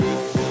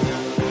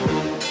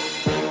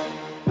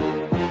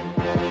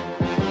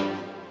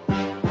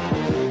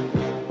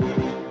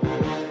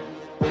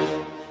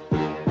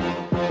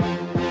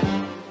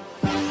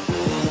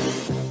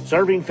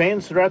Serving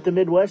fans throughout the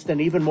Midwest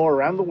and even more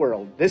around the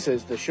world, this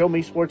is the Show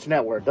Me Sports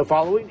Network. The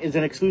following is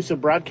an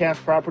exclusive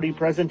broadcast property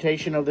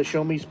presentation of the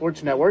Show Me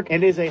Sports Network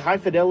and is a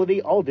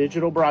high-fidelity,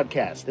 all-digital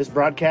broadcast. This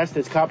broadcast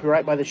is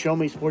copyright by the Show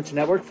Me Sports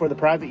Network for the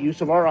private use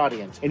of our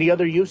audience. Any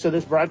other use of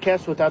this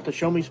broadcast without the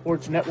Show Me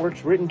Sports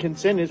Network's written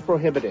consent is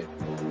prohibited.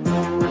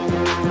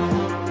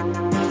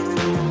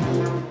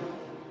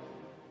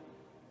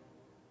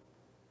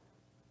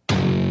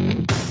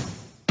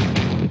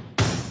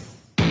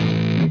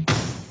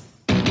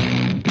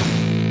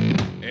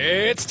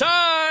 It's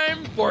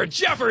time for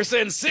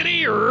Jefferson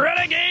City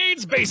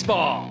Renegades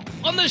Baseball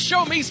on the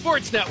Show Me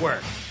Sports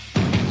Network.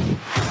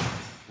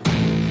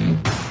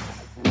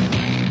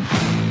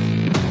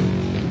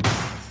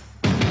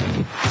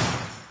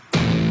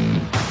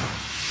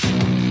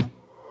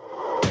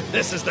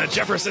 This is the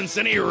Jefferson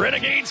City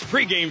Renegades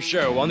pregame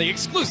show on the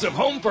exclusive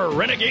home for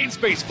Renegades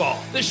Baseball.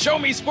 The Show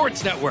Me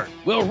Sports Network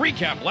will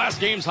recap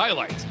last game's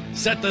highlights,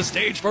 set the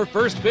stage for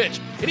first pitch,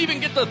 and even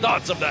get the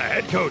thoughts of the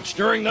head coach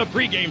during the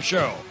pregame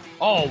show.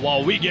 All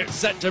while we get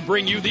set to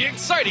bring you the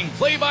exciting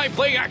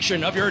play-by-play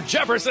action of your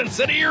Jefferson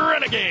City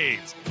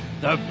Renegades.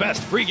 The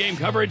best pregame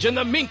coverage in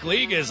the Mink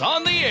League is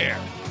on the air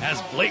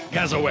as Blake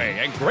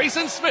Gazaway and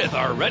Grayson Smith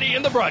are ready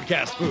in the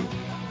broadcast booth.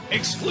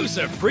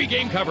 Exclusive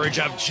pregame coverage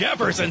of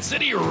Jefferson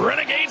City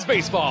Renegades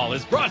Baseball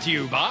is brought to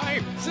you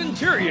by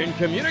Centurion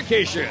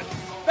Communications,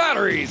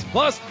 Batteries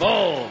Plus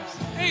Bulbs,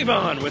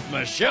 Avon with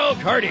Michelle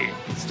Carty,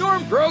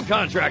 Storm Pro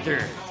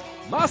Contractors,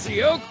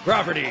 Mossy Oak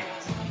Properties,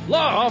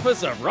 Law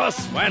Office of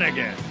Russ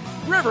Swanigan,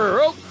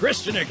 River Oak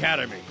Christian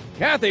Academy,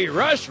 Kathy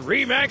Rush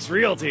Remax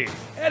Realty,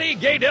 Eddie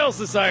Gaydell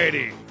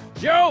Society,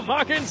 Joe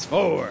Mockins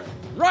Ford,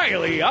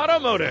 Riley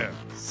Automotive,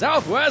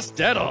 Southwest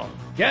Dental,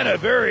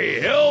 Canterbury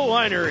Hill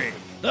Winery,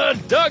 The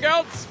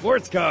Dugout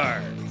Sports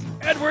Cards,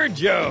 Edward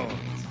Jones,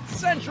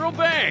 Central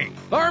Bank,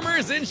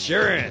 Farmers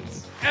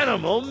Insurance,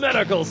 Animal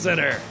Medical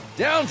Center,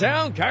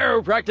 Downtown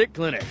Chiropractic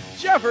Clinic,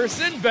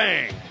 Jefferson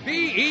Bank,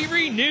 BE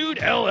Renewed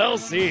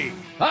LLC,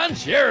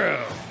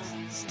 Poncheros,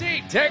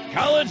 State Tech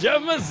College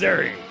of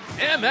Missouri,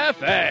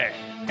 MFA,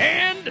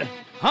 and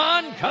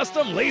Han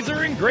Custom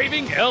Laser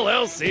Engraving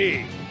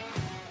LLC.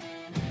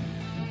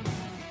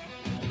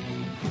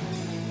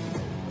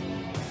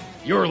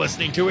 You're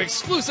listening to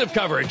exclusive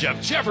coverage of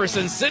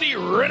Jefferson City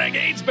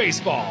Renegades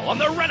Baseball on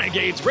the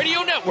Renegades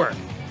Radio Network.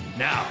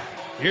 Now,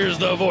 here's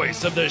the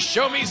voice of the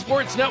Show Me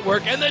Sports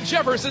Network and the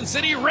Jefferson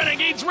City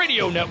Renegades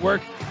Radio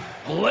Network,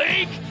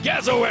 Blake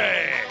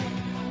Gazaway.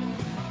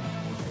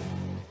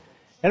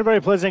 And a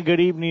very pleasant good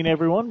evening,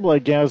 everyone.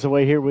 Blake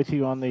Gazaway here with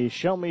you on the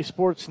Show Me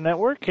Sports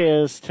Network.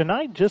 As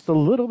tonight, just a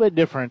little bit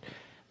different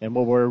than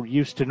what we're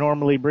used to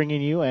normally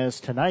bringing you, as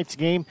tonight's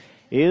game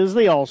is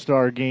the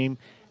All-Star game,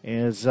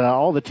 as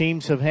all the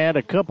teams have had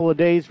a couple of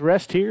days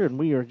rest here, and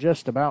we are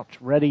just about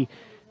ready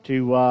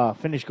to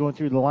finish going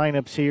through the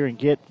lineups here and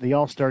get the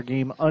All-Star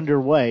game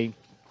underway,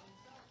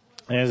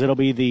 as it'll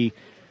be the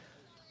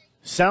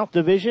South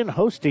Division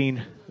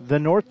hosting the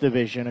North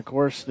Division. Of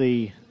course,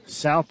 the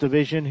South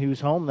Division,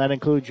 who's home, that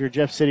includes your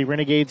Jeff City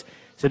Renegades,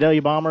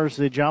 Sedalia Bombers,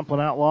 the Joplin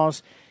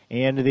Outlaws,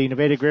 and the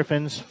Nevada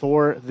Griffins.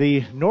 For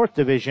the North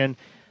Division,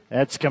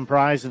 that's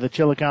comprised of the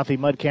Chillicothe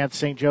Mudcats,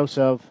 St.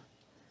 Joseph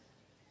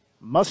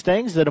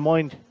Mustangs, the Des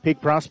Moines Peak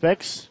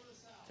Prospects,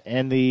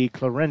 and the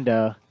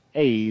Clarinda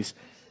A's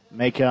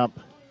make up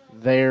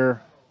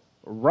their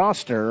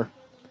roster.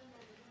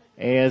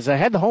 As I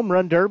had the Home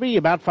Run Derby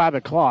about 5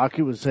 o'clock,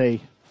 it was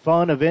a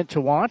fun event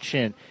to watch,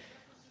 and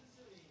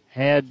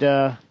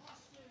had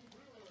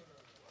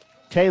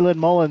Taylor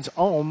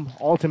Mullins-Ohm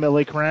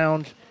ultimately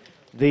crowned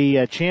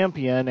the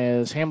champion,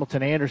 as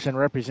Hamilton Anderson,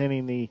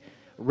 representing the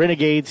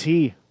Renegades,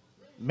 he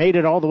made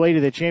it all the way to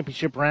the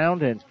championship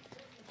round and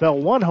fell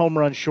one home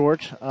run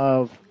short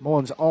of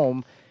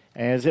Mullins-Ohm,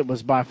 as it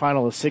was by a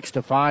final of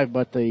 6-5,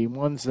 but the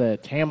ones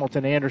that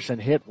Hamilton Anderson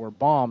hit were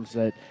bombs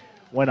that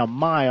went a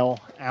mile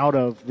out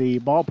of the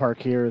ballpark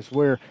here, as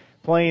we're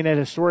playing at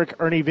historic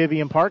Ernie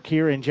Vivian Park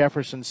here in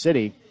Jefferson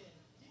City.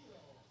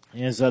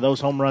 As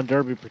those home run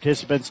derby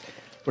participants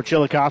for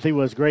Chillicothe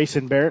was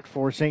Grayson Barrett.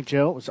 For St.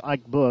 Joe, it was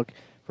Ike Book.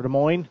 For Des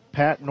Moines,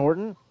 Pat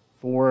Norton.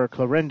 For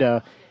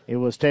Clarinda, it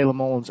was Taylor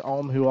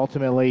Mullins-Ohm, who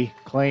ultimately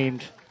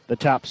claimed the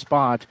top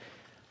spot.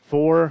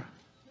 For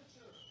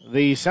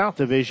the South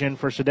Division,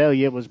 for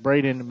Sedalia, it was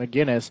Braden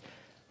McGinnis.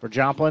 For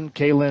Joplin,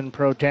 Kalen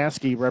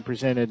Protaski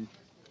represented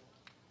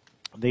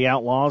the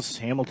Outlaws.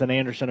 Hamilton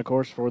Anderson, of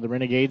course, for the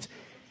Renegades.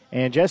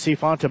 And Jesse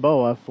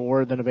Fontaboa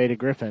for the Nevada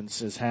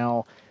Griffins is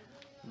how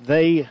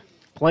they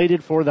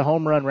plated for the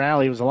home run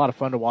rally. It was a lot of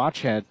fun to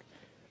watch. Had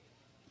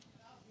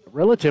a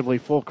relatively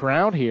full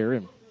crowd here,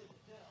 and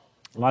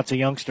lots of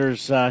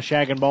youngsters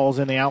shagging balls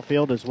in the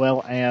outfield, as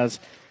well as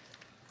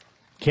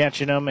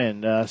catching them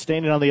and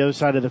standing on the other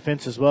side of the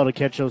fence as well to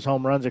catch those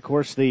home runs. Of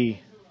course, the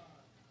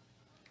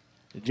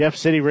Jeff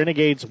City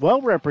Renegades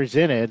well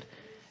represented,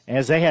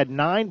 as they had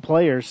 9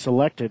 players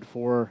selected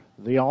for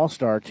the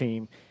All-Star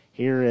team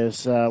here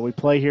as we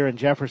play here in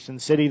Jefferson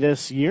City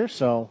this year,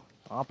 so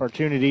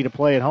opportunity to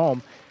play at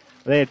home.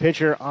 They had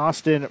pitcher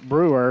Austin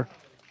Brewer,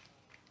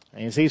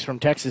 As he's from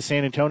Texas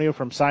San Antonio,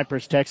 from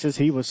Cypress, Texas.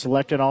 He was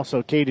selected.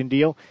 Also, Caden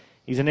Deal.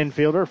 He's an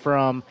infielder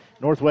from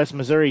Northwest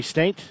Missouri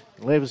State.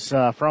 Lives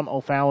from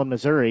O'Fallon,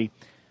 Missouri.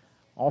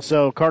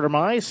 Also, Carter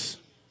Mize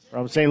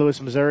from St. Louis,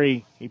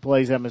 Missouri. He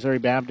plays at Missouri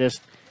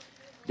Baptist.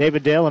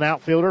 David Dale, an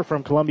outfielder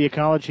from Columbia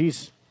College.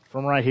 He's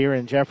from right here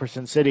in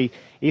Jefferson City.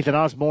 Ethan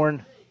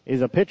Osborne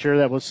is a pitcher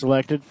that was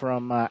selected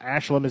from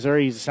Ashland,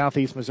 Missouri. He's a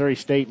Southeast Missouri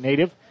State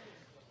native.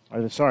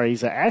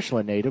 He's an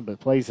Ashland native, but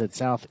plays at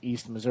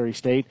Southeast Missouri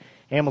State.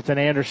 Hamilton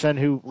Anderson,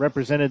 who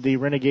represented the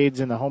Renegades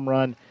in the home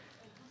run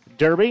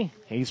derby.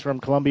 He's from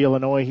Columbia,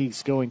 Illinois.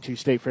 He's going to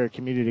State Fair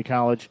Community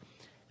College.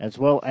 As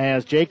well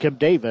as Jacob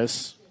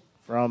Davis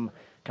from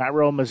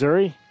Cairo,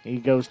 Missouri. He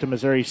goes to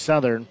Missouri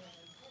Southern.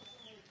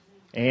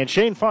 And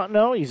Shane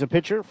Fontenot, he's a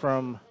pitcher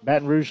from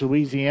Baton Rouge,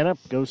 Louisiana.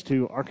 Goes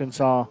to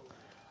Arkansas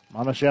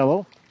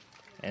Monticello.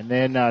 And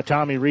then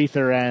Tommy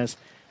Reether as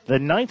the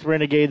 9th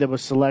Renegade that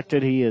was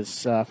selected. He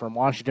is from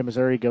Washington,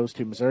 Missouri, goes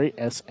to Missouri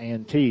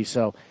S&T.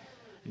 So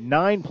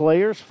 9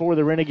 players for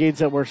the Renegades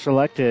that were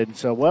selected.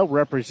 So well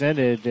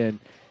represented, and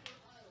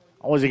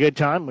always a good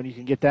time when you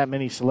can get that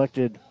many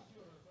selected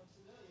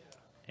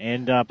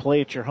and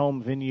play at your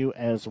home venue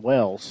as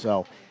well.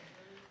 So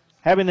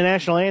having the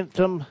national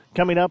anthem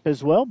coming up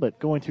as well, but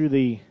going through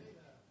the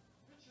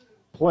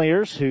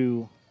players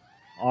who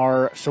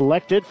are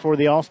selected for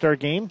the All-Star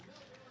game,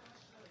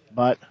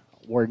 but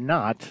were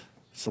not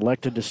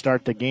selected to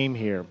start the game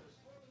here.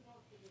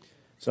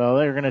 So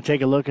they're going to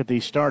take a look at the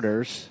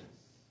starters.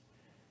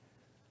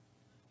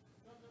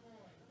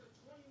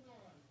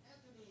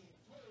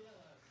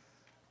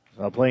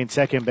 So playing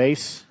second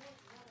base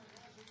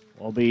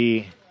will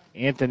be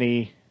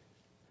Anthony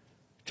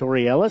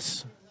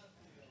Torrielis.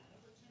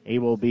 He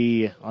will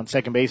be on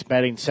second base,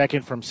 batting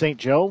second from St.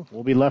 Joe.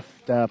 Will be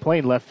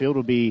playing left field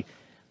will be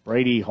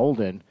Brady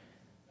Holden.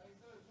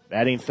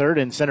 Batting third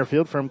in center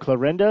field from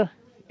Clarinda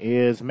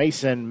is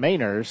Mason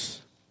Mainers.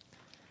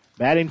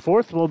 Batting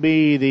fourth will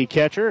be the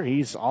catcher.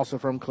 He's also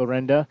from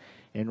Clarinda,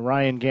 and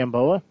Ryan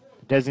Gamboa.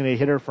 Designated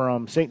hitter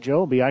from St. Joe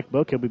will be Ike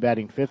Book. He'll be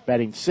batting fifth.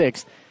 Batting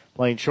sixth,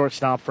 playing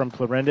shortstop from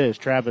Clarinda, is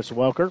Travis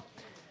Welker.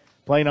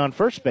 Playing on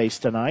first base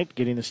tonight,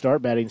 getting the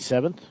start, batting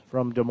seventh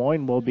from Des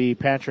Moines will be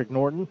Patrick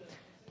Norton.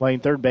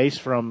 Playing third base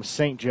from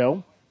St.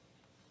 Joe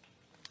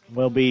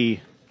will be,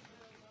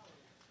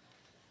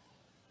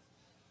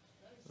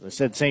 as I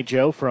said, St.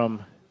 Joe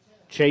from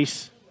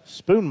Chase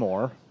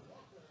Spoonmore.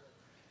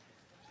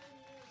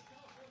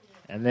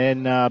 And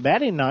then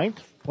batting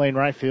ninth, playing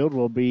right field,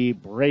 will be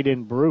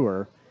Braden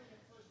Brewer.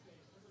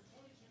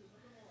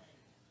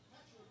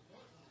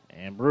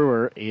 And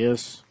Brewer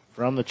is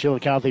from the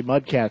Chillicothe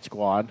Mudcat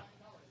squad.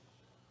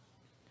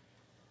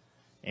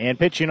 And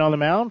pitching on the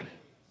mound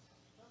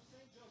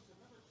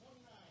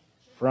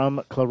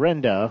from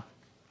Clarinda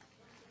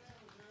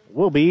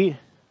will be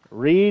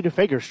Reed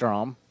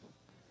Fagerstrom.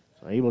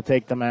 So he will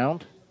take the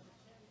mound.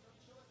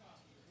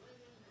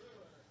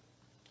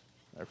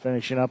 They're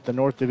finishing up the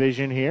North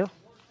Division here.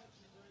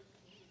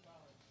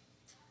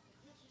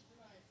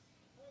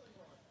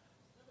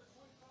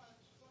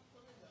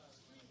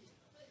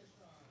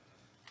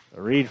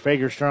 Reed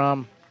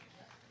Fagerstrom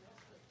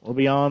will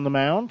be on the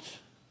mound.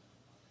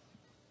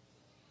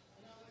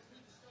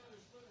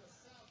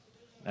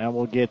 Now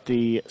we'll get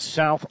the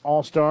South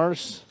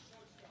All-Stars.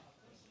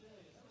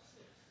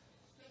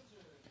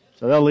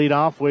 So they'll lead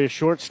off with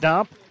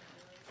shortstop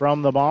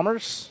from the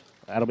Bombers.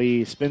 That'll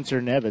be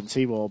Spencer Nevins.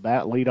 He will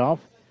lead off.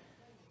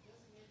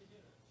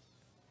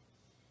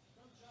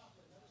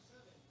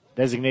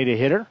 Designated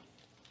hitter.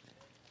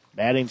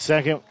 Batting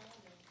second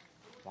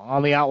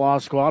on the Outlaw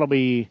squad will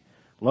be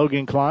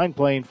Logan Klein,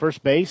 playing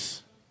first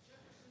base.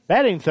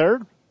 Batting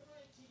third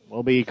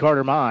will be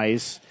Carter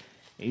Mize.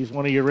 He's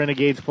one of your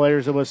Renegades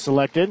players that was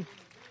selected.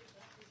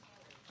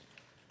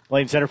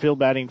 Playing center field,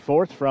 batting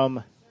fourth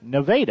from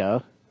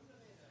Nevada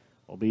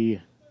will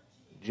be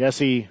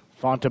Jesse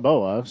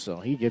Fontaboa, so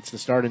he gets the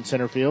start in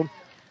center field.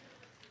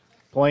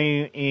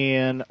 Playing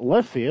in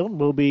left field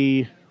will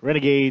be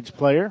Renegades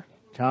player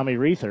Tommy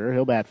Reether.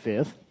 He'll bat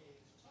fifth.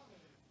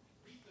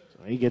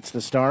 So he gets the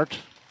start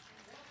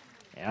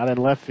out in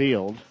left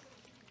field.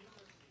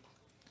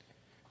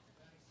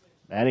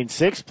 Batting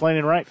sixth, playing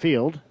in right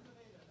field,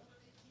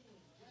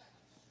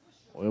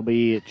 will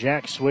be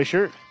Jack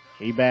Swisher.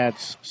 He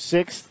bats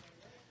sixth.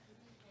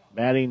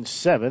 Batting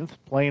seventh,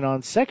 playing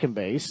on second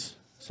base,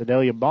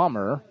 Sedalia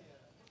Bomber.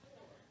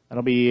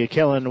 That'll be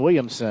Kellen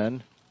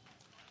Williamson.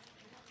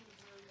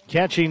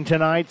 Catching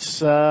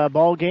tonight's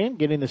ball game,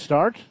 getting the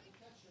start,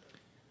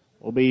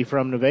 will be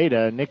from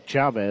Nevada, Nick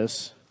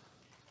Chavez.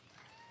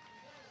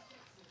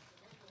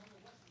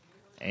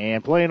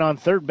 And playing on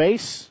third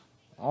base,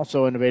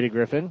 also a Nevada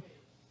Griffin.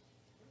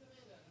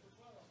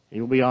 He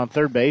will be on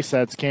third base.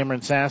 That's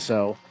Cameron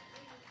Sasso.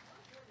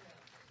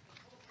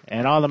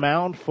 And on the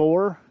mound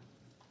for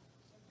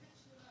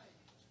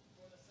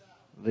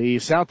the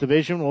South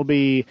Division will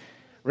be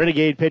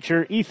Renegade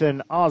pitcher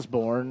Ethan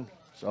Osborne.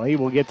 So he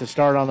will get the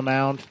start on the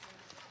mound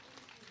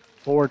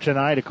for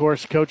tonight. Of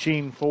course,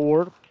 coaching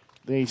for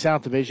the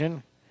South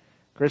Division,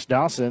 Chris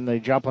Dawson, the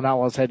Joplin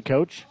Outlaws head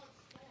coach.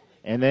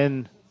 And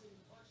then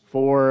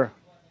for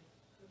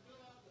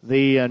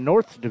the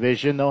North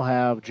Division, they'll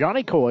have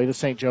Johnny Coy, the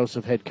St.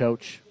 Joseph head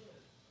coach.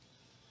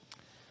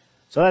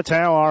 So that's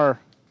how our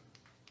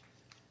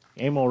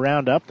game will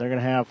round up. They're going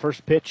to have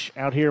first pitch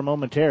out here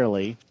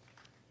momentarily.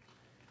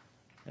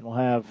 And we'll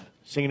have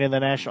singing in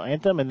the national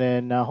anthem and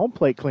then home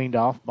plate cleaned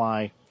off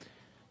by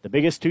the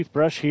biggest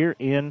toothbrush here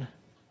in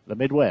the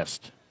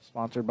Midwest,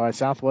 sponsored by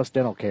Southwest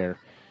Dental Care.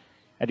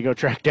 Had to go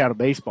track down a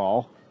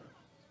baseball.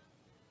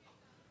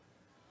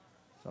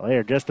 So they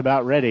are just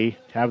about ready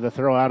to have the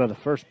throw out of the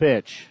first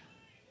pitch.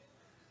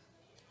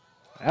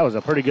 That was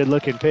a pretty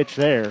good-looking pitch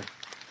there.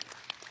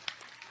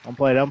 Home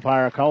plate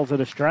umpire calls it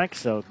a strike,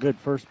 so good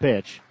first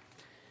pitch.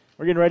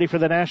 We're getting ready for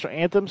the national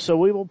anthem, so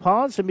we will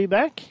pause and be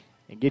back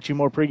and get you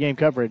more pregame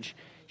coverage.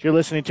 You're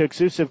listening to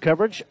exclusive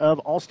coverage of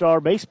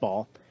All-Star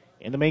Baseball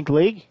in the Mink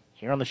League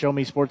here on the Show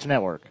Me Sports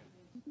Network.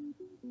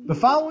 The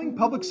following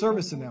public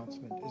service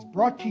announcement is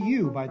brought to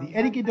you by the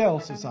Eddie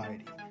Gaedel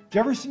Society,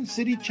 Jefferson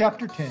City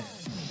Chapter 10,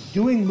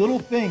 doing little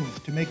things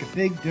to make a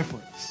big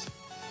difference.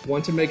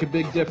 Want to make a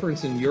big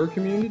difference in your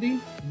community?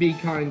 Be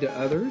kind to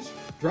others,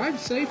 drive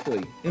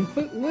safely, and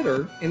put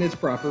litter in its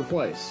proper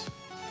place.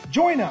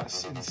 Join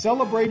us in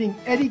celebrating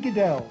Eddie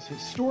Gaedel's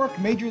historic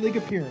Major League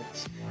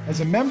appearance as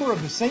a member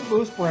of the St.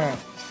 Louis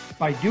Browns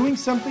by doing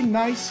something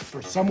nice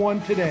for someone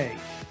today.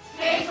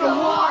 Take a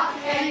walk,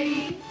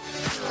 Eddie.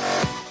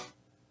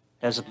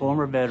 As a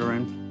former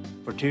veteran,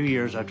 for 2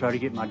 years I tried to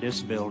get my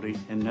disability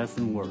and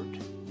nothing worked.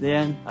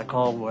 Then I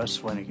called Wes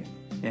Swanigan,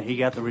 and he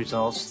got the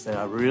results that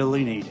I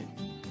really needed.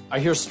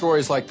 I hear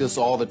stories like this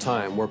all the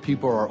time where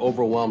people are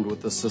overwhelmed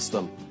with the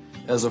system.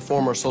 As a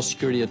former Social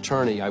Security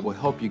attorney, I will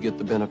help you get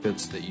the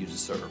benefits that you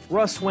deserve.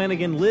 Russ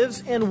Swanigan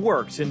lives and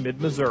works in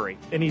mid-Missouri,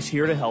 and he's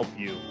here to help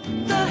you.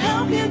 The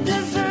help you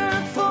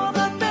deserve for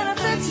the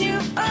benefits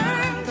you've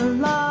earned. The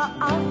law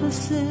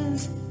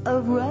offices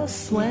of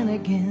Russ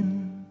Swanigan.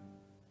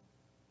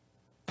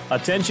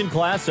 Attention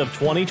class of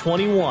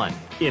 2021.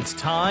 It's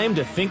time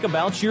to think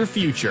about your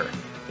future.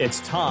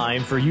 It's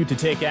time for you to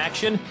take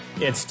action.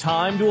 It's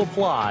time to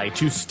apply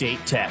to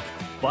State Tech.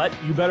 But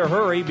you better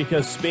hurry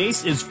because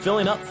space is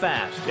filling up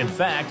fast. In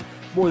fact,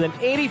 more than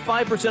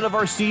 85% of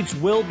our seats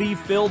will be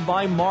filled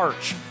by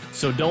March.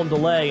 So don't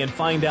delay and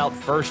find out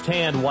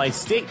firsthand why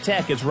State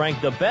Tech is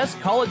ranked the best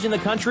college in the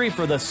country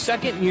for the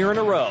second year in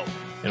a row.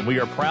 And we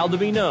are proud to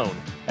be known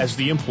as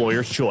the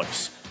employer's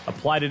choice.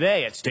 Apply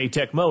today at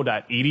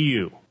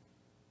statetechmo.edu.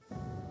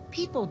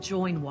 People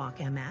join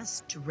Walk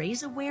MS to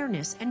raise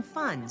awareness and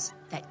funds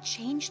that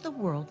change the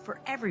world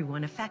for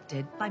everyone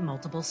affected by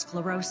multiple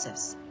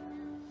sclerosis.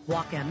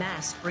 Walk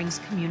MS brings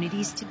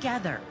communities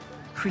together,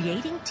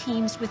 creating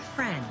teams with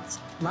friends,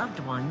 loved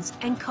ones,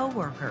 and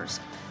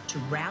coworkers to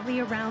rally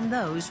around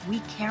those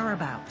we care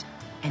about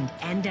and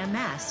end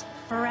MS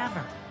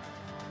forever.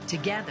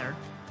 Together,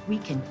 we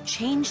can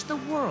change the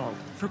world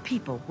for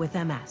people with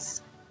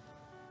MS.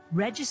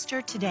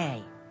 Register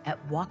today at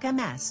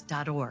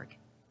walkms.org.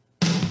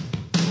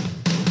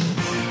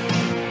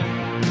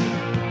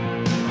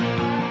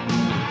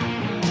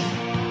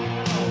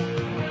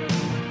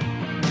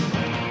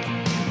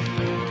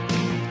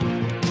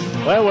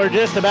 Well, we're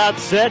just about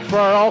set for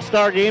our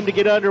All-Star game to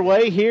get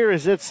underway here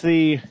as it's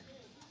the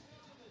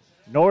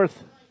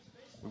North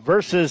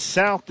versus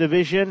South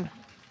Division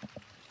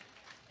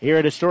here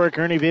at historic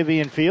Ernie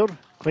Vivian Field.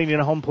 Cleaning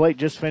a home plate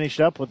just finished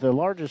up with the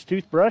largest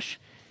toothbrush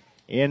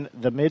in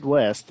the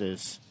Midwest.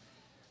 Is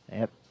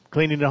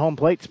cleaning the home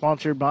plate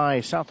sponsored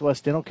by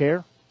Southwest Dental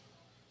Care.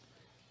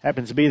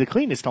 Happens to be the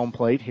cleanest home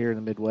plate here in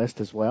the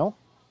Midwest as well.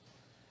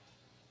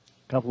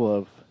 A couple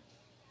of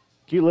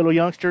cute little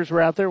youngsters were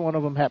out there. One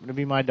of them happened to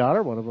be my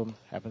daughter. One of them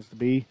happens to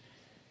be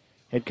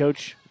head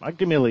coach Mike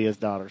D'Amelia's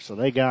daughter. So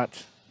they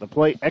got the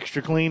plate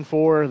extra clean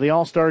for the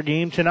All-Star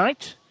game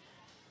tonight.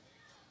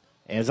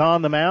 As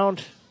on the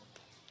mound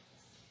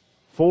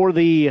for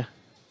the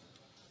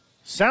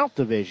South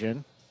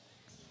Division,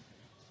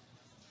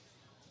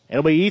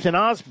 it'll be Ethan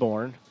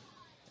Osborne.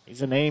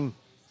 He's a name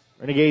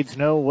Renegades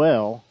know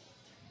well,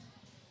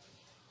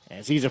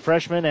 as he's a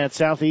freshman at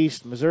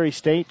Southeast Missouri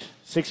State,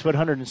 6 foot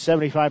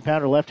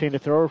 175-pounder left-handed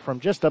thrower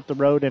from just up the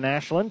road in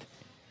Ashland.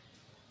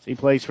 So he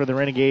plays for the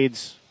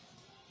Renegades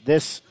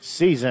this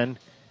season.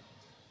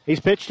 He's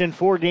pitched in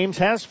 4 games,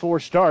 has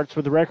 4 starts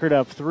with a record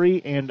of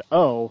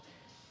 3-0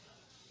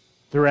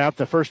 throughout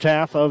the first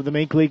half of the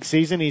Mink League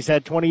season. He's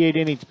had 28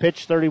 innings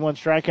pitched, 31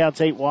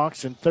 strikeouts, 8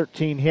 walks, and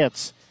 13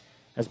 hits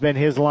has been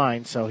his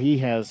line. So he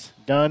has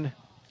done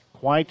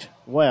quite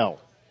well.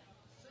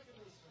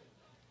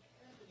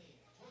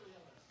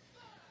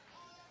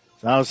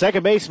 So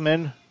second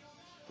baseman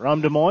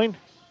from Des Moines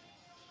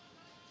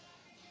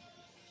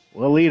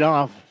will lead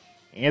off,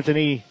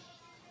 Anthony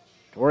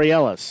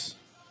Torrielis.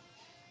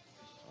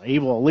 He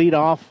will lead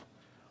off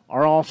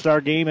our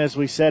All-Star game. As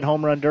we said,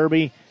 Home Run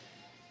Derby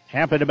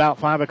happened about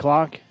 5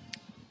 o'clock.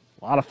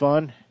 A lot of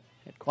fun.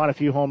 Had quite a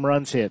few home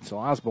runs hit. So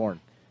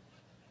Osborne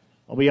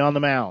will be on the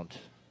mound.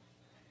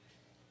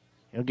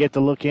 He'll get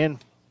the look in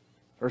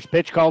First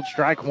pitch called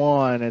strike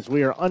one as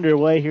we are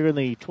underway here in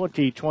the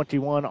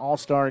 2021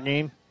 All-Star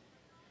game.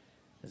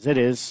 As it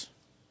is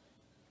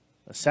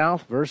the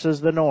South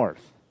versus the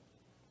North.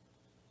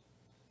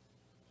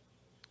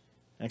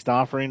 Next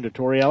offering to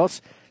Tori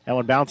Ellis. That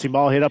one bouncing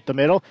ball hit up the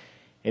middle.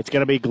 It's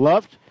going to be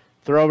gloved.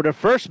 Throw over to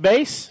first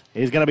base.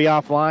 He's going to be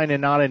offline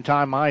and not in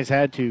time. Mize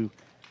had to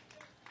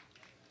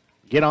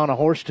get on a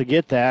horse to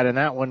get that, and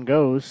that one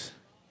goes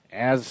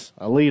as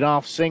a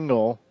leadoff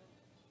single.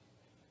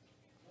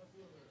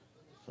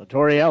 So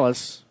Tori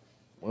Ellis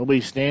will be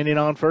standing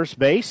on first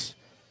base.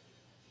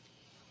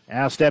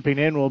 Now stepping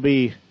in will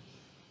be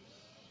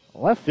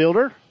left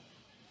fielder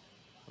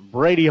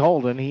Brady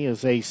Holden. He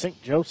is a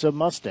St. Joseph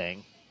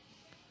Mustang.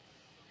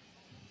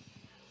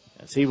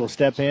 As he will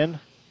step in.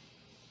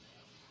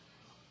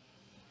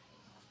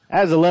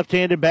 As a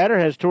left-handed batter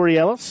has Tori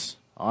Ellis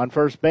on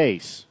first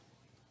base.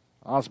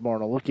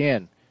 Osborne will look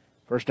in.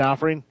 First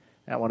offering,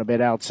 that one a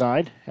bit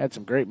outside. Had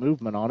some great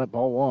movement on it,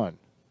 ball one.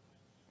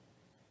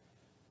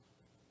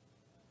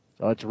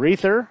 So it's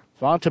Reether,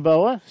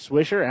 Fonteboa,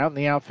 Swisher out in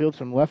the outfield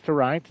from left to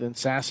right. Then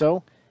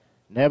Sasso,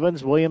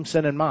 Nevins,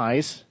 Williamson, and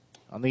Mize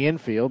on the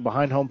infield.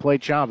 Behind home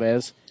plate,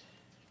 Chavez.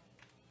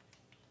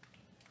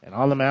 And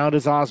on the mound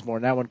is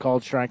Osborne. That one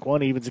called strike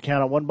one. Evens the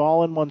count at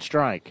 1-1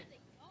 strike.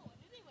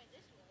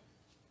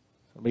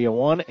 It'll be a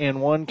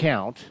 1-1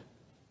 count.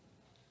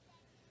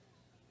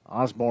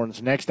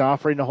 Osborne's next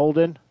offering to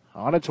Holden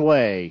on its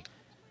way.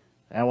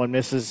 That one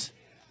misses.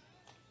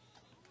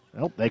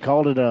 Nope, they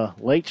called it a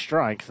late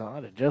strike.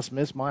 Thought it just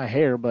missed my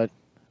hair, but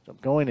it's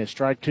going as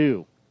strike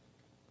two.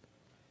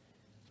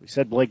 As we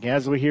said, Blake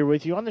Gasly here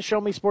with you on the Show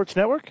Me Sports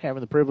Network,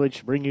 having the privilege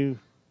to bring you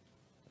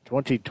the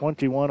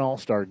 2021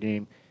 All-Star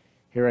game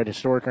here at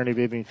historic Ernie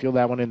Vivian Field.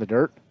 That one in the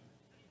dirt.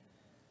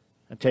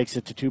 That takes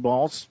it to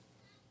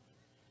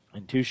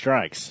 2-2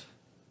 strikes.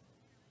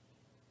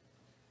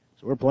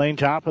 So we're playing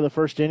top of the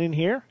first inning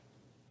here.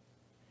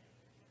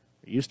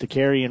 We used to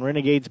carry in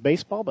Renegades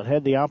baseball, but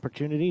had the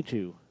opportunity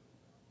to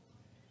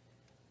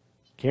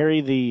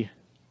carry the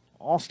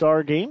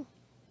All-Star game.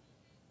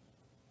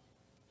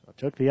 So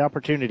took the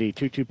opportunity.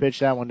 2-2 pitch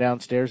that one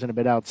downstairs and a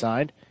bit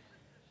outside.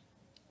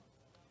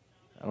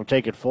 That'll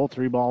take it full.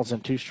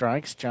 3-2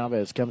 strikes.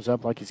 Chavez comes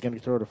up like he's going to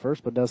throw to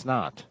first, but does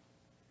not.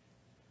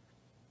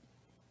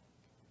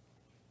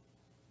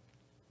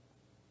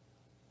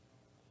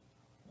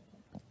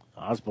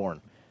 Osborne,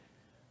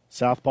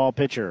 southpaw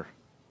pitcher.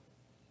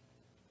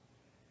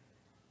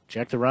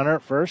 Check the runner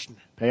at first.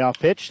 Payoff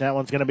pitch. That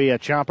one's going to be a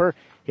chopper.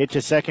 Hit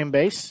to second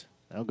base.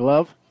 No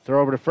glove.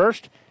 Throw over to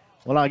first.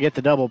 Will not get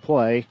the double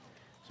play.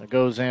 So it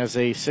goes as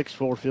a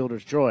 6-4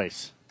 fielder's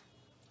choice.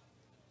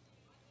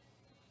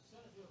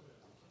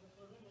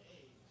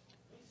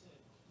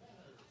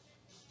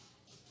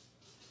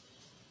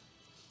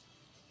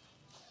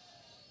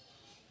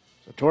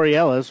 So Tori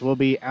Ellis will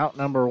be out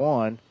number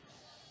one.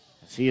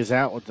 As he is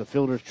out with the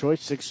fielder's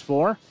choice,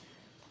 6-4.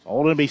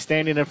 Holden will be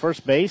standing at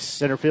first base.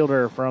 Center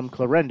fielder from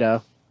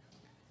Clarinda.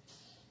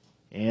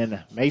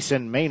 And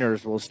Mason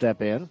Mainers will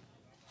step in.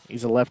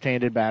 He's a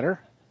left-handed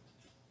batter.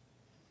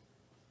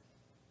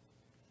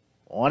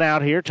 One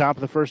out here, top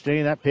of the first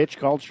inning. That pitch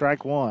called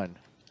strike one.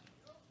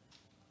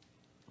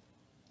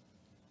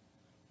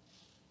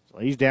 So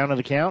he's down to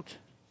the count.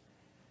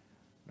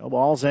 No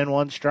balls and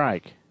 1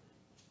 strike.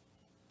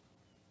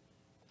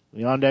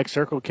 The on-deck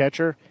circle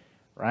catcher,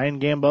 Ryan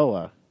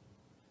Gamboa.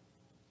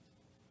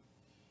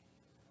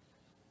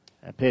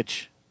 That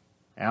pitch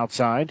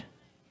outside.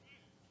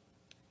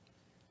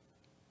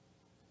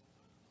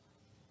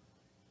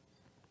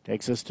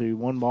 Takes us to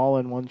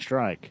 1-1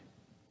 strike.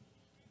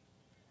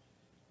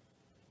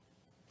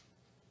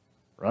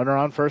 Runner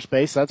on first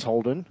base, that's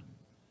Holden.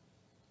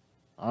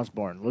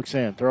 Osborne looks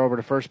in, throw over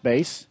to first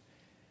base.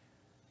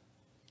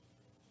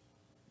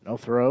 No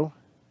throw.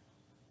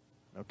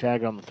 No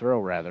tag on the throw,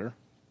 rather.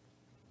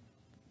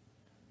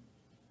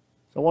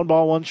 So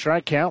 1-1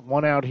 strike count,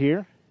 1 out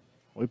here.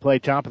 We play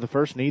top of the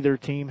first, neither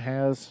team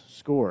has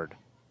scored.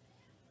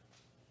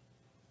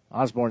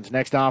 Osborne's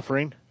next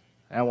offering.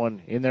 That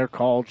one in there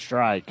called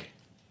strike.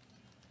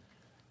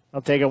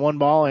 I'll take a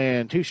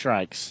 1-2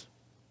 strikes.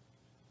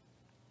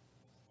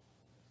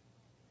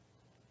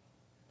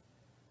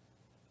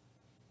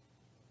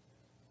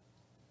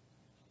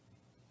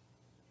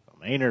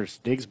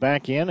 Mainers digs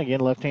back in.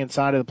 Again, left-hand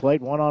side of the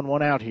plate.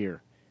 1-1 out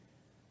here.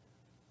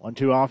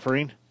 1-2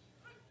 offering.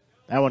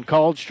 That one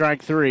called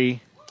strike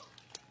 3.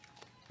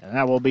 And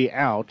that will be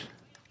out.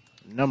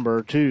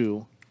 Number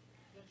 2.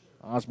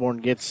 Osborne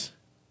gets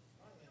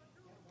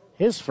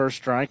his first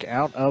strike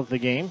out of the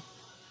game.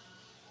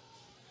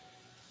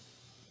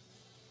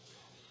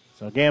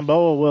 So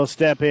Gamboa will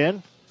step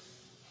in.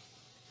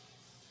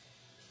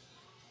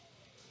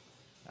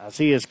 As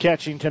he is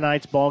catching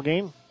tonight's ball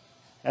game.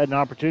 Had an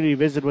opportunity to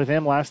visit with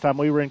him last time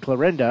we were in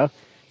Clarinda.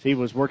 So he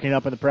was working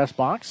up in the press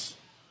box.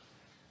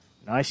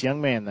 Nice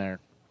young man there.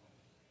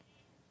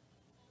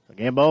 So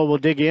Gamboa will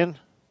dig in.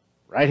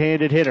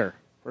 Right-handed hitter.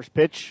 First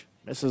pitch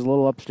misses a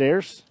little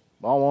upstairs.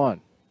 Ball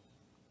 1.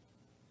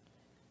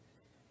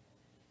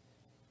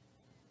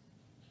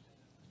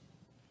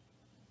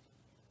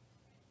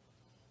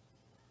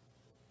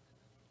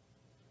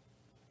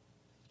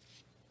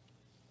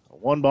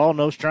 1 ball,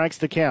 no strikes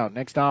to count.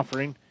 Next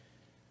offering.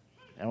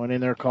 That one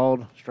in there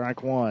called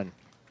strike 1.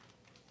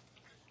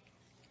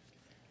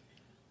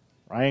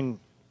 Ryan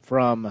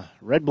from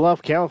Red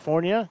Bluff,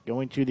 California,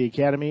 going to the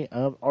Academy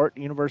of Art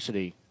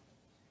University.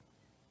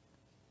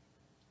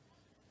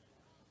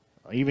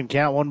 Even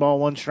count, 1 ball,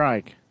 1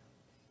 strike.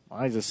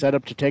 He's a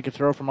setup to take a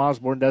throw from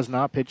Osborne, does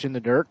not. Pitch in the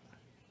dirt.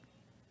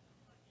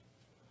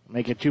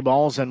 Make it 2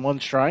 balls and 1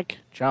 strike.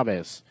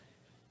 Chavez.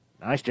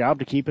 Nice job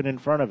to keep it in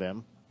front of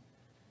him.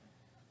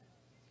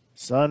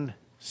 Sun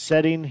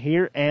setting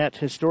here at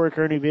historic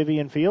Ernie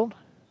Vivian Field.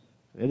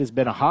 It has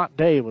been a hot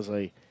day. It was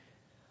a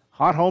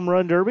hot home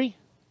run derby.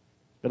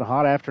 Been a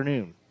hot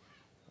afternoon.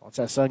 Once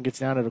that sun gets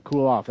down, it'll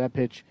cool off. That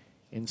pitch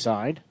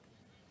inside.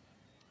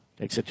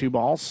 Takes it 2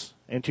 balls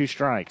and 2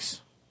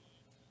 strikes.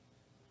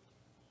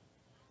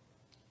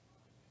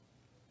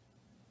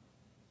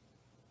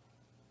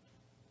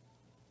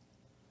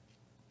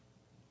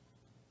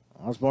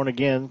 Osborne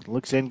again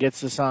looks in,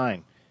 gets the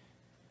sign.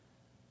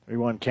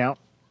 3-1 count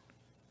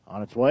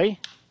on its way.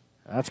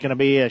 That's going to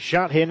be a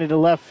shot hit into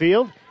left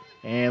field.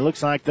 And it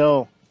looks like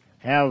they'll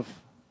have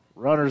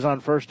runners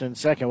on first and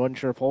second. Wasn't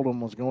sure if Hold'em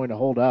was going to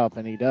hold up,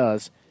 and he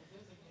does.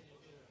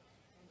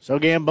 So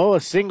Gamboa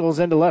singles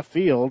into left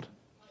field.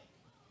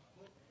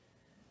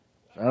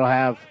 That'll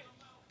have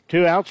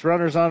 2 outs,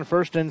 runners on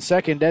first and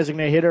second.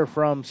 Designated hitter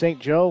from St.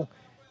 Joe,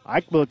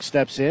 Eichbuch,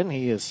 steps in.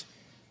 He is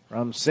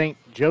from St.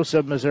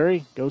 Joseph,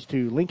 Missouri, goes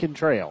to Lincoln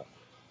Trail.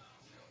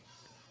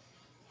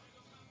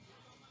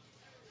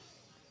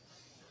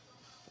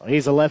 Well,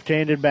 he's a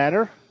left-handed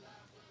batter.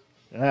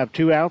 We'll have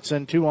 2 outs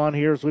and 2 on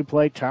here as we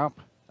play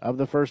top of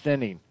the first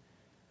inning.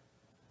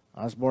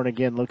 Osborne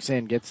again looks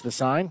in, gets the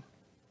sign.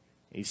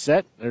 He's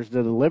set. There's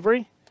the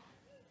delivery.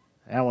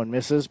 That one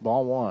misses.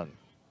 Ball 1.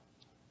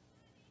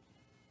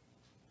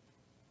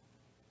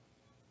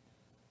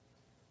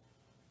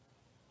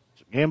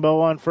 So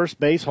Gamboa on first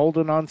base,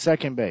 Holden on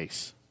second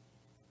base.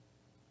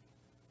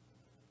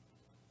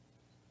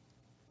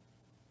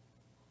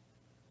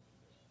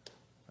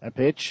 That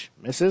pitch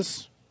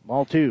misses.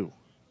 Ball 2.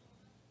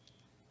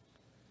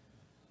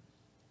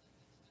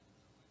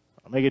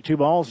 I'll make it 2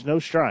 balls, no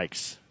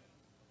strikes.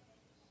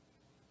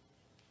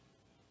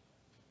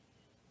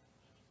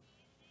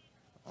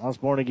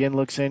 Osborne again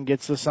looks in,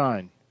 gets the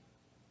sign.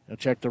 He'll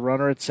check the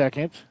runner at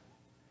second.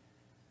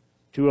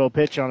 2-0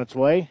 pitch on its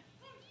way.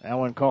 That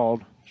one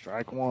called.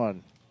 Strike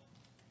 1.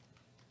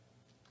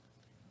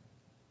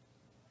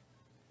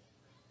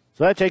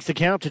 So that takes the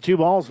count to 2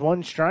 balls,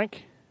 1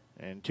 strike,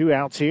 and 2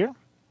 outs here.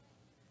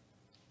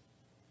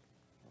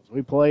 As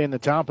we play in the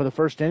top of the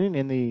first inning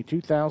in the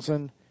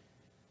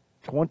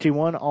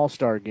 2021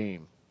 All-Star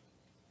Game.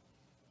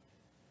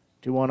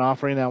 2-1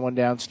 offering, that one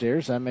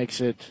downstairs. That makes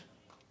it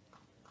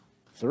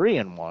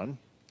 3-1.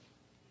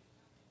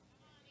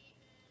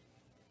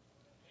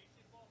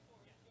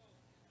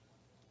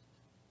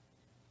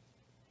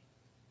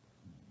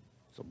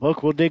 So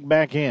Book will dig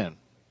back in.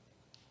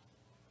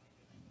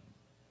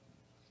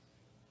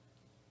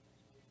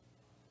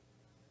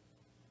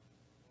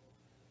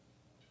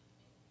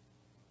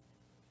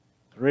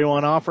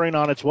 Three-one offering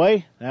on its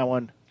way. That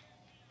one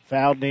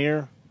fouled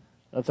near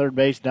the third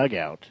base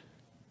dugout.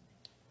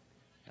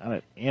 Got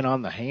it in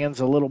on the hands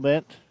a little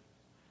bit.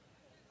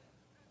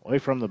 Away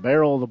from the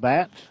barrel of the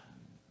bat.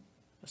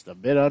 Just a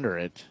bit under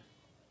it.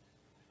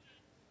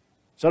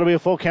 So it'll be a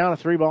full count of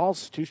 3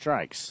 balls, 2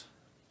 strikes.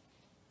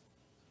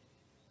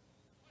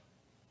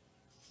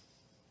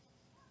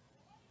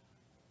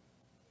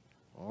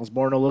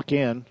 Osborne will look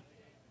in.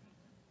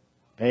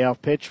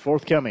 Payoff pitch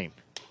forthcoming.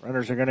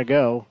 Runners are going to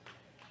go.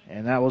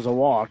 And that was a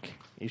walk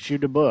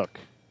issued to Book.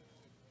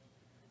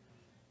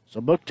 So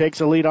Book takes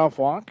a leadoff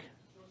walk.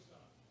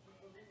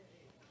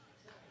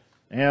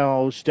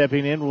 Now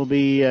stepping in will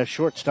be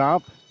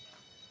shortstop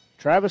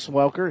Travis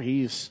Welker.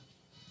 He's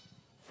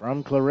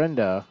from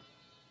Clarinda,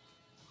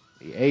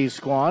 the A's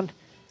squad.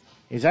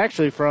 He's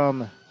actually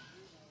from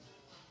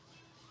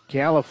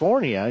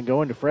California,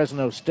 going to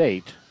Fresno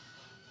State.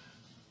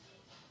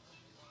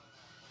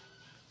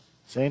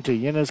 Santa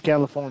Ynez,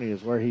 California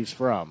is where he's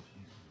from.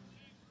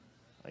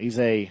 He's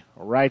a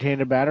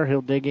right-handed batter.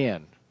 He'll dig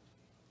in.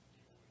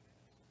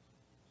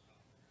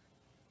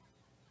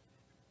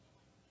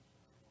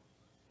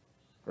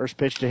 First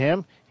pitch to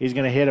him. He's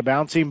going to hit a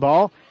bouncing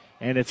ball,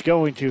 and it's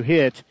going to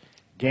hit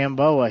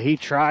Gamboa. He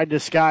tried to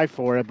sky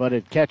for it, but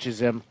it catches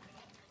him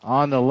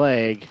on the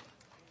leg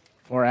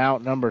for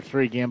out number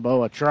 3.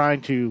 Gamboa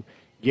trying to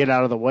get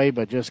out of the way,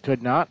 but just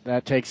could not.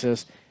 That takes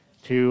us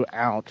to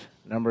out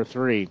number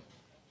 3.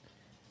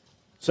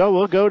 So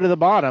we'll go to the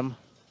bottom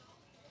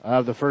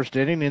of the first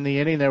inning. In the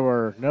inning, there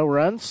were no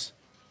runs.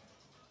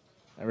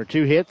 There were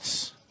 2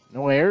 hits,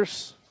 no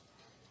errors,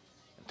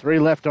 and 3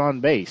 left on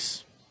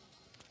base.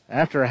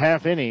 After a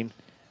half inning,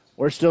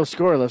 we're still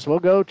scoreless. We'll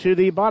go to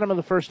the bottom of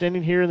the first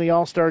inning here in the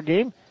All-Star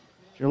Game.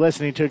 You're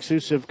listening to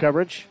exclusive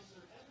coverage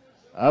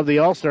of the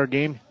All-Star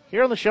Game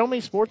here on the Show Me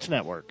Sports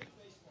Network.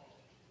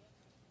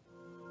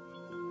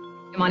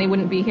 Imani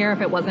wouldn't be here if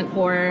it wasn't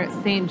for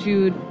St.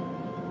 Jude.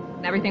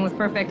 Everything was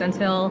perfect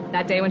until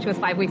that day when she was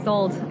 5 weeks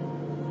old.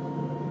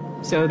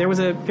 So there was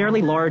a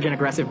fairly large and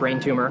aggressive brain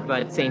tumor,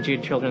 but St.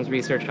 Jude Children's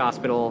Research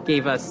Hospital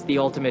gave us the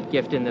ultimate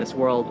gift in this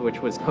world,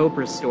 which was hope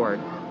restored.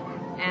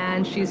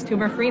 And she's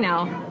tumor-free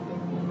now.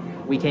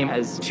 We came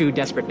as two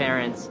desperate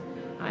parents,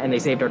 and they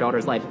saved our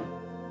daughter's life.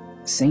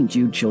 St.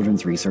 Jude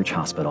Children's Research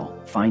Hospital.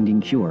 Finding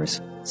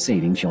cures,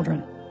 saving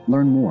children.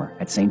 Learn more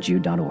at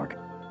stjude.org.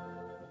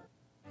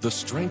 The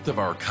strength of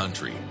our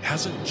country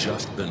hasn't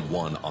just been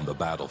won on the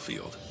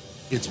battlefield.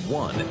 It's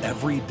won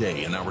every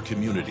day in our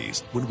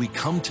communities when we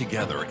come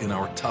together in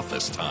our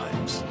toughest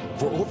times.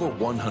 For over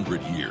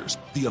 100 years,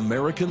 the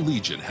American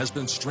Legion has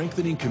been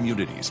strengthening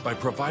communities by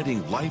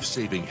providing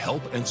life-saving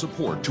help and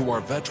support to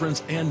our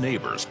veterans and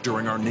neighbors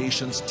during our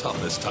nation's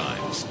toughest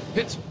times.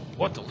 It's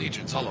what the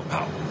Legion's all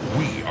about.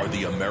 We are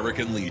the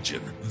American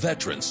Legion,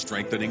 veterans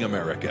strengthening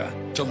America.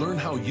 To learn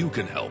how you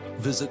can help,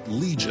 visit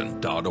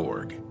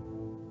legion.org.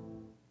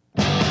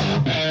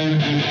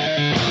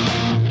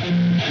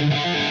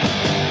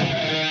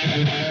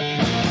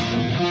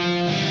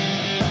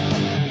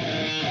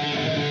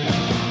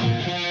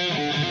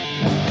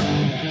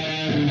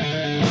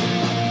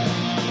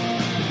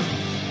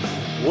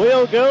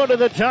 We'll go to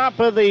the top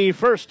of the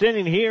first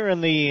inning here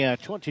in the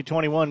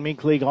 2021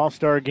 Mink League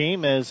All-Star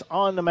Game. As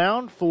on the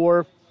mound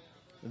for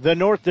the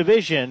North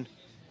Division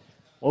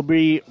will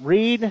be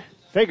Reed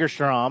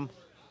Fagerstrom.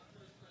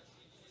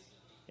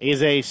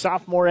 He's a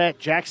sophomore at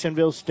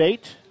Jacksonville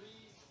State.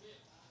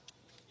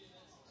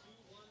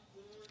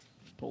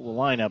 Pull the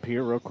line up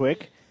here real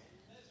quick.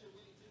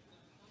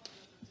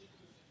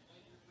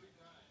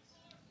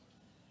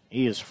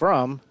 He is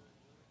from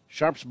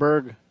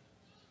Sharpsburg,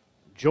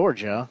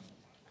 Georgia.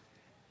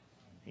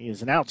 He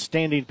is an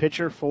outstanding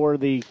pitcher for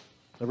the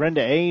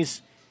Clarinda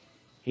A's.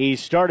 He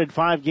started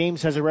 5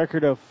 games, has a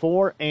record of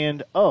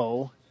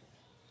 4-0,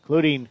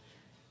 including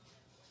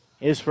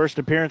his first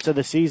appearance of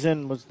the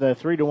season was the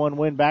 3-1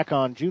 win back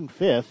on June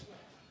 5th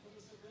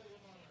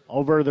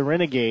over the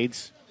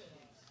Renegades.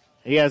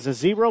 He has a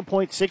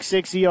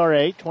 0.66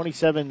 ERA,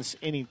 27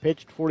 innings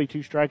pitched, 42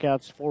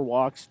 strikeouts, 4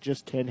 walks,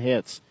 just 10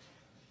 hits.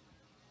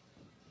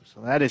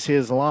 So that is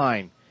his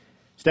line.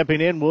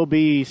 Stepping in will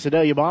be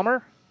Sedalia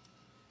Bomber.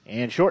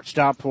 And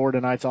shortstop for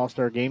tonight's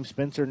All-Star Game,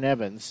 Spencer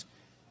Nevins.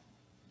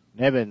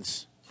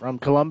 Nevins from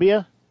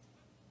Columbia,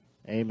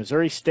 a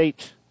Missouri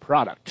State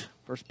product.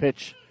 First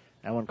pitch,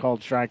 that one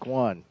called strike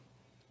one.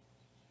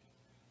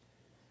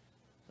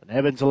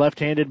 Nevins, a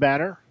left-handed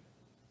batter.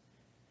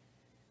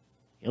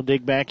 He'll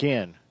dig back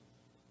in.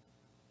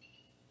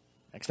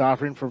 Next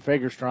offering for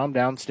Fagerstrom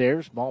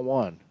downstairs, ball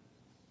one.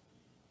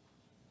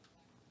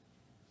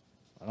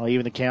 I'll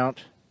even the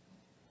count.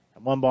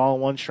 1 ball,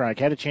 1 strike.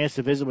 Had a chance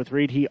to visit with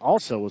Reed. He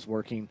also was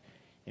working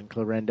in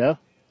Clarinda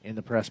in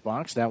the press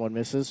box. That one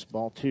misses,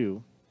 ball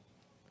 2.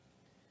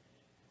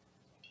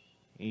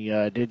 He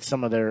did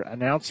some of their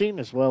announcing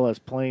as well as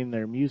playing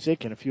their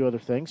music and a few other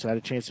things. So I had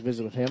a chance to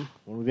visit with him.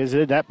 When we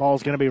visited, that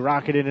ball's going to be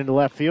rocketed into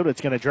left field.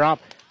 It's going to drop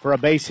for a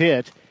base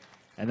hit,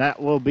 and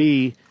that will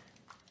be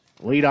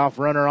leadoff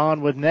runner on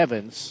with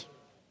Nevins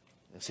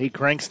as he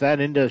cranks that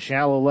into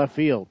shallow left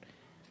field.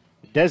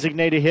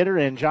 Designated hitter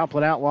in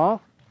Joplin Outlaw,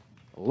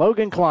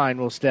 Logan Klein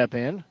will step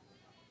in.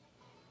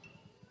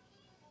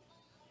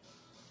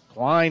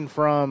 Klein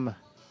from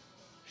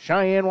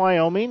Cheyenne,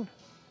 Wyoming.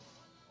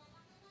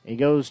 He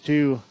goes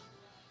to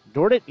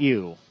Dordt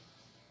U.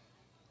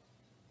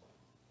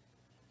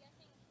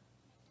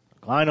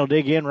 Klein will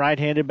dig in,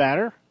 right-handed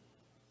batter.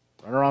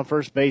 Runner on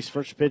first base,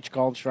 first pitch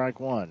called strike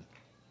one.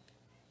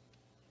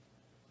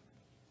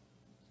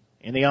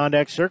 In the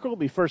on-deck circle will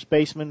be first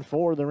baseman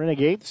for the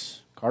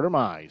Renegades, Carter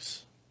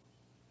Mize.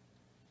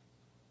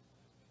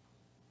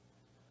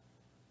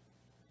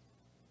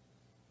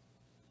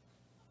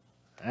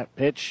 That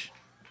pitch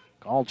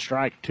called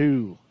strike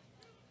two.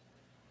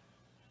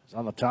 It's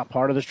on the top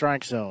part of the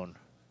strike zone.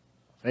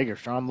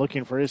 Fagerstrom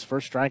looking for his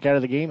first strikeout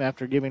of the game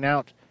after giving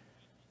out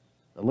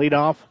the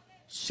leadoff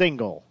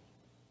single.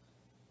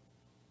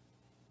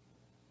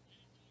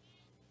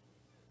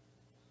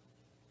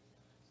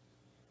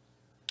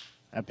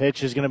 That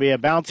pitch is going to be a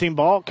bouncing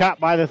ball, caught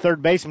by the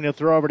third baseman. He'll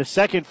throw over to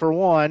second for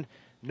one.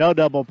 No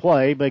double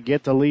play, but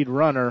get the lead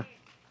runner.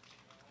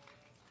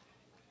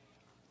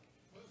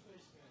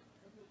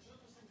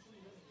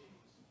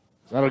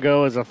 So that'll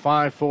go as a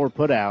 5-4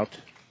 putout.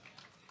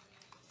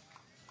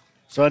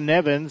 So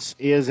Nevins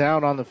is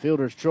out on the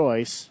fielder's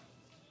choice.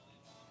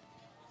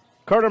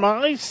 Carter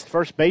Mize,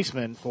 first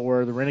baseman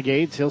for the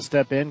Renegades. He'll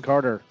step in.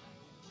 Carter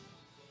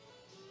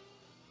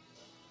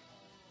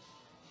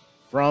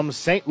from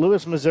St.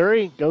 Louis,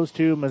 Missouri, goes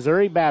to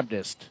Missouri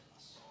Baptist.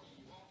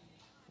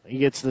 He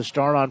gets the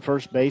start on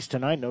first base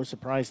tonight. No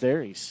surprise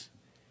there. He's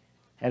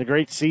had a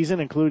great season,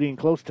 including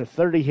close to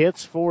 30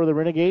 hits for the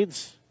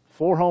Renegades.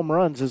 4 home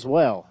runs as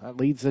well. That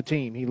leads the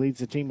team. He leads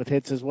the team with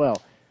hits as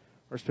well.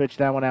 First pitch,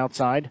 that one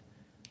outside.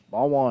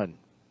 Ball one.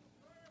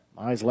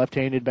 Mize,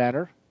 left-handed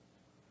batter.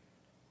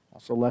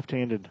 Also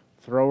left-handed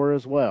thrower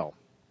as well.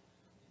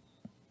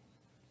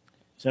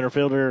 Center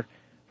fielder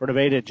for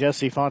Nevada,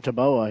 Jesse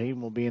Fontaboa. He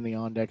will be in the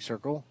on-deck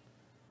circle.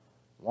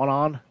 1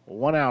 on,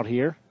 1 out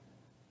here.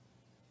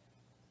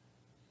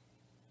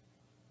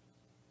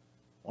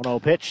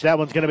 1-0 pitch. That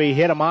one's going to be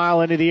hit a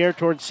mile into the air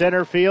towards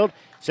center field.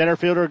 Center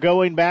fielder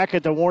going back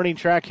at the warning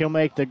track. He'll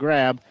make the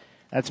grab.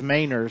 That's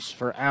Mainers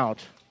for out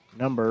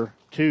number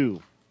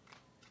 2.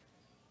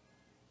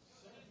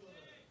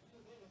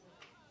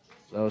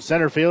 So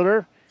center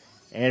fielder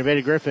and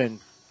Betty Griffin,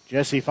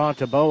 Jesse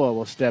Fontaboa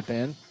will step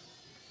in.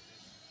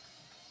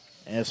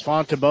 As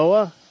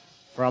Fontaboa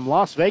from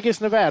Las Vegas,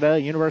 Nevada,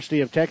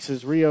 University of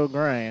Texas, Rio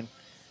Grande,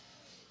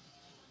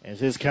 as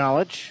his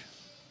college.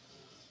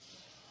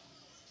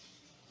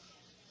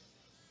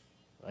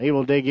 He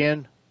will dig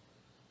in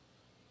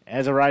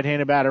as a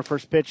right-handed batter.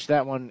 First pitch,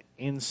 that one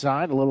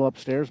inside, a little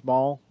upstairs,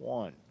 ball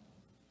 1.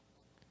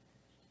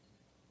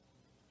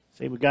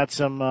 See, we've got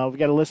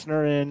a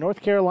listener in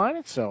North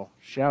Carolina, so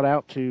shout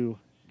out to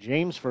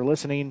James for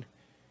listening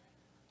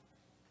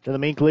to the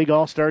Mink League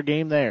All-Star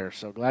game there.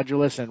 So glad you're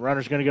listening.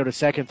 Runner's going to go to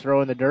second,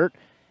 throw in the dirt,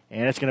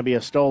 and it's going to be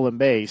a stolen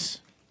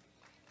base.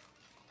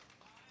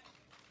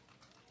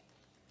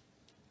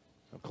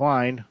 So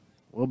Klein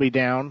will be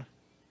down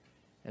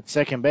at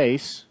second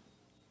base.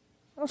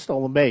 A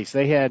stolen base.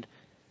 They had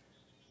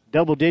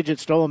double-digit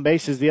stolen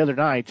bases the other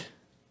night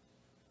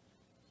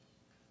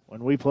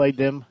when we played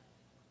them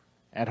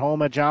at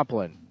home at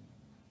Joplin.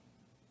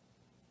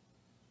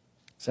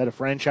 Set a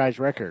franchise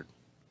record.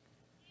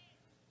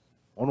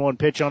 1-1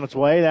 pitch on its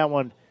way. That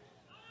one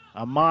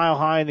a mile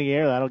high in the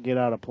air. That'll get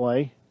out of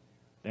play.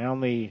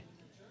 Down the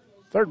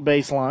third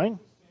baseline.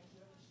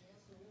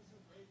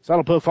 So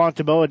that'll put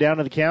Fontaboa down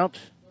to the count.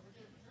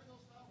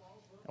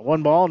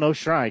 1 ball, no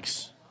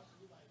strikes.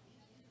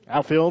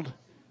 Outfield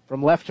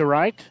from left to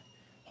right.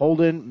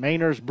 Holden,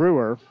 Mainers,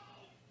 Brewer.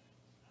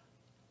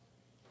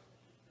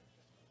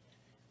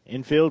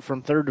 Infield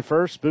from third to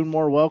first.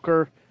 Boonmore,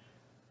 Welker,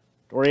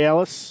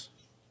 Dorielis,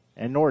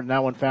 and Norton.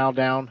 That one fouled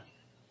down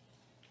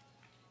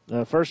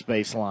the first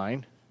base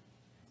line.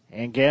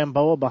 And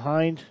Gamboa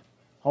behind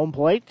home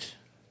plate.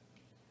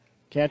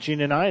 Catching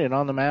tonight and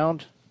on the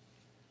mound,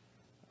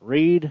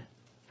 Reed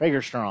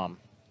Fagerstrom.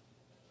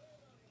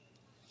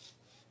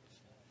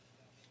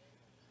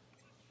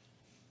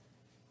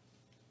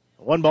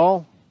 1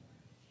 ball,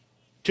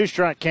 2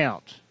 strike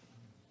count.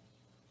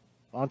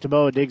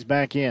 Fontaboa digs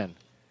back in.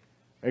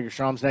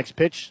 Fagerstrom's next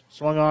pitch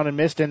swung on and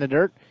missed in the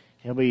dirt.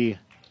 He'll be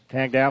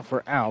tagged out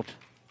for out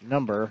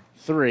number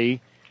 3.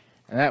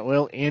 And that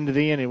will end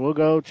the inning. We'll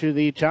go to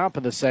the top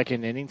of the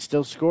second inning.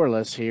 Still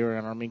scoreless here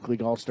in our Mink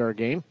League All-Star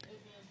game.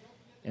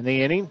 In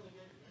the inning,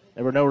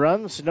 there were no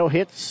runs, no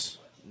hits,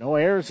 no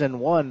errors,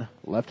 and 1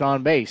 left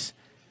on base.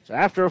 So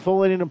after a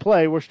full inning of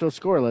play, we're still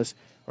scoreless.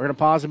 We're going to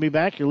pause and be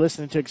back. You're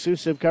listening to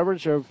exclusive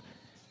coverage of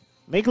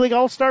Mink League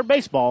All-Star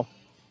Baseball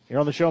here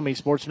on the Show Me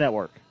Sports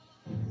Network.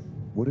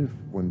 What if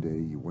one day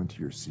you went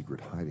to your secret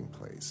hiding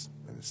place,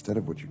 and instead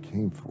of what you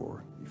came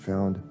for, you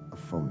found a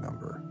phone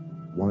number,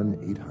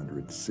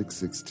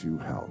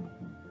 1-800-662-HELP?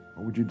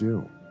 What would you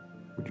do?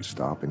 Would you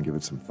stop and give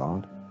it some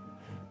thought?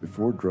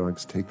 Before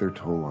drugs take their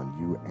toll on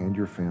you and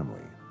your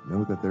family,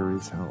 know that there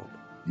is help.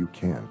 You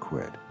can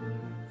quit.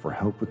 For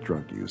help with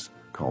drug use,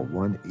 call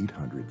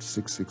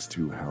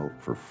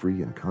 1-800-662-HELP for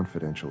free and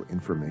confidential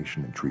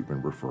information and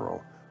treatment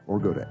referral, or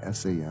go to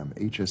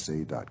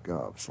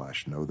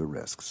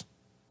samhsa.gov/knowtherisks.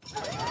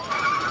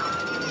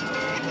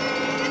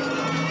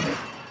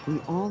 We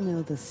all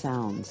know the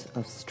sounds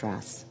of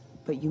stress,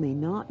 but you may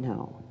not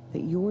know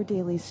that your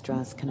daily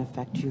stress can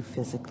affect you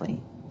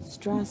physically.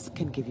 Stress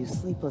can give you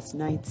sleepless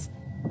nights,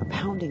 a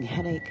pounding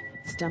headache,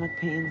 stomach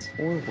pains,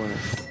 or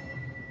worse.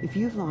 If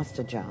you've lost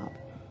a job,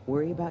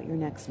 worry about your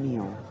next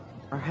meal,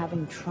 or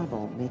having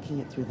trouble making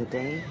it through the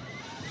day,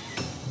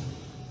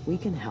 we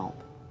can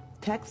help.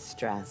 Text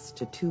STRESS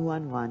to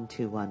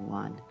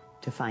 211211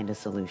 to find a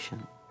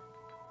solution.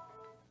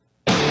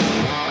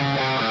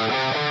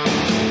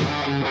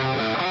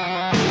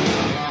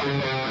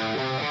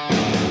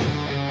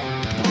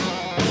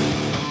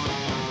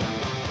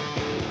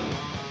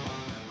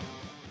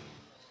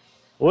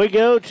 We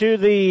go to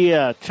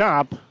the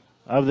top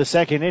of the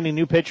second inning.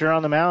 New pitcher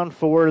on the mound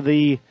for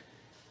the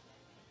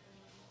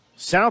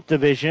South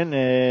Division,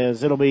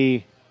 as it'll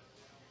be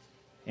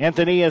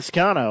Anthony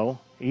Escano.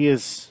 He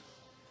is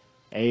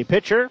a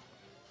pitcher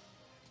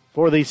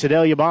for the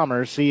Sedalia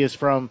Bombers. He is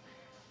from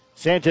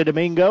Santo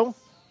Domingo,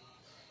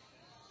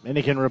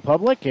 Dominican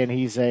Republic, and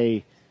he's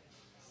a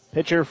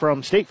pitcher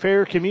from State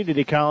Fair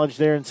Community College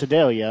there in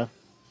Sedalia.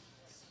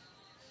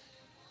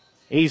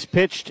 He's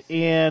pitched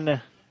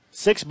in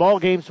 6 ball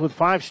games with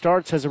 5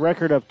 starts, has a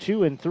record of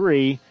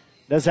 2-3,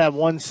 does have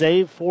 1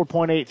 save,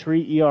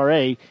 4.83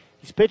 ERA.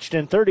 He's pitched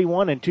in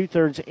 31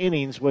 2/3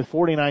 innings with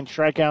 49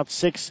 strikeouts,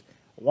 6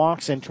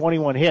 walks, and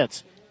 21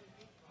 hits.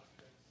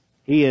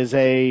 He is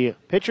a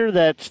pitcher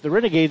that the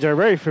Renegades are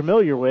very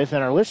familiar with,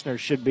 and our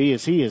listeners should be,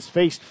 as he has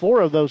faced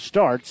 4 of those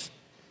starts.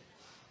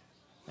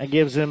 That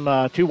gives him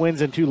 2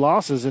 wins and 2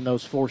 losses in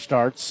those 4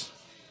 starts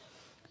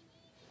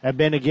have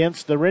been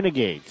against the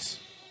Renegades.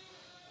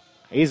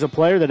 He's a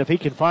player that if he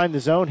can find the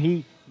zone,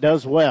 he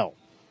does well.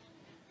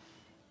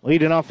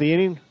 Leading off the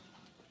inning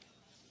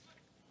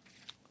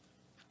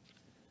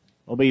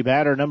will be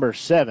batter number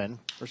 7.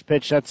 First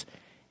pitch, that's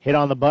hit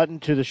on the button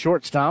to the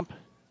shortstop.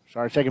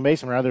 Sorry, second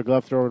baseman, rather,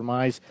 glove throw to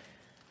Mize.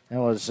 That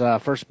was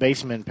first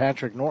baseman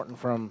Patrick Norton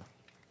from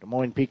Des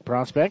Moines Peak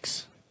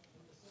Prospects.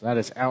 So that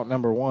is out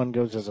number 1,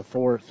 goes as a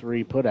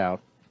 4-3 putout.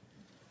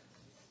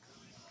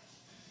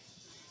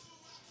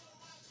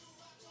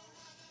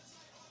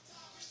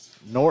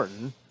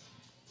 Norton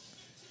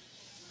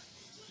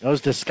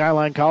goes to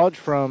Skyline College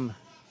from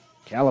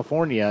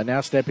California.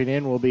 Now stepping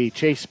in will be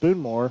Chase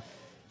Spoonmore,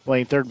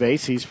 playing third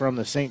base. He's from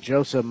the St.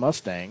 Joseph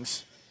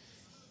Mustangs.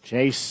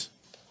 Chase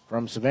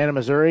from Savannah,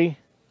 Missouri,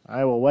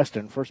 Iowa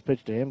Western. First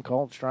pitch to him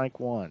called strike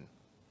 1.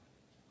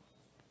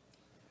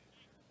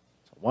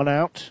 So 1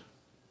 out,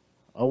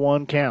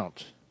 0-1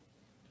 count.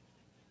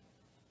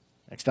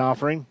 Next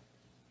offering,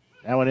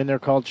 that one in there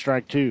called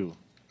strike 2.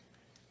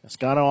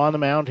 Escano on the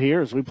mound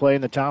here as we play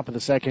in the top of the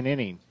second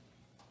inning.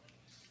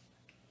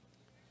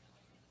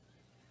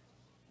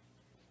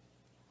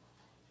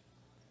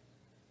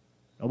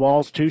 No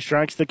balls, 2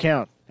 strikes the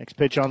count. Next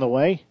pitch on the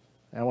way.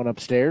 That one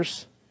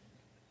upstairs.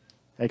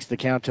 Takes the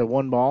count to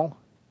 1 ball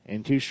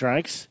and 2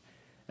 strikes.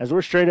 As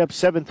we're straight up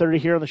 7:30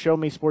 here on the Show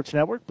Me Sports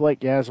Network, Blake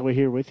Gasaway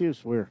here with you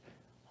as we're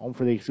home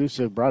for the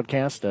exclusive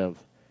broadcast of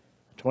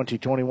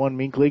 2021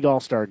 Mink League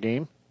All-Star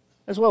Game,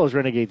 as well as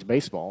Renegades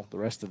Baseball the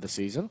rest of the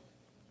season.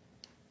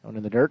 Down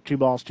in the dirt, 2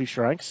 balls, 2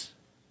 strikes.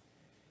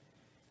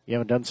 If you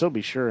haven't done so,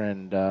 be sure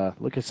and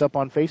look us up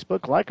on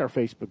Facebook, like our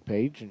Facebook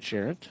page, and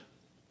share it.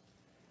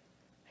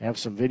 Have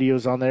some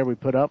videos on there we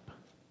put up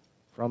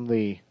from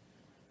the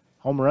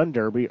Home Run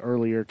Derby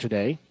earlier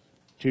today.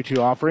 2-2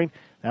 offering.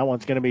 That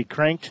one's going to be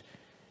cranked,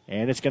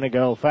 and it's going to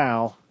go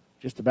foul.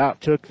 Just about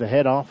took the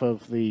head off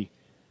of the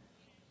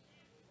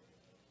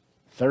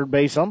third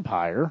base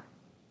umpire.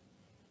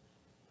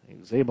 He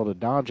was able to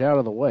dodge out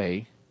of the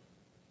way.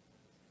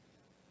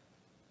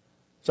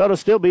 So it'll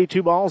still be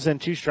 2 balls and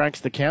 2 strikes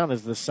to count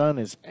as the sun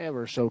is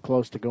ever so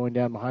close to going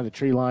down behind the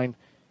tree line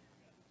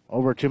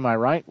over to my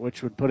right,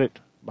 which would put it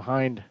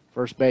behind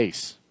first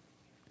base.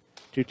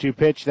 2-2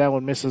 pitch. That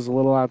one misses a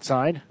little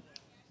outside.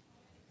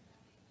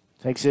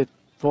 Takes it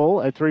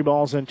full at 3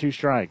 balls and 2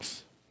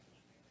 strikes.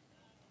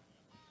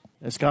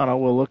 Escano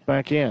will look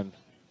back in.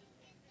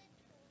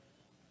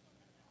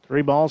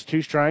 3 balls,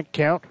 2 strike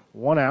count,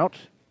 1 out.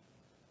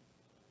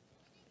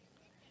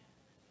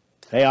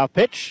 Payoff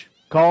pitch.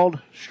 Called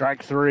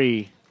strike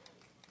 3.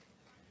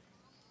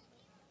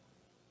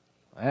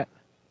 That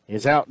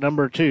is out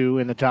number 2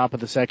 in the top of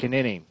the second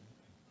inning.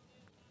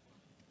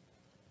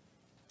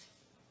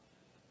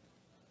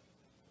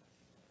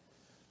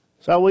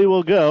 So we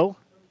will go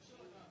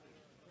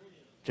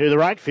to the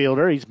right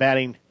fielder. He's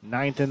batting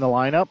 9th in the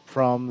lineup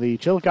from the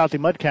Chillicothe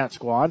Mudcat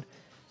squad,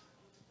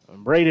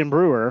 Braden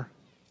Brewer.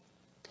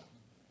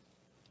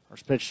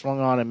 First pitch swung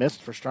on and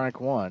missed for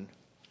strike 1.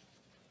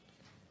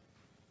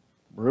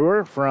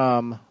 Brewer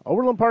from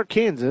Overland Park,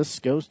 Kansas,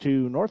 goes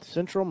to North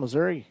Central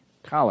Missouri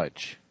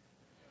College.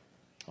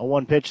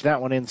 0-1 pitch,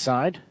 that one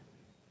inside.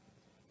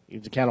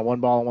 Gives a count of 1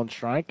 ball and 1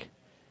 strike.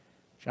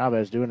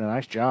 Chavez doing a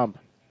nice job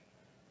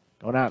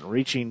going out and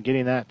reaching,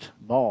 getting that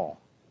ball.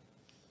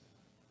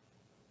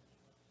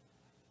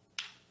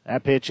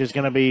 That pitch is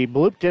going to be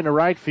blooped into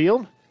right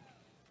field.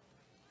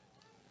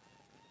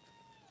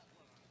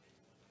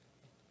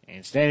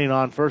 And standing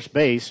on first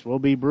base will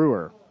be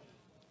Brewer.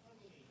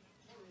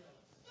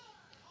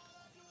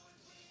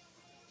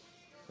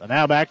 So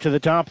now back to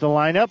the top of the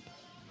lineup.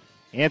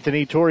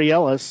 Anthony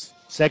Torriellis,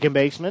 second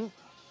baseman.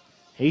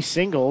 He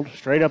singled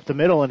straight up the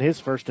middle in his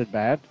first at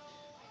bat.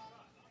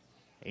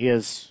 He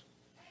is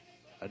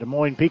a Des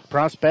Moines Peak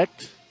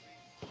Prospect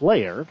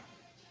player.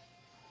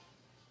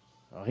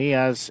 Well, he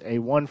has a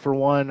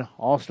 1-for-1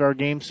 All-Star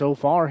game so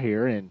far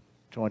here in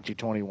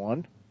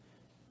 2021.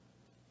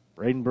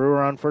 Braden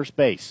Brewer on first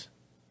base.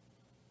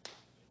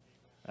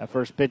 That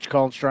first pitch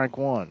called strike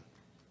 1.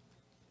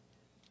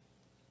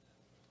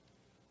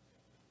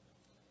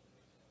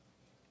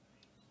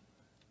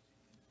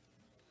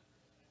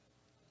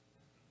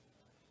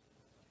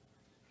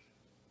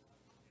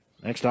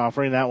 Next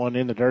offering, that one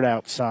in the dirt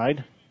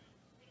outside.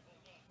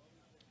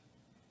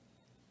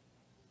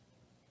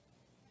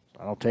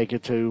 I'll take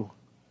it to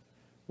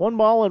 1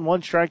 ball and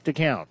 1 strike to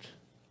count.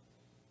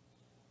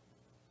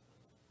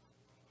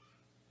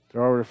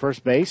 Throw over to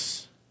first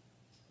base.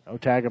 No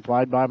tag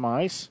applied by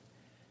Mize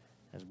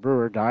as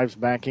Brewer dives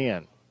back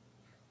in.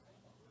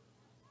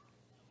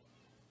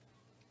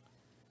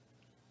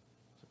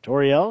 So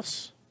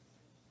Torriellis,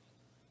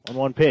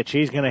 1-1 pitch.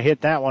 He's going to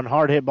hit that one.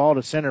 Hard hit ball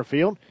to center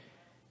field.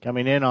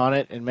 Coming in on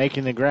it and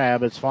making the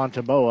grab, it's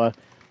Fontaboa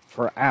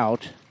for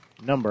out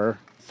number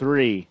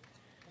 3.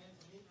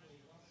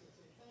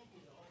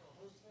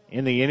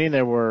 In the inning,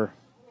 there were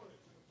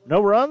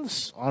no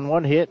runs on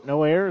 1 hit,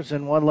 no errors,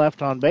 and 1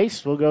 left on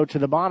base. We'll go to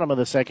the bottom of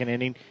the second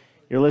inning.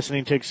 You're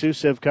listening to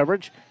exclusive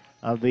coverage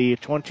of the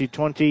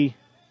 2020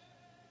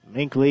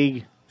 Mink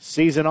League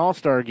Season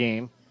All-Star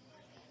Game.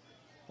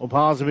 We'll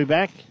pause and be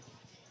back.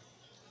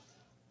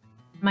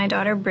 My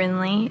daughter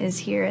Brinley is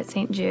here at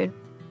St. Jude.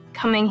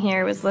 Coming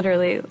here was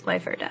literally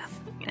life or death,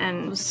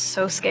 and it was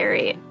so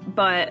scary.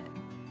 But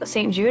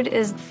St. Jude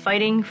is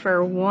fighting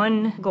for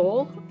one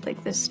goal,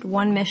 like this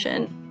one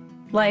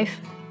mission,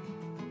 life.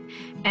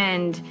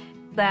 And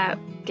that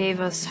gave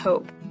us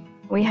hope.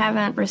 We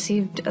haven't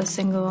received a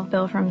single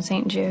bill from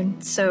St.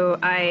 Jude, so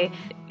I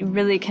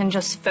really can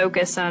just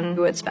focus on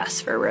what's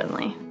best for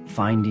Brinley.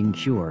 Finding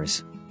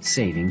cures,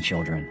 saving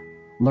children.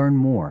 Learn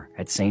more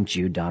at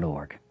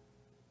stjude.org.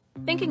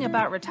 Thinking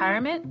about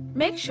retirement?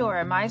 Make sure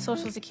a My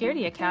Social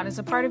Security account is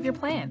a part of your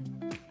plan.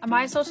 A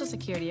My Social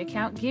Security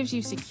account gives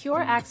you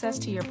secure access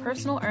to your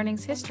personal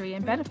earnings history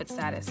and benefit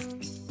status.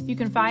 You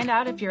can find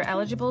out if you're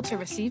eligible to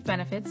receive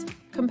benefits,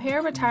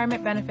 compare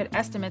retirement benefit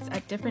estimates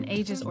at different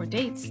ages or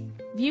dates,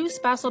 view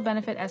spousal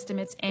benefit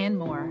estimates, and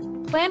more.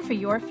 Plan for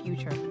your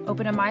future.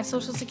 Open a My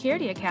Social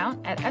Security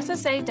account at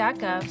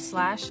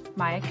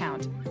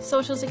ssa.gov/myaccount.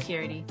 Social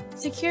Security,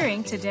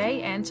 securing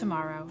today and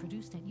tomorrow.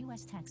 Produced at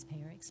U.S.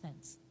 taxpayer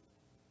expense.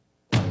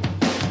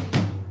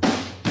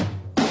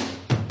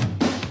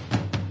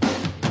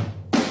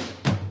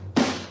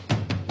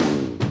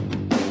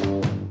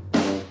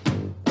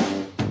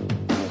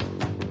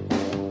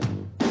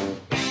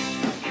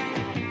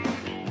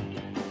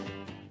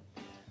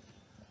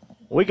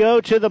 We go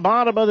to the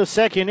bottom of the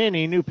second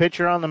inning. New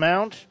pitcher on the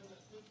mound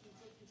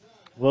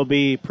will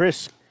be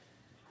Chris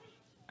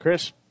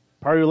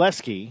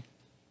Paruleski.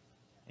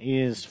 He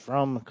is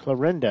from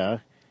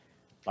Clarinda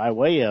by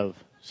way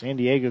of San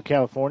Diego,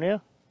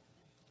 California.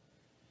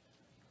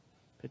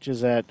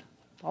 Pitches at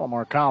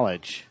Palomar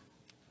College.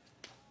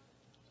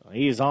 So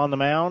he is on the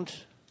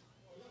mound.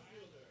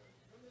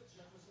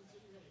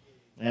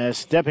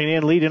 Stepping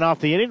in, leading off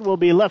the inning, will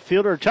be left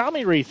fielder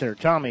Tommy Reether.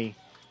 Tommy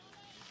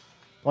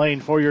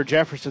playing for your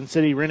Jefferson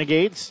City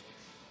Renegades.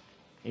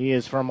 He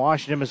is from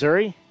Washington,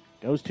 Missouri.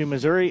 Goes to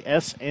Missouri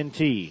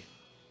S&T.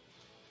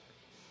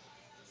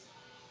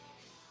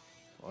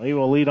 Well, he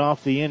will lead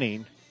off the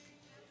inning.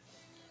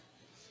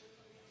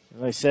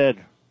 As I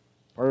said,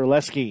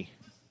 Paruleski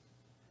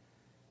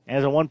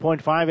has a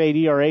 1.58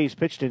 ERA. He's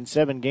pitched in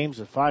 7 games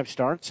of 5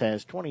 starts.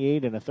 Has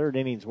 28 and a third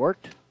innings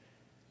worked.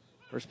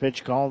 First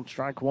pitch called,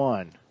 strike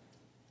 1.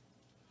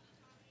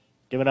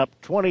 Giving up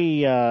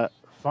 25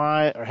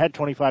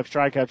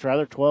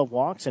 strikeouts, 12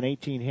 walks, and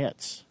 18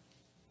 hits.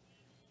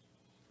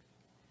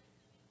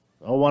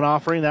 0-1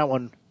 offering, that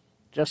one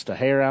just a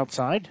hair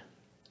outside.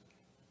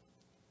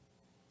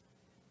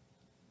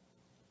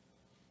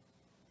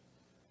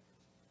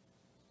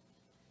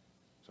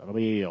 So it'll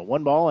be a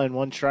 1 ball and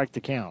 1 strike to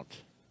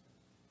count.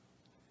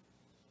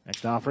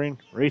 Next offering,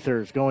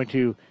 Reether is going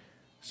to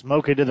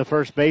smoke it to the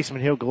first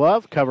baseman. He'll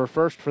glove, cover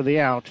first for the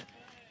out,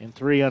 and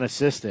 3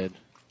 unassisted.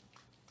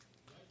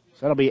 So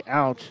that'll be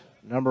out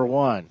number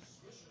 1.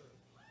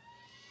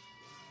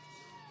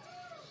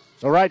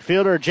 So right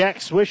fielder Jack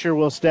Swisher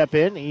will step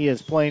in. He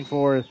is playing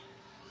for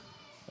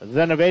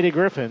the Nevada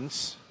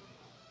Griffins.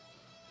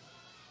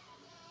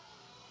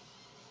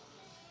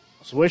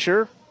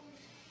 Swisher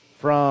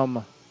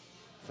from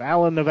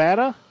Fallon,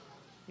 Nevada.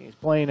 He's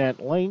playing at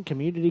Lane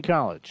Community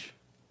College.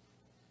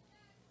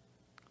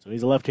 So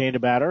he's a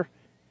left-handed batter.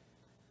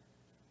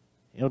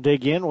 He'll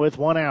dig in with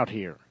 1 out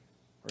here.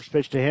 First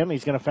pitch to him,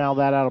 he's going to foul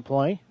that out of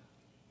play.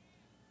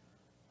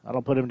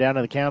 That'll put him down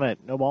to the count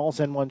at no balls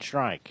and 1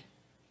 strike.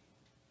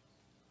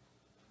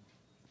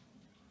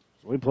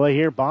 So we play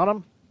here,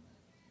 bottom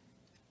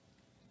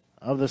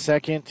of the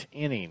second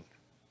inning.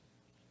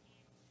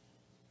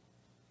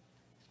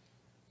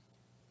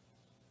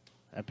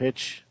 That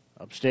pitch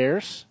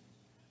upstairs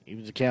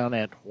evens the count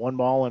at 1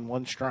 ball and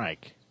 1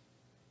 strike.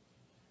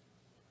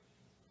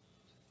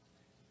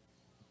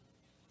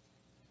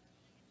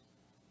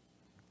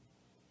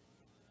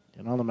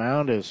 And on the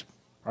mound is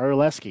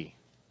Paruleski.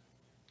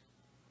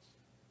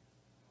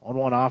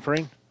 1-1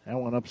 offering. That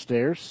one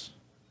upstairs.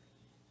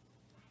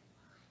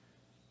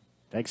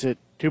 Takes it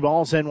 2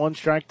 balls and 1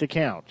 strike to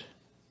count.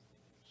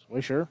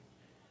 Swisher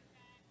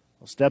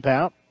will step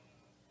out,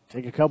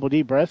 take a couple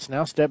deep breaths,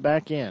 now step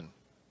back in.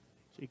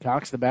 He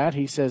cocks the bat.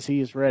 He says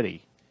he is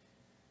ready.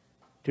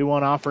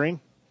 2-1 offering.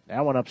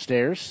 That one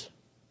upstairs.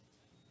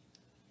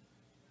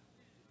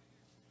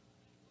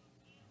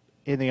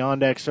 In the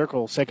on-deck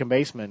circle, second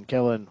baseman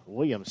Kellen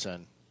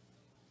Williamson.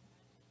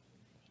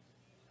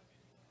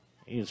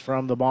 He is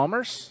from the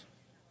Bombers.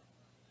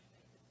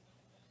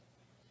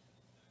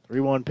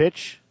 3-1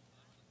 pitch.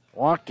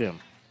 Walked him.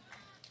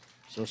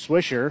 So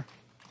Swisher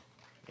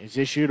is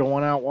issued a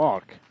 1-out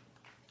walk.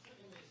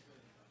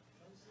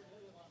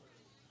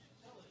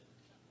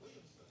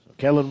 So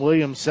Kellen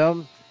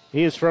Williamson,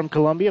 he is from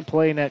Columbia,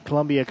 playing at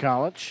Columbia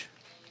College.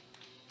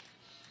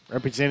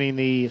 Representing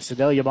the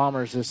Sedalia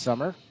Bombers this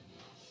summer.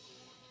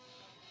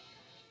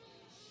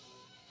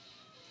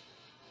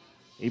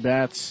 He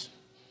bats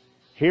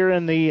here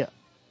in the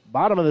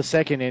bottom of the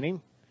second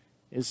inning.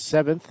 Is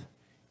 7th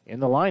in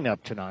the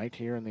lineup tonight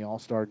here in the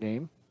All-Star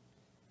game.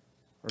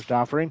 First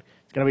offering.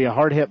 It's going to be a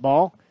hard hit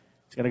ball.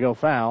 It's going to go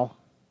foul.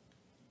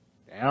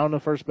 Down the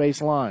first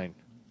base line.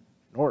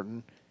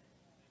 Norton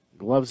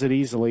gloves it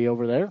easily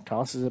over there.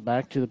 Tosses it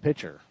back to the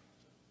pitcher.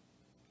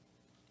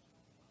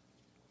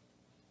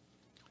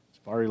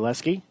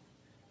 Paruleski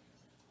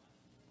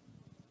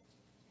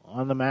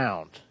on the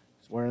mound.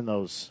 He's wearing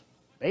those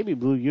baby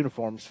blue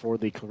uniforms for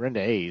the Clarinda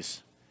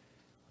A's.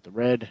 The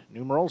red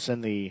numerals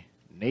and the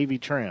navy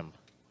trim.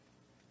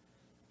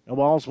 No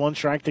balls, 1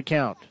 strike to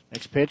count.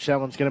 Next pitch, that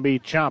one's going to be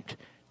chopped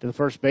to the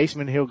first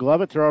baseman. He'll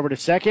glove it, throw over to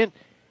second,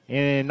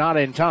 and not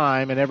in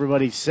time, and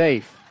everybody's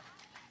safe.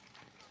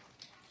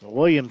 So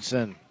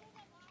Williamson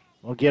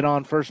will get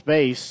on first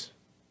base.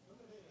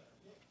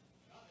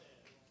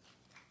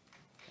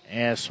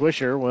 As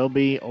Swisher will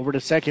be over to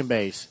second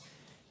base.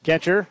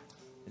 Catcher,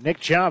 Nick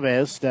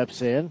Chavez,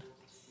 steps in.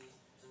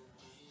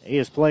 He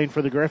is playing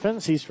for the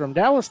Griffins. He's from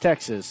Dallas,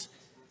 Texas.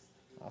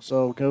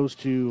 Also goes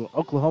to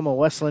Oklahoma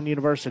Wesleyan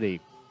University.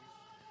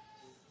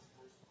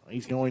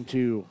 He's going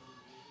to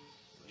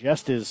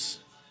adjust his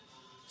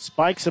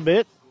spikes a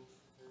bit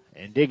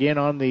and dig in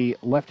on the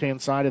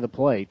left-hand side of the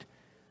plate.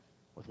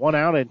 With 1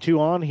 out and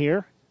 2 on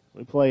here,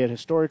 we play at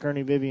historic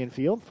Ernie Vivian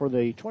Field for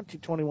the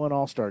 2021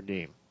 All-Star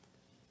Game.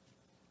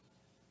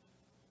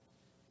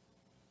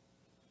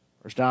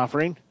 First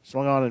offering,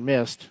 swung on and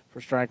missed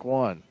for strike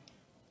 1.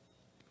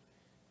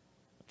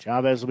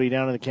 Chavez will be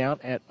down in the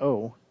count at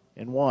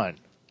 0-1.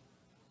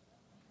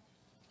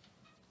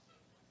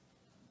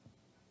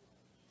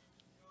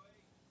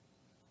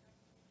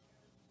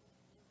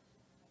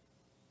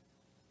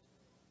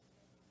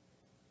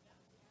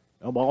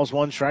 No balls,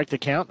 1 strike to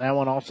count. That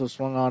one also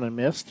swung on and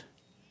missed.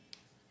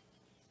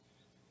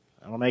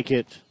 That'll make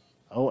it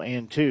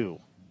 0-2.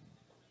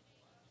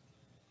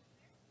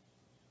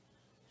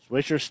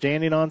 Swisher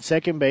standing on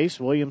second base.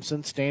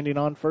 Williamson standing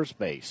on first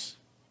base.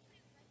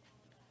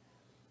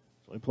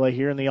 So we play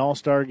here in the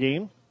All-Star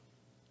Game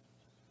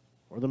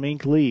for the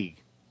Mink League.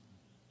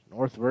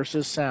 North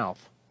versus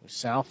South.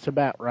 South to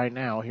bat right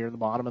now here in the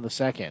bottom of the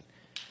second.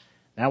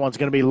 That one's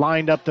going to be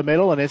lined up the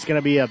middle, and it's going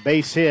to be a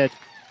base hit.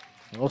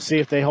 We'll see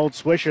if they hold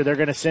Swisher. They're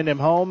going to send him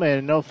home,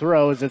 and no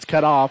throw as it's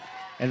cut off,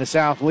 and the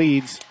South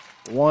leads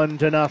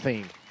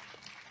 1-0.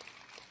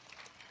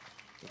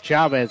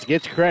 Chavez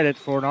gets credit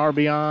for an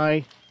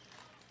RBI,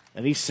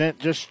 and he's sent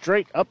just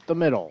straight up the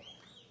middle.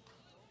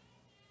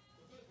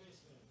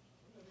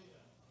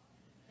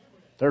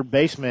 Third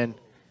baseman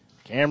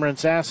Cameron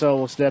Sasso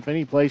will step in.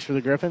 He plays for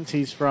the Griffins.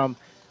 He's from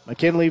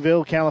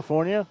McKinleyville,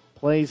 California.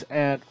 Plays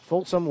at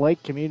Folsom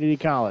Lake Community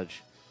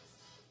College.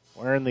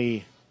 Wearing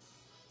the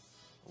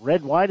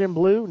red, white, and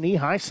blue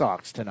knee-high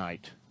socks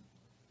tonight.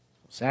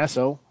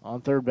 Sasso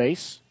on third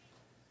base.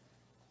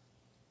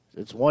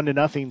 It's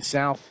 1-0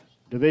 South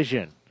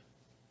Division.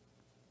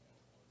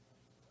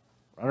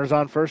 Runners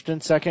on first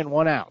and second,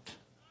 1 out.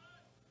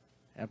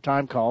 Have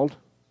time called.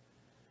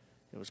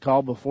 It was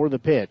called before the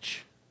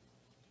pitch.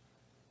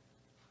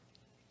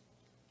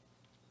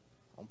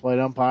 Home plate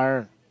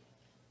umpire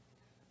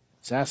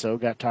Sasso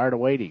got tired of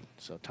waiting,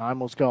 so time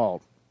was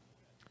called.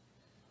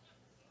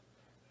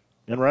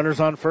 Then runners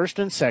on first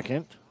and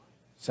second.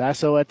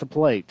 Sasso at the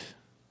plate.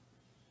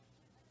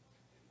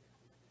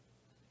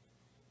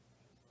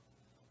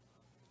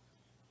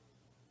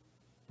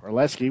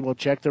 Perleski will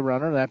check the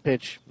runner. That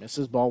pitch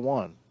misses, ball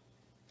 1.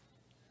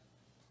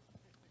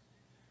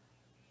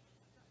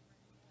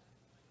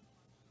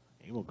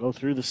 He will go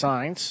through the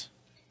signs.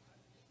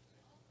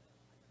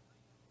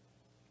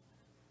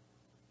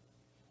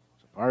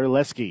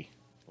 Perleski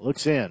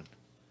looks in.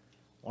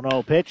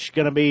 1-0 pitch,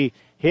 going to be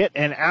hit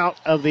and out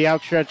of the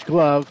outstretched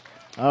glove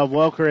of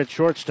Welker at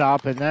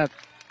shortstop, and that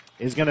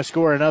is going to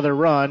score another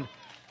run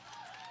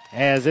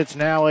as it's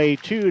now a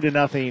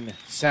 2-0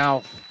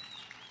 South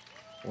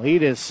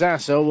lead as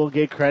Sasso will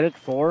get credit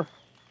for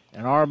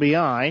an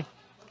RBI.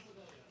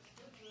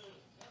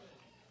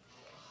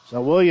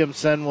 So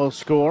Williamson will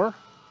score.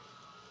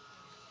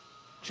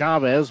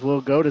 Chavez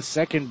will go to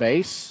second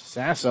base.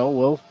 Sasso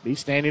will be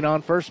standing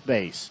on first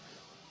base.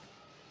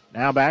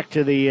 Now back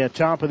to the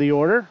top of the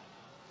order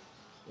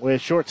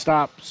with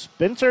shortstop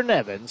Spencer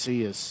Nevins.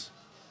 He is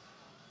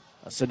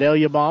a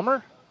Sedalia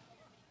Bomber.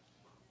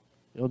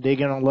 He'll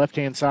dig in on the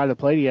left-hand side of the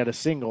plate. He had a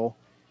single.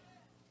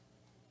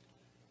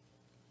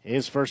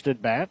 His first at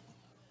bat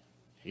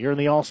here in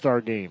the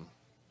All-Star Game.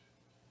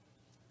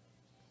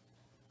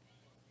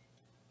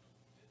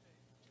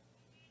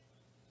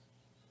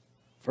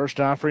 First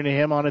offering to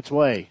him on its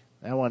way.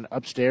 That one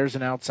upstairs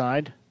and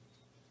outside.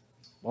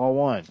 Ball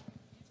 1.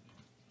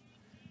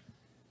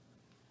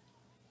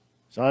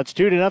 So it's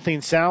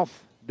 2-0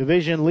 South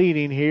Division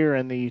leading here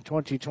in the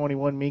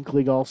 2021 Mink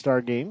League All-Star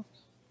Game.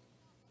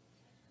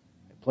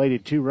 They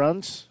plated 2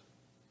 runs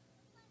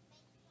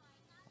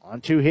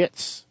on 2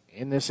 hits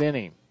in this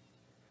inning.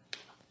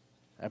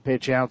 That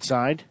pitch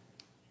outside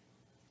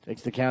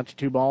takes the count to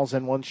 2 balls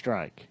and 1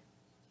 strike.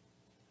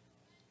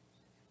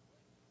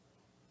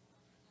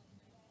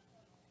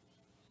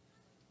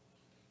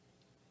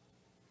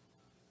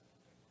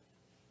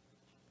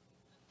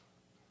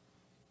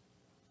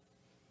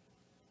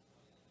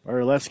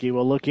 Perleski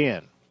will look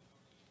in.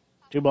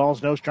 2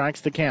 balls, no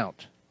strikes to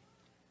count.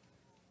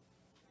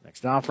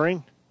 Next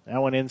offering,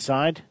 that one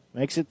inside,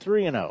 makes it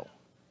 3-0.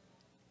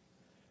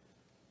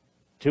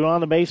 2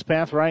 on the base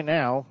path right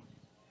now.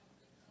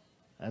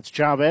 That's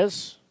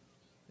Chavez.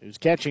 who's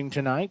catching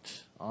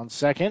tonight on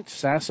second,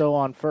 Sasso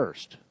on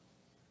first.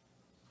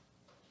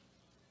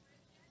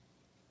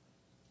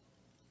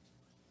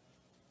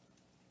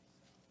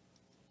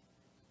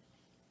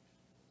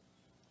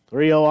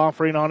 3-0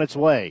 offering on its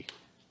way.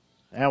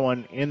 That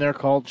one in there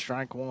called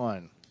strike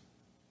one.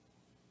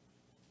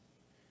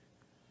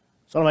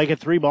 So to make it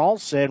 3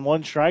 balls and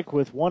 1 strike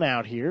with 1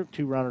 out here,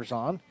 2 runners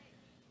on.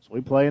 So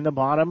we play in the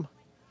bottom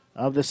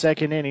of the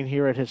second inning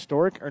here at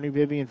historic Ernie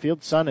Vivian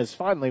Field. Sun has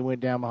finally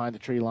went down behind the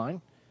tree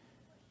line.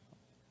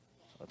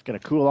 So it's going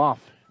to cool off,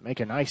 make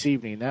a nice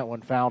evening. That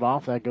one fouled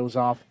off. That goes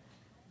off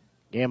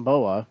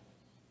Gamboa.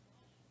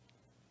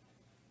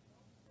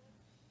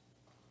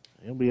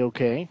 He'll be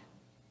okay.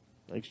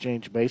 They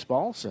exchange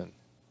baseballs and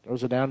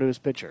throws it down to his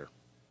pitcher.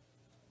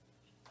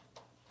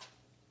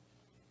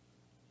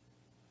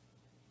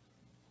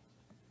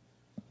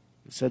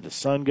 He said the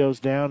sun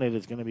goes down. It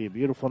is going to be a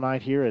beautiful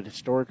night here at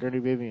historic Ernie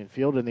Vivian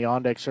Field. In the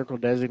on-deck circle,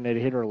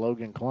 designated hitter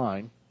Logan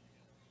Klein.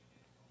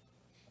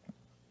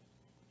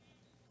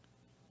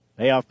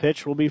 Payoff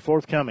pitch will be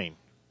forthcoming.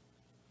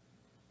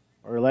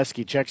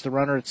 Orleski checks the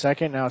runner at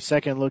second. Now a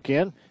second look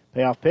in.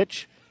 Payoff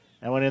pitch.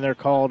 That one in there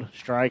called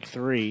strike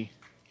 3.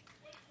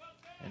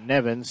 And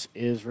Nevins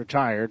is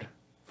retired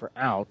for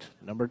out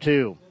number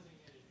 2.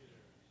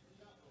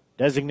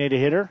 Designated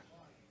hitter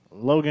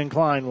Logan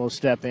Klein will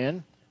step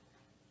in.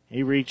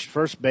 He reached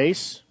first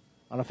base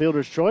on a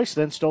fielder's choice,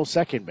 then stole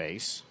second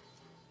base.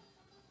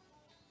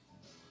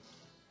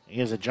 He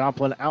is a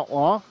Joplin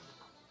Outlaw.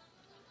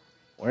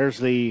 Wears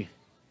the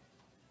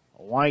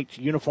white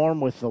uniform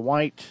with the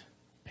white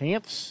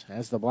pants,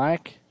 has the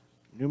black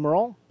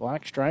numeral,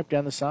 black stripe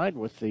down the side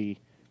with the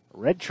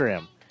red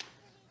trim.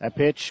 That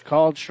pitch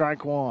called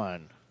strike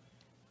 1.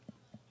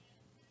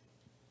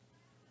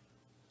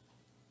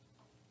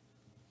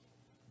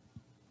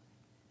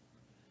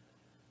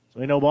 So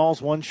we know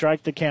balls, 1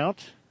 strike to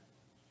count.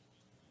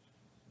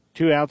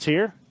 2 outs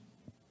here.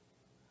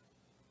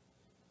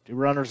 2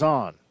 runners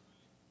on.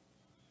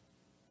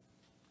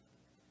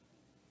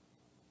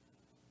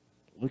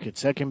 Look at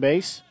second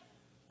base.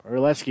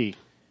 Orleski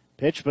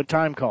pitched, but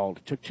time called.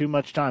 It took too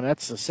much time.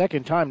 That's the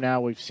second time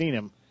now we've seen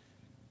him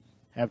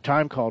have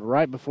time called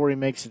right before he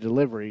makes a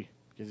delivery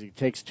because he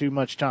takes too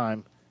much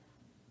time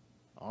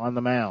on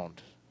the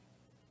mound.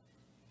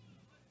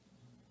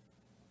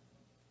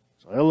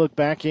 So he'll look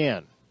back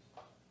in.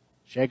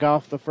 Shake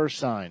off the first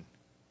sign.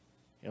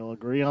 He'll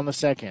agree on the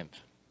second.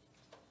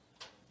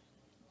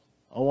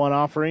 0-1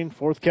 offering,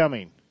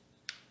 forthcoming.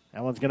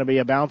 That one's going to be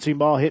a bouncing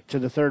ball hit to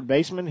the third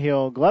baseman.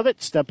 He'll glove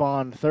it, step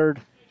on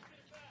third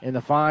in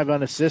the 5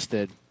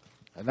 unassisted,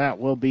 and that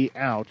will be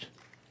out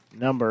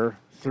number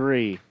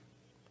 3.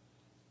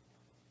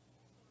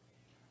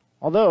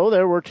 Although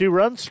there were 2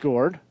 runs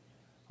scored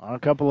on a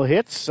couple of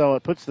hits, so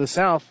it puts the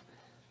South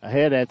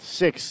ahead at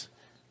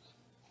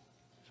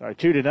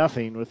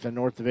 2-0 with the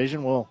North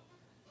Division. We'll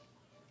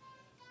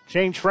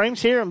change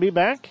frames here and be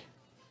back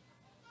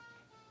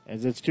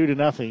as it's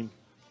 2-0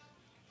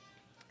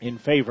 in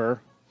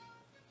favor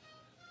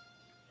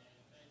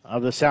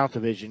of the South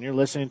Division. You're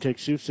listening to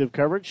exclusive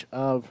coverage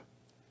of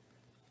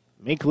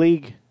Mink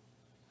League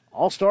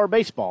All-Star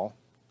Baseball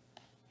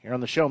here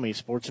on the Show Me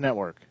Sports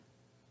Network.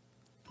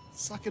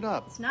 Suck it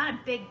up. It's not a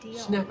big deal.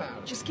 Snap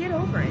out. Just get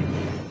over it.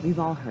 We've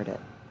all heard it.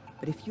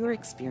 But if you're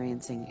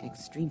experiencing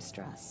extreme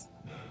stress,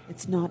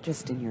 it's not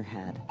just in your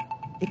head.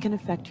 It can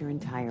affect your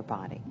entire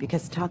body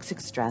because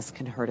toxic stress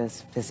can hurt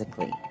us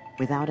physically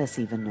without us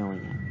even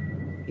knowing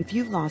it. If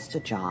you've lost a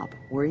job,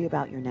 worry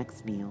about your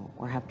next meal,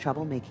 or have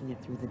trouble making it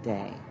through the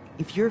day,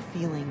 if you're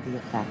feeling the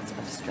effects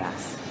of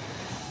stress,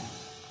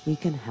 we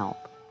can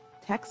help.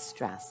 Text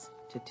STRESS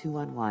to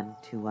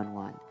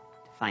 211-211 to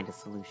find a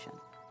solution.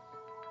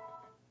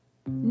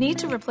 Need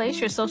to replace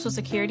your Social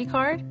Security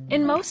card?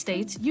 In most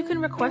states, you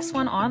can request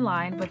one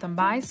online with a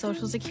My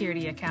Social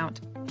Security account.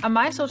 A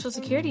My Social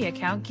Security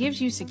account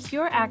gives you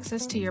secure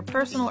access to your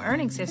personal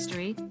earnings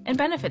history and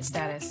benefit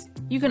status.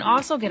 You can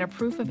also get a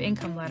proof of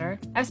income letter,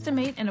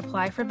 estimate and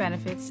apply for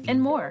benefits,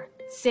 and more.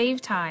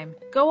 Save time.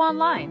 Go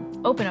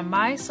online. Open a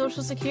My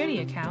Social Security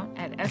account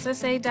at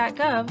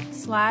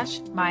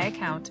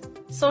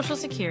ssa.gov/myaccount. Social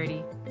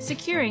Security.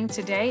 Securing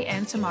today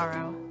and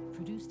tomorrow.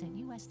 Produced at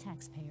U.S.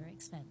 taxpayer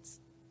expense.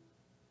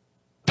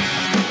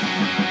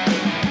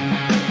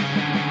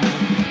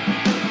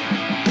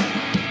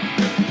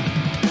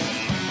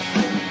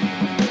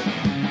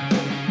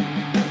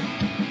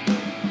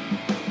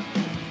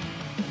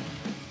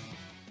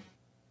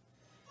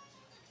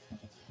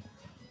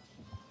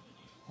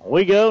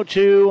 We go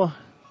to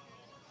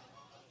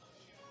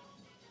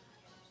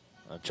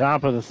the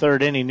top of the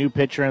third inning. New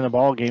pitcher in the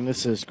ball game.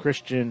 This is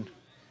Christian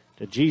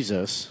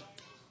DeJesus.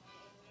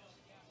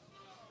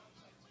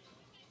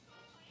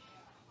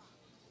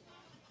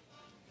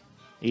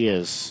 He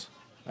is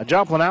a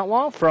Joplin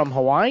Outlaw from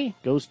Hawaii.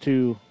 Goes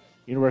to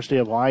University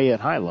of Hawaii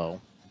at Hilo.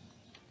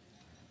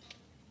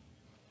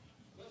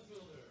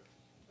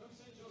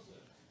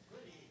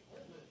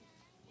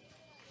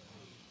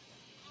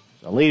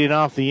 So leading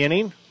off the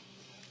inning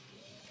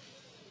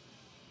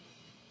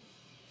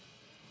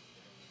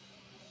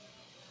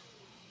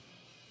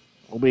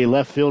be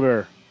left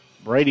fielder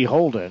Brady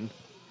Holden.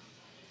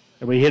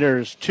 There'll be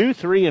hitters 2,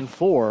 3, and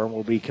 4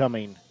 will be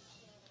coming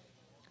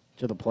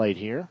to the plate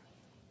here.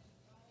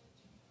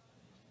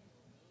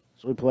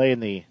 So we play in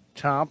the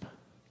top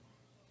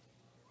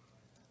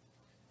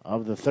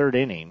of the third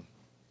inning.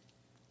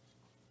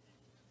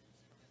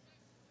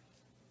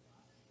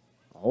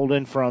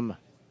 Holden from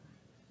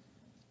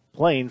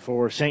playing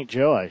for St.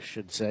 Joe, I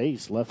should say.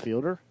 He's left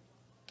fielder.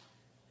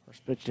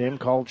 First pitch to him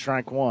called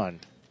strike one.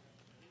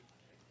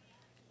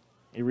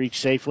 He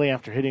reached safely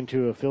after hitting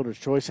to a fielder's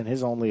choice in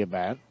his only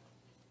at-bat.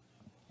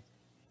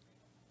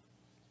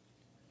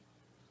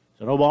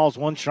 So no balls,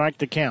 one strike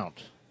to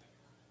count.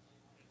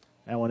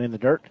 That one in the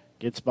dirt.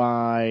 Gets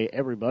by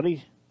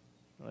everybody.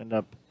 Will end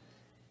up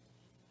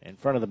in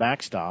front of the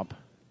backstop.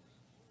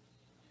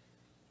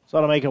 So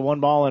that'll make it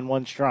 1 ball and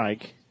 1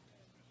 strike.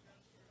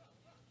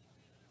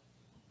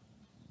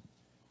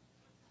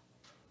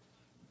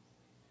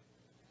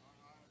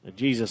 The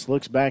Jesus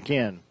looks back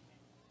in.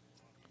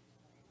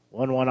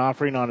 1-1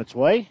 offering on its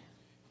way.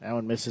 That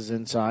one misses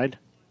inside.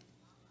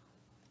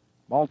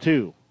 Ball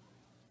 2.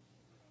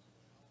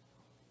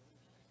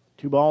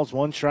 2 balls,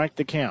 1 strike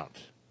to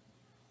count.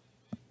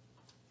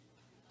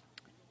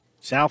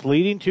 South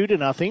leading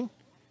 2-0.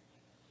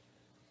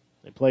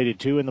 They played at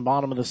 2 in the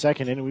bottom of the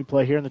second inning. We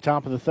play here in the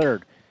top of the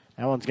third.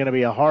 That one's going to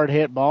be a hard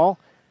hit ball.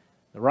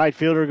 The right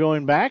fielder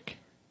going back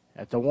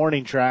at the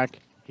warning track.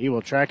 He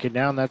will track it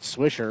down. That's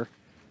Swisher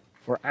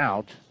for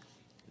out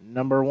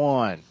number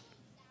 1.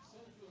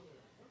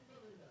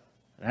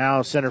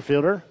 Now center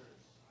fielder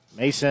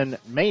Mason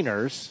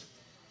Mainers.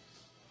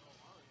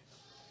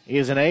 He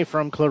is an A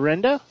from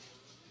Clarinda,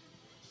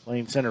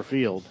 playing center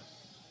field.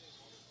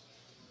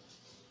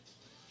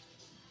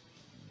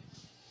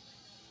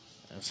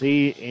 As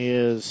he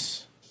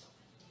is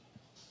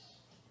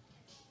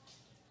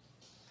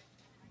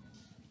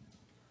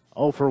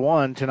 0 for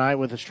 1 tonight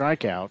with a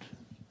strikeout.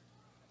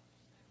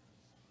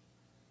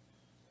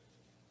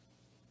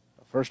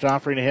 The first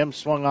offering to him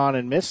swung on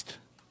and missed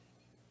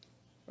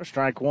for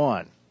strike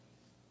 1.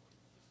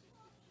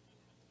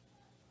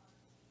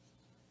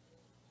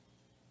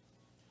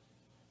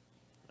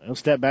 He'll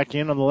step back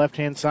in on the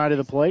left-hand side of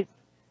the plate.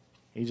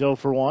 He's 0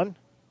 for 1.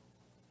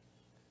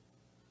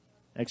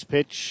 Next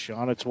pitch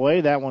on its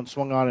way. That one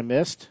swung on and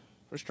missed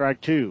for strike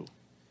 2.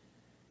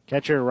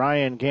 Catcher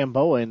Ryan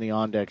Gamboa in the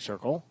on-deck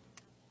circle.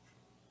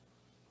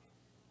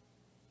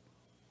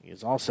 He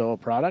is also a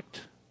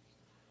product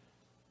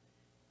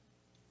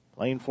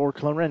playing for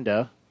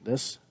Clarinda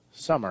this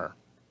summer.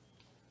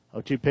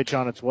 0-2 pitch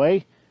on its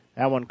way.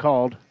 That one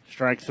called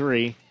strike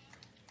 3.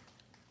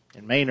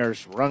 And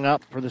Mainers rung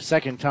up for the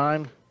second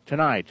time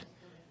tonight.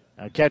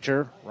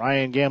 Catcher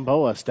Ryan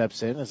Gamboa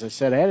steps in. As I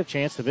said, I had a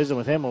chance to visit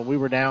with him when we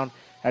were down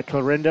at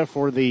Clarinda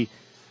for the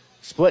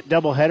split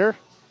doubleheader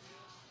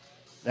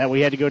that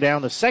we had to go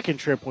down the second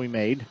trip we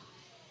made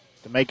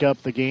to make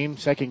up the game.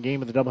 Second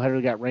game of the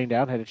doubleheader got rained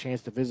out. Had a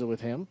chance to visit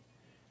with him.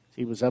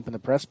 He was up in the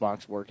press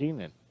box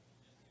working and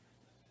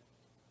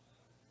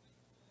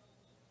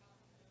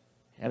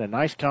had a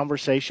nice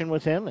conversation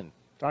with him and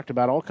talked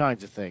about all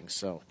kinds of things.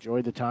 So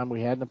enjoyed the time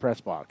we had in the press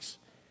box.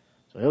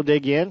 So he'll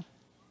dig in.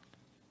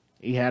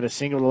 He had a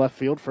single to left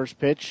field. First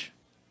pitch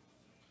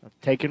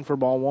taken for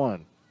ball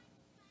 1.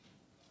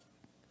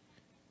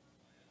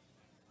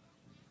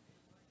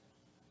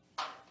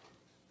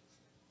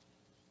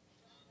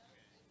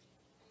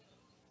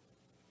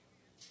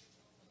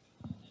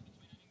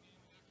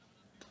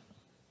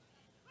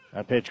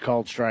 That pitch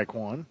called strike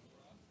 1.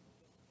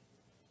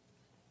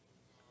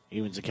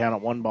 Evens the count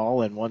at 1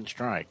 ball and 1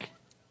 strike.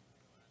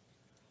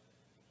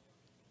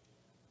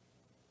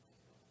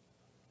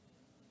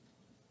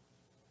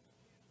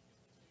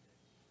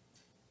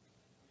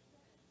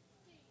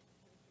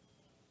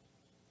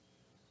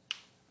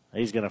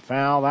 He's going to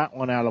foul that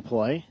one out of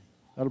play.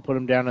 That'll put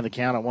him down in the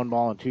count at 1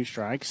 ball and 2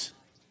 strikes.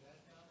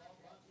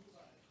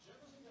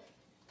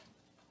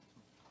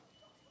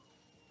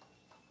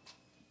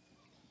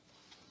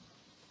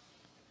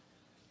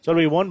 So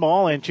it'll be 1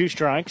 ball and 2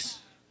 strikes.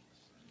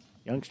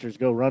 Youngsters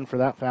go run for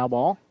that foul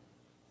ball.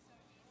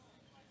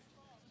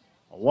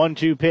 A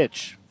 1-2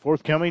 pitch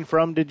forthcoming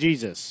from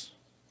DeJesus.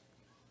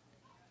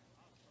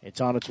 It's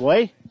on its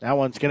way. That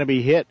one's going to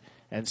be hit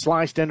and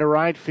sliced into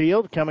right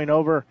field. Coming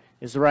over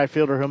is the right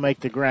fielder who'll make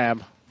the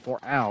grab for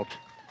out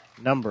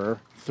number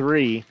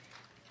 3.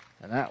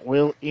 And that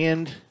will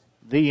end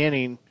the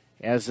inning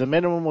as the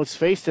minimum was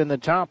faced in the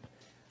top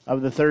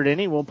of the third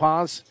inning. We'll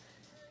pause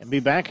and be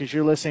back as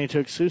you're listening to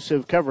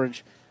exclusive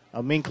coverage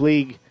of Mink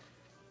League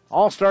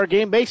All-Star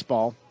Game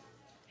Baseball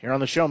here on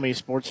the Show Me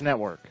Sports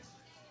Network.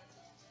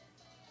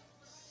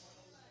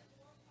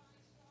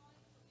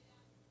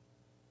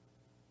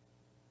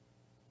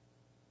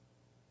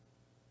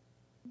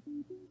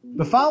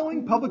 The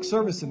following public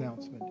service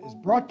announcement is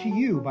brought to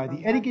you by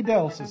the Eddie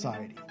Gaedel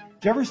Society,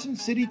 Jefferson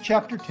City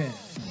Chapter 10,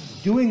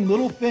 doing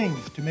little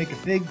things to make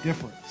a big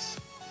difference.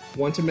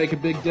 Want to make a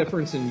big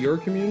difference in your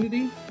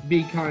community?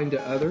 Be kind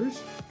to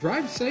others,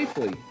 drive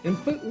safely, and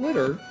put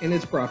litter in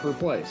its proper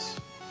place.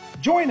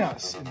 Join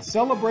us in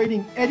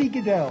celebrating Eddie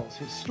Goodell's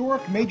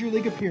historic Major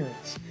League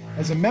appearance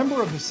as a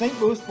member of the St.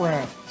 Louis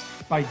Browns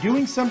by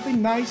doing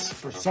something nice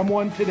for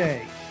someone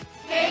today.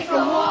 Take a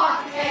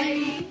walk,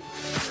 Eddie.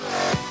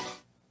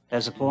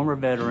 As a former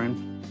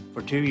veteran,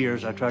 for 2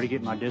 years I tried to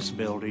get my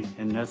disability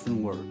and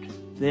nothing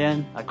worked.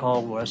 Then I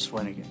called Wes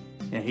Swanigan,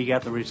 and he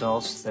got the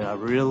results that I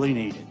really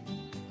needed.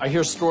 I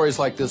hear stories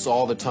like this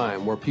all the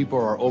time where people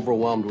are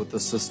overwhelmed with the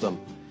system.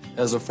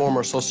 As a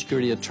former Social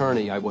Security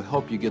attorney, I will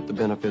help you get the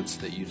benefits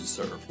that you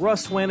deserve.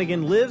 Russ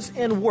Swanigan lives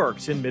and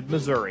works in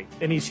mid-Missouri,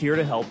 and he's here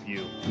to help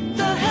you.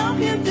 The help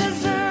you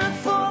deserve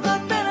for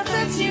the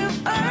benefits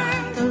you've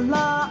earned. The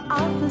law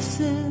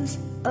offices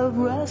of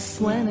Russ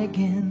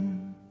Swanigan.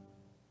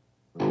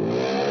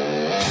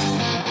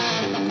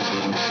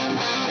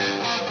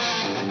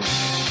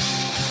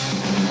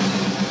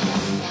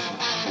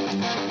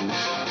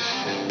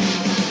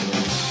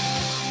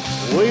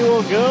 We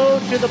will go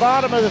to the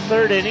bottom of the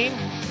third inning.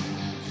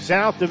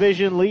 South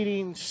Division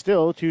leading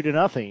still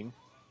 2-0.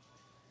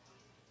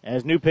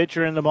 As new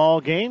pitcher in the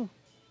ball game,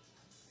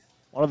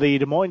 one of the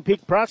Des Moines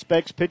Peak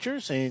Prospects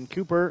pitchers in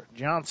Cooper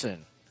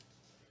Johnson.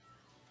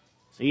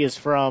 He is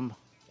from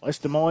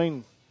West Des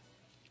Moines,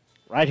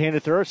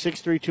 right-handed thrower,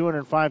 6'3",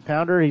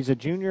 205-pounder. He's a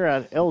junior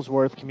at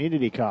Ellsworth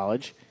Community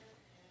College.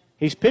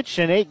 He's pitched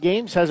in 8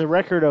 games, has a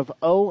record of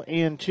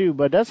 0-2,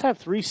 but does have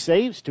 3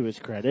 saves to his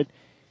credit.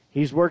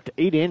 He's worked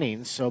 8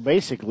 innings, so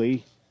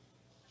basically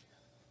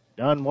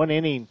done 1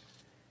 inning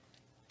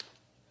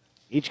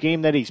each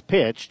game that he's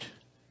pitched.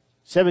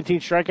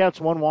 17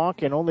 strikeouts, 1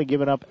 walk, and only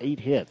given up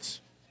 8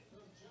 hits.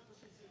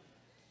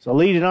 So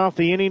leading off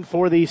the inning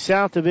for the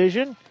South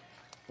Division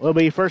will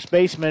be first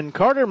baseman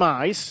Carter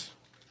Mize,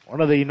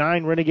 one of the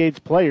 9 Renegades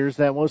players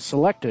that was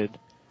selected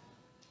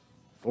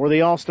for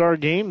the All-Star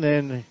game.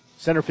 Then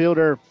center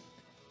fielder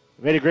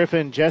Veda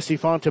Griffin, Jesse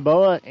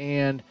Fonteboa,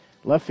 and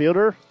left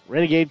fielder,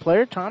 Renegade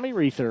player Tommy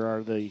Reether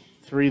are the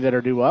 3 that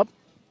are due up.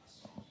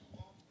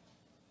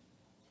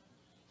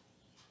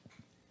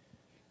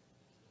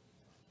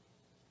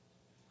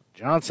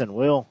 Johnson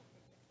will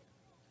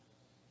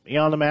be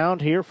on the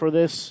mound here for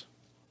this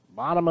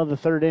bottom of the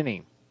third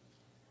inning.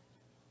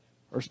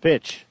 First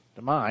pitch,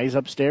 Mize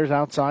upstairs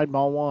outside,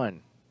 ball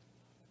 1.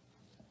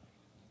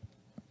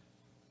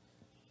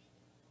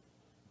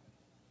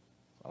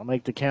 I'll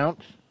make the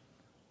count.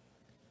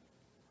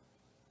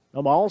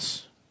 No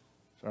balls.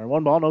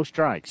 1 ball, no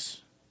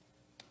strikes.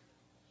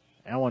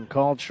 That one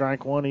called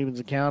strike 1, evens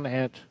the count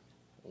at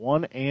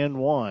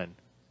 1-1.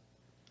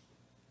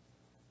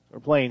 We're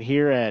playing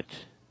here at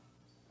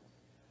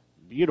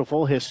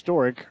beautiful,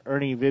 historic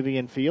Ernie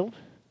Vivian Field.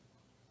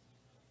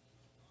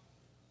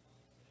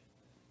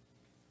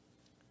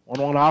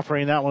 1-1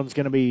 offering. That one's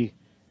going to be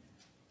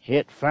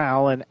hit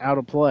foul and out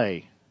of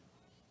play.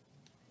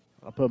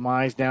 I'll put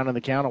Mize down in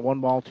the count at 1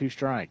 ball, 2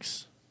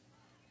 strikes.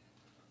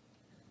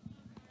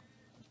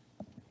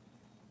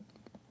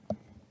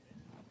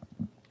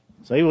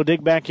 So he will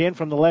dig back in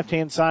from the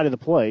left-hand side of the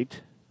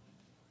plate.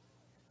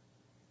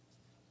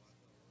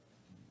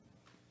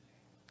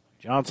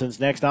 Johnson's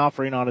next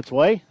offering on its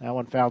way. That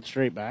one fouled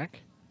straight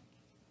back.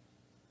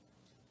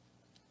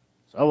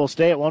 So we'll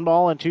stay at 1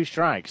 ball and 2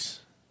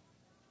 strikes.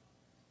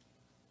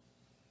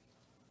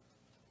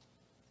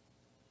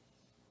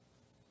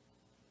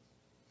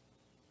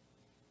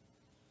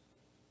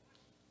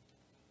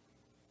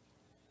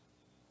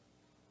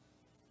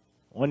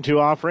 One-two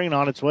offering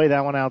on its way.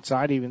 That one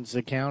outside evens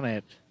the count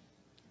at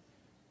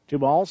 2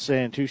 balls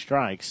and 2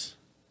 strikes.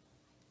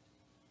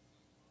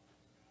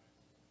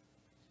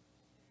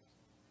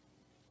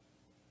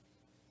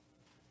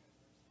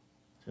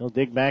 He'll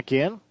dig back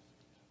in.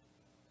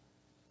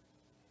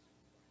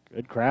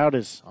 Good crowd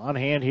is on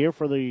hand here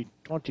for the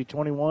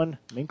 2021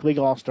 Mink League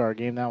All-Star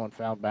game. That one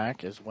fouled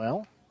back as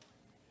well.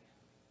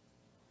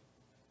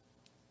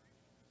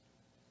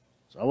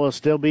 So we'll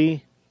still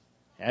be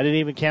at an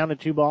even count of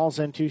 2 balls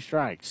and 2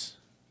 strikes.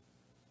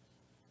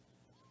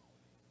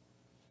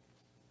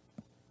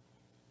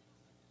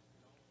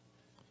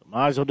 So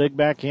Mize will dig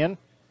back in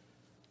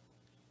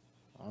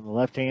on the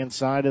left-hand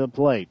side of the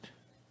plate.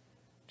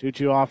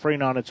 2-2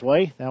 offering on its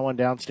way. That one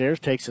downstairs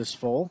takes us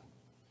full.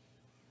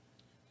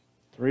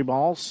 3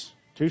 balls,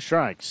 2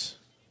 strikes.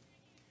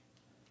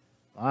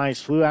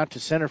 Mize flew out to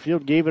center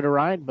field, gave it a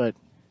ride, but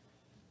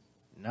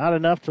not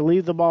enough to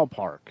leave the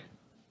ballpark.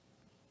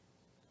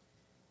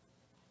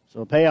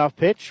 So a payoff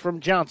pitch from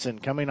Johnson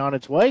coming on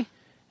its way.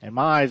 And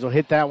Mize will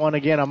hit that one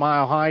again a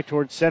mile high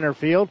towards center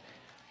field.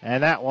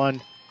 And that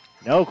one,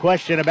 no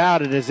question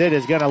about it, as it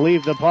is going to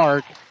leave the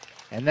park.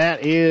 And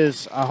that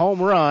is a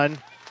home run,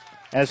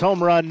 as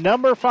home run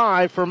number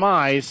 5 for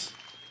Mize.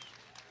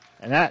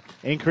 And that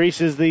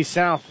increases the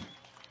South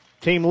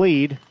team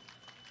lead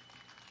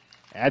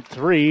at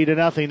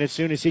 3-0 as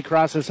soon as he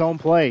crosses home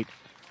plate.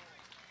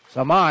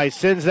 So Mize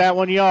sends that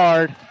one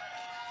yard,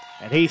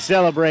 and he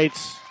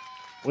celebrates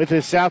with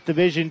his South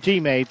Division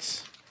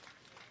teammates.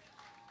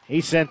 He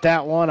sent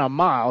that one a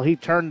mile. He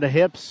turned the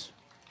hips,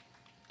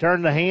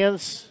 turned the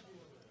hands,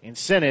 and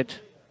sent it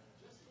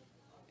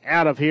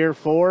out of here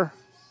for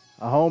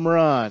a home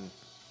run.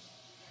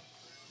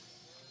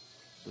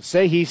 To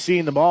say he's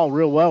seeing the ball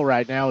real well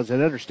right now is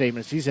an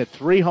understatement. He's had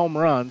 3 home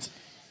runs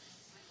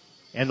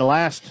in the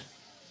last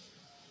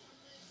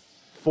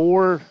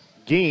 4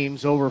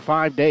 games over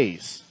 5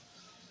 days.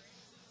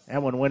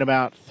 That one went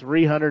about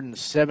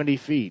 370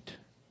 feet.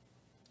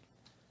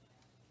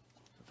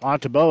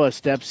 Fonteboa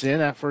steps in.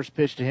 That first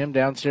pitch to him,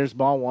 downstairs,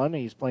 ball 1.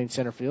 He's playing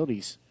center field.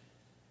 He's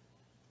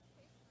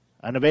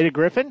unabated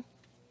Griffin.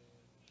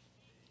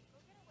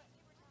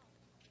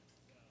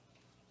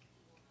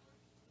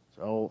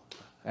 So,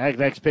 that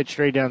next pitch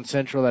straight down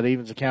central. That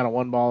evens the count of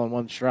 1 ball and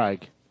 1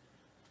 strike.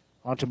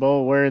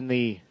 Fonteboa wearing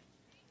the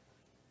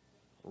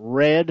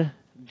red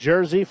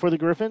jersey for the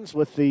Griffins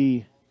with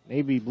the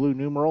navy blue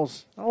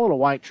numerals, a little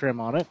white trim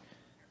on it.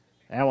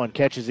 That one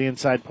catches the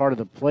inside part of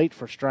the plate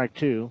for strike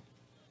 2.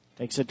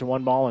 Takes it to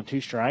 1 ball and 2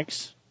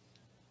 strikes.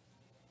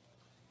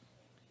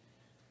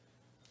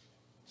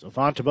 So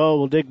Fonteboa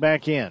will dig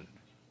back in.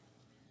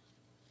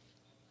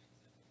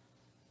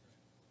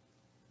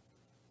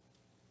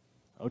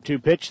 Oh, 2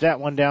 pitch, that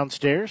one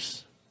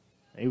downstairs.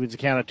 Evens the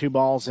count of 2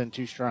 balls and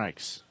 2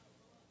 strikes.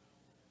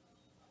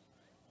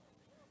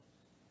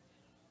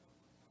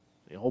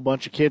 A whole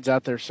bunch of kids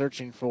out there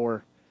searching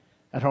for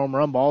that home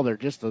run ball. They're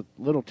just a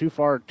little too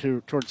far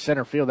towards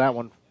center field. That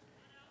one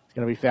is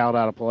going to be fouled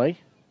out of play.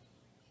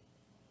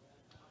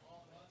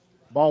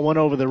 Ball went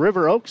over the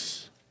River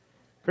Oaks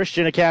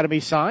Christian Academy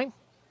sign.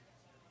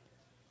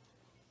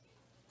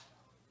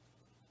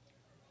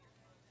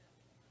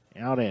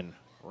 Out in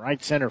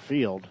right center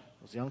field.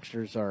 Those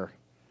youngsters are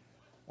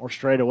more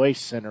straightaway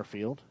center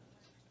field.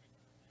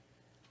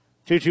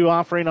 2-2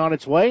 offering on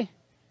its way.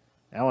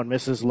 That one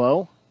misses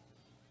low.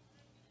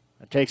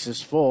 That takes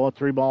us full,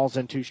 3 balls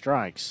and 2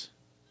 strikes.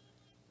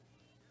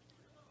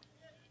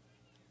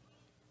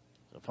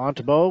 So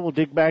Fonteboa will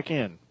dig back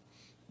in.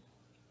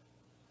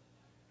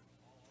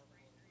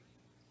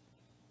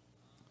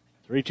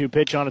 3-2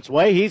 pitch on its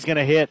way. He's going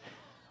to hit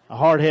a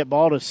hard hit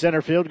ball to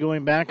center field.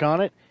 Going back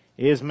on it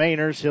is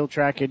Mainers. He'll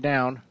track it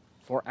down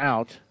for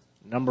out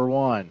number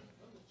 1.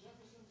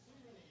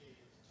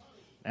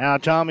 Now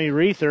Tommy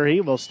Reether,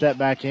 he will step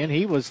back in.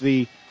 He was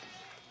the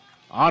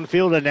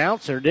on-field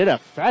announcer, did a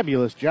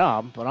fabulous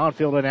job, but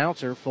on-field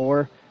announcer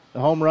for the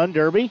home run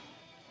derby.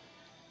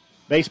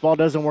 Baseball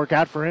doesn't work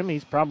out for him.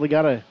 He's probably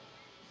got a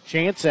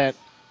chance at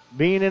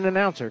being an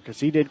announcer because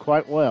he did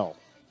quite well.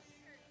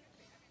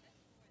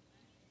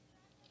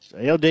 So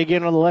he'll dig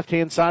in on the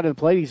left-hand side of the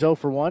plate. He's 0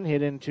 for 1,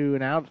 hit into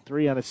an out,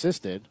 3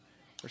 unassisted.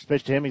 First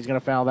pitch to him, he's going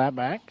to foul that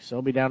back. So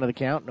he'll be down to the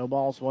count. No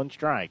balls, 1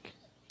 strike.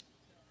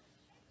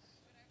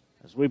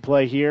 As we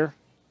play here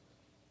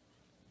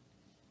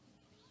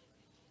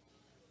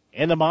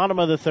in the bottom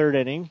of the 3rd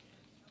inning,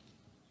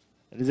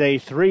 it is a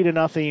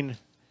 3-0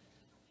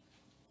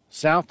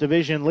 South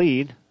Division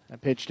lead. A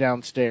pitch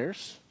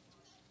downstairs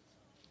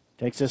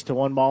takes us to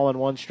 1 ball and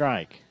 1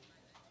 strike.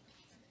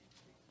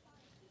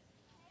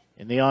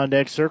 In the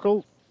on-deck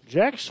circle,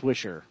 Jack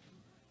Swisher.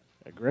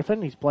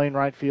 Griffin, he's playing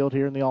right field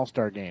here in the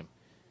All-Star game.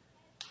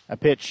 A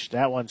pitch,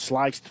 that one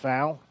sliced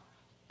foul.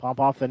 Pop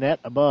off the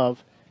net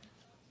above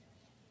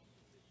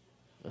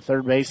the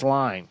 3rd base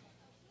line.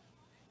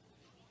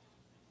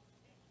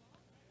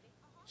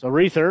 So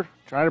Reether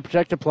trying to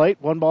protect the plate.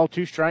 1 ball,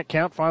 2 strike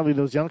count. Finally,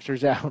 those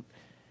youngsters out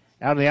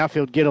in the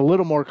outfield get a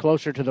little more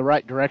closer to the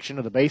right direction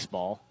of the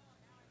baseball.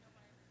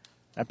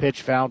 That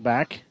pitch fouled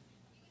back.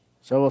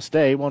 So we'll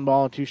stay 1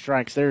 ball and 2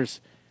 strikes.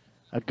 There's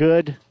a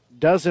good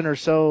dozen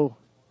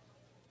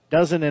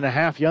and a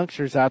half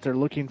youngsters out there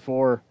looking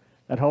for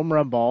that home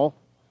run ball.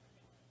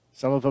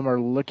 Some of them are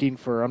looking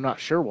for I'm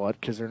not sure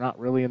what because they're not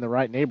really in the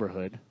right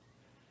neighborhood.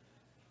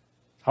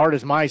 As hard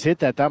as Mize hit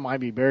that might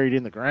be buried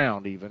in the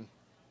ground even.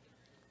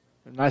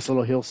 A nice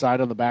little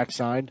hillside on the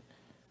backside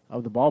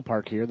of the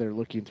ballpark here they're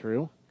looking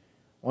through.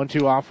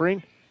 1-2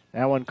 offering.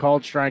 That one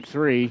called strike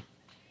 3.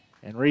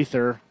 And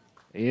Reether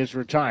is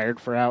retired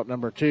for out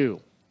number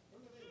 2.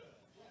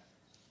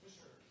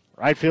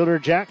 Right fielder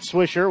Jack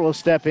Swisher will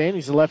step in.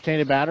 He's a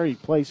left-handed batter. He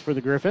plays for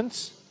the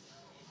Griffins.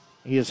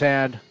 He has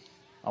had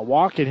a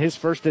walk in his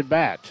first at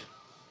bat.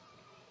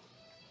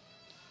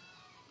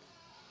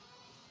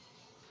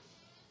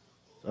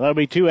 So that'll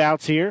be 2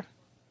 outs here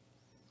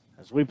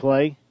as we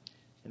play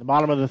in the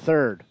bottom of the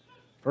 3rd.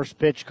 First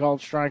pitch called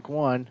strike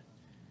 1.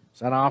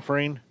 It's an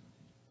offering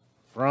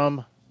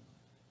from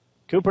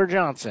Cooper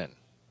Johnson.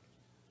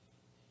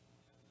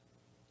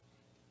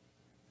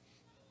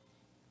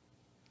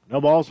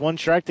 No balls, 1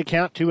 strike to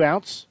count, 2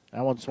 outs.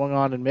 That one swung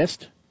on and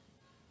missed.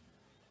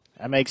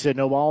 That makes it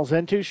no balls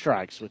and 2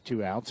 strikes with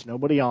 2 outs.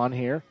 Nobody on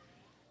here.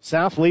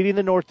 South leading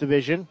the North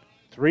Division,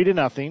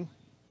 3-0.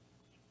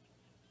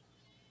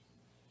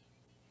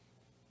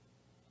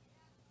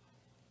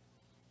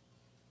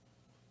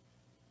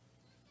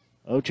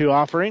 O2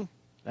 offering.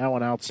 That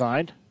one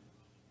outside.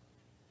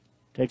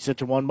 Takes it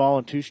to 1 ball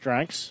and 2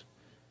 strikes.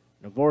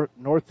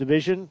 North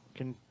Division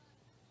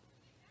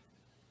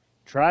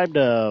tribed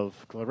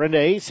of Clarinda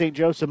A's, St.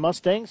 Joseph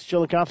Mustangs,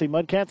 Chillicothe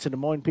Mudcats, and Des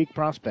Moines Peak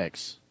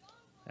Prospects.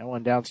 That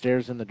one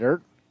downstairs in the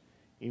dirt.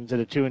 Evens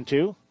it at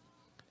 2-2.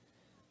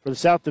 For the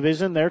South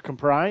Division, they're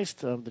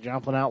comprised of the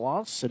Joplin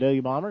Outlaws,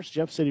 Sedalia Bombers,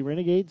 Jeff City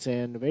Renegades,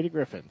 and Nevada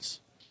Griffins.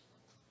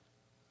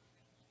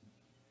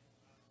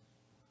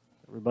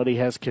 Everybody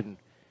has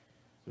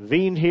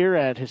convened here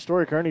at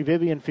historic Ernie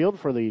Vivian Field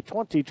for the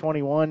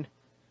 2021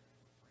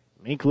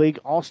 Mink League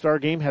All-Star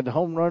Game. Had the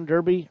home run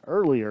derby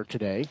earlier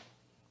today.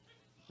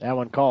 That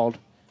one called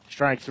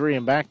strike three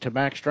and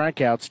back-to-back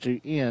strikeouts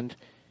to end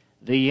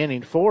the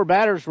inning. 4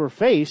 batters were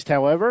faced,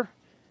 however.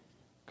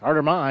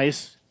 Carter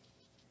Mize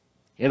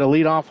hit a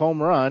leadoff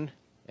home run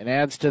and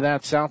adds to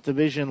that South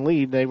Division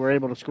lead. They were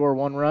able to score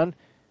 1 run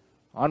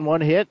on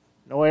 1 hit.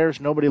 No errors,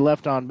 nobody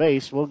left on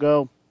base. We'll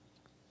go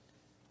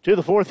to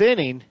the 4th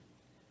inning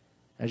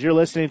as you're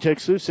listening to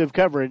exclusive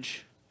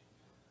coverage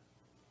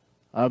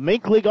of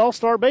Mink League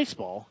All-Star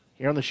Baseball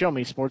here on the Show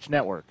Me Sports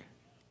Network.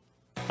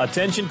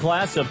 Attention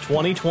class of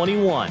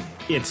 2021.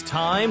 It's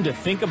time to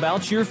think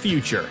about your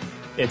future.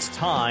 It's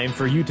time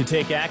for you to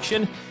take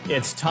action.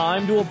 It's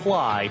time to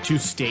apply to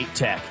State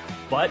Tech.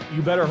 But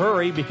you better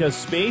hurry because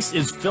space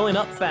is filling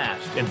up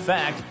fast. In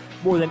fact,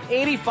 more than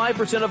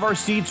 85% of our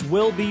seats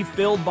will be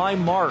filled by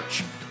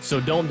March.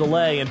 So don't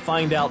delay and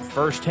find out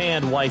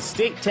firsthand why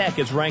State Tech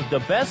is ranked the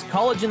best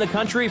college in the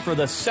country for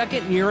the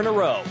 2nd year in a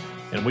row.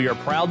 And we are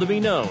proud to be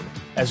known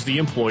as the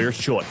employer's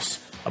choice.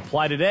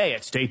 Apply today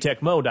at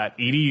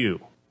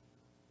statetechmo.edu.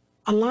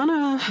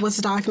 Alana was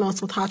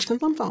diagnosed with Hodgkin's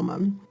lymphoma,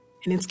 and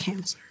it's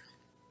cancer.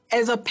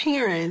 As a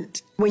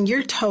parent, when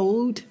you're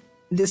told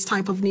this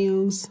type of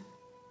news,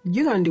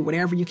 you're going to do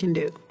whatever you can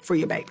do for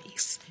your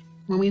babies.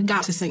 When we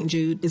got to St.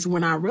 Jude is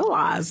when I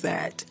realized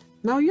that,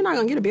 no, you're not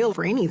going to get a bill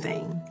for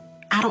anything.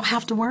 I don't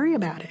have to worry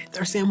about it.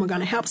 They're saying we're going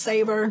to help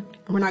save her,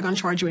 and we're not going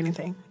to charge you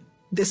anything.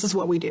 This is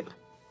what we do.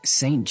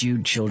 St.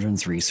 Jude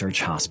Children's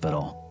Research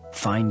Hospital.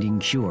 Finding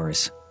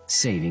cures,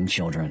 saving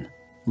children.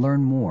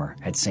 Learn more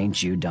at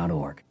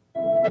stjude.org.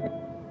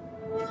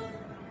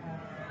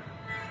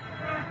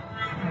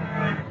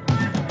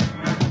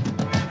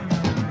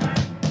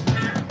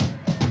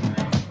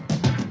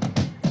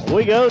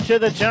 We go to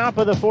the top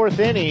of the 4th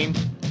inning.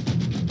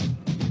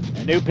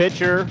 A new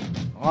pitcher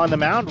on the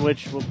mound,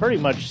 which we'll pretty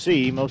much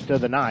see most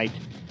of the night.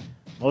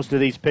 Most of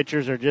these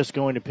pitchers are just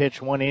going to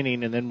pitch 1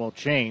 inning and then we'll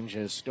change,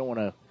 as don't want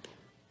to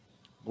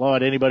blow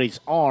out anybody's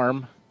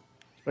arm,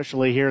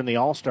 especially here in the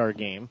All-Star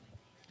game.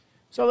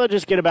 So they'll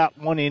just get about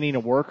 1 inning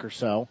of work or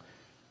so.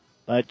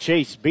 But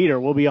Chase Beater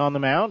will be on the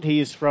mound.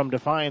 He's from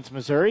Defiance,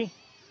 Missouri.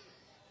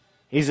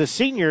 He's a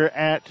senior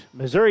at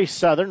Missouri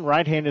Southern,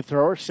 right-handed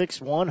thrower,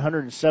 6'1",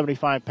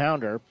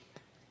 175-pounder.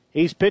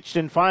 He's pitched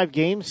in 5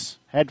 games,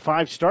 had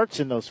 5 starts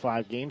in those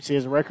 5 games. He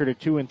has a record of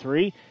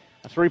 2-3,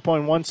 a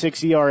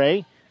 3.16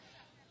 ERA,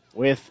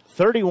 with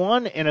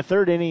 31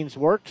 1/3 innings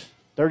worked,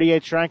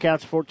 38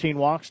 strikeouts, 14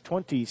 walks,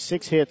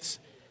 26 hits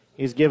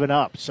he's given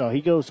up. So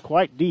he goes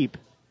quite deep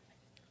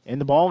in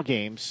the ball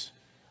games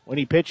when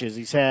he pitches.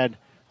 He's had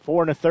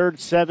 4 1/3,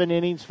 7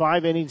 innings,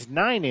 5 innings,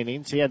 9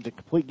 innings. He had the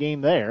complete game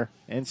there,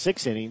 and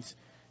 6 innings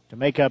to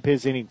make up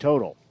his inning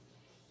total.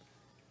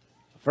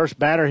 The first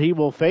batter he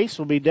will face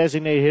will be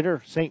designated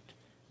hitter St.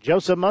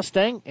 Joseph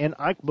Mustang and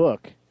Ike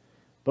Book.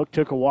 Book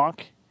took a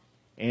walk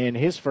in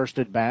his first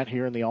at bat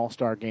here in the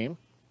All-Star game.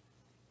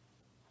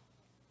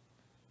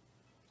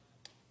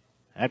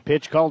 That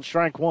pitch called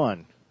strike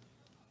 1.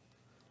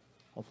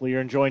 Hopefully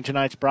you're enjoying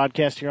tonight's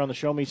broadcast here on the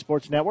Show Me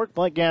Sports Network.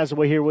 Blake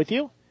Gazaway here with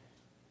you.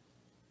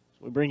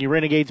 We bring you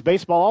Renegades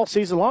baseball all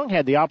season long.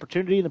 Had the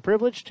opportunity and the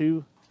privilege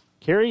to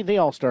carry the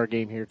All-Star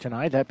game here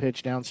tonight. That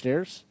pitch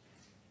downstairs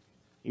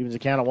evens the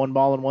count of 1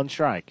 ball and 1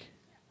 strike.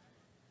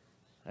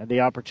 Had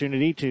the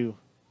opportunity to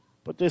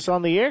put this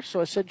on the air,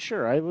 so I said,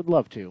 sure, I would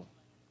love to.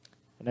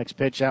 The next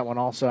pitch, that one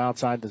also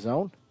outside the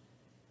zone.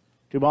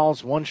 2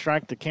 balls, 1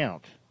 strike to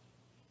count.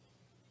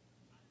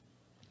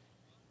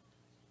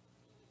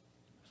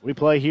 We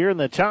play here in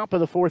the top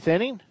of the 4th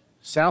inning.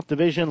 South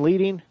Division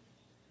leading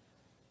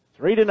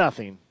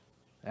 3-0.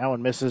 That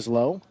one misses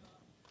low.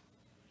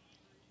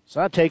 So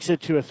that takes it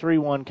to a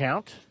 3-1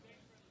 count.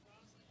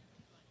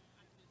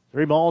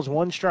 3 balls,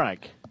 1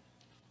 strike.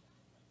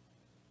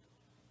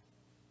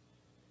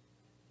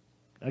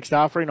 Next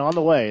offering on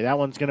the way. That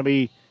one's going to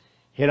be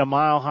hit a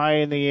mile high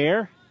in the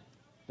air.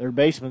 Third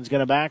baseman's going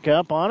to back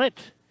up on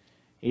it.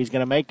 He's going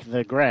to make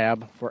the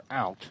grab for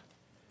out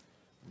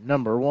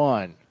number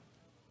 1.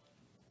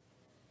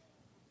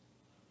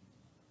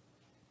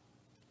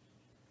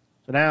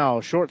 So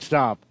now,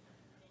 shortstop,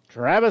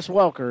 Travis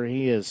Welker.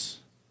 He is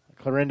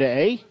Clarinda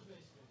A.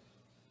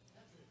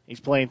 He's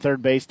playing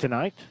third base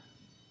tonight.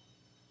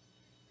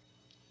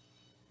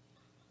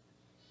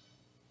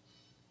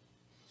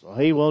 So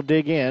he will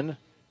dig in.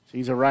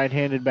 He's a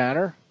right-handed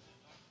batter.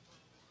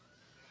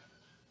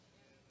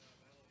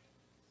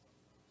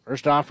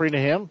 First offering to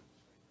him.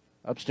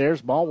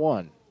 Upstairs, ball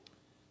 1.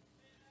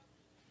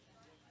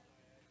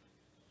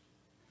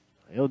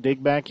 He'll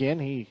dig back in.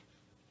 He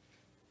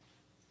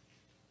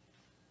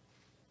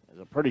has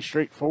a pretty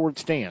straightforward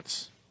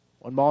stance.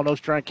 1 ball, no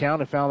strike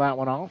count, and foul that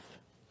one off.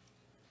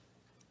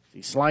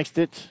 He sliced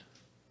it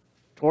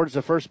towards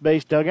the first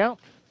base dugout.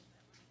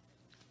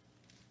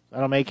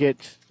 That'll make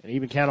it an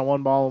even count of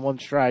 1 ball and 1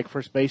 strike.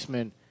 First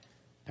baseman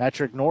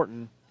Patrick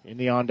Norton in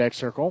the on-deck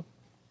circle.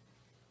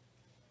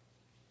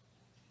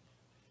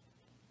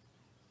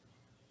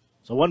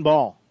 So 1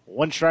 ball,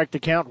 1 strike to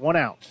count, 1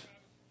 out.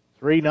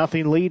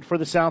 3-0 lead for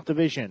the South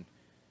Division.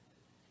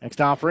 Next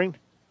offering,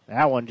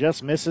 that one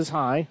just misses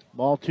high.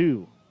 Ball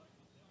 2.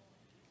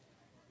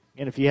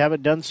 And if you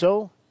haven't done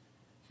so,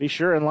 be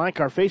sure and like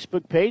our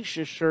Facebook page.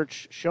 Just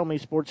search Show Me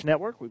Sports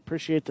Network. We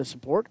appreciate the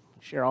support.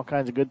 Share all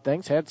kinds of good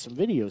things. Had some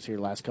videos here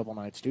last couple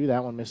nights too.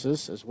 That one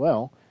misses as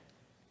well.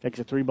 Takes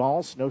it 3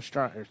 balls, no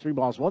strike, or 3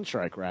 balls, 1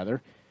 strike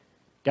rather.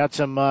 Got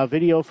some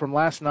video from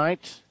last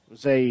night. It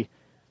was a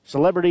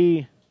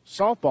celebrity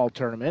softball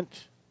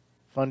tournament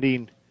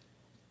funding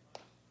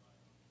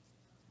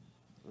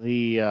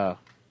the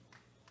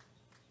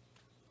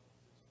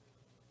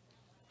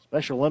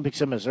Special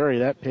Olympics in Missouri.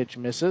 That pitch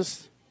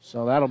misses.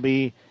 So that'll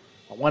be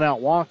a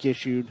 1-out walk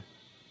issued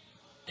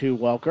to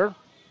Welker.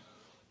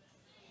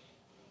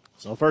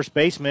 So first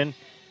baseman,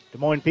 Des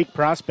Moines Peak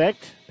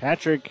prospect,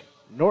 Patrick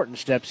Norton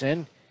steps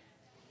in.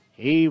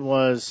 He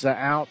was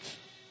out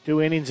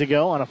 2 innings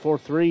ago on a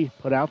 4-3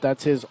 put out.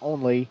 That's his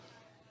only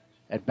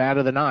at bat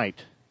of the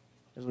night.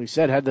 As we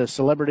said, had the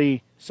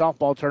celebrity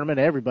softball tournament.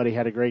 Everybody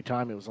had a great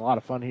time. It was a lot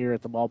of fun here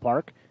at the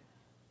ballpark.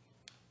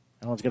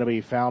 That one's going to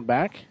be fouled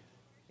back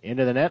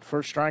into the net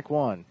for strike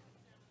 1.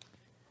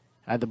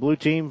 Had the blue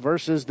team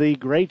versus the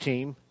gray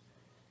team.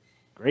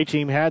 Gray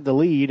team had the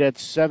lead at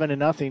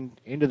 7-0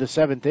 into the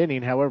 7th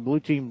inning. However, blue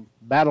team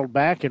battled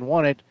back and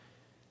won it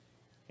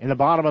in the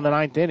bottom of the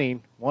 9th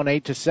inning,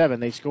 8-7.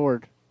 They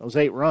scored those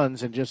 8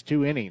 runs in just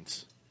 2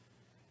 innings.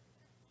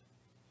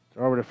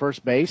 Throw over to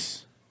first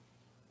base.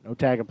 No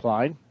tag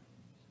applied.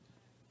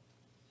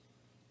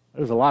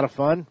 It was a lot of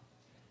fun.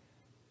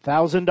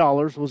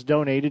 $1,000 was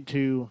donated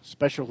to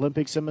Special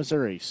Olympics in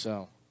Missouri.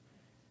 So,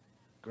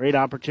 great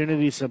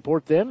opportunity to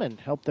support them and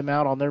help them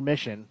out on their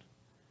mission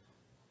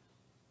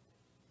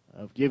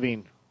of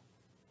giving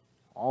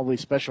all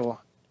these Special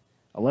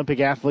Olympic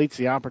athletes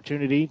the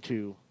opportunity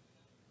to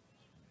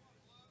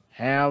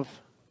have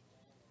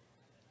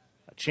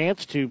a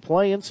chance to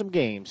play in some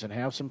games and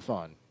have some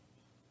fun.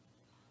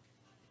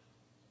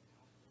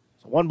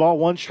 So 1 ball,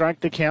 1 strike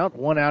to count.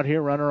 1 out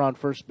here, runner on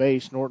first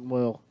base. Norton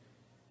will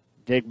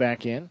dig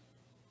back in.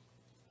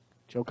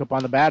 Choke up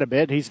on the bat a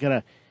bit. He's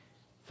going to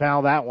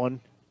foul that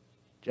one.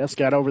 Just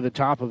got over the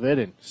top of it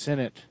and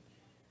sent it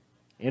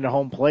into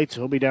home plate,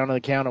 so he'll be down to the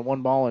count at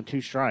 1 ball and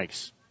 2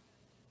 strikes.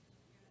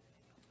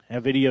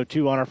 Have video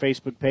 2 on our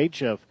Facebook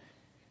page of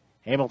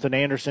Hamilton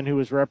Anderson, who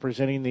was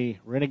representing the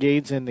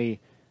Renegades in the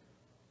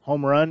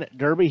home run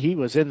derby. He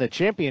was in the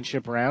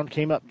championship round,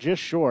 came up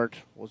just short,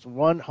 was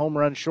 1 home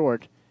run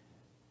short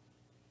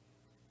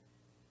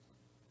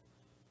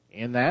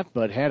in that,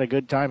 but had a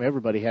good time.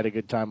 Everybody had a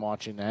good time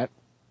watching that.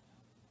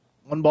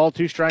 1 ball,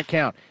 2 strike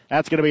count.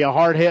 That's going to be a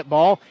hard hit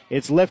ball.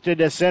 It's lifted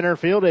to center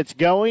field. It's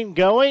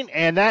going,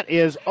 and that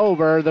is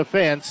over the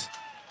fence.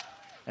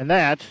 And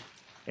that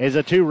is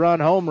a 2-run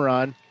home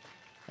run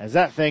as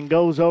that thing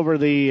goes over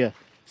the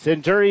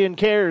Centurion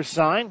Cares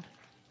sign.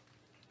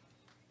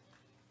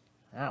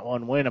 That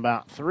one went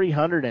about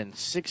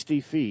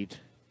 360 feet.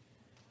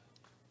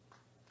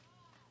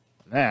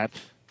 That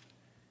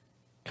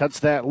cuts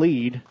that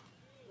lead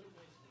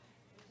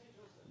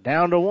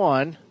down to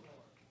 1.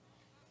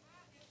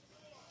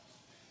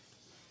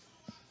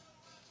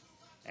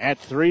 At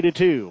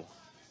 3-2.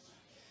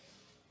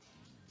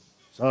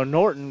 So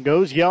Norton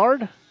goes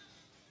yard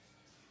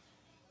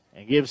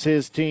and gives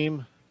his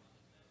team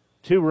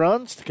 2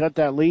 runs to cut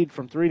that lead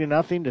from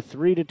 3-0 to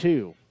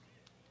 3-2.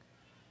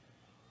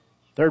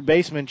 Third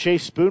baseman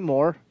Chase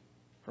Spoonmore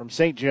from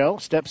St. Joe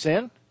steps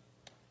in.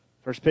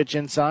 First pitch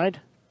inside.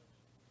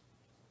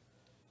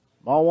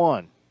 Ball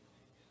 1.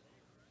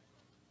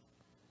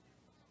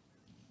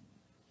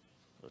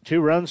 2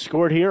 runs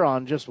scored here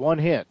on just 1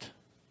 hit.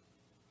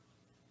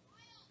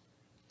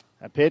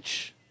 A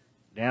pitch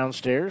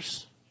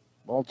downstairs,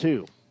 ball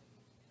 2.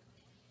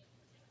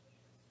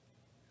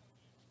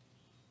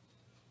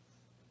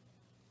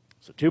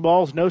 So 2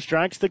 balls, no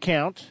strikes to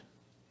count.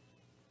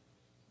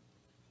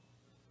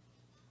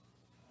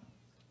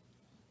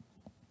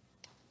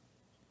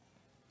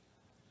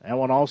 That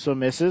one also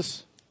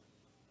misses.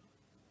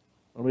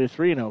 It'll be a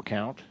 3-0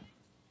 count.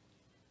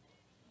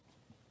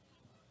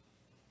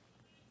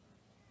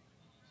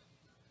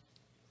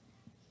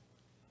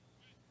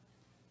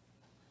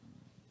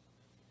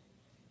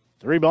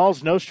 Three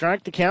balls, no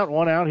strike to count.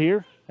 1 out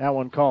here. That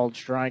one called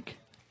strike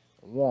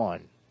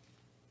 1.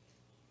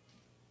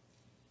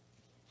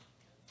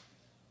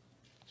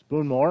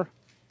 Spoonmore,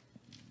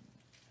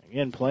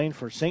 again playing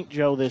for St.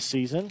 Joe this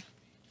season.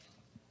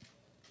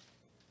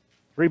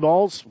 3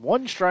 balls,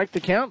 1 strike to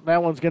count.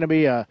 That one's going to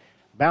be a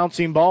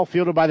bouncing ball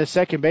fielded by the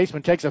second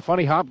baseman. Takes a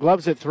funny hop,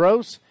 gloves it,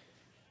 throws.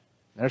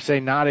 They're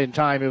saying not in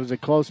time. It was a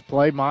close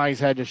play. Mize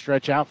had to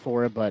stretch out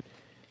for it, but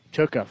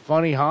took a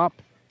funny hop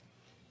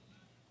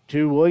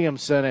to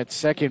Williamson at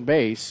second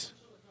base.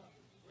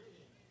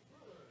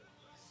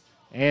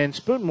 And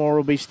Spoonmore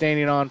will be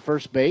standing on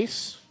first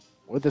base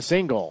with a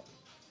single.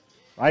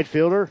 Right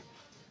fielder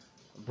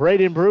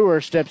Braden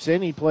Brewer steps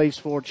in. He plays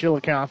for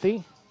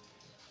Chillicothe.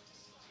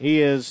 He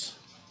is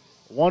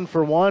 1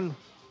 for 1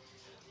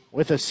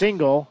 with a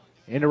single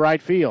into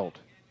right field.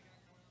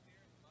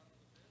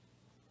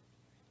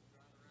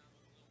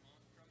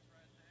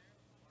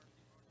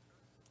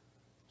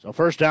 So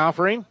first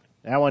offering,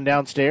 that one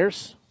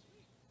downstairs.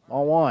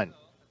 Ball 1.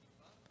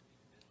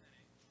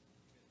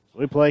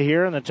 We play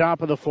here in the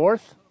top of the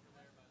 4th.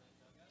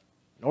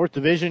 North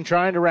Division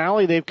trying to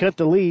rally. They've cut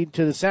the lead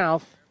to the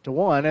south to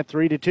 1 at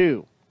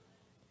 3-2.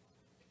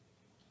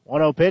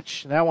 1-0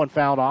 pitch. That one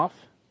fouled off.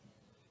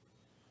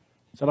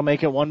 So it'll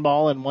make it 1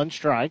 ball and 1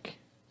 strike.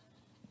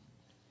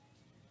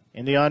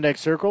 In the on-deck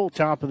circle,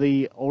 top of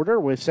the order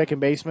with second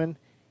baseman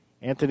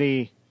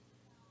Anthony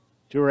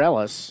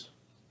Turellis.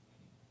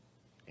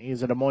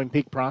 He's a Des Moines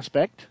Peak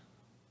prospect.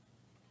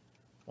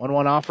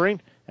 1-1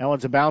 offering. That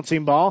one's a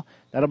bouncing ball.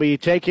 That'll be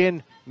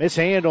taken,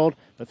 mishandled.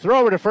 The throw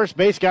over to first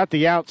base got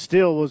the out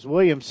still was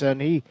Williamson.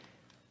 He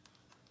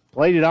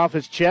played it off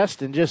his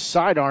chest and just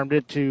sidearmed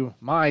it to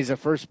Mize at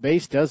first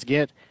base. Does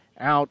get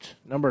out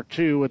number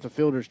 2 with the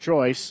fielder's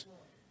choice.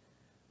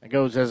 It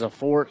goes as a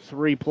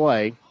 4-3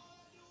 play.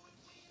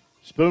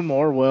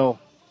 Spoonmore will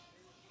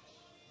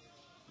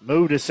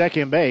move to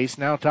second base.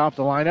 Now top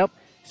the lineup.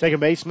 Second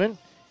baseman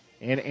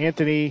and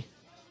Anthony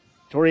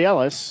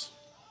Torrielis.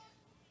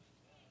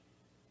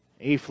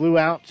 He flew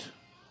out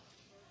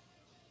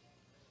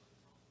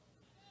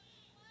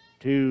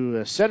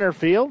to center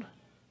field.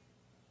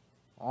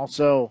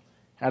 Also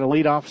had a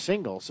leadoff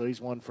single, so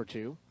he's 1 for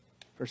 2.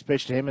 First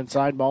pitch to him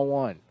inside, ball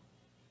 1.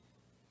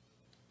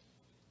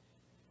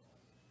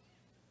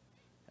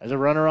 As a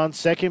runner on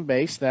second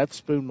base,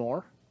 that's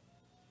Spoonmore.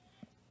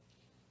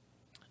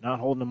 Not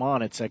holding him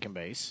on at second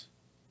base.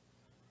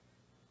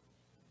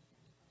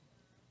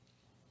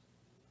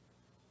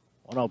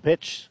 1-0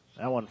 pitch.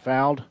 That one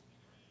fouled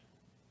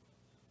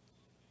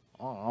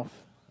off.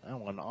 That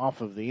one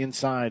off of the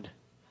inside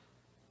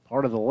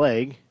part of the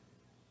leg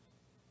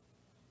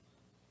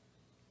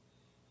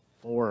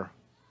for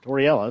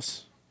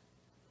Torrielis.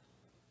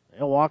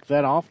 He'll walk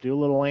that off, do a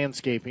little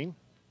landscaping.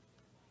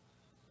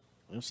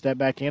 He'll step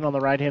back in on the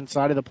right-hand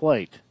side of the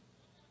plate.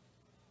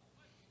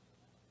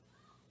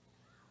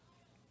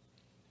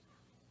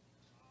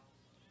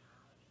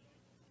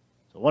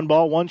 So 1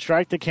 ball, 1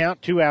 strike to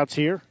count, 2 outs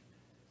here.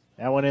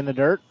 That one in the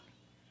dirt.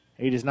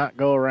 He does not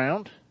go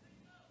around.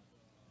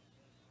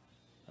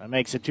 That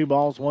makes it 2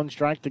 balls, 1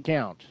 strike to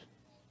count.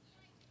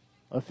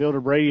 Left fielder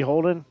Brady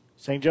Holden,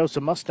 St.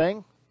 Joseph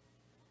Mustang.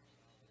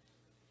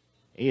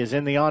 He is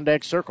in the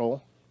on-deck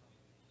circle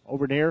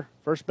over near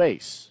first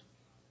base.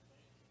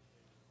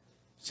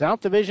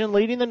 South Division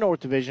leading the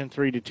North Division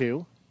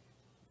 3-2.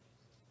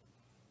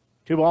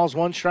 2 balls,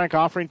 1 strike,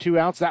 offering 2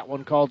 outs. That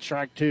one called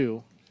strike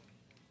 2.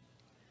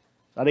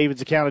 That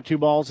evens a count of 2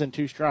 balls and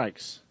 2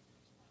 strikes.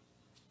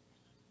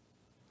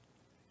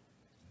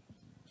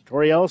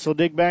 Torrielis will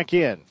dig back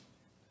in.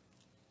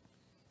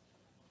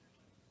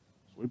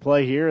 We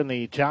play here in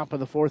the top of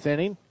the 4th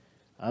inning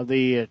of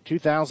the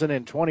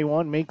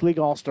 2021 Mink League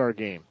All-Star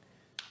Game.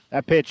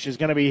 That pitch is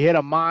going to be hit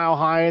a mile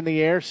high in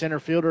the air. Center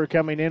fielder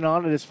coming in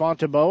on it is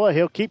Fontaboa.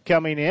 He'll keep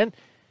coming in,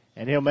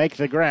 and he'll make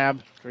the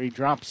grab. He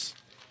drops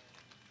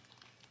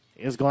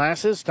his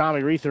glasses.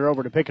 Tommy Reether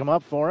over to pick him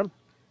up for him,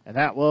 and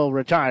that will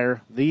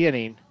retire the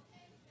inning.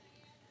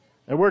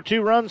 There were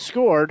 2 runs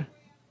scored.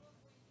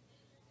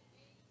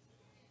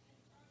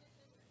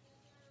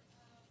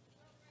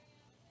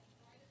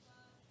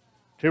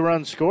 Two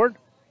runs scored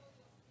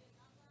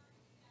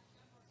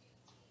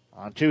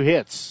on 2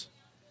 hits.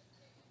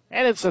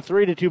 And it's a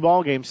 3-2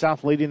 ball game.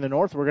 South leading the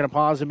North. We're going to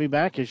pause and be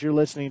back as you're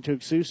listening to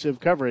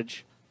exclusive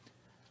coverage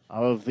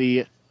of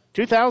the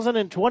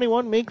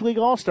 2021 Mink League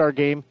All-Star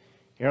Game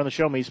here on the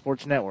Show Me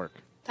Sports Network.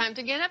 Time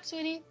to get up,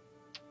 sweetie.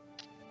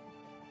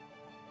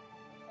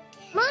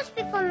 Most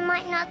people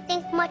might not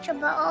think much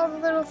about all the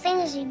little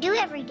things you do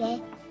every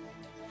day.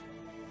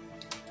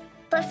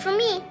 But for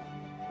me,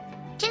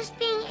 just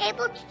being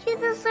able to do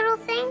those little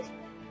things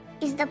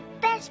is the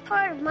best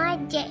part of my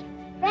day.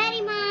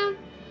 Ready, Mom?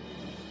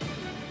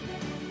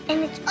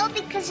 And it's all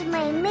because of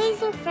my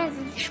amazing friends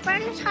at the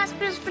Spartans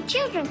Hospitals for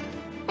Children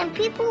and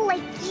people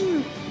like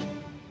you.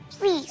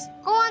 Please,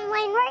 go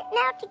online right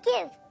now to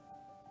give.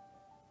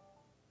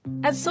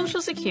 At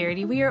Social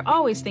Security, we are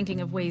always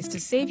thinking of ways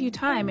to save you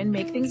time and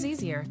make things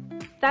easier.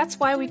 That's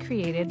why we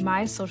created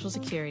My Social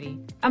Security.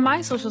 A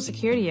My Social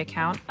Security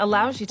account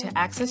allows you to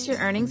access your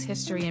earnings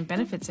history and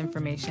benefits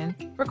information,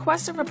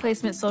 request a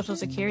replacement Social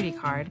Security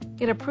card,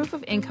 get a proof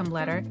of income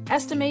letter,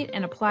 estimate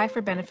and apply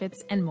for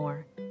benefits, and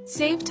more.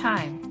 Save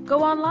time.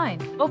 Go online.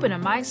 Open a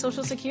My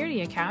Social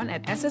Security account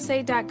at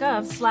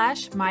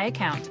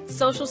ssa.gov/myaccount.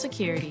 Social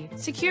Security.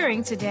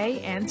 Securing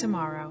today and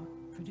tomorrow.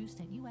 Produced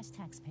at U.S.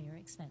 taxpayer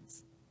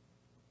expense.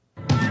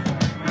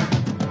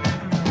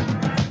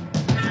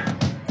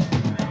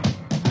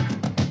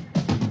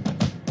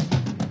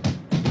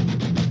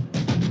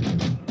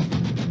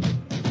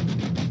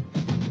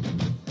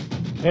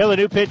 Well, the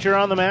new pitcher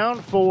on the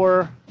mound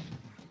for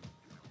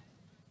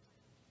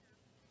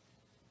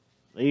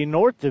the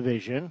North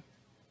Division,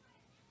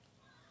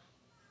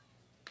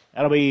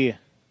 that'll be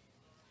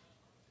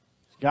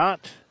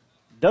Scott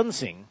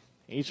Dunsing.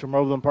 He's from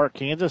Overland Park,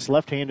 Kansas.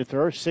 Left-handed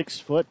thrower, 6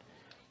 foot,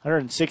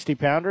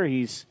 160-pounder.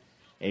 He's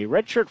a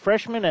redshirt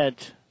freshman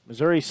at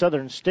Missouri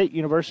Southern State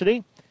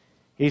University.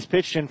 He's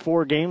pitched in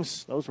 4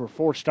 games. Those were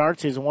 4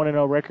 starts. He has a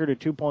 1-0 record, a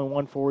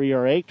 2.14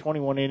 ERA,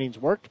 21 innings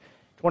worked,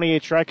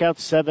 28 strikeouts,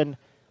 7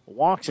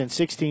 walks, and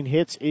 16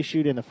 hits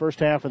issued in the first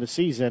half of the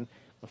season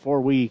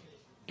before we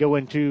got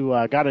into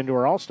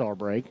our All-Star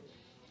break.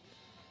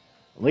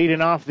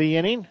 Leading off the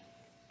inning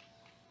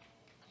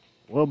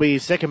will be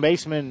second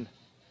baseman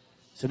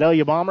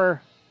Sedalia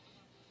Bomber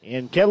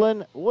and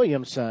Kellen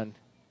Williamson.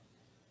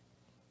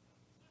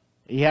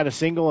 He had a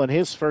single in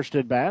his first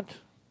at-bat,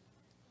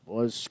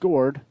 was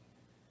scored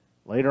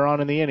later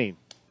on in the inning.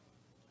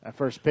 That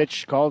first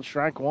pitch called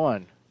strike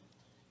 1.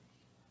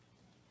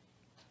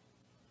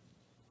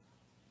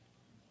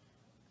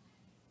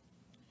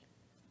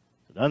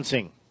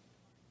 Dunsing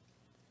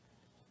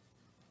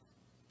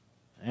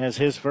has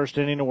his first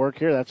inning to work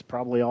here. That's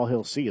probably all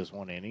he'll see is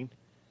 1 inning.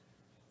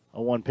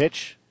 0-1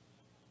 pitch.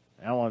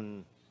 That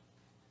one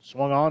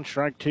swung on,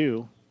 strike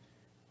 2.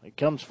 It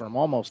comes from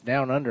almost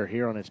down under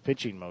here on his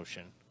pitching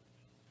motion.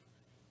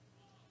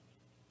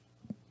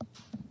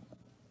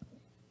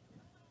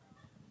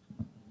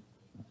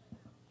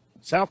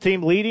 South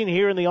team leading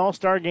here in the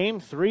All-Star game,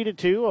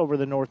 3-2 over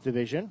the North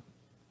Division.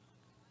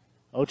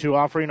 0-2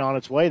 offering on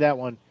its way. That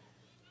one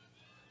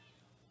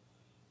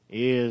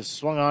is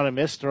swung on and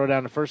missed. Throw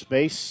down to first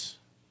base,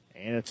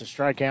 and it's a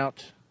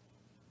strikeout.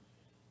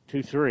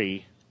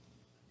 2-3.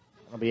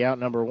 That'll be out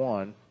number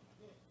 1.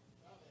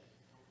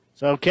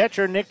 So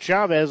catcher Nick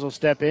Chavez will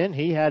step in.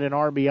 He had an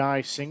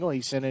RBI single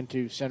he sent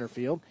into center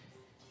field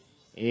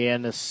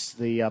in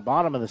the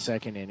bottom of the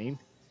second inning.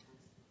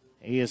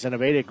 He is an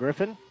Aveda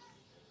Griffin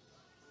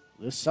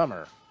this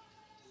summer.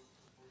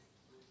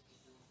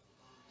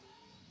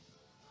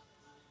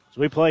 So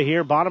we play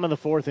here, bottom of the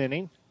 4th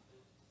inning.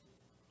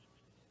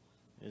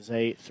 Is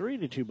a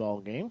 3-2 ball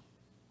game.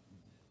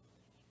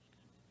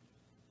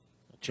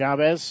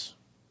 Chavez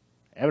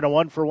having a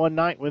 1-for-1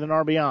 night with an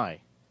RBI.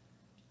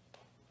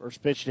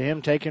 First pitch to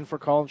him taken for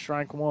called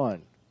strike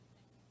 1.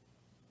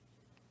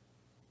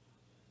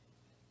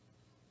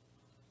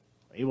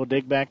 He will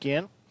dig back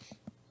in.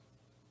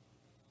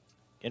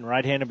 In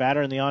right-handed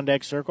batter in the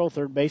on-deck circle,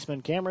 third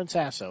baseman Cameron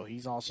Sasso.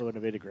 He's also an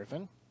Aveda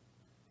Griffin.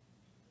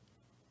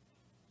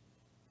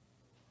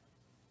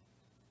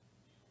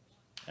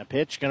 A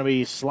pitch going to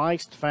be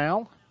sliced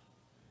foul.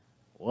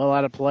 Well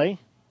out of play.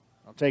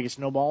 I'll take it,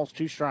 no balls,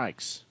 2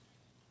 strikes.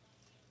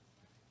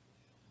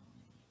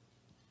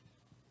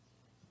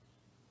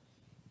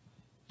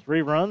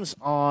 Three runs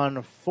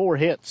on 4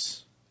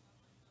 hits.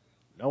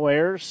 No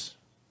errors.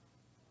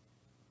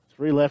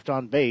 3 left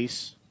on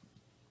base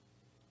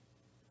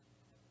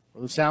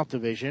for the South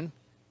Division.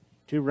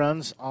 2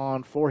 runs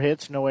on 4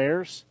 hits, no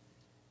errors.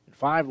 And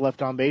 5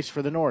 left on base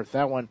for the North.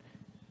 That one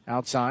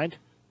outside.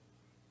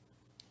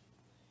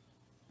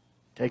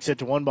 Takes it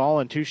to 1 ball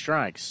and 2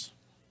 strikes.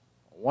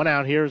 1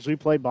 out here as we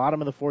play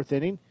bottom of the 4th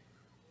inning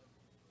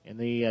in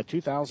the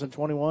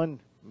 2021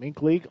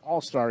 Mink League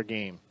All-Star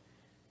Game.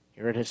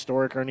 Here at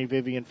historic Ernie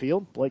Vivian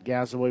Field, Blake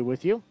Gazaway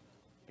with you.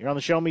 Here on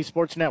the Show Me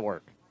Sports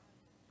Network.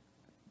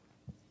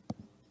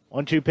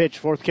 1-2 pitch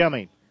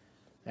forthcoming.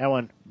 That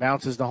one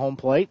bounces to home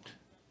plate.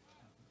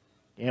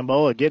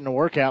 Gamboa getting a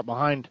workout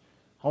behind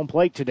home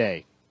plate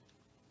today.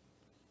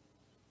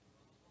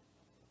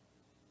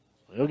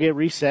 He'll get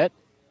reset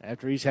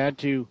after he's had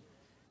to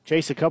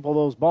chase a couple of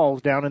those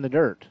balls down in the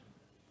dirt.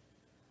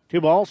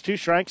 2 balls, 2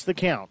 strikes, the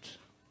count.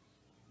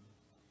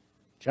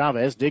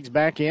 Chavez digs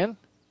back in.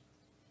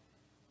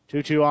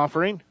 2-2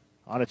 offering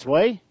on its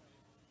way.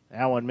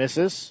 That one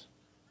misses.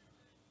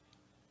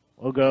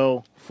 We'll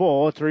go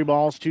full, 3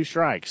 balls, 2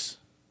 strikes.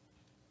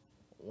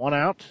 1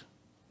 out.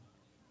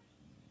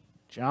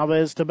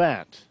 Chavez to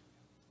bat.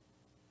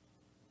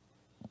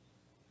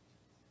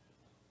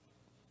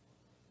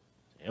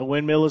 He'll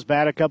windmill his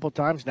bat a couple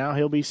times. Now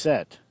he'll be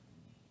set.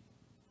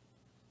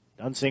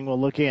 Dunsing will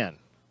look in.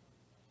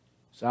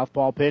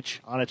 Southpaw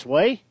pitch on its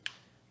way.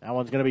 That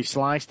one's going to be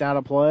sliced out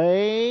of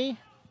play.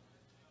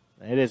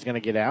 It is going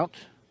to get out.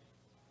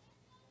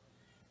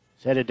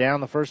 It's headed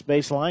down the first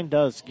base line.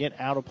 Does get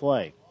out of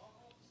play.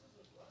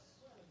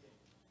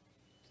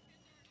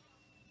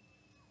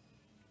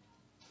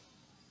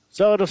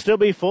 So it'll still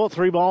be full.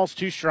 3 balls,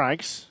 2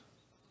 strikes.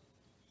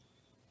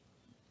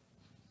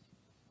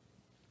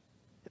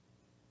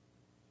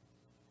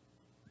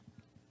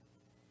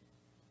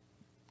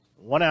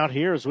 One out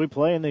here as we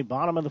play in the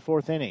bottom of the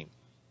 4th inning.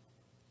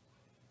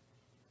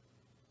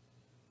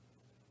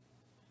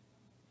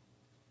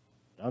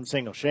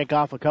 Dunsing will shake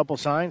off a couple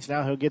signs.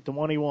 Now he'll get the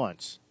one he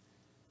wants.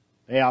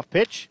 Payoff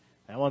pitch.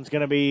 That one's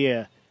going to be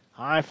a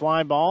high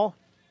fly ball.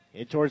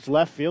 Hit towards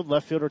left field.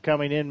 Left fielder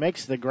coming in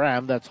makes the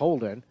grab. That's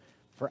Holden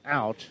for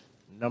out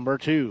number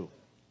 2.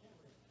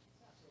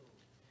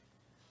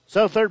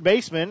 So third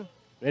baseman,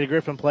 Aveda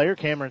Griffin player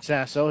Cameron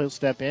Sasso, he'll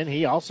step in.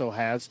 He also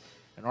has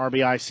an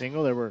RBI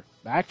single. There were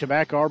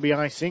back-to-back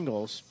RBI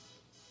singles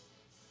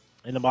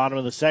in the bottom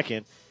of the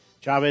second.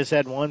 Chavez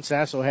had one,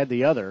 Sasso had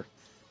the other.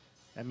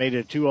 That made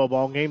it a 2-0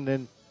 ball game.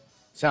 Then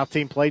South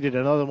team played it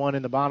another one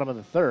in the bottom of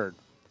the third.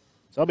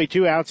 So there'll be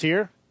 2 outs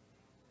here.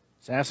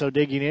 Sasso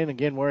digging in,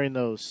 again wearing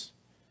those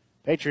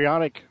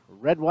patriotic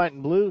red, white,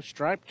 and blue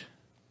striped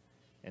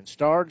and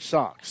starred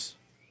socks.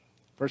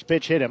 First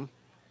pitch hit him.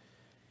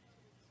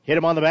 Hit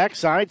him on the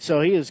backside,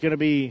 so he is going to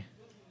be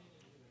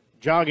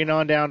jogging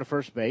on down to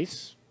first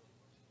base.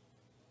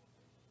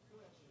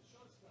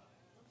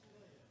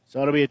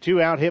 So it'll be a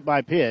 2-out hit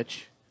by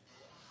pitch.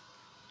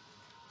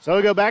 So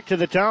we go back to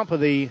the top of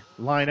the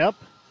lineup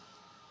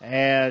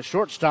as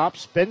shortstop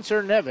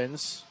Spencer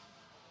Nevins,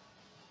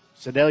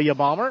 Sedalia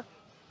Bomber.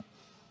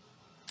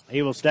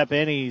 He will step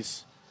in.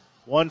 He's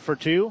 1 for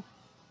 2.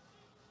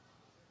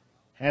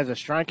 Has a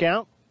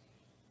strikeout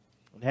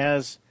and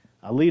has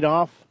a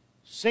leadoff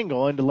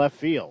single into left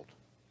field.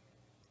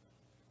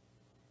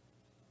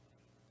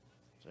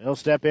 So he'll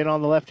step in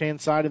on the left-hand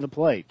side of the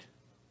plate.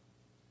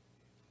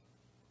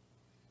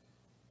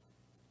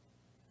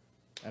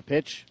 That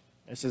pitch,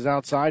 this is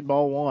outside,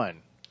 ball 1.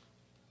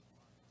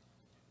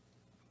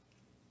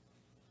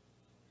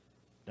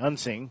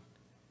 Dunsing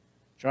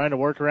trying to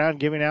work around,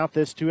 giving out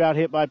this 2-out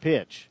hit by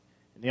pitch.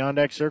 In the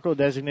on-deck circle,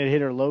 designated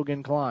hitter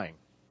Logan Klein.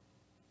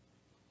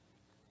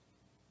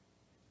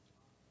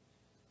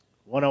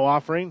 1-0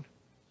 offering.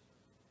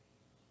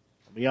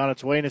 Will be on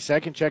its way in a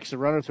second. Checks the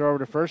runner, throw over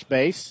to first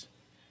base.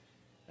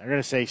 They're going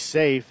to say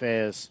safe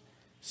as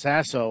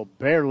Sasso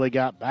barely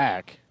got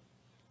back.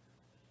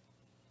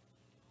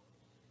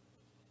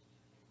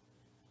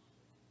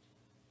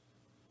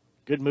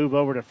 Good move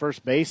over to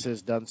first base,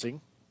 says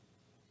Dunsing.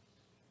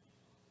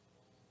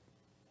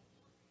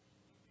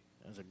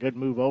 That's a good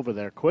move over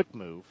there. Quick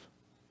move.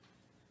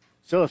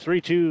 Still a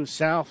 3-2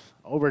 South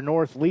over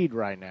North lead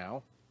right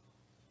now.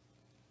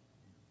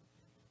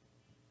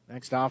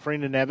 Next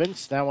offering to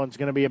Nevins. That one's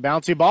going to be a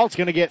bouncy ball. It's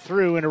going to get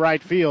through into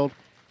right field.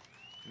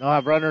 They'll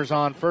have runners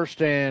on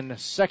first and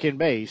second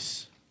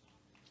base.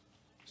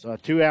 So a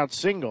 2-out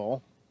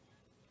single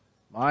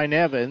by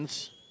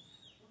Nevins.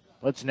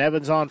 Puts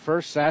Nevins on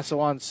first, Sasso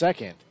on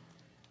second.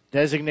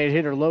 Designated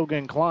hitter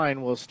Logan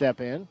Klein will step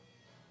in.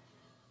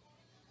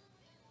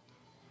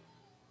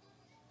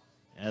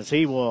 As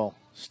he will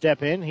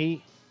step in,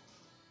 he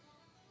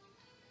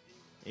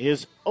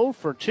is 0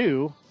 for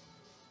 2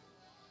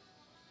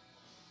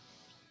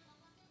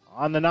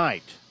 on the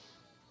night.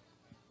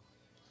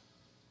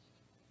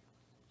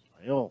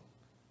 He'll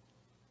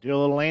do a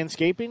little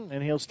landscaping,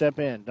 and he'll step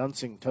in.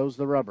 Dunsing toes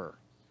the rubber.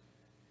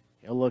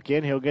 He'll look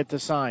in. He'll get the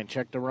sign.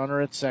 Check the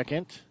runner at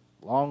second.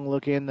 Long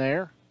look in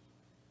there.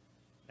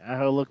 Now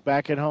he'll look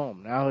back at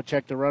home. Now he'll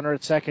check the runner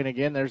at second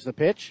again. There's the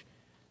pitch.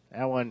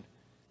 That one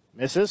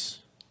misses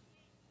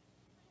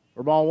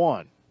for ball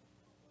 1.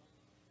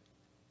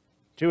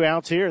 2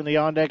 outs here in the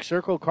on-deck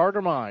circle.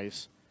 Carter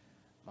Mize.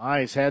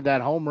 Mize had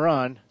that home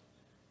run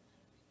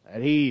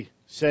that he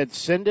said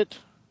send it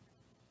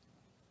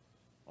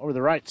over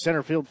the right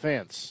center field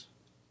fence.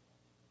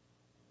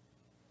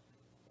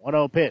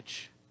 1-0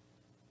 pitch.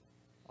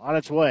 On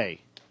its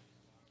way.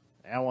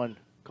 That one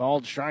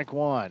called strike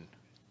 1.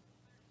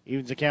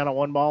 Evens the count at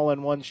 1 ball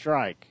and 1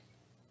 strike.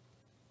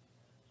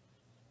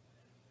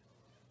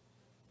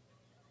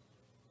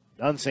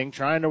 Dunsing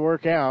trying to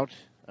work out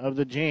of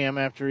the jam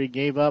after he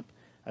gave up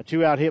a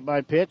 2-out hit by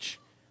pitch,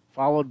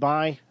 followed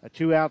by a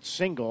 2-out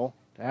single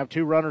to have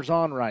 2 runners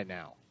on right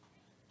now.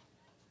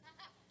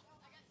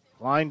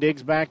 Klein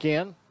digs back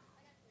in.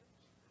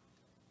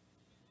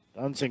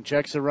 Dunsing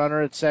checks the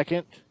runner at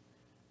second.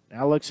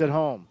 Now looks at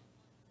home.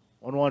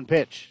 1-1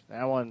 pitch.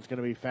 That one's going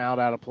to be fouled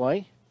out of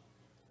play.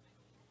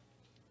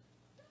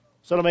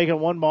 So to make it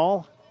 1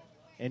 ball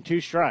and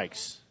 2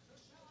 strikes.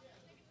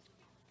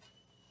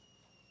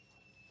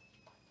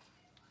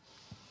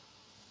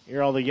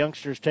 Here all the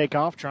youngsters take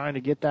off trying to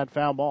get that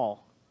foul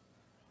ball.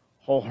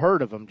 Whole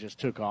herd of them just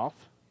took off.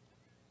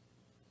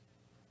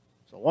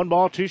 So 1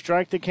 ball, 2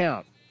 strike to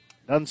count.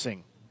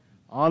 Dunsing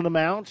on the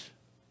mound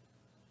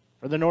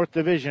for the North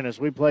Division as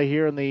we play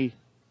here in the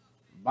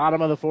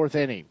bottom of the 4th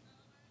inning.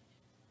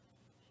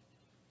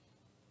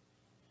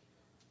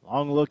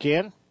 Long look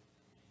in.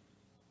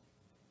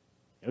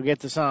 He'll get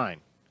the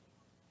sign.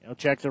 He'll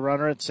check the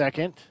runner at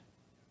second.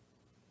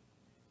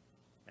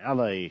 Now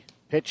the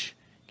pitch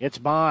gets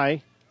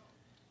by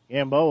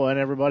Gamboa, and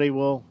everybody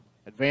will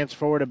advance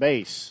forward to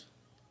base.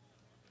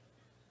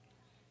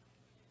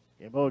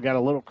 Gamboa got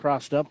a little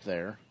crossed up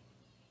there.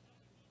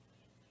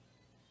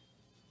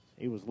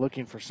 He was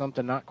looking for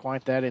something not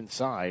quite that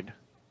inside.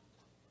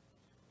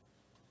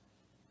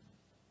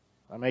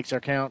 That makes our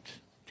count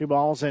 2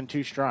 balls and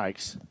 2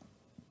 strikes.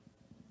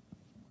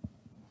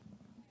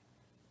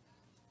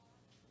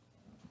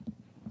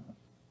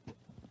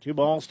 Two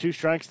balls, 2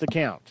 strikes to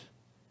count.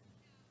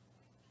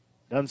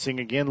 Dunsing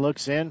again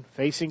looks in,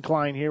 facing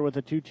Klein here with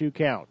a 2-2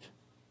 count.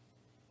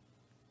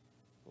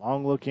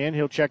 Long look in.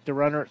 He'll check the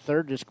runner at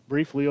third, just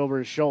briefly over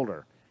his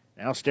shoulder.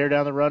 Now stare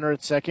down the runner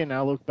at second.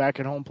 Now look back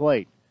at home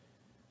plate.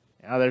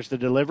 Now there's the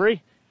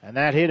delivery, and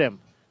that hit him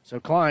So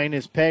Klein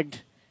is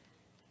pegged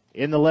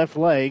in the left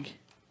leg.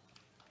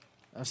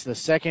 That's the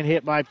second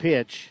hit by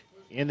pitch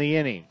in the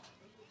inning.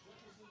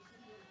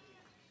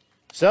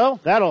 So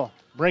that'll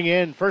bring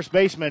in first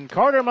baseman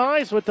Carter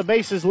Mize with the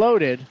bases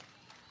loaded.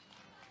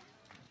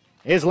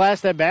 His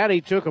last at bat, he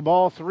took a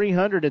ball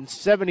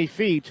 370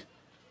 feet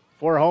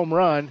for a home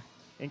run,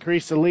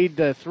 increased the lead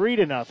to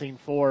 3-0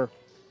 for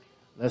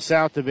the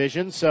South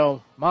Division.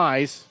 So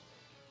Mize,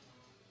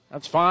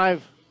 that's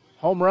 5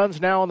 home runs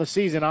now in the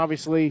season.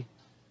 Obviously,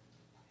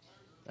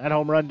 that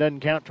home run doesn't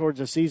count towards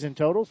the season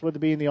totals with it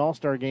being the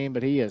All-Star game,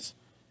 but he has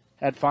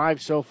had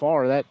 5 so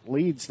far. That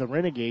leads the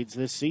Renegades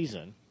this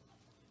season.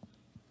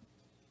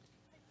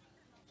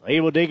 So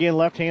he will dig in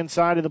left-hand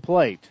side of the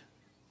plate.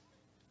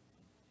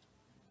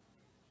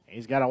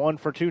 He's got a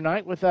 1-for-2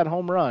 night with that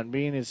home run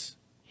being his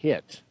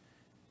hit.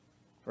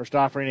 First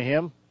offering to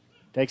him,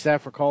 takes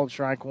that for called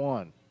strike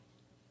 1.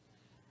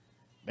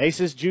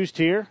 Bases juiced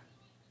here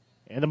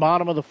in the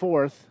bottom of the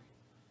 4th.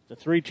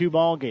 It's a 3-2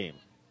 ball game.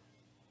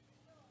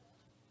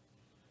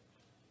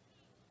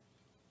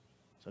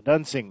 So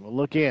Dunsing will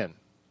look in.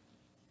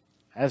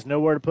 Has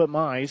nowhere to put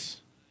Mize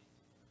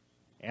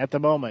at the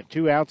moment.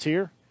 2 outs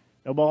here.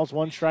 No balls,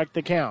 1 strike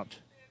to count.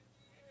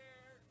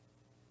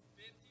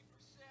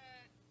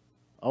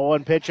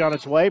 0-1 pitch on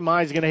its way.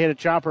 Mize going to hit a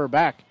chopper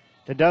back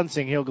to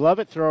Dunsing. He'll glove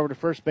it, throw over to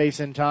first base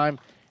in time,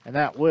 and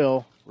that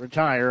will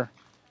retire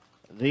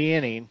the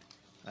inning.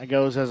 That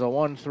goes as a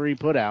 1-3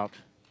 putout.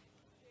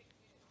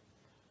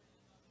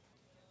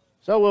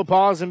 So we'll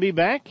pause and be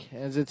back,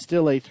 as it's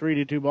still a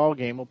 3-2 ball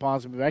game. We'll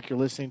pause and be back. You're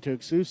listening to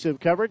exclusive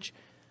coverage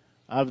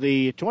of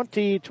the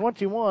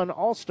 2021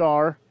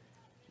 All-Star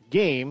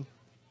Game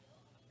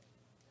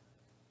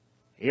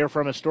here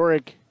from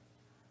historic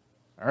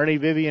Ernie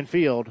Vivian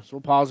Field. So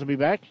we'll pause and be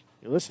back.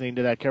 You're listening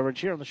to that coverage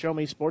here on the Show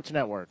Me Sports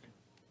Network.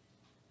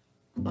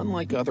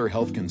 Unlike other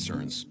health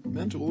concerns,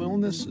 mental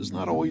illness is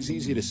not always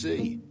easy to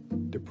see.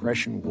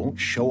 Depression won't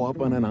show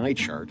up on an eye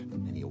chart,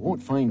 and you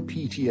won't find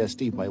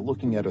PTSD by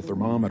looking at a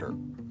thermometer.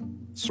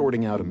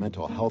 Sorting out a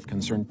mental health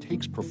concern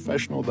takes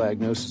professional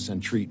diagnosis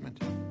and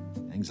treatment.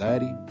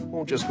 Anxiety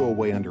won't just go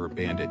away under a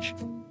bandage.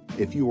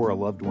 If you or a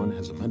loved one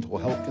has a mental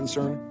health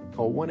concern,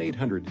 call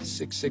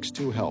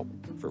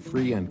 1-800-662-HELP for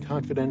free and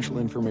confidential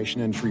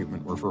information and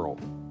treatment referral.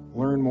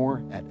 Learn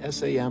more at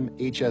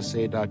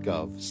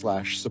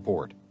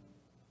samhsa.gov/support.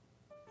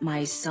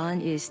 My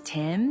son is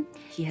 10.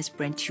 He has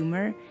brain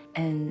tumor,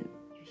 and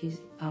he's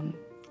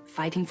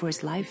fighting for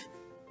his life.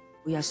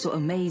 We are so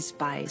amazed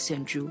by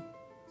St. Jude.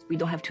 We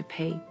don't have to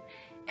pay,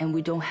 and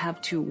we don't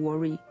have to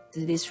worry.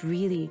 This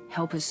really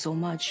helps us so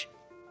much.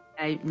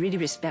 I really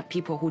respect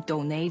people who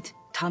donate.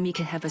 Tommy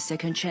can have a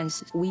second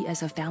chance. We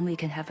as a family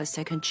can have a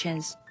second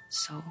chance.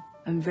 So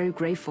I'm very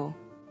grateful.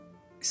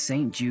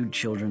 St. Jude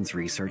Children's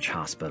Research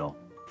Hospital.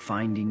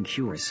 Finding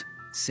cures.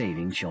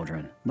 Saving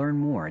children. Learn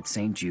more at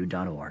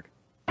stjude.org.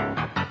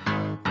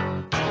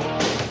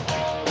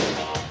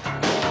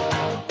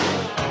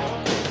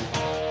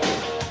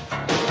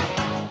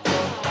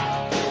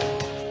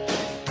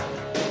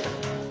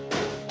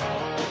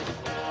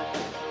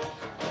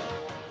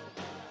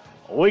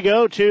 We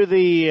go to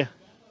the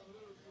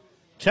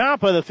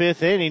top of the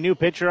 5th inning. New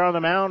pitcher on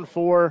the mound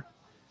for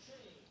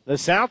the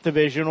South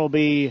Division will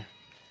be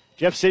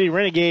Jeff City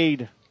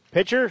Renegade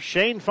pitcher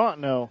Shane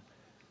Fontenot.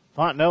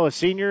 Fontenot, a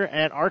senior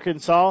at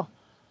Arkansas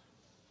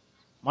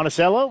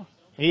Monticello.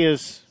 He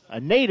is a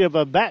native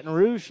of Baton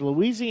Rouge,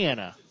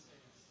 Louisiana.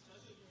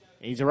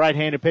 He's a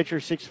right-handed pitcher,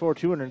 6'4",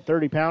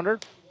 230-pounder.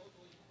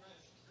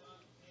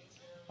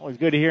 Always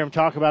good to hear him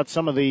talk about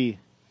some of the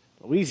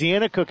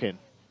Louisiana cooking.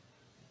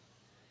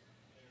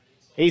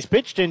 He's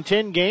pitched in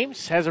 10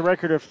 games, has a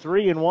record of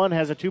 3-1,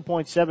 has a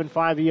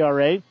 2.75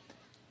 ERA.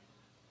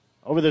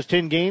 Over those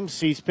 10 games,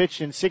 he's pitched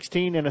in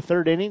 16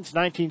 1/3 innings,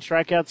 19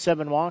 strikeouts,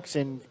 7 walks,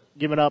 and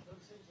given up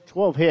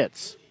 12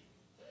 hits.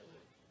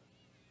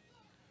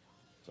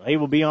 So he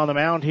will be on the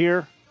mound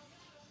here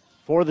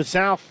for the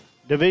South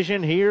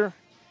Division here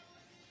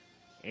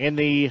in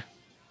the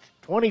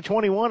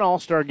 2021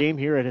 All-Star Game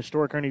here at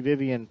historic Ernie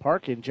Vivian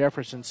Park in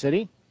Jefferson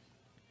City.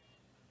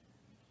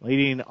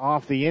 Leading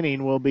off the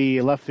inning will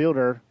be left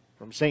fielder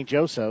from St.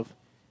 Joseph,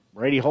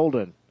 Brady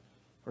Holden.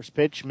 First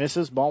pitch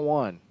misses, ball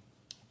 1.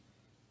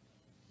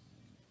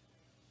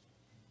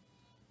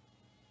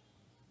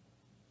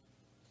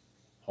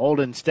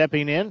 Holden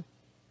stepping in,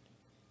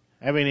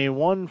 having a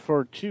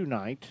 1-for-2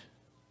 night.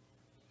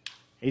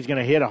 He's going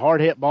to hit a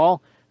hard hit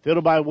ball,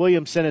 fielded by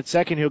Williamson at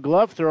second. He'll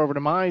glove, throw over to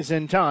Mize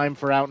in time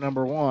for out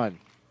number 1.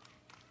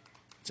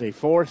 It's a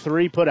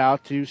 4-3 put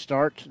out to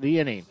start the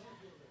inning.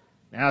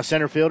 Now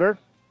center fielder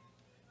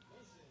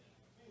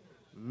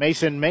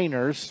Mason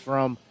Mainers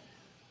from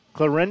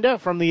Clarinda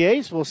from the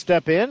A's will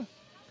step in.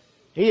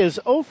 He is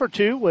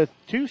 0-for-2 with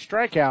 2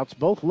 strikeouts,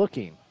 both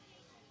looking.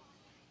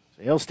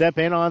 So he'll step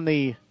in on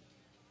the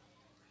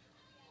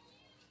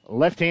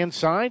left-hand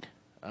side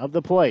of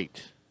the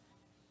plate.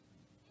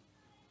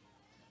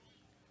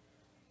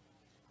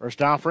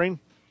 First offering,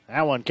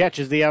 that one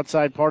catches the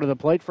outside part of the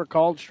plate for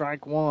called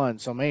strike 1.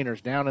 So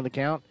Mainers down in the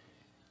count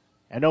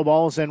and no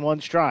balls and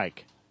 1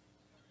 strike.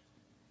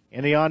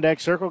 In the on-deck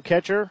circle,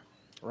 catcher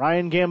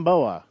Ryan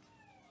Gamboa.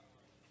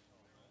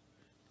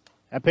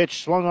 That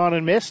pitch swung on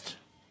and missed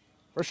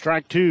for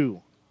strike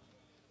 2.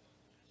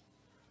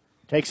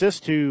 Takes us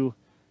to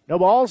no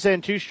balls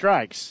and 2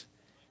 strikes.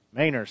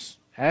 Mainers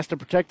has to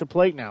protect the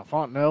plate now.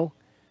 Fontenot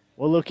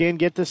will look in,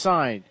 get the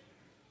sign.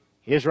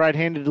 His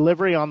right-handed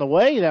delivery on the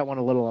way. That one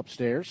a little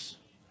upstairs.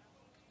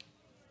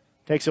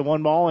 Takes a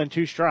 1 ball and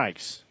 2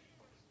 strikes.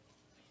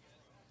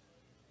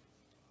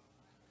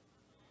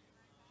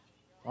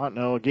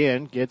 Fontenot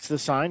again gets the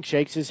sign,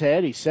 shakes his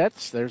head. He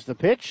sets. There's the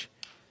pitch.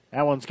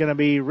 That one's going to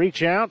be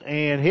reach out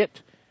and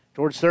hit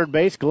towards third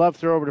base. Glove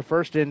throw over to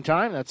first in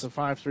time. That's a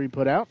 5-3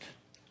 put out.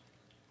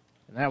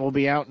 And that will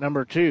be out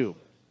number 2.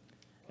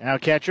 Now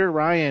catcher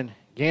Ryan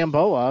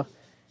Gamboa.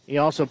 He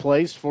also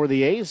plays for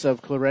the A's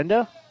of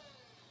Clarinda.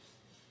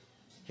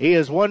 He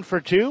is 1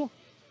 for 2.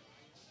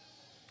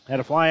 Had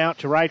a fly out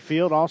to right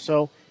field.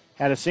 Also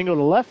had a single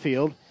to left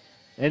field.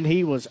 And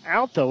he was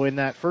out, though, in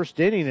that first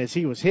inning as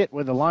he was hit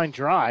with a line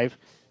drive.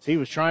 So he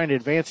was trying to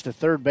advance to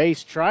third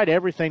base, tried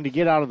everything to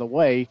get out of the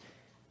way,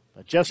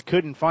 but just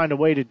couldn't find a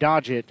way to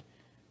dodge it.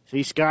 So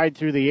he skied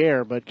through the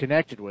air, but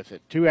connected with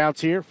it. 2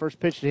 outs here. First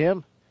pitch to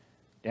him.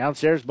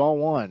 Downstairs, ball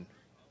 1.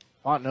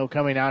 Fontenot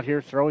coming out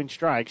here, throwing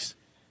strikes.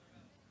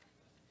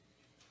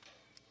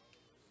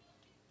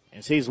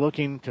 As he's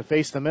looking to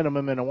face the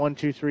minimum in a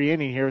 1-2-3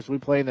 inning here as we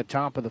play in the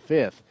top of the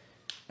 5th.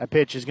 That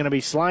pitch is going to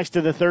be sliced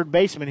to the third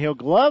baseman. He'll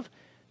glove.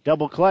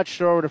 Double clutch,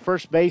 throw over to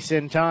first base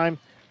in time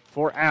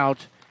for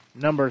out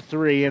number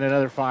 3 and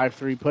another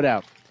 5-3 put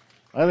out.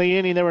 In the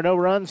inning, there were no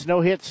runs, no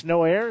hits,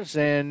 no errors,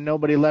 and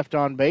nobody left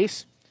on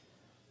base.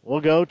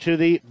 We'll go to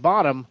the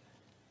bottom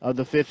of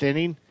the 5th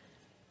inning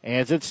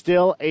as it's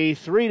still a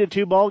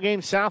 3-2 ball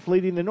game, South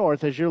leading the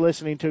North as you're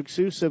listening to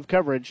exclusive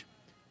coverage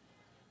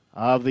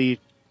of the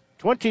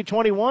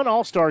 2021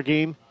 All-Star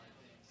Game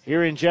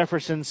here in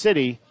Jefferson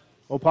City.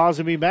 We'll pause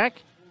and be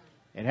back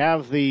and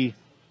have the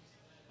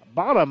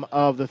bottom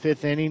of the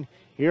 5th inning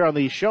here on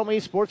the Show Me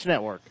Sports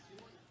Network.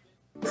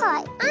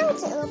 Hi, I'm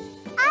Caleb.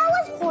 I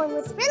was born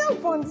with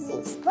spinal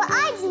disease, but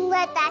I didn't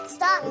let that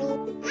stop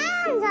me.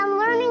 And I'm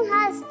learning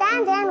how to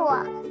stand and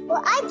walk.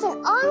 But I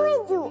can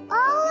only do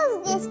all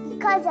of this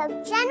because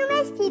of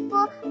generous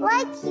people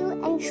like you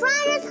and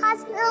Shriners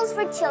Hospitals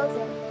for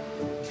Children.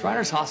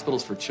 Shriners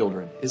Hospitals for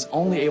Children is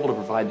only able to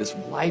provide this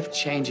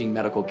life-changing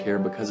medical care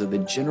because of the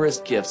generous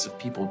gifts of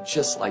people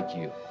just like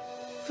you.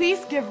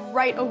 Please give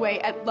right away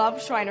at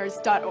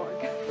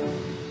loveshriners.org.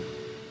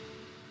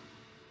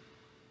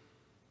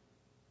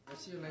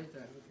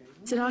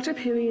 So Dr.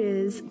 Pui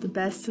is the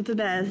best of the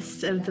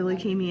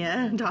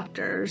leukemia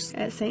doctors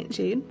at St.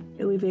 Jude.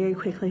 We very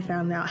quickly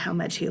found out how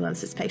much he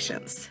loves his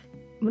patients.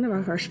 One of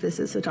our first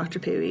visits with Dr.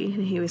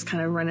 Pui, he was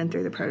kind of running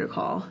through the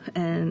protocol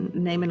and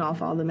naming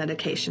off all the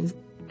medications.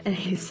 And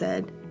he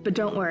said, but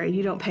don't worry,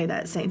 you don't pay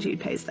that, St. Jude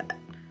pays that.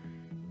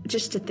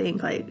 Just to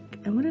think,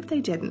 and what if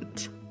they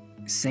didn't?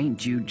 St.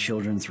 Jude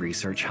Children's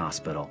Research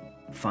Hospital.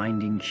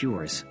 Finding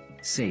cures,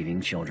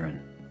 saving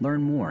children.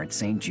 Learn more at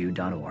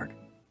stjude.org.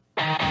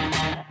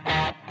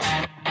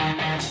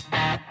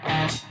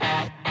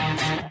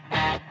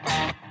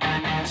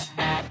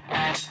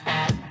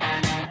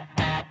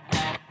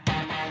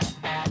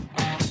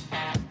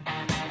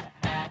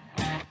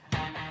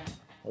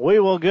 We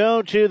will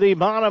go to the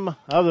bottom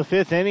of the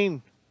 5th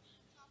inning.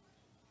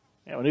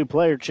 We have a new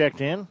player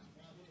checked in.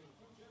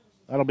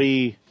 That'll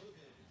be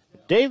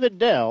David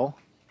Dell.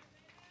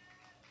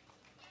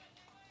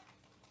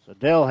 So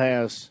Dell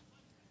has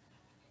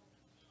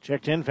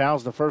checked in,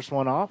 fouls the first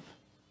one off.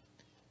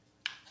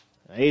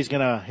 He's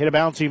going to hit a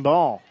bouncing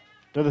ball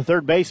to the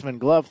third baseman.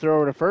 Glove throw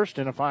over to first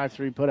and a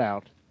 5-3 put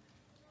out.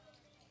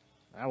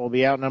 That will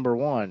be out number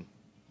 1.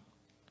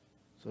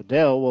 So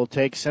Dell will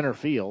take center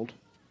field.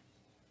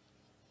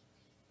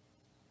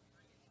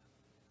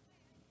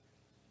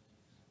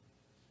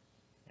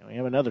 And we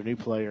have another new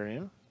player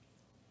in.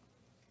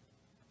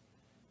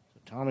 So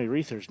Tommy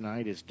Reether's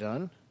night is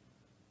done.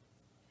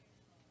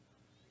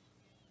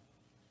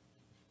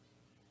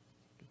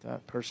 Get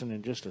that person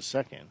in just a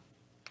second.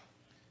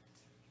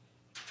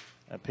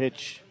 That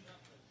pitch.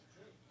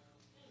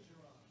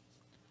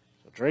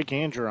 So Drake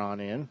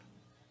Angeron in.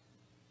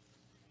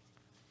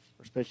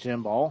 First pitch to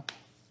him, ball.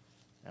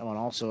 That one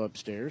also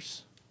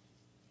upstairs.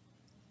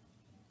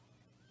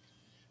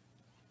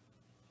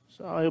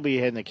 So he'll be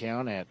ahead in the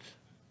count at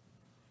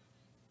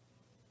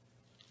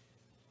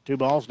 2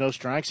 balls, no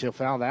strikes. He'll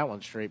foul that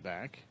one straight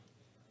back.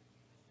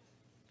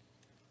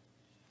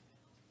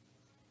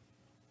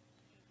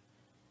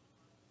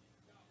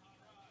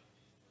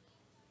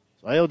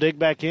 So he'll dig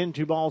back in.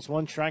 2 balls,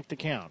 1 strike to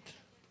count.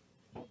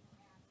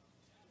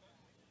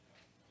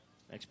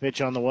 Next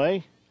pitch on the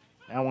way.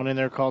 That one in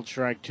there called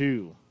strike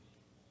 2.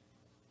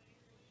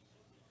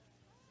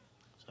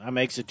 So that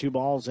makes it 2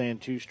 balls and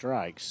 2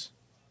 strikes.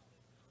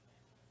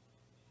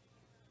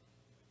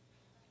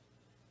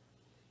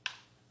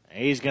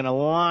 He's going to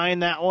line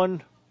that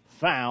one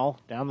foul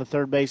down the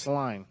third base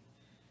line.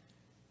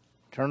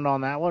 Turned on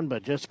that one,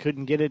 but just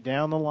couldn't get it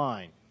down the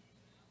line.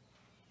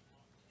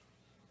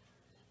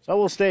 So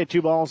we'll stay at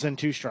 2 balls and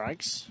 2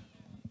 strikes.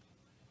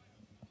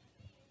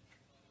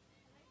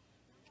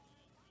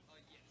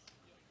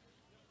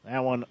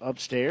 That one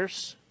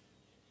upstairs.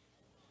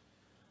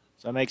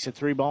 So that makes it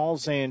 3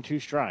 balls and 2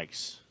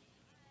 strikes.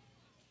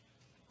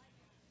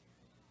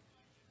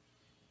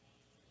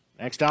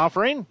 Next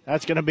offering,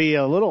 that's going to be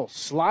a little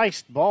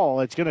sliced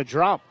ball. It's going to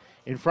drop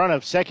in front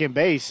of second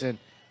base, and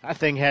that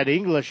thing had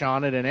English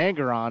on it, and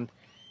Angeron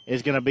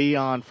is going to be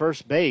on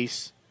first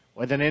base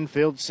with an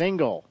infield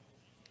single.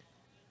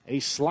 He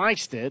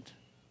sliced it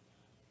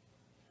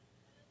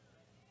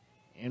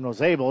and was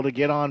able to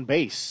get on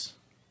base.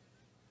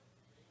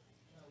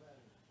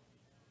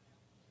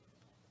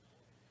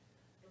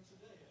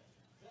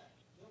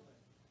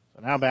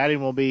 So now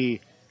batting will be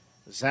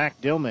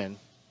Zach Dillman.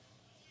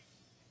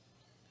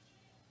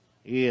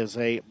 He is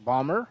a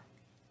bomber.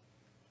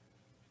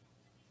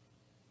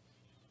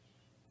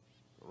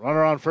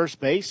 Runner on first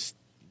base.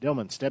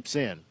 Dillman steps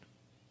in.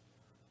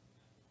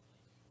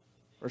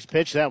 First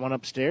pitch, that one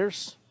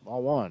upstairs.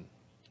 Ball 1.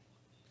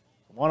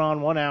 1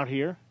 on, 1 out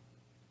here.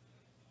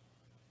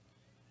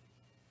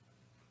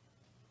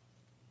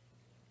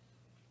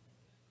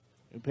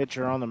 New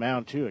pitcher on the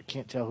mound, too. I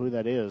can't tell who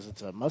that is.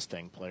 It's a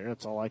Mustang player.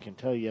 That's all I can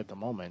tell you at the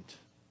moment.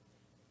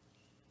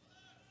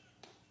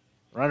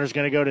 Runner's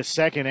going to go to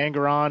second.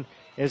 Angeron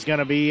is going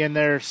to be in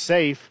there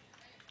safe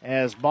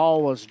as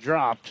ball was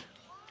dropped.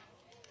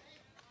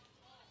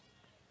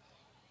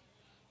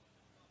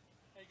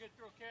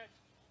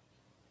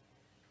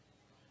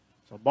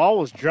 So ball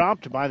was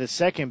dropped by the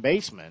second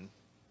baseman.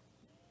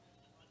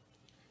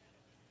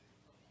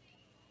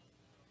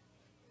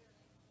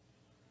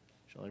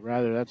 Actually,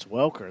 rather, that's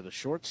Welker. The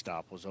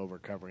shortstop was over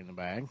covering the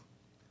bag.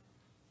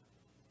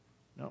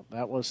 No,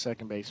 that was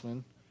second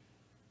baseman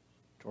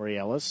Torrey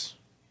Ellis.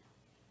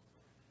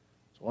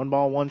 1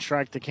 ball, 1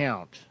 strike to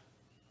count.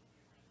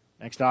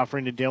 Next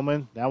offering to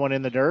Dillman. That one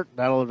in the dirt.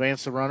 That'll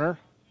advance the runner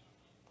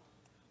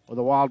with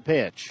a wild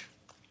pitch.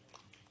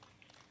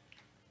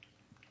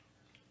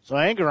 So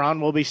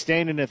Angeron will be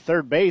standing at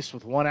third base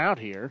with 1 out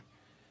here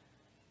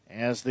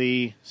as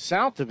the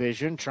South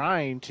Division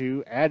trying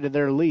to add to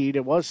their lead.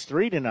 It was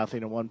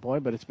 3-0 at one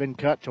point, but it's been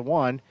cut to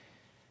 1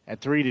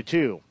 at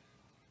 3-2.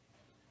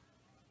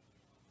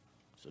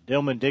 So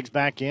Dillman digs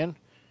back in.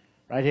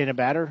 Right-handed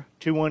batter,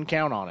 2-1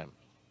 count on him.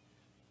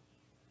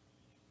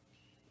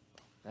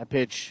 That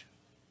pitch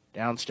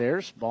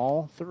downstairs,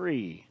 ball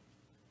 3.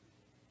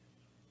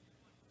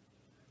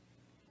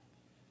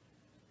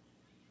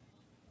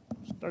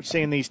 Start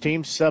seeing these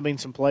teams subbing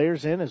some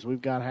players in as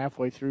we've got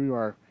halfway through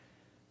our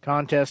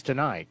contest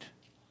tonight.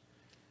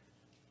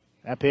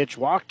 That pitch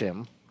walked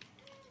him.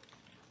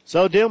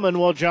 So Dillman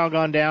will jog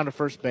on down to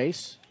first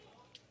base.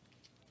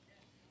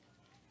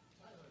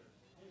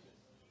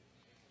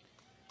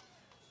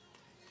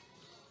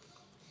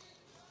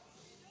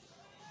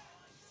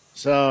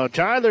 So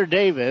Tyler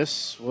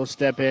Davis will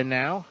step in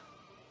now.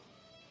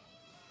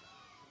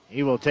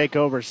 He will take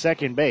over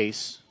second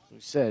base. We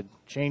said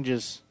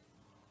changes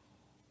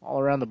all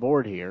around the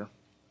board here.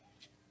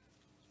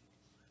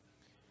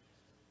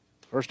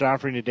 First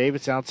offering to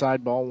Davis,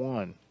 outside, ball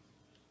 1.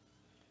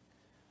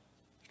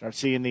 Start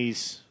seeing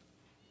these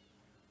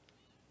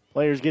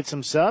players get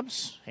some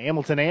subs.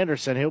 Hamilton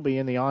Anderson, he'll be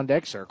in the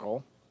on-deck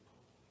circle.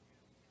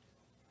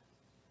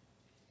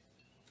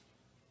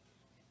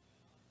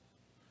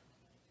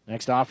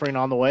 Next offering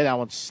on the way. That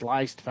one's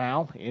sliced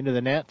foul into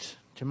the net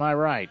to my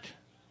right.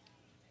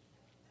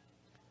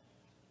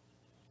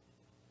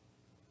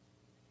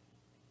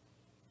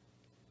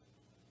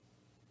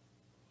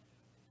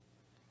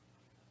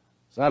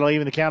 So that'll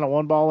even the count of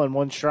 1 ball and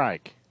 1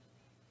 strike.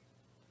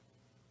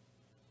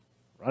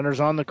 Runners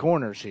on the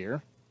corners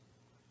here.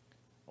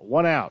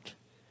 1 out.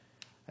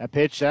 That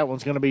pitch, that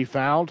one's going to be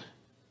fouled.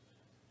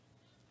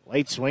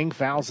 Late swing,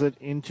 fouls it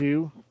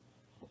into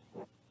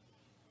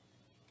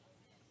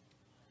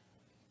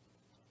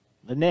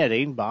the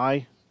netting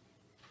by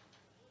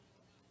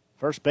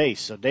first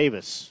base. So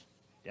Davis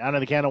down to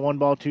the count of 1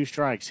 ball, 2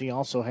 strikes. He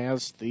also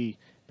has the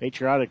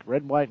patriotic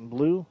red, white, and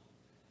blue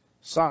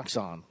socks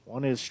on.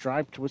 One is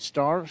striped with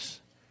stars.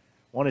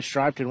 One is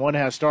striped and one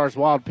has stars.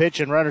 Wild pitch,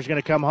 and runner's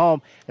going to come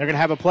home. They're going to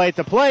have a play at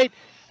the plate,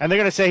 and they're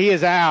going to say he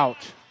is out.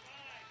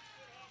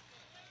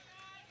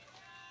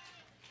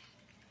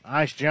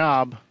 Nice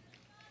job.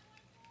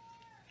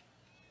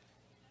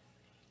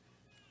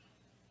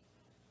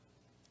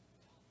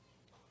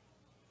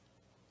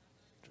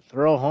 To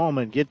throw home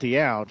and get the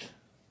out.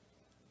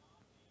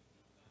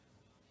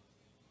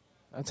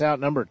 That's out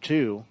number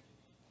 2.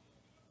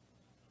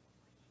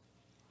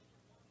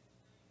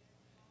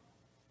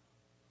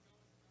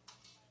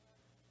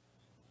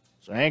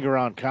 So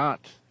Angeron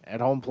caught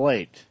at home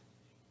plate.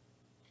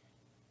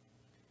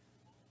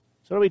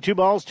 So it'll be 2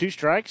 balls, 2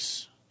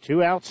 strikes,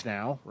 2 outs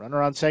now.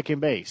 Runner on second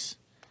base.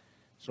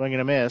 Swing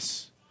and a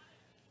miss.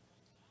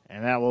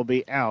 And that will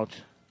be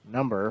out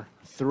number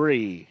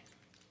 3.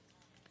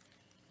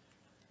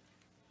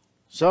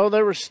 So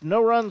there was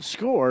no runs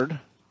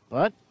scored,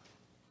 but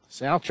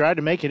South tried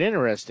to make it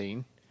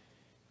interesting.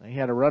 They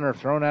had a runner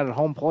thrown out at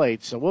home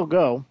plate, so we'll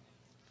go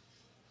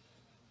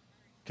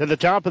to the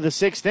top of the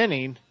 6th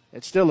inning.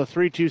 It's still a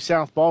 3-2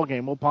 South ball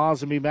game. We'll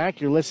pause and be back.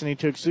 You're listening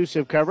to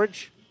exclusive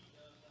coverage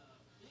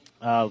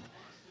of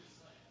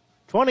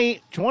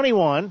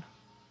 2021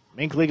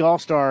 Mink League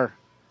All-Star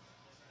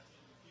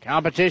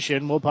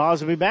competition. We'll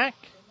pause and be back.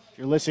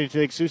 You're listening to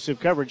the exclusive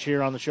coverage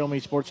here on the Show Me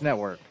Sports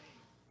Network.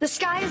 The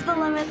sky is the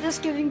limit this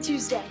Giving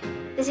Tuesday.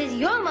 This is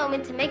your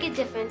moment to make a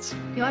difference.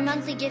 Your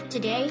monthly gift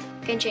today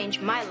can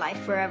change my life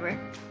forever.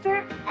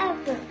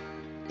 Forever.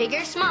 Big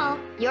or small,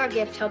 your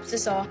gift helps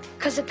us all.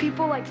 Because of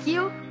people like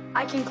you,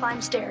 I can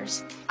climb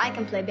stairs. I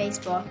can play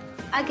baseball.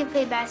 I can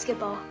play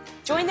basketball.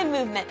 Join the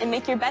movement and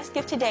make your best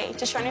gift today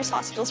to Shriners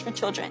Hospitals for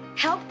Children.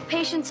 Help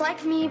patients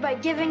like me by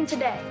giving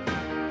today.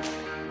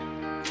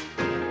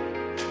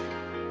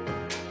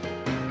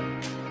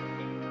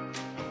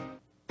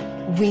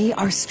 We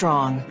are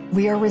strong,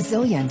 we are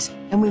resilient,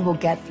 and we will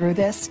get through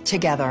this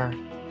together.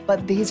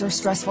 But these are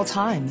stressful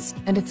times,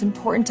 and it's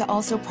important to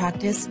also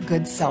practice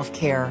good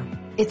self-care.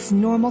 It's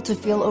normal to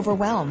feel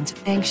overwhelmed,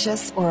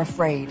 anxious, or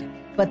afraid,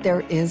 but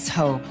there is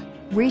hope.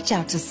 Reach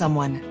out to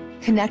someone,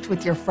 connect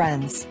with your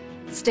friends,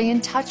 stay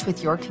in touch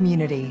with your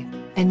community,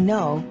 and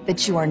know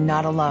that you are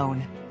not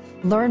alone.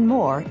 Learn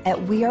more at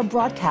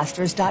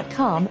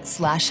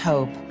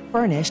wearebroadcasters.com/hope,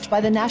 furnished by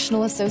the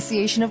National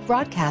Association of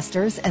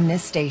Broadcasters and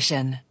this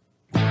station.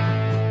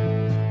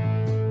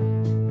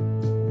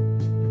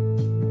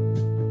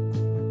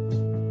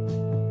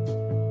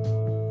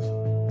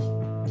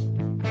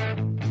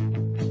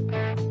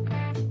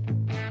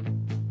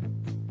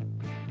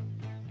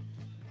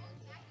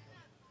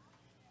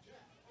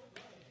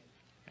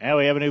 Now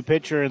we have a new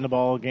pitcher in the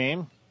ball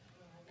game.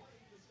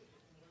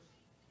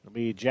 It'll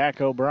be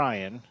Jack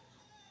O'Brien.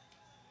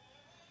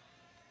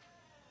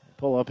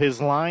 Pull up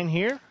his line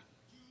here.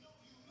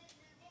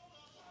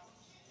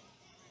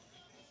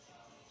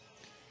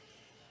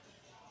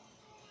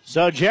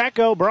 So Jack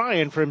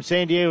O'Brien from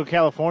San Diego,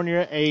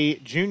 California, a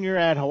junior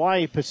at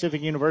Hawaii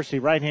Pacific University,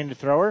 right-handed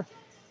thrower.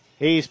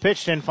 He's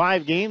pitched in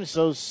 5 games.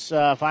 Those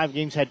 5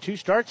 games had 2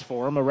 starts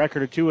for him, a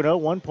record of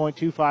 2-0,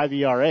 1.25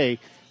 ERA.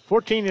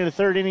 14 in the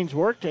 3rd innings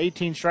worked,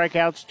 18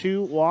 strikeouts,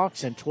 2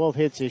 walks, and 12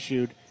 hits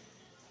issued.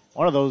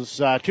 2 of those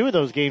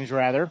games,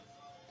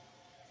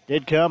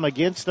 did come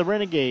against the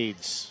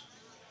Renegades.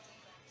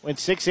 Went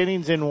 6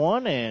 innings in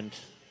one and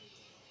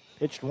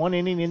pitched 1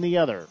 inning in the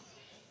other.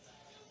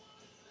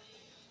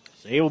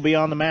 So he will be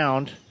on the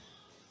mound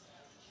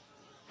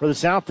for the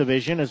South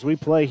Division as we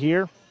play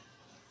here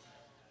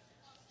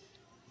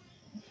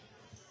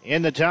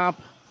in the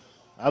top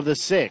of the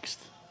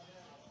 6th.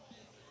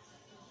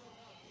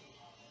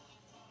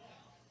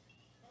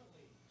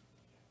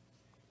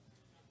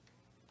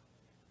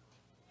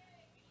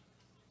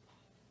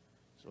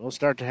 We'll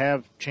start to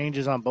have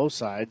changes on both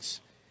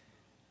sides.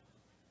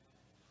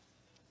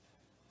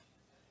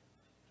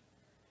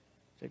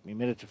 Take me a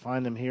minute to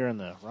find them here in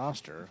the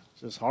roster.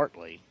 This is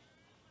Hartley.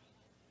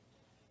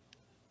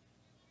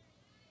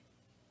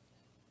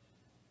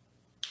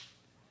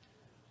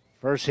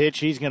 First hitch,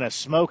 he's going to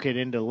smoke it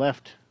into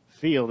left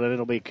field, and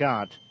it'll be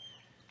caught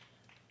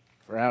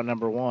for out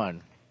number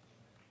 1.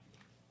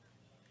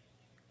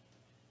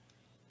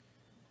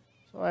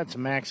 So that's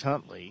Max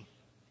Huntley.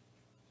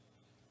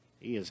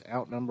 He is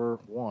out number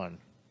 1.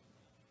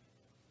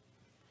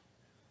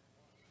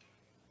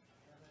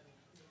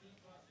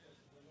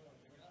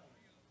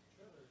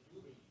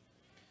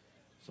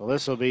 So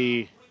this will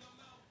be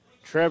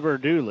Trevor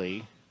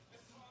Dooley.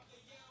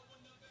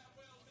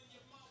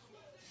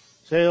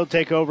 So he'll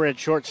take over at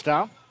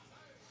shortstop.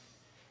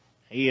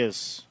 He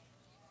is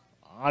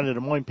on the Des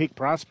Moines Peak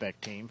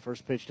Prospect team.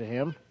 First pitch to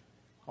him.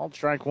 Called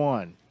strike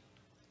 1.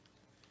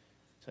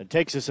 So it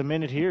takes us a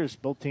minute here as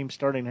both teams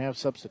starting to have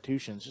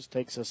substitutions. Just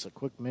takes us a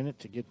quick minute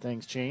to get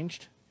things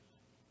changed.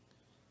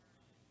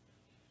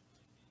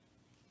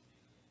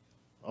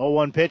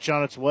 0-1 pitch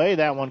on its way.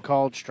 That one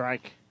called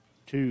strike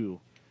 2.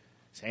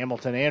 As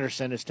Hamilton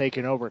Anderson has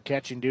taken over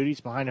catching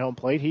duties behind home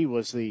plate. He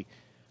was the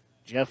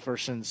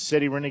Jefferson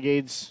City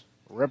Renegades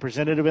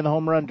representative in the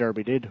home run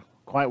derby. Did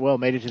quite well,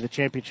 made it to the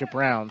championship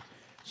round.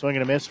 Swing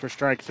and a miss for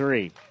strike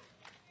 3.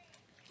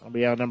 That'll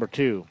be out number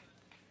 2.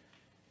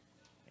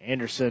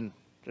 Anderson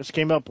just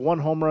came up 1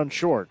 home run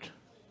short.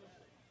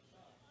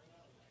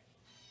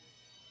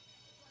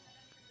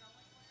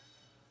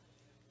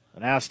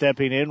 And now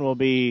stepping in will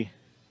be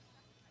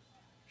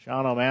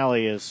Sean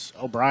O'Malley as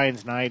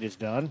O'Brien's night is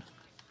done.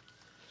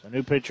 So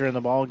new pitcher in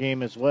the ball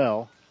game as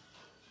well.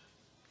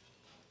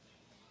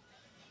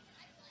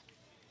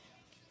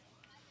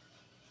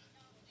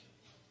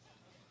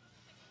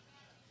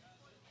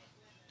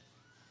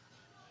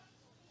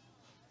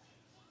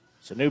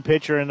 So new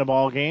pitcher in the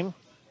ball game.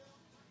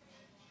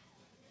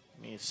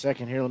 Give me a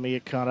second here. Let me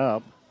get caught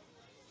up.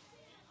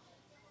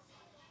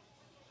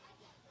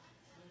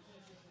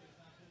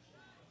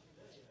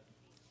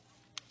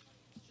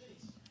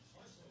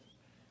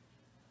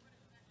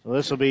 So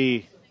this will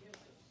be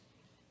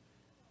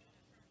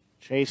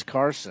Chase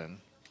Carson.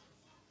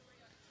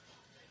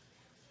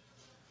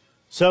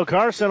 So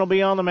Carson will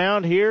be on the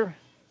mound here.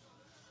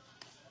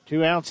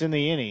 2 outs in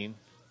the inning.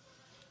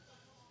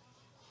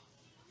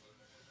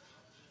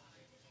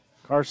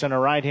 Carson, a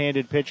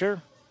right-handed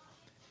pitcher.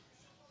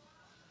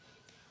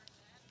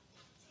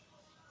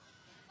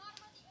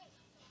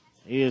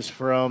 He is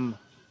from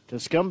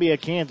Tuscumbia,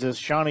 Kansas.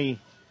 Shawnee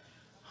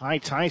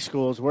Heights High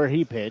School is where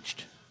he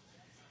pitched.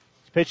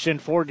 He's pitched in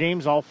 4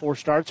 games, all 4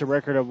 starts, a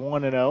record of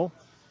 1-0.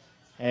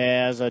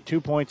 Has a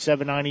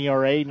 2.79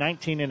 ERA,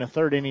 19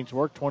 1/3 innings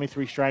worked,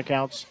 23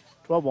 strikeouts,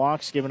 12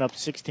 walks, giving up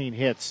 16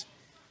 hits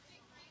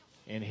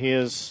in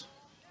his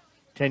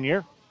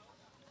tenure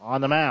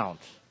on the mound.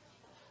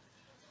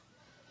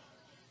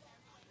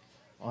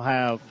 We'll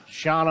have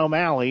Sean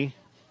O'Malley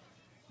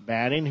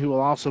batting, who will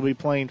also be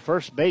playing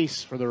first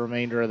base for the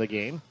remainder of the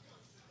game.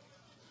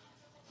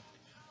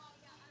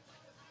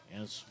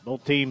 As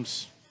both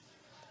teams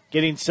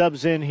getting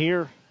subs in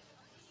here,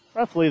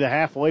 roughly the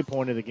halfway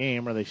point of the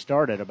game, or they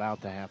start at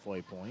about the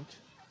halfway point.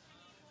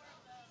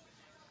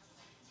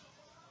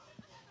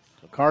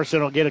 So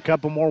Carson will get a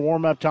couple more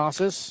warm-up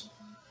tosses,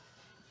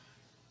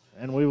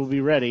 and we will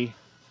be ready.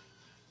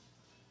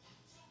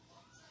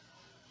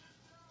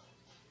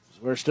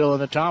 We're still in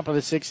the top of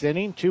the 6th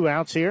inning, 2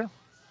 outs here.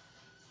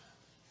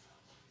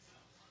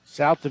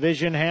 South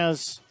Division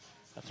has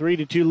a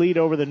 3-2 lead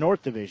over the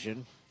North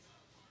Division.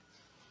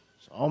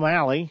 So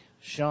O'Malley,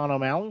 Sean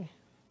O'Malley,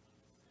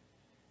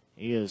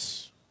 he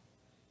is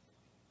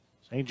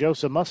St.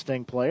 Joseph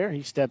Mustang player.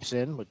 He steps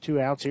in with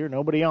 2 outs here,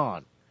 nobody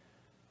on.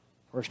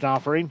 First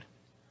offering,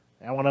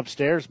 that one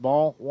upstairs,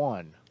 ball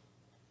 1.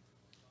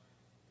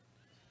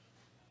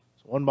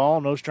 So 1 ball,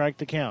 no strike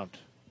to count.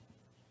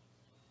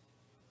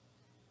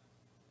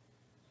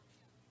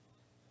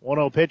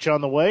 1-0 pitch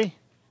on the way.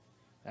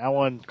 That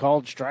one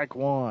called strike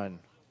 1.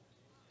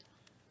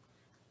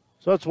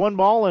 So it's 1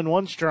 ball and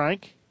 1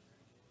 strike.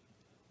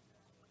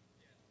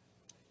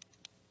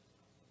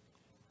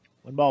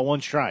 1 ball, 1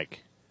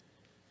 strike.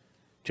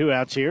 2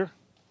 outs here.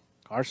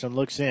 Carson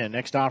looks in.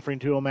 Next offering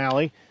to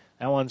O'Malley.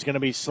 That one's going to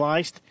be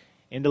sliced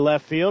into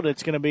left field.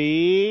 It's going to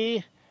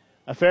be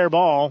a fair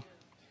ball.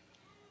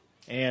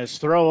 As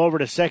throw over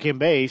to second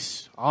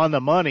base on the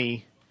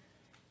money.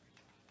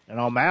 And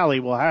O'Malley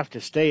will have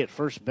to stay at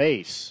first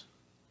base.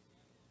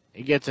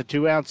 He gets a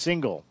 2-out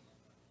single.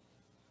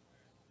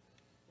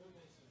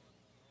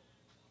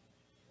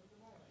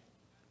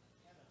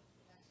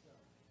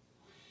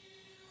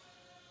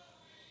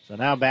 So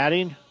now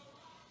batting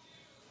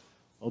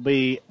will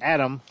be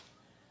Adam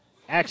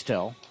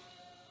Axtell.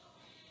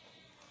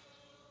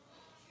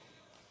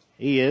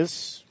 He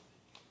is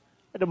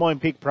a Des Moines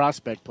Peak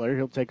prospect player.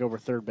 He'll take over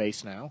third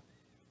base now.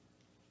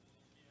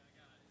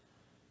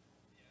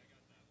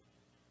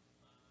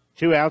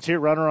 2 outs here,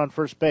 runner on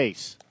first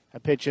base. A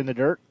pitch in the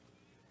dirt.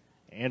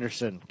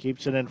 Anderson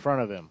keeps it in front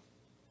of him.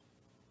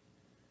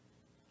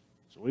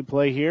 So we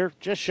play here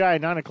just shy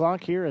of 9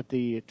 o'clock here at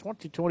the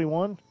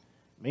 2021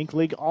 Mink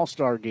League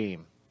All-Star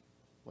Game.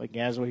 Blake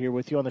Gazzo here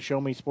with you on the Show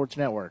Me Sports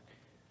Network.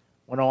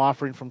 1-0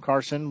 offering from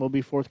Carson will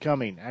be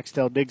forthcoming.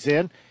 Axtell digs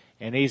in,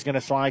 and he's going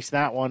to slice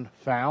that one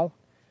foul.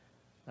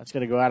 That's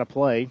going to go out of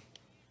play.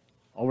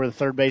 Over the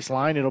third base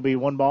line, it'll be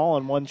 1 ball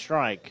and 1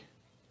 strike.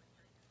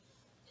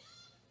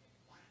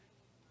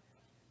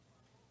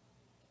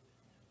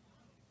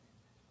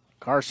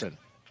 Carson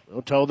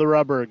will toe the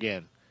rubber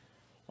again.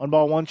 1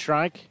 ball, 1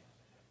 strike.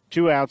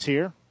 2 outs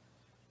here.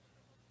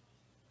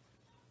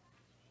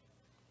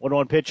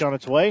 1-1 pitch on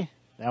its way.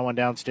 That one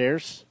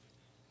downstairs.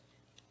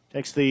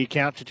 Takes the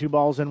count to 2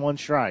 balls and 1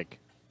 strike.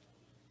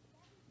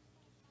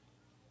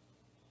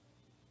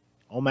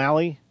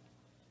 O'Malley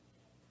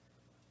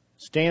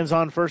stands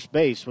on first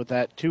base with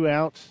that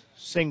 2-out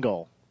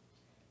single.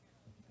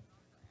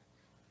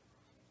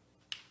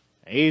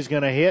 He's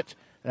going to hit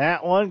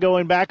that one,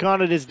 going back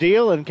on it his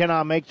deal, and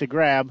cannot make the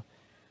grab.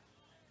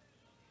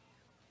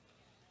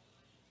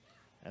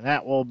 And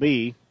that will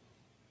be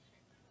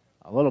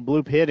a little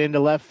bloop hit into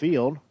left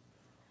field.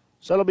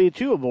 So it'll be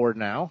 2 aboard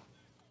now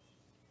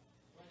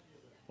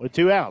with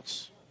 2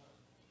 outs.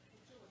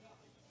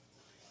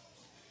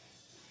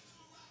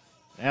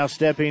 Now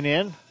stepping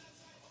in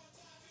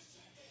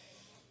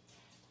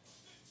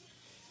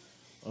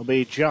will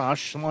be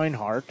Josh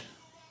Swinehart.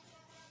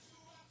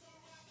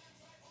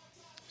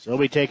 So he'll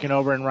be taking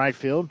over in right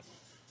field.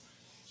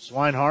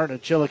 Swinehart, a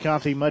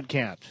Chillicothe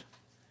Mudcat.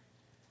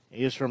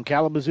 He is from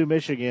Kalamazoo,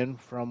 Michigan,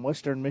 from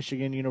Western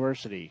Michigan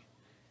University.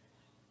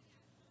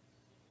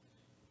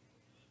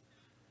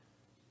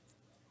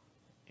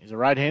 He's a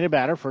right-handed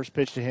batter. First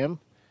pitch to him.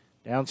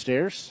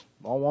 Downstairs.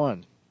 Ball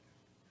 1.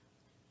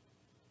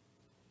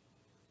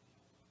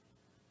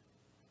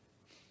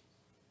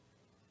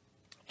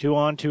 Two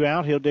on, 2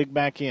 out. He'll dig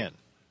back in.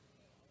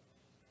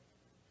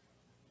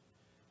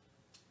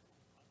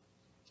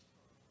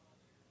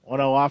 One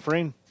 1-0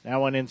 offering.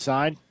 That one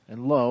inside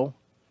and low.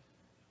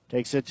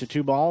 Takes it to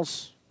 2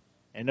 balls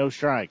and no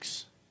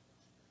strikes.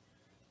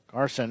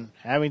 Carson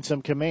having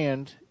some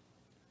command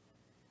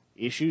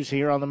issues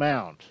here on the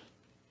mound.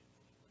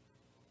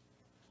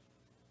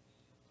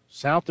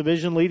 South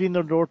Division leading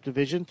the North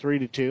Division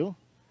 3-2. 2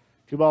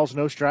 balls,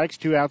 no strikes,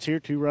 2 outs here,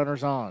 2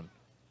 runners on.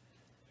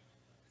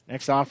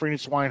 Next offering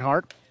is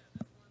Swinehart.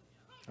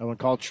 That one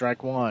called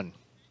strike 1.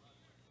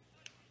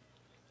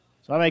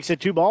 So that makes it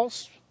 2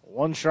 balls,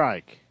 1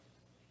 strike.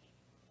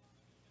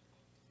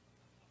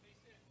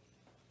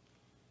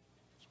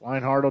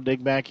 Swinehart will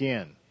dig back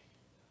in.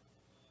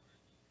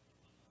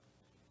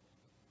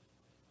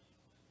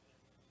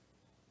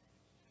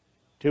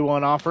 Two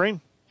one offering.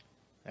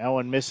 That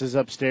one misses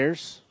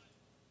upstairs.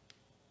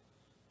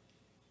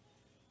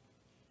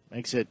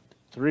 Makes it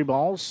 3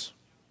 balls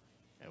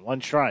and 1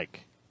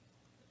 strike.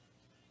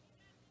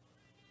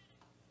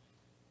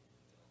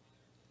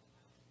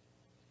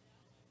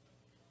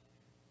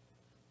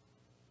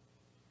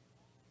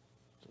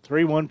 It's a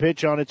 3-1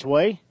 pitch on its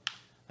way.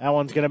 That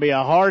one's going to be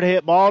a hard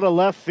hit ball to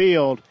left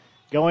field.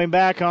 Going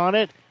back on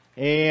it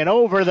and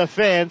over the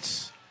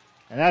fence.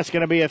 And that's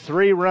going to be a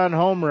 3-run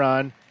home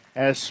run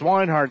as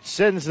Swinehart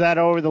sends that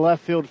over the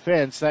left field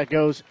fence. That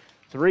goes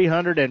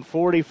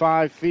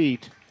 345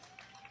 feet.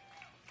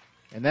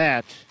 And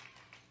that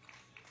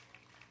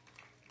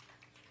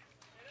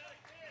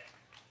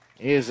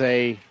is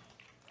a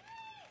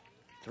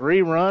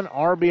 3-run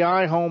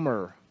RBI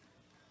homer.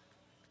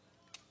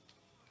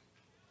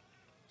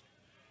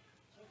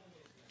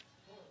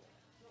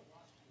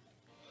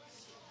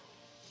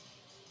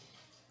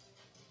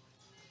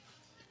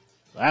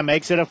 That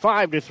makes it a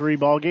 5-3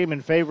 ball game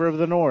in favor of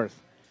the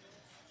North.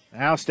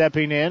 Now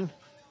stepping in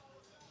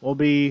will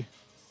be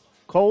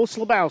Cole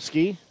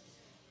Slabowski.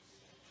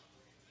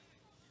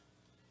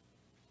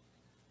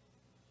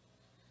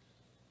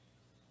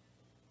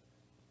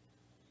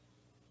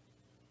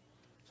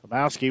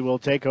 Slabowski will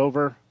take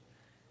over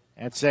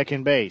at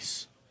second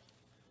base.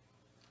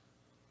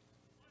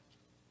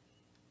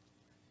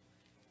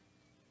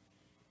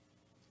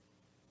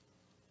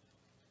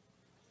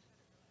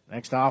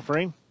 Next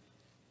offering.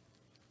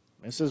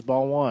 Misses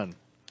ball 1.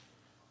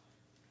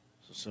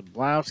 So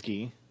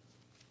Slabowski,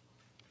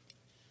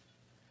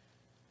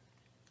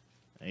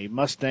 a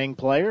Mustang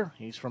player.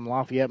 He's from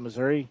Lafayette,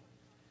 Missouri.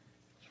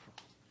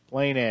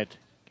 Playing at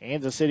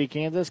Kansas City,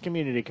 Kansas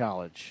Community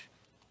College.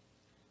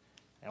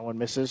 That one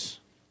misses.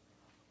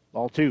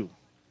 Ball 2.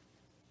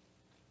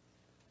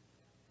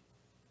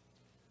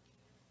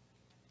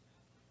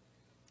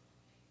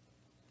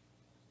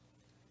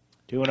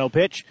 Two 2-0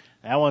 pitch.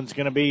 That one's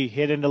going to be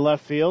hit into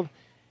left field.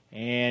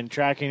 And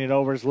tracking it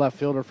over is left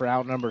fielder for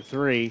out number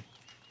 3.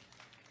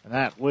 And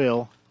that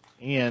will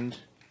end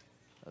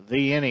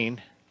the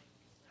inning.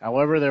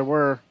 However, there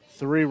were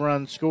 3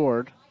 runs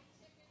scored.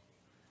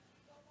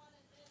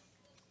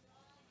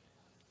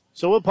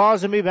 So we'll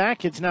pause and be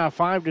back. It's now a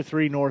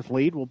 5-3 North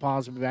lead. We'll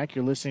pause and be back.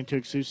 You're listening to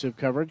exclusive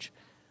coverage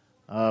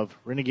of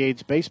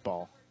Renegades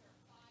baseball.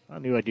 I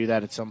knew I'd do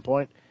that at some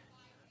point.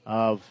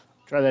 Try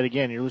that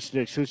again. You're listening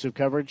to exclusive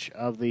coverage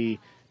of the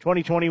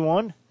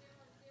 2021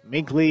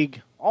 Mink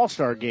League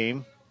All-Star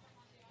Game.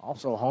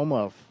 Also home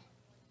of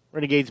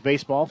Renegades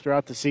baseball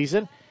throughout the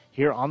season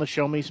here on the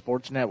Show Me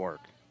Sports Network.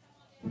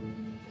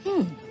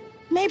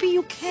 Maybe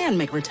you can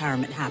make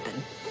retirement happen.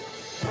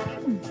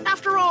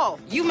 After all,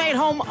 you made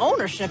home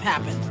ownership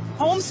happen.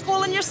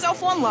 Homeschooling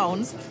yourself on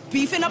loans,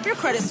 beefing up your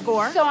credit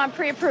score. So I'm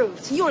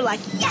pre-approved. You were like,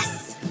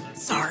 yes!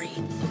 Sorry.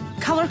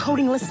 Color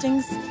coding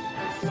listings,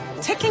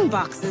 ticking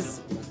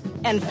boxes,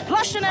 and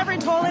flushing every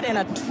toilet in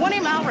a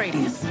 20-mile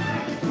radius.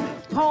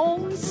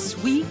 Home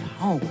sweet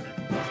home.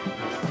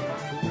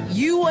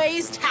 You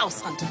aced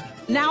House Hunter.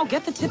 Now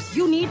get the tips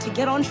you need to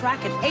get on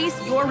track at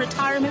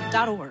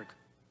aceyourretirement.org.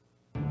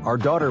 Our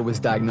daughter was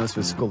diagnosed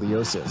with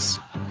scoliosis.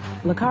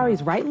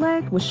 Lakari's right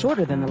leg was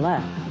shorter than the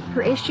left.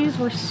 Her issues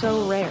were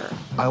so rare.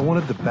 I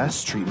wanted the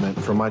best treatment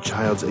for my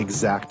child's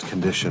exact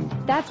condition.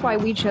 That's why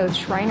we chose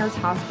Shriners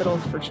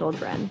Hospitals for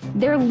Children.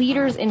 They're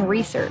leaders in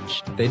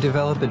research. They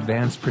develop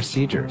advanced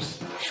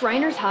procedures.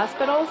 Shriners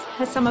Hospitals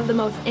has some of the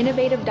most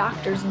innovative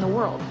doctors in the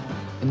world.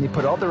 And they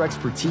put all their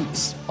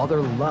expertise, all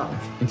their love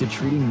into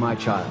treating my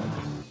child.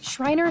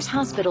 Shriners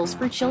Hospitals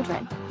for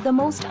Children. The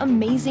most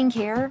amazing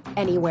care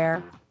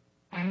anywhere.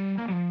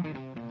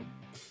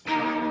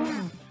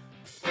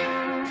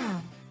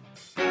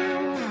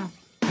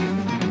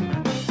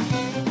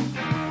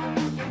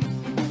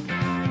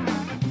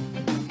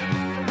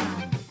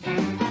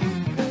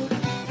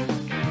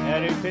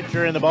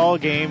 Pitcher in the ball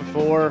game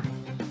for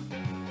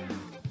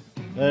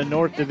the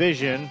North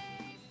Division.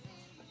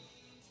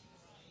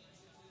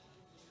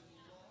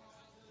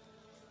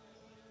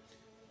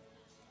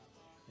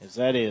 As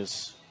that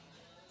is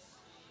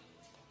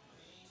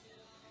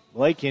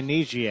Blake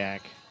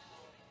Iniziak.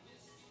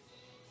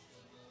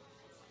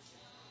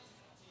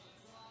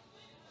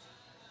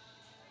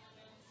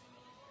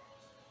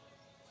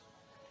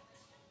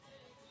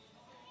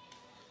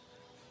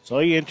 So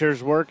he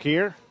enters work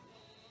here.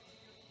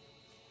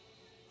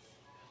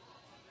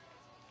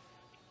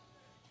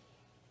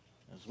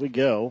 We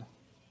go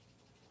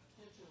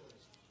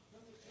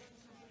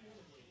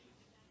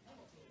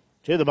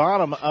to the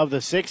bottom of the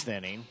 6th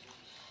inning.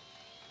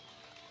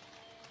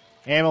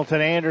 Hamilton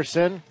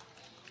Anderson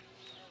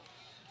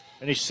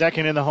finished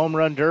second in the home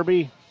run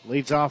derby,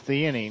 leads off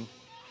the inning.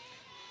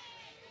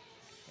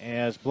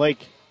 As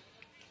Blake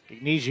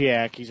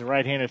Igniziak, he's a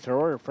right-handed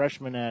thrower, a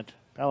freshman at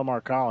Palomar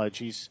College.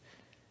 He's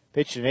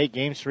Pitched in 8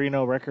 games,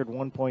 3-0 record,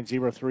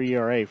 1.03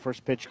 ERA.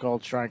 First pitch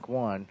called strike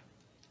one.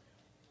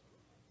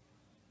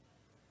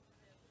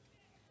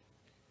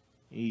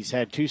 He's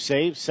had 2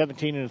 saves,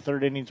 17 in the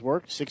third innings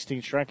worked,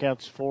 16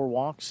 strikeouts, 4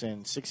 walks,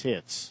 and 6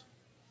 hits.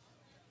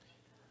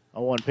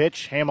 0-1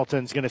 pitch.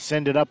 Hamilton's going to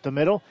send it up the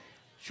middle.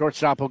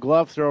 Shortstop will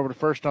glove, throw over to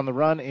first on the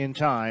run in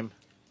time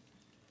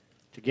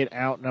to get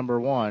out number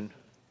 1.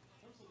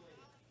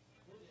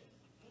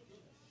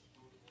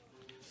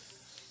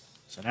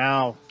 So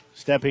now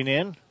stepping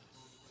in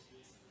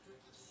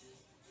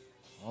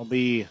will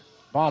be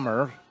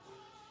Bomber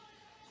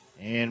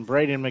and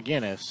Braden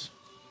McGinnis.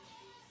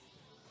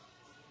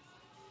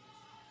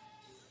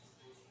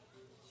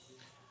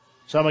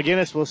 So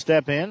McGinnis will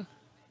step in.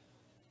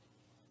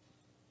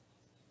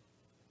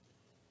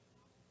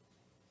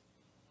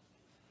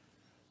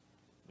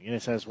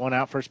 McGinnis has 1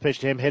 out. First pitch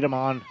to him, hit him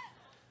on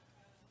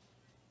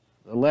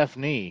the left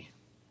knee.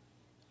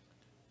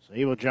 So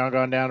he will jog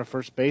on down to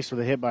first base with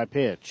a hit by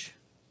pitch.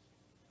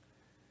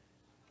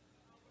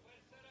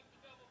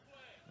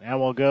 Now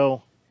we'll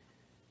go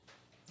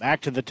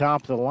back to the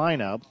top of the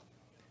lineup.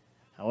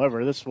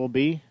 However, this will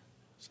be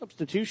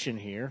substitution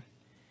here.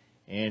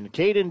 And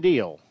Caden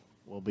Deal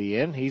will be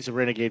in. He's a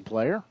Renegade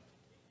player.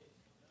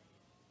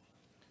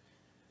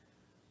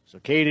 So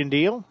Caden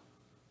Deal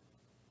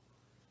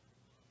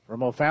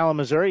from O'Fallon,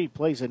 Missouri. He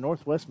plays at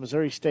Northwest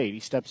Missouri State. He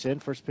steps in.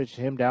 First pitch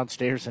to him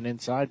downstairs and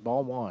inside.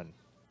 Ball 1.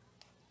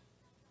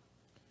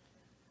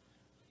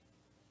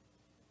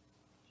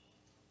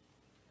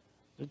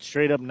 It's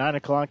straight up 9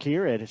 o'clock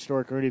here at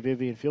historic Ernie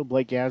Vivian Field.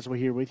 Blake Gasway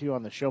here with you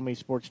on the Show Me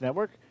Sports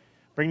Network,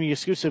 bringing you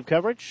exclusive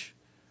coverage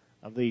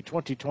of the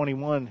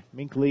 2021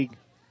 Mink League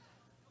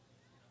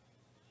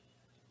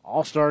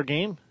All-Star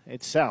Game.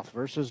 It's South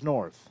versus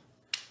North.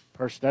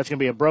 That's going to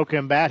be a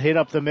broken bat, hit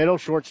up the middle.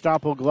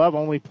 Shortstop will glove,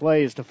 only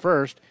play is to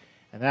first,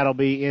 and that'll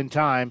be in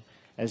time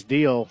as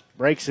Deal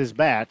breaks his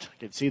bat.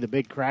 You can see the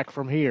big crack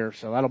from here,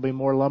 so that'll be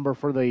more lumber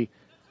for the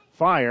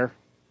Fire.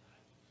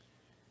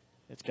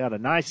 It's got a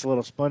nice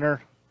little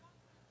splinter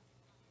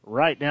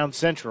right down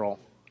central,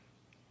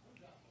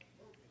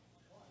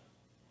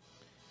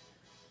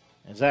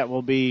 as that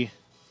will be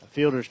a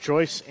fielder's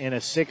choice in a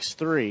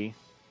 6-3.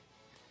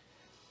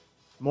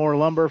 More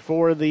lumber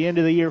for the end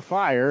of the year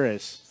Fire.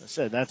 As I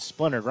said, that's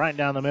splintered right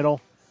down the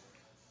middle,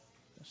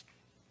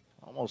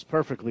 almost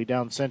perfectly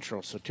down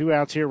central. So 2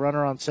 outs here,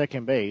 runner on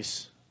second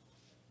base.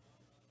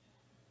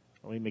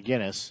 Lee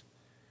McGinnis.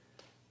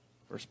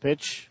 First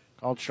pitch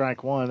called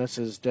strike 1. This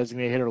is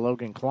designated hitter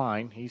Logan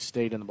Klein. He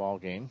stayed in the ball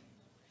game.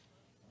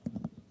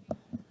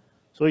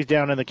 So he's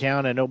down in the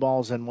count and no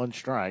balls and 1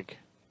 strike.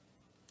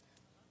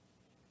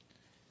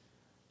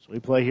 So we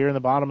play here in the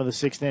bottom of the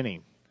 6th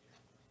inning.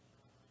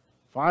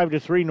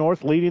 5-3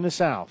 North leading the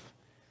South.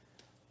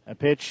 A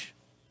pitch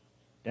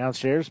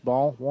downstairs,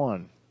 ball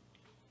 1.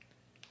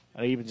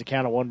 That evens the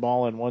count of 1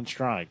 ball and 1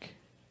 strike.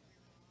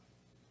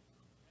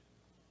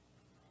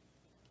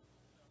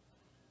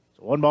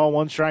 So 1 ball,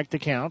 1 strike to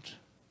count.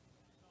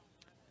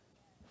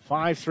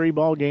 5-3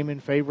 ball game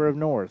in favor of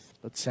North,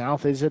 but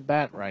South is at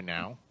bat right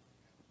now.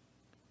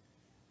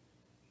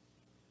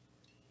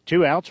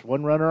 2 outs,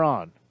 1 runner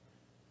on.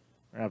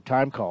 We're going to have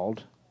time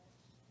called,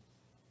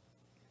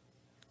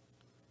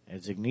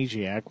 as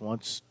Igniziak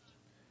wants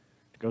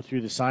to go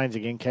through the signs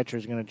again.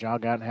 Catcher's going to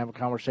jog out and have a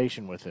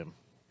conversation with him.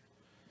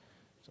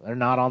 So they're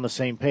not on the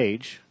same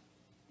page.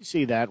 You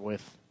see that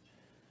with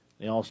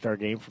the All-Star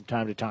game from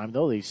time to time,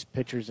 though. These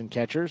pitchers and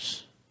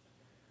catchers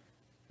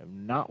have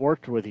not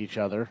worked with each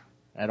other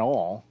at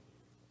all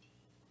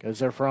because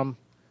they're from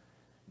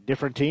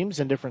different teams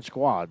and different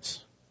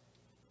squads.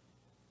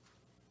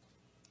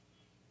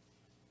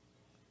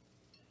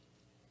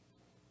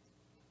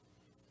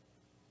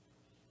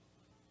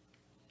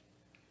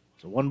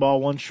 So 1 ball,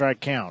 1 strike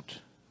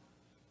count.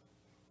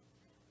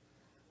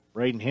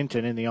 Braden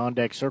Hinton in the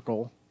on-deck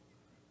circle.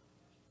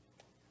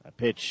 A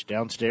pitch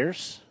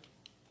downstairs.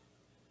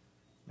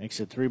 Makes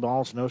it 3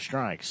 balls, no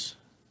strikes.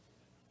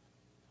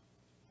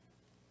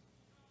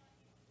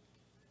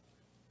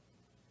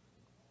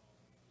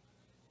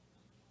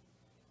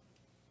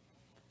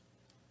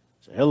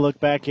 So he'll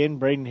look back in.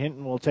 Braden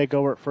Hinton will take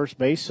over at first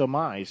base, so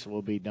Mize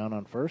will be down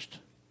on first.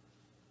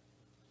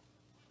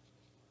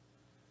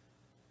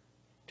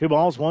 2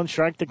 balls, 1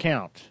 strike to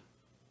count.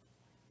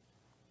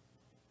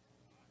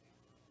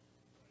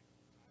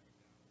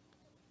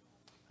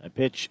 A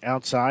pitch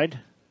outside.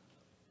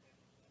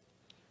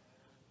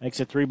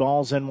 Makes it 3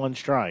 balls and 1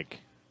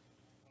 strike.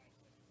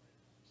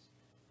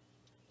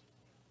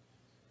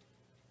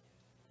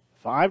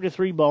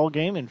 5-3 ball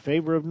game in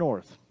favor of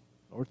North.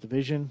 North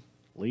Division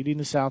leading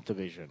the South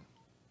Division.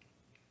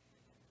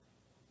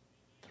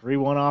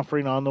 3-1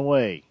 offering on the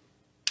way.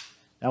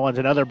 That one's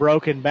another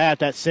broken bat.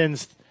 That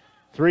sends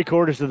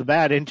 3/4 of the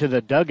bat into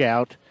the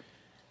dugout,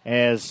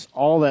 as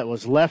all that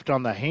was left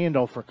on the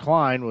handle for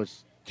Klein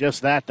was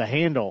just that, the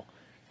handle.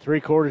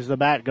 3/4 of the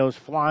bat goes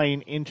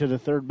flying into the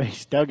third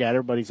base dugout.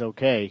 Everybody's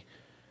okay.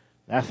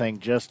 That thing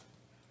just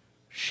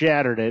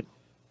shattered it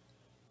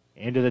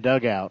into the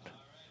dugout.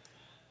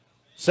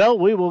 So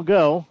we will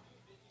go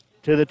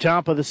to the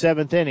top of the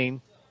 7th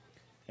inning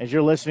as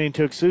you're listening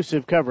to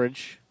exclusive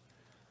coverage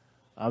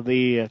of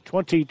the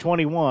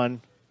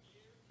 2021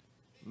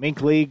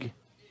 Mink League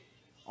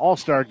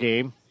All-Star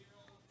Game.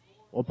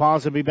 We'll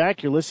pause and be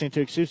back. You're listening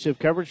to exclusive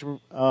coverage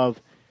of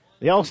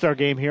the All-Star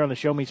Game here on the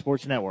Show Me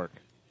Sports Network.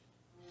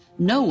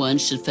 No one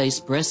should face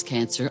breast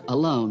cancer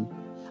alone.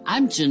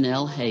 I'm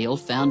Janelle Hale,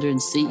 founder and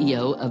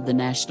CEO of the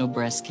National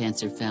Breast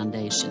Cancer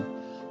Foundation.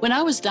 When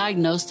I was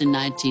diagnosed in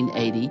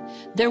 1980,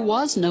 there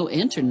was no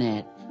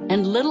internet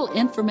and little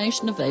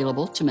information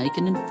available to make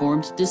an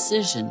informed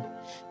decision.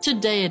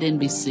 Today at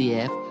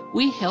NBCF,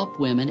 we help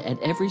women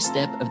at every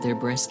step of their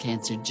breast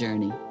cancer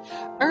journey.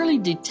 Early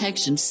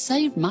detection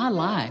saved my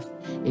life.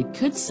 It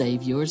could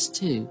save yours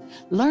too.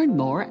 Learn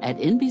more at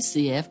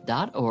nbcf.org/hope.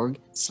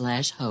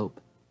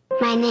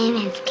 My name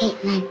is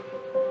Caitlin.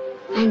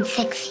 I'm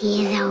 6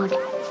 years old.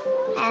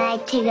 I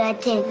like to go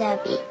to the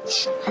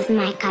beach with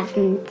my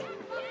cousins.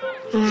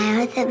 When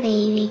I was a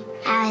baby,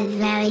 I was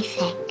very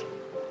sick.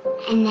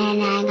 And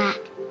then I got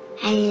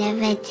a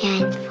liver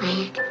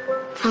transplant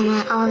from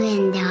an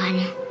organ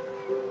donor.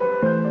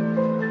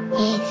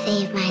 It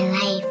saved my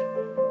life.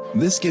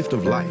 This gift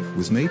of life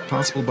was made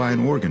possible by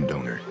an organ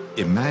donor.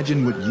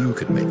 Imagine what you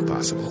could make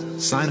possible.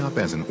 Sign up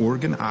as an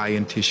organ, eye,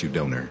 and tissue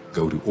donor.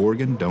 Go to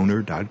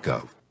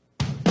organdonor.gov.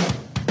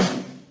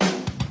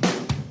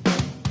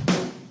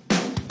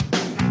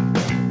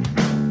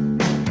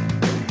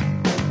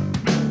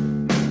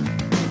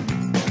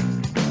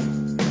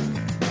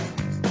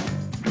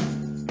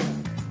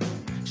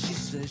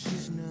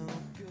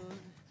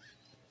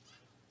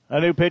 A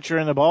new pitcher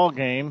in the ball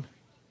game.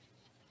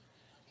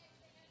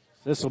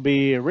 This will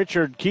be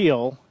Richard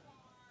Keel.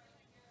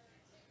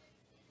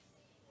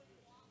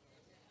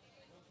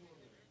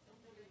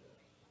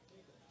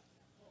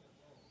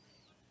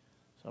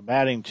 So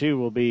batting 2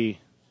 will be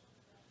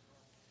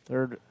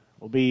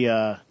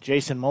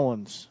Jason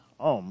Mullins.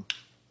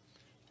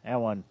 That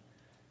one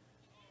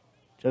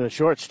to the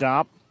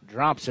shortstop,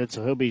 drops it,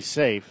 so he'll be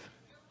safe.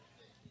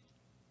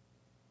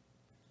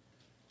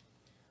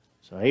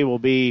 So he will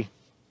be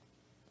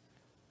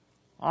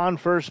on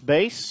first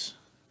base.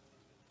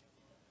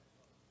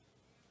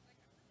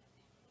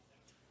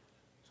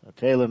 So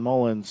Taylor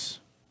Mullins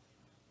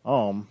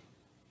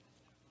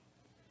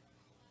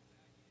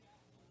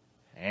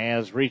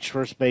has reached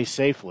first base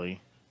safely.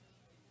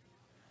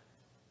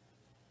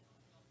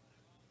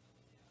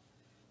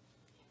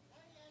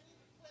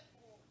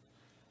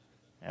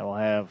 And we'll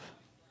have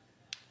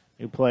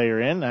new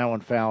player in. That one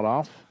fouled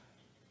off.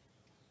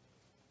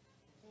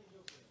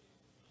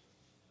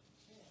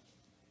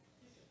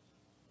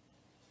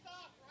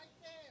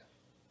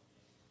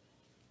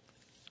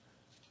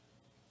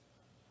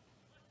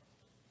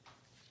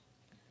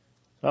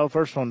 So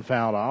first one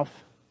fouled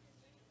off.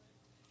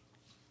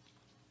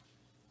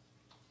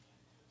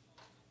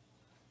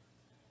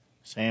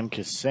 Sam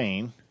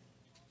Cassane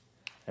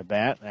at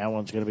bat. That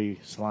one's going to be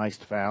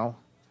sliced foul.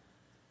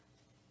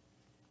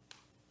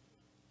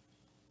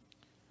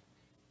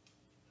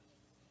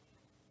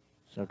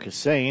 So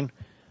Cassane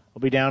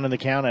will be down in the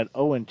count at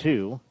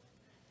 0-2.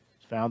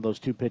 Fouled those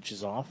 2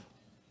 pitches off.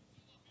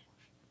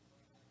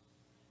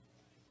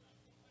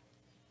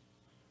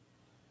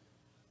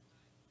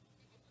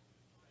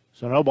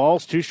 So no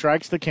balls, 2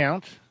 strikes the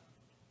count.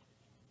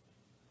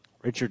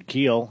 Richard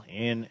Keel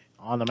in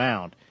on the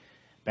mound.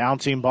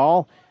 Bouncing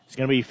ball is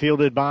going to be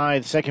fielded by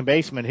the second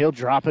baseman. He'll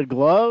drop it,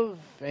 glove,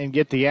 and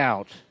get the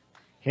out.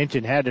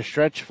 Hinton had to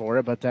stretch for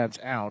it, but that's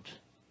out.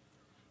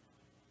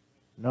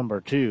 Number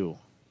 2.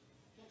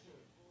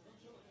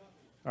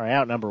 All right,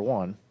 out number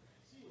 1.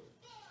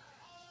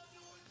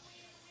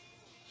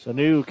 So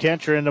new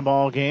catcher in the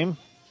ball game.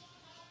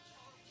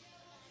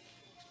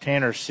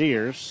 Tanner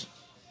Sears.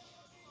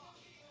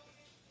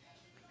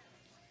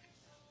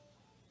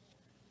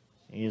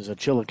 He is a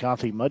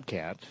Chillicothe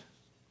Mudcat.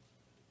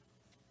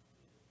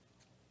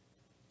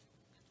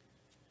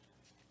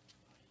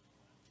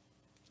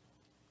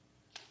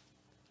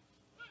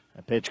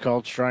 A pitch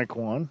called strike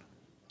 1.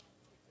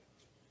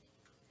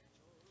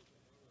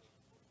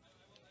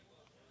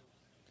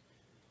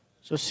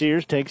 So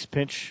Sears takes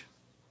pitch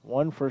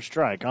 1 for a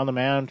strike. On the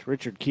mound,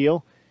 Richard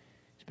Keel.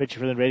 He's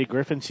pitching for the Lady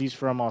Griffins. He's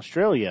from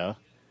Australia.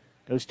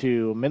 Goes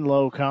to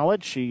Menlo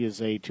College. He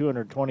is a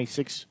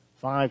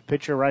 226.5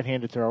 pitcher,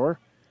 right-handed thrower.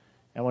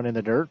 That one in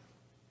the dirt.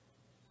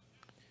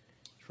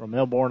 He's from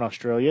Melbourne,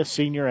 Australia.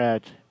 Senior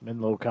at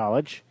Menlo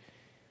College.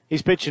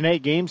 He's pitched in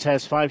 8 games,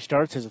 has 5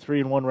 starts, has a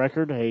 3-1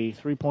 record, a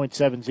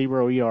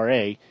 3.70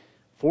 ERA,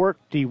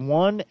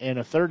 41 and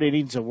a third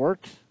innings of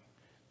work,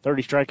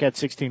 30 strikeouts,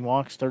 16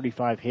 walks,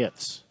 35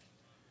 hits.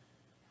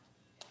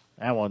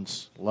 That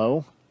one's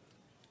low.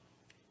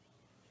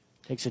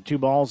 Takes it 2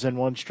 balls and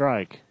 1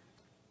 strike.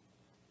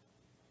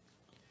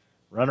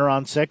 Runner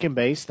on second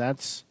base,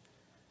 that's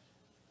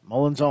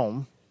Mullins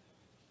Ohm.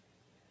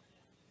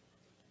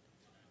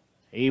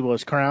 He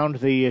was crowned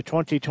the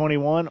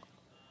 2021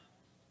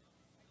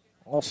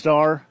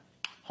 All-Star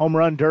Home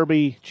Run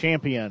Derby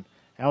champion.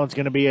 That one's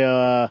going to be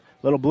a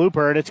little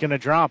blooper, and it's going to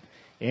drop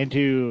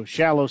into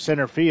shallow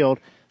center field.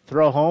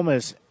 throw home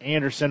as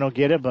Anderson will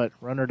get it, but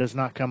runner does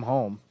not come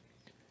home.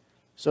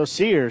 So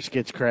Sears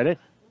gets credit.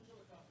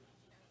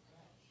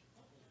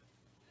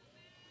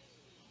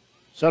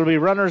 So it'll be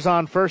runners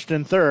on first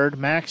and third.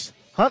 Max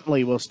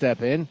Huntley will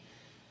step in.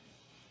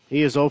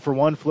 He is 0 for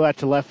 1, flew out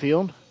to left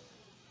field.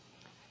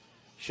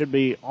 Should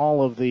be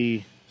all of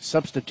the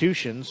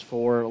substitutions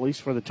for, at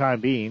least for the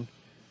time being,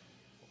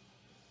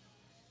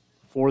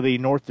 for the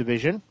North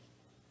Division.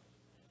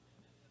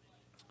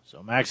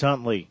 So Max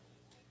Huntley,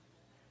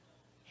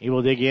 he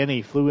will dig in.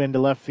 He flew into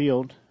left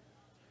field.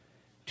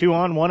 2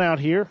 on, 1 out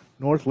here.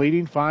 North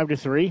leading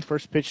 5-3.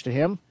 First pitch to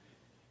him.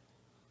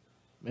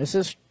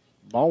 Misses.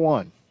 Ball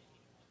 1.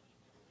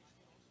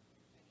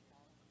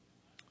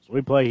 So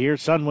we play here.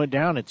 Sun went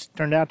down. It's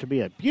turned out to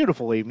be a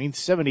beautiful evening.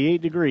 78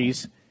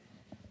 degrees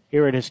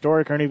here at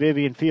historic Ernie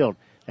Vivian Field.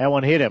 That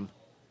one hit him.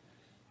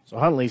 So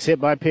Huntley's hit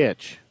by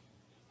pitch.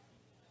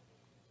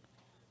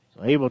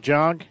 So he will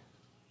jog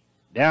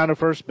down to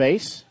first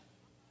base.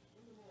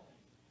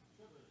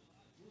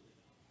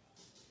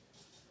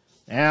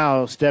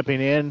 Now stepping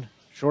in,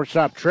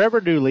 shortstop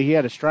Trevor Dooley. He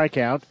had a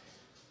strikeout.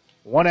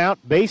 1 out,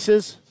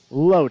 bases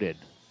loaded.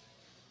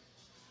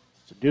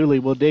 So Dooley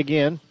will dig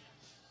in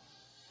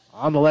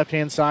on the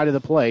left-hand side of the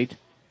plate.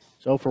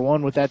 So for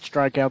 1 with that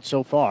strikeout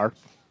so far.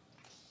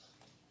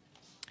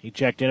 He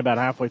checked in about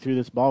halfway through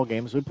this ball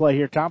game as we play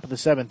here top of the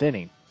 7th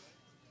inning.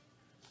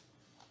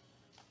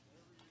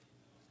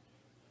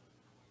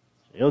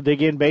 He'll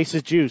dig in,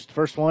 bases juiced.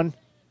 First one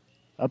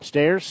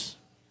upstairs.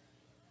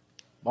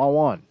 Ball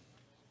 1.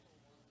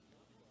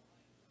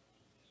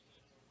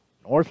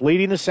 North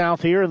leading the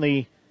South here in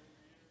the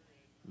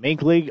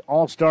Mink League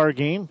All-Star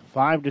game,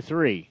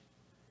 5-3.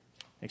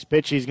 Next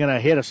pitch, he's going to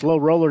hit a slow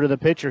roller to the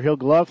pitcher. He'll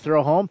glove,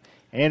 throw home.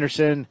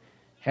 Anderson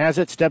has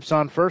it, steps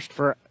on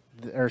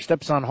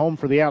home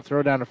for the out,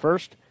 throw down to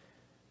first.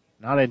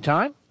 Not in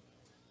time,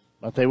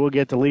 but they will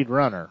get the lead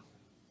runner.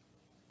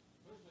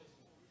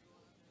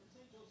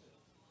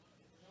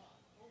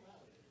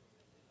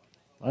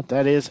 But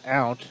that is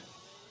out.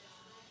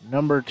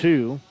 Number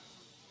 2.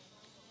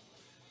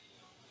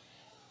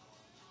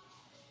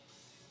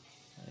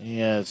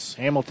 Yes,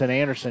 Hamilton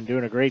Anderson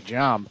doing a great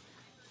job.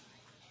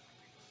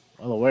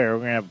 Well aware, we're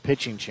going to have a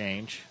pitching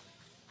change.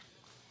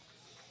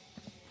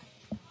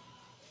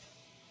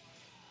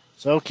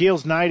 So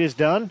Keel's night is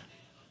done.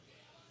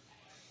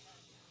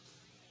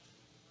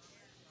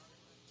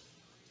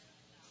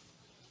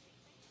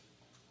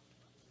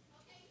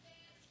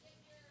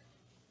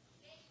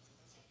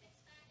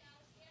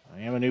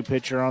 We have a new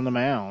pitcher on the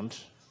mound.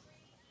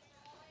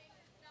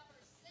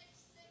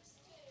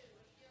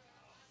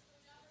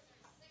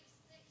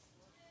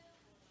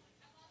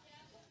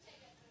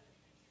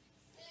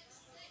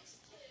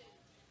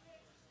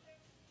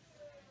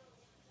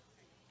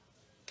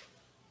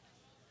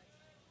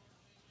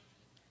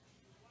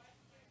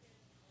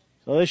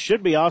 So this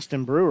should be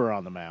Austin Brewer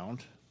on the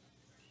mound.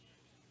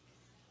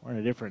 We're in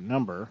a different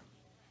number.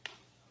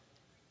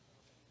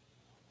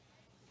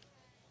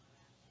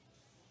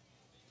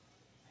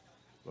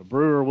 But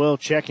Brewer will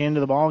check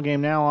into the ball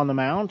game now on the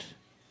mound.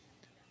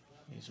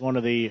 He's one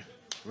of the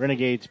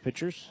Renegades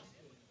pitchers.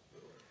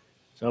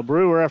 So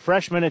Brewer, a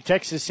freshman at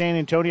Texas San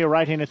Antonio,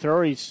 right-handed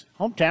thrower. He's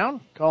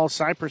hometown, calls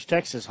Cypress,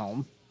 Texas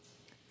home.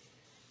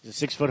 He's a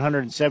 6 foot,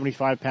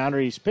 175-pounder.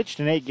 He's pitched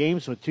in 8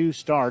 games with 2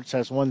 starts,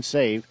 has 1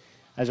 save.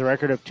 Has a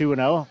record of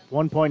 2-0,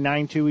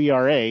 1.92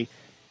 ERA,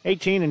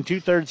 18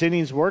 2/3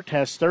 innings worked,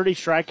 has 30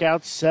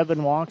 strikeouts,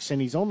 7 walks,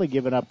 and he's only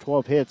given up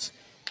 12 hits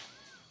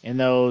in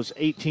those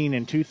 18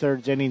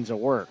 2/3 innings of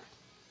work.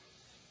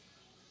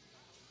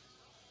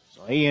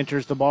 So he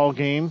enters the ball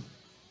game.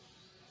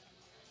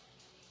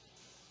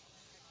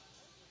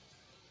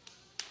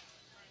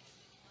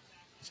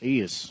 So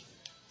he is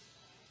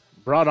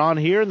brought on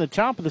here in the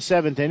top of the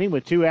 7th inning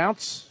with 2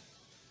 outs.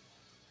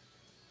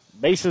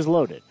 Bases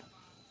loaded.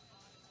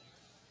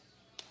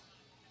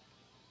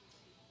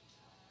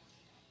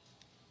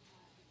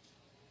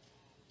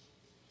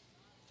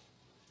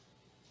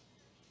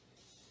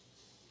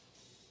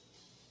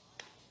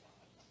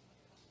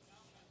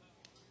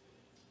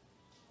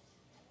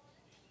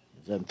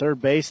 At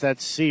third base,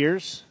 that's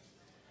Sears.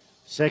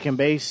 Second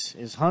base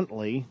is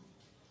Huntley.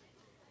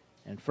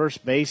 And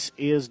first base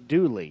is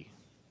Dooley.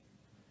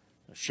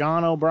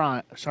 Sean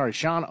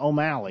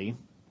O'Malley.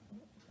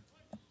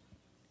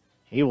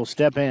 He will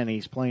step in.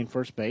 He's playing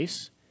first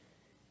base.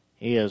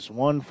 He is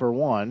 1 for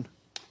 1.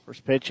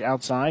 First pitch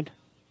outside.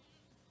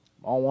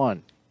 Ball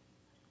 1.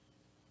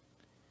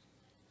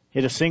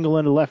 Hit a single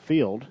into left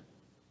field.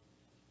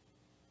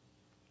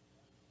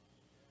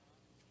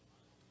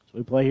 So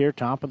we play here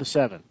top of the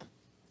 7th.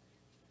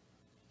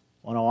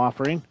 1-0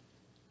 offering.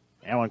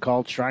 That one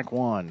called strike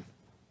 1.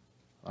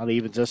 That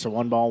evens us a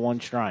 1-ball, 1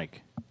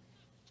 strike.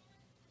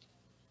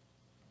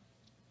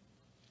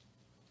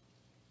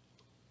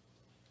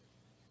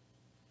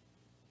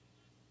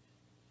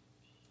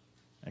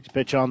 Next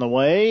pitch on the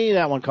way.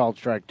 That one called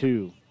strike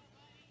 2.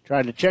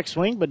 Tried to check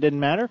swing, but didn't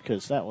matter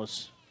because that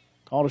was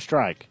called a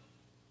strike.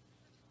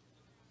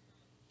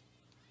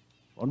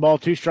 1 ball,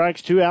 2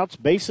 strikes, 2 outs,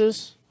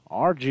 bases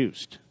are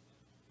juiced.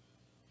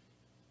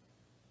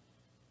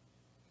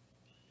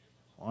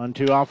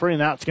 1-2 offering.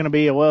 That's going to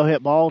be a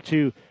well-hit ball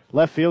to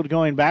left field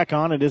going back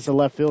on. It is the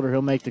left fielder.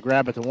 He'll make the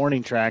grab at the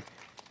warning track.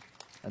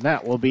 And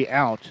that will be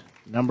out,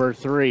 number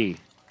 3.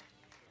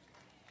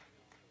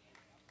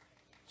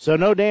 So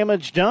no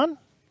damage done.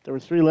 There were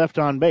 3 left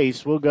on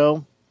base. We'll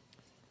go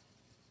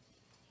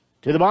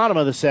to the bottom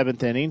of the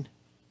 7th inning,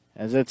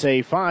 as it's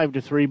a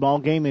 5-3 ball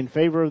game in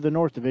favor of the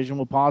North Division.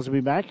 We'll pause and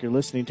be back. You're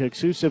listening to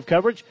exclusive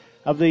coverage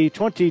of the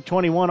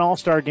 2021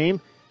 All-Star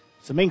Game.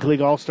 It's the Mink League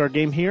All-Star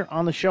Game here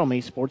on the Show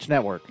Me Sports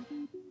Network.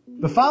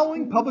 The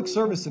following public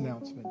service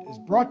announcement is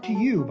brought to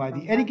you by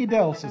the Eddie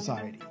Gaedel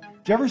Society,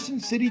 Jefferson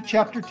City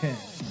Chapter 10,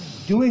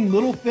 doing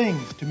little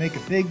things to make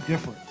a big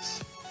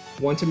difference.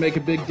 Want to make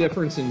a big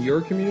difference in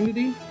your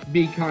community?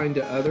 Be kind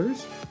to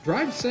others,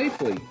 drive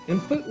safely,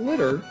 and put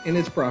litter in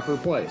its proper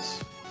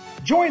place.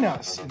 Join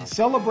us in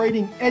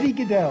celebrating Eddie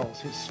Gaedel's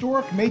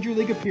historic Major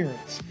League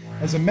appearance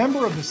as a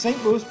member of the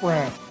St. Louis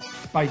Browns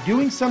by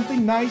doing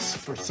something nice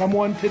for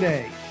someone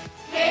today.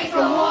 Take a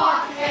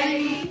walk,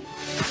 Eddie.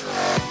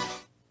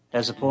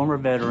 As a former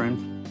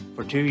veteran,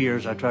 for 2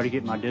 years I tried to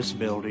get my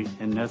disability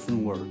and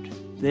nothing worked.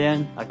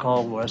 Then I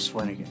called Wes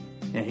Swanigan,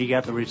 and he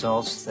got the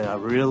results that I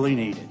really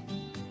needed.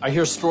 I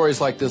hear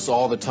stories like this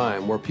all the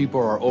time where people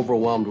are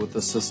overwhelmed with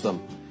the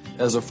system.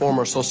 As a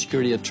former Social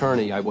Security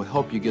attorney, I will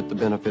help you get the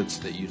benefits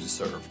that you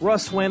deserve.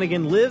 Russ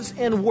Swanigan lives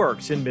and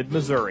works in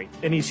mid-Missouri,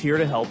 and he's here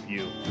to help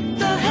you.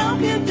 The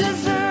help you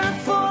deserve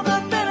for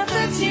the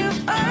benefits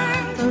you've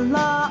earned. The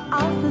law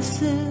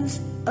offices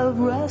of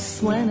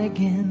Russ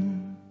Swanigan.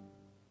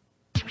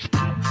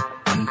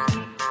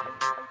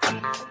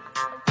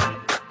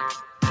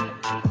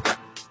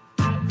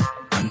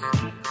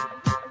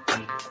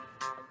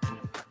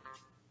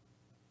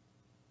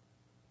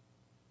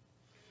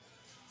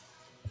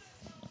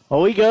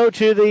 Well, we go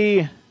to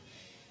the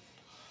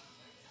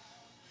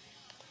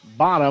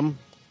bottom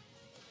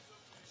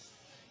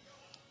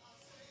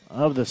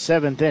of the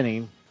 7th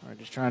inning. We're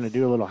just trying to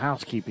do a little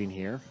housekeeping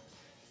here.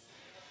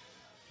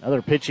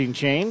 Another pitching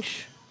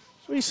change.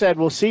 As we said,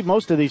 we'll see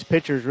most of these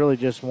pitchers really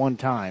just one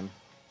time.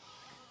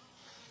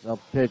 They'll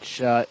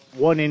pitch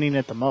 1 inning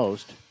at the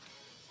most.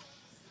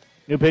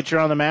 New pitcher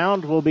on the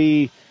mound will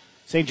be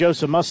St.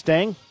 Joseph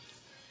Mustang,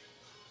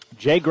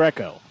 Jay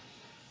Greco.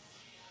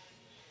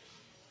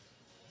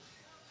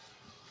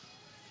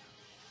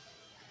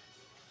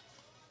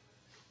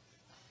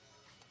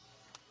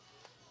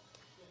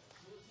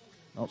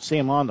 Don't see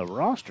him on the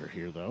roster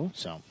here, though.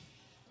 So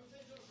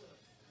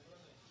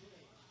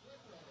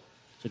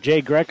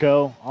Jay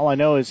Greco, all I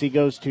know is he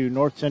goes to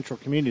North Central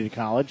Community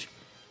College.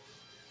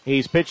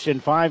 He's pitched in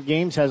 5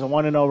 games, has a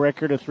 1-0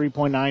 record, a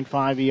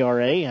 3.95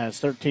 ERA, has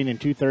 13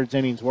 2/3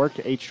 innings worked,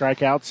 8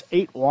 strikeouts,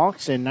 8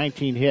 walks, and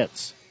 19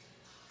 hits.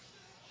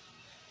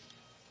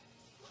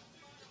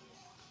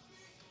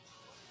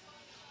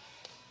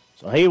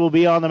 So he will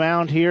be on the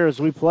mound here as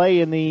we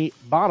play in the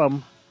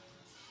bottom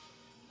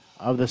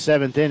of the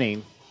 7th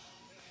inning.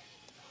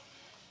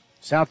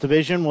 South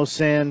Division will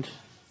send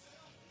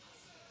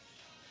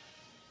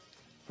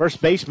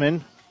first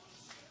baseman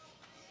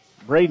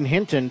Braden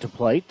Hinton to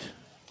plate.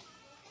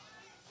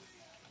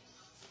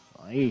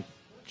 He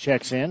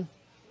checks in.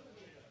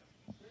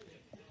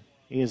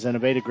 He is a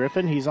Nevada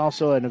Griffin. He's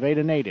also a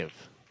Nevada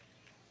native.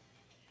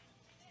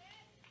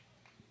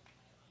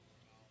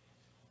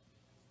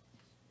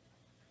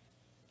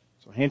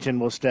 So Hinton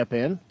will step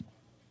in.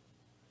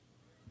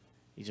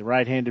 He's a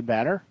right-handed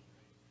batter.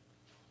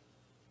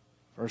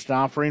 First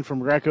offering from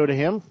Greco to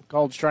him,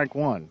 called strike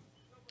 1.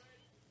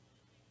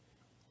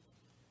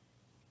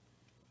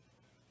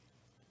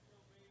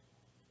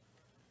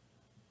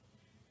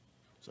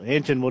 So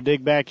Hinton will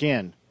dig back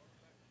in.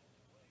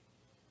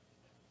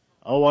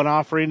 0-1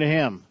 offering to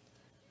him.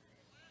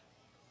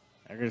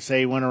 They're going to say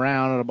he went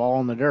around at a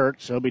ball in the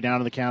dirt, so he'll be down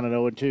to the count at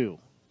 0-2.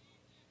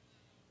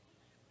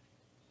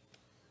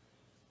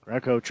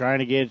 Greco trying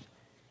to get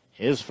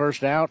his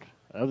first out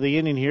of the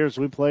inning here as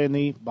we play in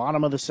the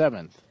bottom of the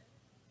 7th.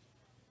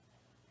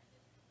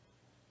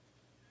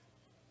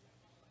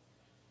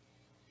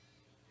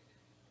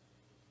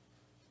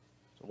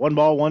 So 1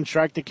 ball, 1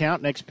 strike to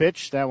count. Next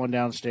pitch, that one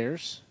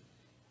downstairs.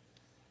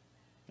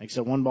 Makes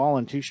it 1 ball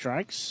and 2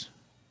 strikes.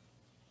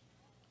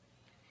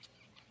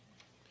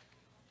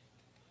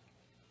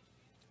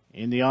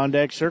 In the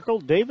on-deck circle,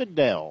 David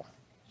Dell.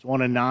 He's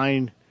one of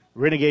 9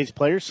 Renegades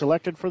players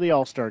selected for the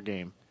All-Star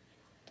game.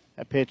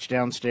 That pitch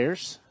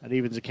downstairs. That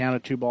evens a count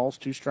of 2 balls,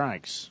 2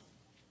 strikes.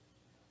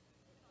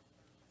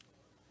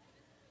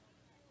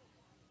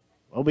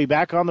 We'll be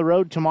back on the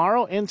road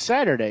tomorrow and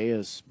Saturday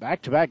as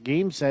back-to-back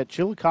games at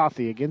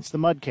Chillicothe against the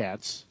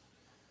Mudcats.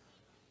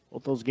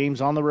 Both those games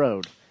on the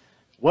road.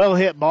 Well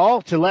hit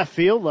ball to left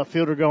field. Left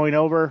fielder going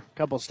over. A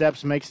couple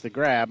steps makes the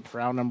grab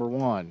for out number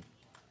 1.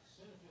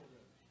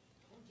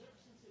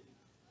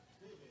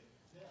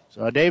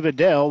 So David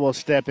Dell will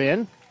step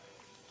in.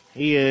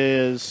 He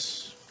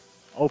is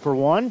 0 for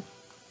 1.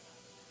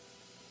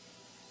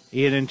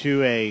 He hit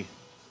into a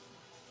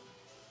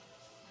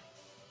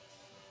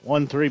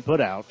 1-3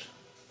 putout.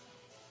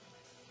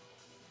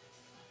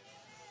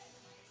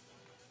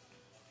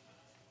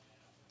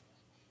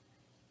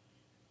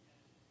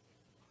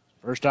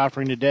 First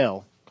offering to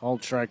Dell,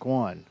 called strike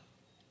one.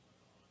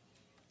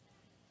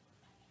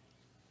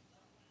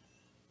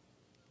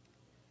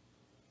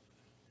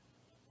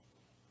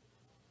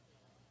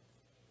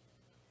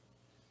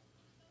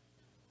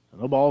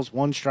 No balls,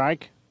 one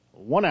strike,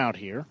 one out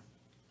here.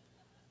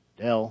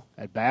 Dell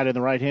at bat in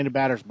the right-handed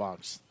batter's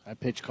box. That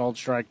pitch called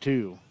strike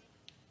two.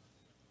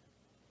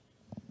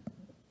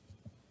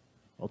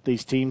 Both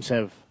these teams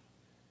have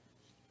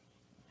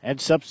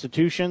had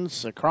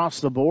substitutions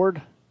across the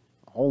board,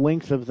 the whole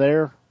length of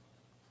their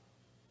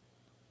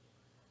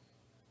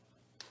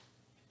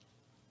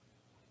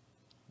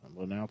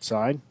one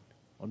outside,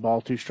 one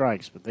ball, two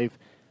strikes. But they've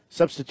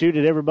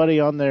substituted everybody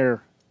on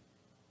their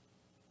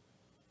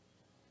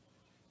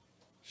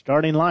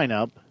starting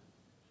lineup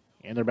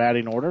in their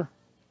batting order.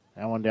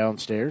 That one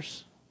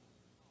downstairs.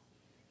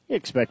 You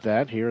expect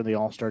that here in the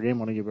All-Star game.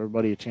 Want to give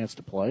everybody a chance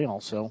to play.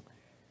 Also,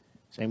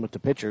 same with the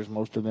pitchers.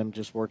 Most of them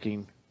just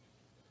working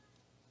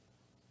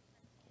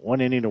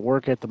one inning to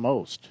work at the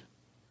most.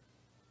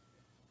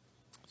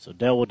 So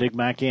Dell will dig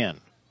back in.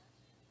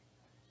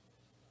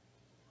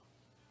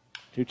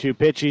 2-2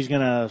 pitch. He's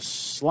going to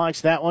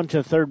slice that one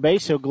to third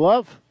base. He'll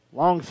glove.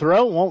 Long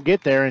throw. Won't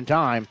get there in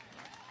time.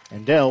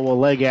 And Dell will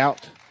leg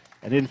out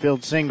an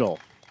infield single.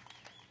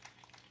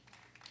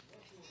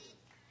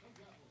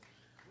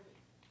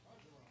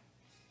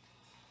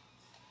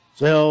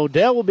 So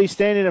Dell will be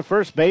standing at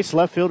first base.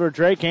 Left fielder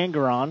Drake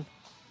Angeron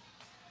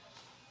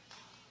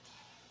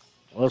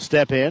will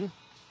step in.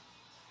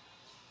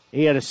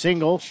 He had a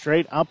single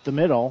straight up the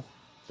middle,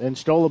 then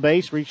stole a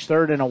base, reached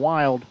third in a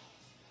wild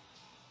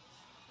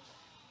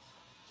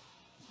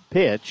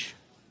pitch.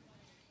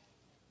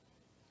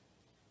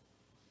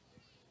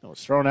 It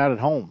was thrown out at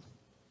home.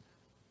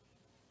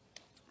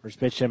 First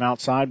pitch to him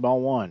outside,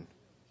 ball one.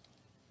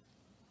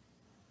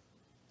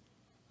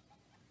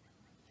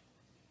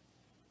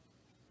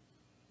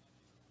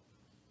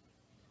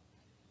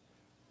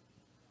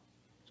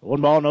 So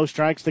 1 ball, no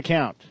strikes to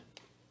count.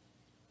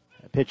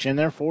 A pitch in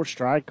there for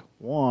strike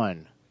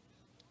one.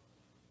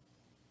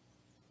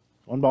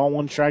 1 ball,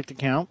 1 strike to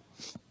count.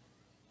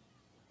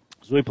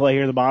 As we play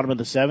here in the bottom of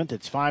the 7th,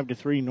 it's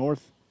 5-3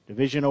 North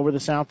Division over the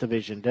South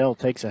Division. Dell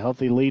takes a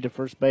healthy lead to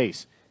first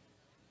base.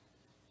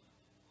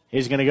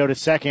 He's going to go to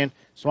second.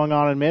 Swung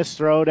on and missed.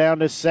 Throw down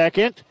to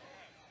second.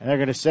 And they're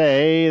going to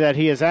say that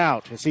he is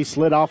out as he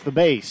slid off the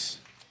base.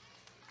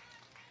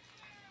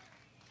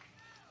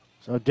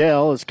 So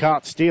Dell is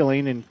caught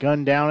stealing and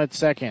gunned down at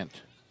second.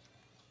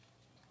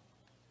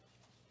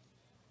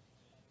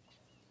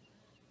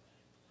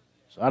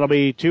 So that'll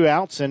be 2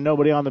 outs and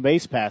nobody on the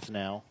base path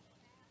now.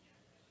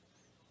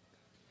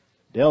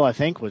 Dell, I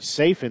think, was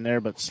safe in there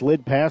but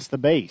slid past the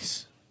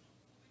base.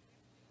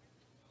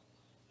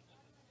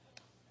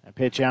 A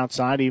pitch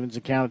outside evens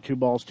the count of 2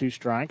 balls, 2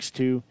 strikes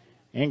to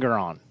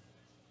Angeron.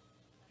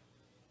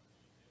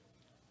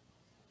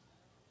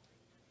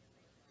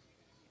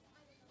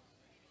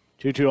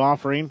 Two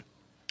offering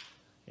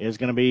is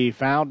going to be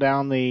fouled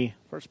down the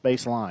first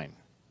base line.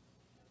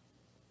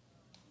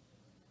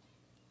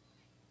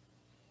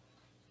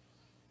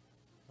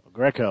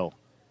 Greco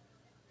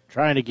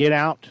trying to get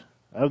out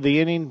of the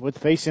inning with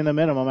facing the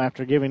minimum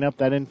after giving up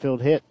that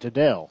infield hit to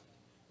Dell.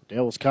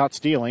 Dell was caught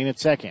stealing at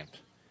second.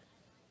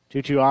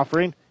 2-2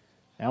 offering.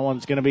 That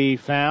one's going to be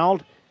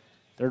fouled.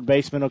 Third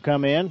baseman will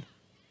come in.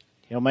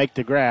 He'll make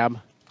the grab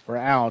for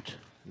out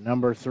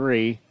number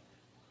 3.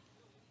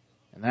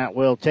 And that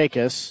will take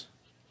us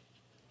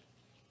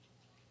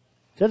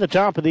to the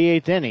top of the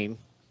 8th inning.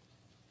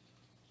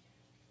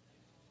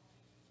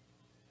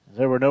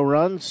 There were no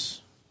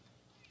runs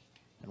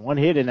and 1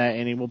 hit in that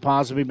inning. We'll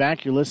pause and be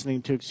back. You're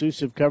listening to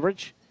exclusive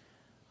coverage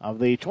of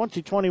the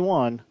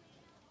 2021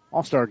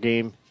 All-Star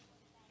Game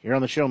here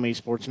on the Show Me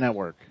Sports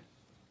Network.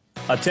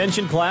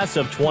 Attention class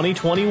of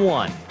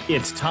 2021.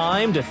 It's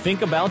time to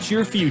think about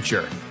your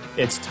future.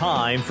 It's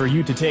time for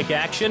you to take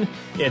action.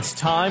 It's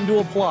time to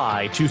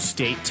apply to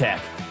State Tech.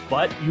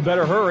 But you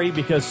better hurry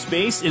because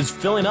space is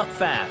filling up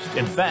fast.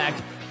 In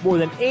fact, more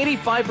than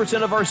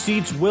 85% of our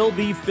seats will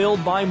be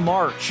filled by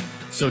March.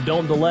 So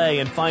don't delay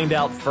and find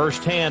out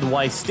firsthand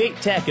why State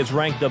Tech is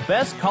ranked the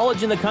best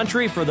college in the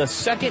country for the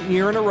 2nd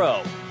year in a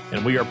row.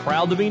 And we are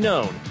proud to be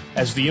known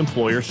as the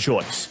employer's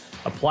choice.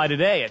 Apply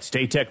today at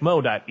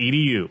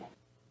statetechmo.edu.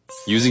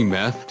 Using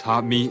meth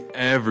taught me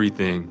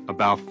everything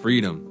about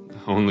freedom,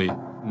 only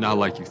not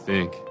like you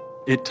think.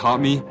 It taught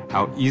me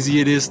how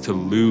easy it is to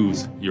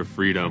lose your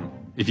freedom.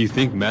 If you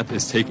think meth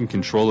is taking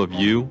control of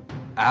you,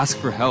 ask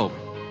for help.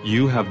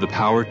 You have the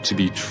power to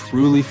be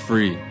truly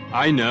free.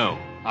 I know.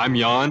 I'm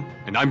Jan,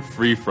 and I'm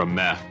free from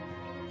meth.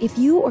 If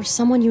you or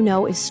someone you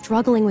know is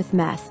struggling with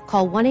meth,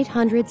 call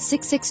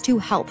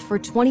 1-800-662-HELP for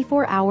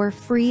 24-hour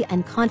free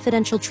and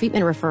confidential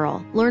treatment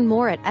referral. Learn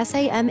more at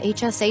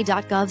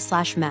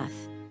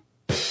samhsa.gov/meth.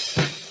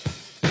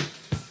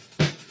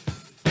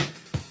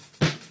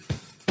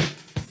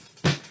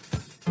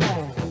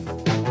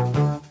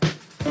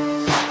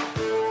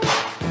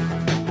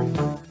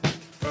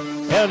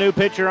 A new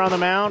pitcher on the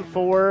mound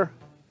for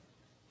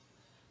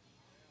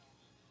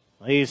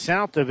the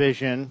South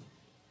Division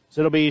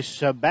So it'll be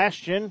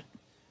Sebastian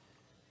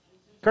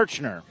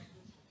Kirchner.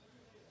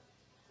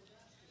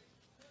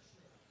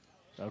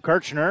 So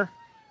Kirchner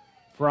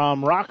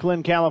from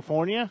Rockland,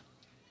 California.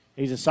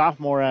 He's a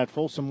sophomore at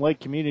Folsom Lake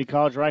Community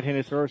College,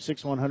 right-handed thrower,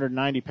 6'1",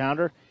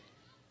 190-pounder.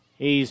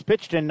 He's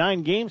pitched in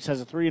 9 games,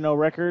 has a 3-0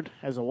 record,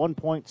 has a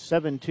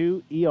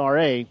 1.72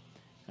 ERA,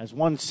 has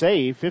 1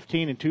 save,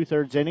 15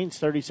 2/3 innings,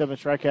 37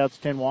 strikeouts,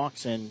 10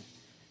 walks, and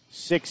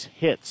 6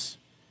 hits.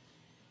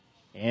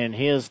 In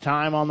his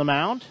time on the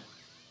mound,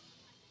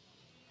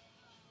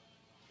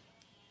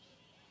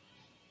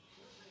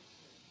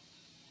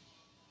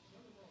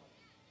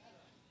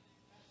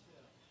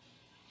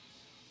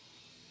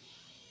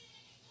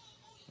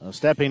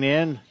 stepping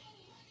in,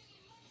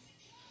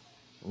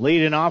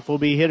 leading off will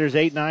be hitters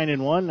 8, 9,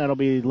 and 1. That'll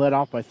be led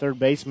off by third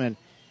baseman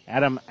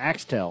Adam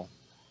Axtell.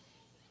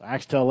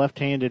 Axtell,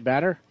 left-handed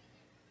batter.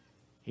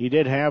 He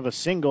did have a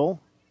single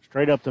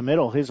straight up the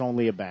middle, his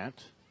only at bat.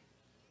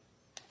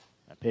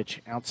 A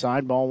pitch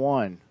outside, ball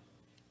 1.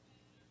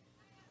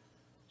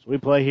 So we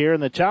play here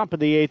in the top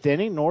of the 8th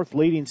inning. North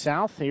leading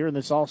South here in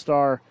this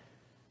all-star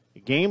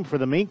game for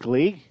the Mink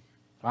League,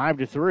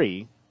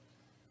 5-3.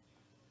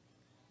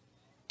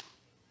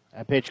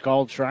 That pitch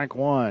called strike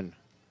 1.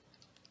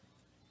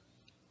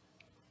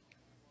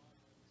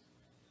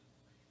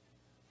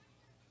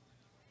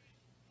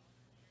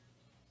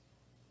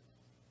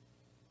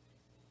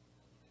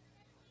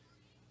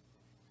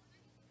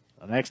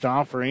 The next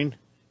offering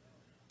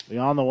be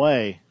on the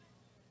way.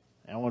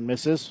 That one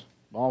misses.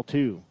 Ball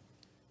 2.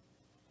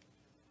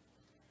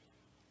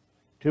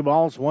 2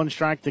 balls, 1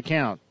 strike to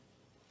count.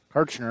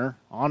 Kirchner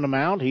on the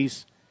mound.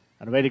 He's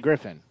out of Ada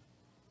Griffin.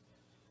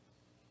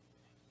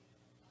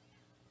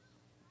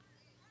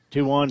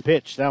 2-1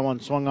 pitch. That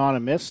one swung on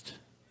and missed.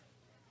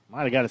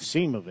 Might have got a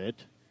seam of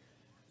it.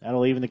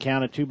 That'll even the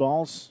count at 2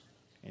 balls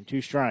and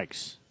 2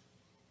 strikes.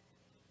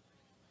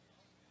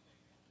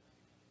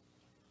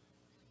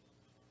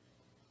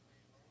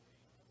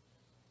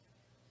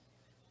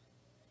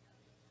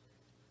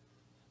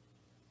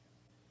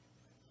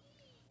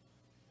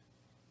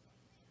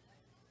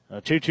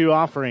 A 2-2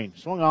 offering.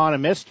 Swung on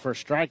and missed for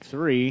strike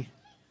 3.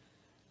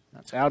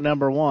 That's out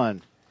number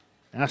 1.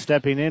 Now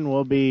stepping in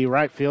will be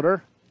right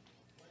fielder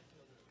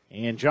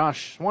and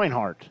Josh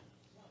Swinehart.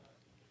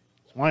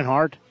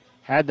 Swinehart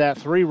had that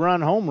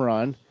 3-run home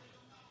run.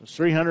 It was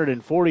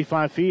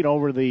 345 feet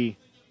over the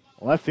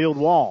left field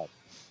wall.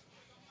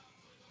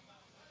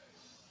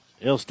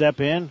 He'll step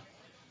in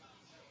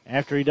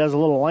after he does a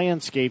little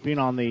landscaping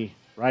on the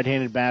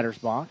right-handed batter's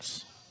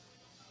box.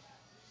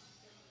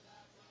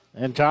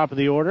 Then top of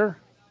the order,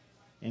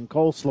 and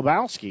Cole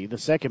Slabowski, the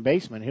second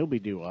baseman, he'll be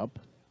due up.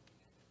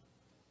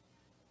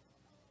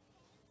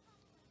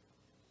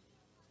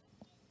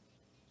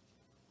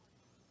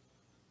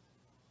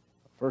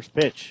 First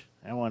pitch,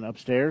 that one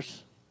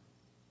upstairs.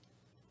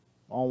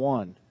 Ball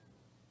 1.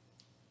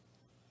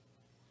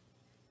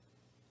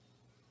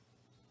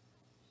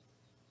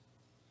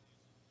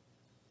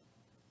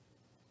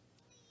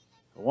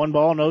 One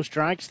ball, no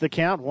strikes, the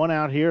count. 1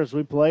 out here as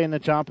we play in the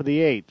top of the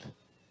 8th.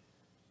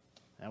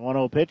 That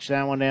 1-0 pitch,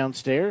 that one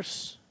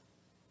downstairs.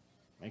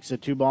 Makes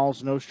it 2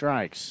 balls, no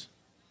strikes.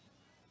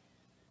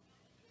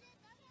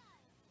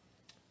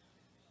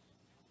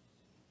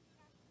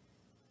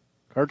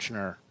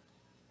 Kirchner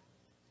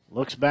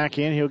looks back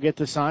in. He'll get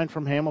the sign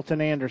from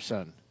Hamilton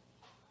Anderson.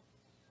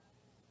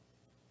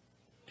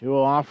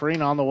 2-0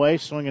 offering on the way,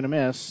 swing and a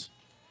miss.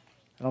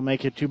 That'll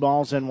make it 2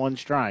 balls and 1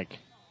 strike.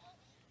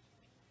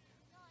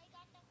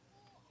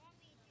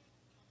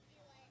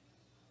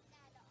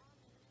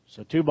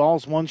 So 2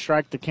 balls, 1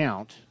 strike to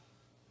count.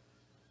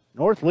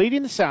 North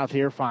leading the South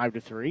here,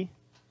 5-3.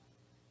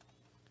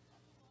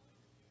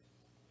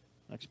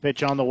 Next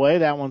pitch on the way.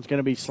 That one's going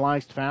to be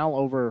sliced foul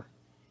over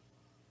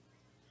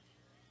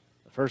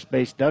the first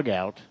base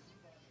dugout.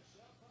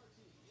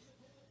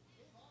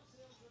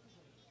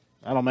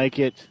 That'll make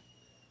it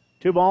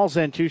 2 balls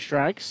and 2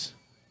 strikes.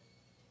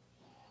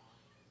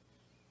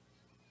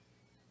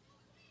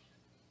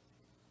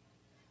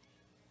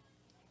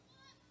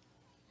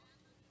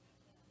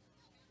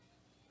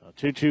 A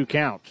 2-2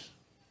 count.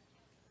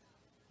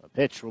 The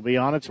pitch will be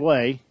on its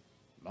way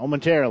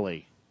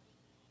momentarily.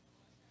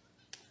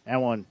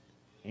 That one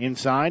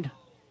inside.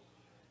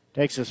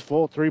 Takes us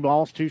full, 3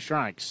 balls, 2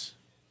 strikes.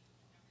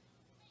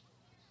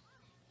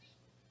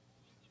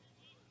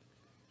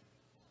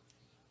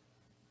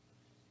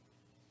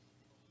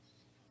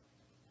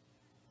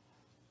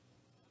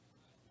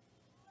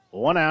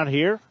 One out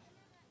here.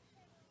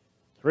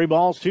 3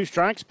 balls, 2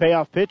 strikes.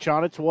 Payoff pitch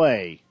on its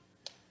way.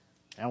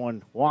 That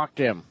one walked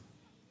him.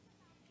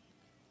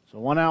 So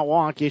 1 out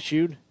walk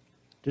issued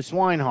to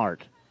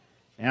Swinehart.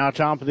 Now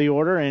top of the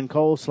order, and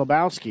Cole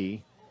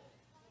Slabowski.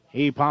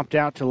 He popped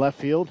out to left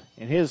field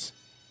in his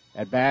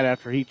at bat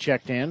after he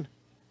checked in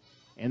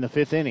the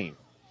 5th inning.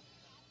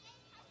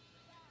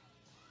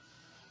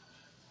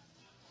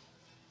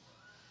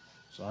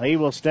 So he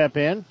will step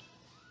in.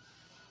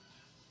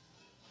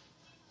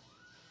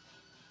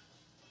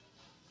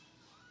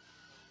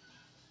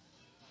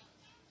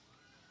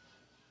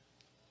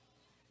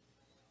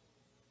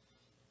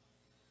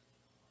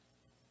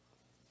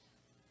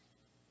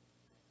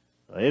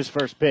 his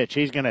first pitch,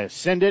 he's going to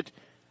send it.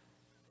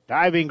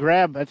 Diving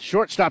grab at the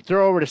shortstop,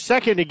 throw over to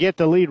second to get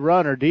the lead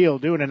runner. Deal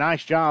doing a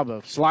nice job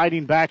of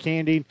sliding,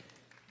 backhanding,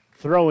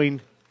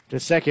 throwing to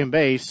second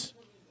base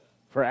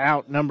for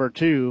out number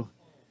 2.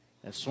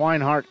 And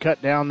Swinehart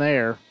cut down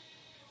there.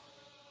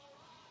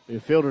 The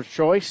fielder's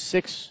choice,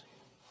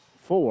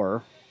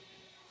 6-4.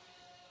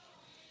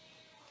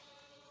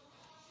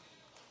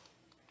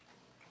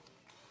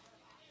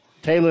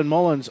 Talon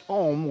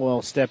Mullins-Ohm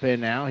will step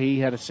in now. He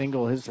had a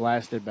single his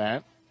last at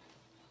bat.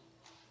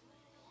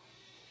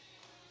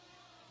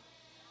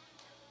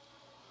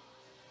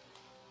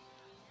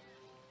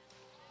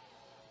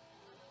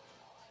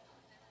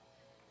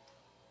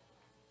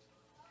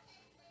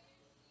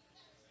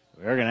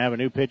 We're going to have a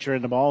new pitcher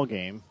in the ball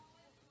game.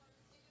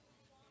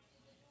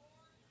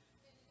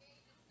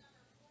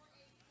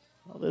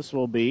 Well, this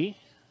will be,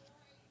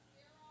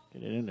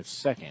 get it in a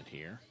second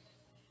here.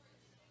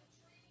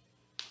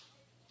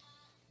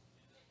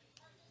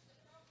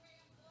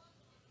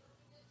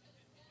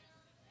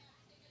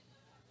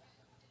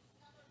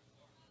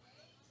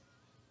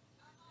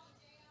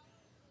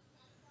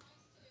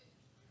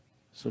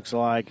 This looks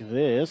like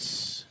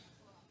this.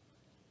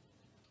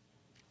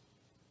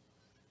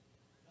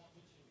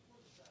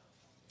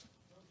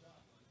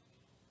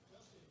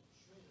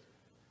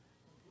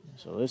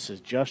 So this is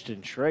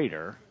Justin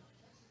Schrader.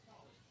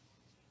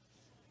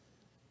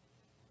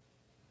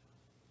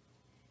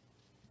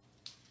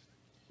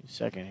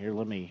 Second here,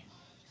 let me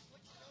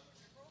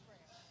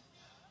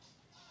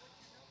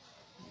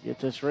get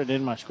this written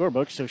in my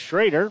scorebook. So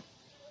Schrader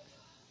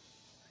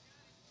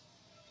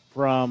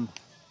from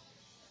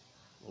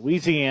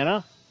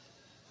Louisiana,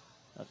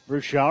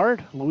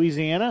 Bouchard,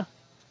 Louisiana,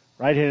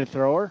 right-handed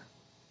thrower.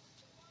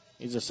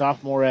 He's a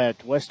sophomore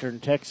at Western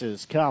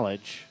Texas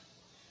College.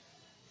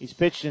 He's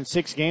pitched in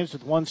 6 games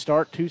with 1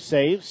 start, 2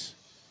 saves.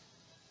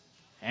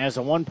 Has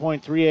a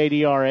 1.38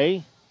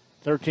 ERA,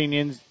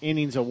 13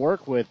 innings of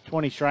work with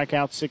 20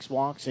 strikeouts, 6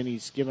 walks, and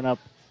he's given up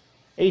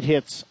 8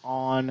 hits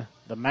on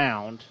the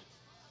mound.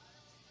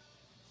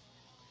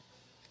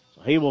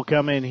 So he will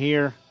come in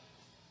here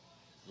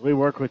as we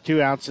work with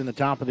 2 outs in the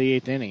top of the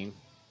 8th inning.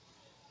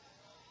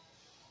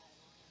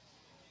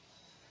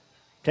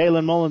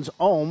 Talon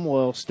Mullins-Ohm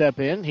will step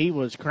in. He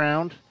was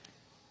crowned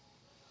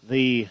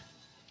the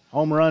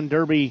Home Run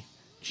Derby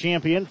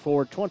champion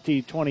for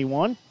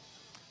 2021.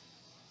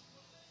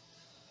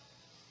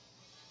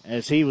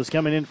 As he was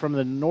coming in from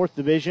the North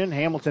Division,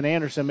 Hamilton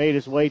Anderson made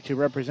his way to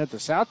represent the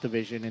South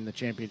Division in the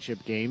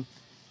championship game.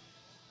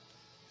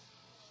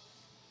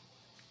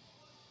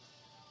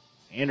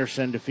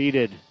 Anderson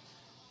defeated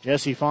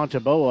Jesse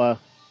Fontaboa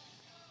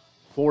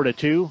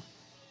 4-2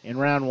 in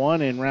round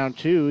 1. In round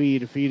 2, he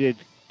defeated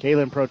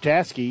Kalen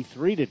Protaski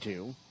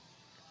 3-2.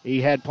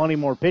 He had plenty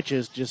more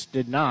pitches, just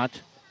did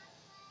not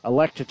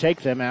elect to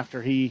take them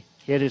after he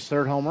hit his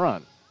 3rd home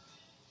run.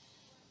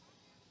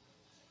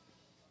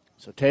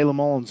 So Taylor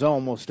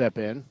Mullins-Ohm will step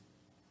in.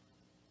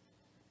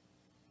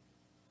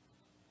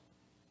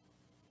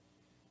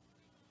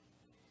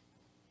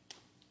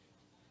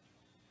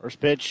 First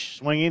pitch,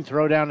 swinging,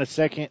 throw down to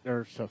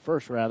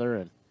first,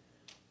 and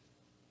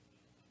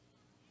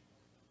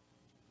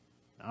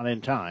not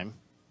in time.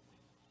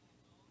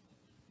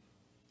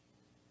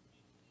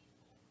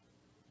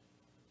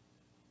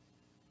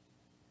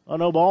 Oh,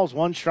 no balls,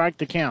 1 strike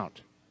to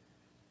count.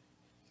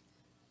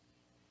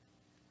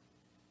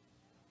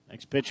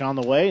 Next pitch on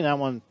the way. That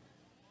one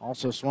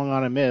also swung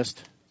on and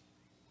missed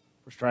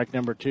for strike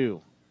number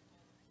 2.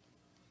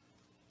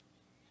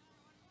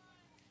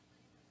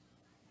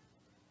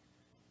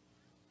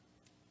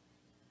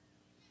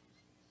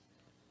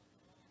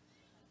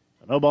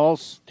 No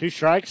balls, 2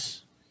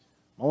 strikes.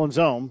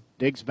 Mullins-Ohm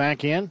digs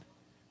back in.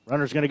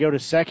 Runner's going to go to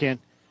second.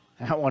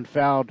 That one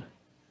fouled.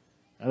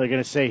 Now they're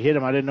going to say hit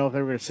him. I didn't know if they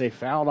were going to say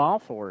fouled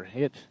off or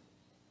hit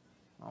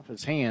off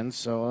his hands.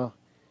 So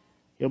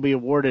he'll be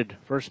awarded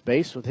first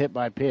base with hit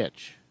by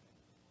pitch.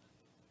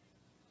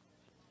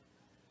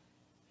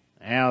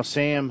 Now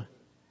Sam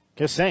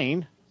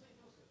Cassane.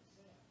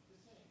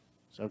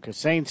 So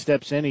Cassane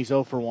steps in. He's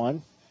 0 for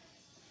 1.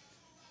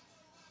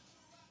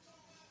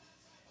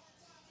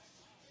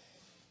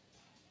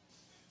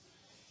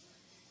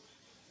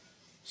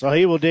 So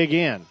he will dig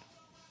in.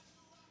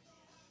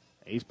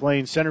 He's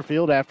playing center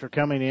field after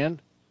coming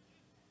in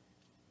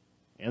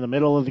the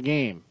middle of the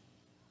game.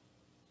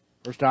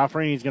 First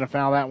offering, he's going to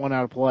foul that one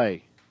out of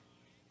play.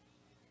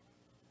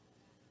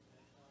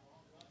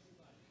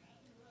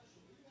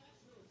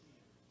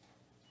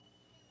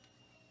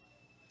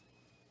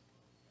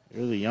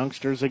 Here are the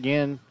youngsters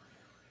again.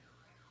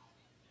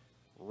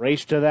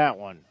 Race to that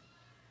one.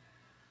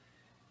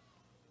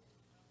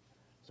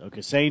 So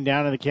Cassane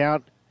down to the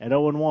count at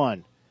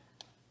 0-1.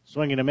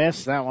 Swing and a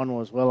miss. That one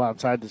was well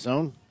outside the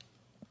zone.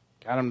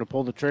 Got him to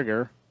pull the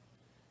trigger.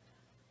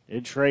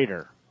 Did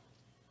Schrader.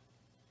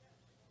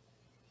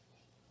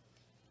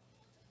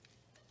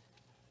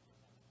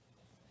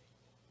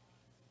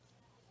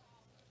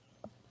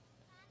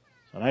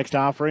 So next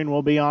offering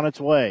will be on its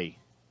way.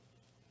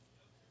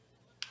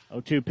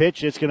 0-2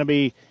 pitch. It's going to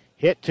be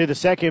hit to the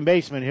second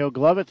baseman. He'll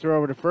glove it, throw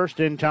over to first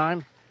in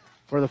time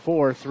for the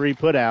 4-3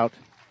 put out.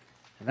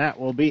 And that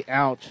will be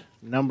out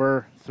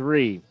number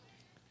 3.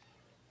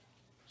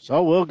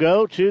 So we'll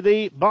go to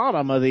the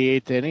bottom of the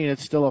 8th inning.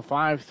 It's still a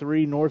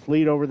 5-3 North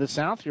lead over the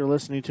South. You're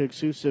listening to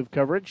exclusive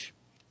coverage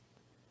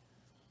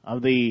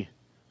of the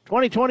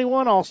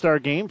 2021 All-Star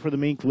Game for the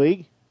Mink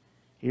League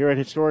here at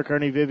historic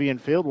Ernie Vivian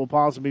Field. We'll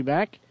pause and be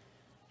back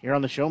here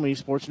on the Show Me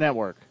Sports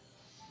Network.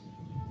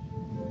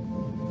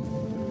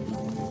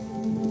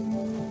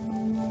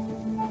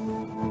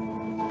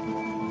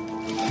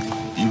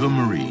 Eva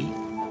Marie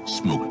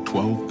smoked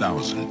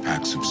 12,000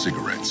 packs of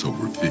cigarettes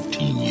over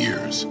 15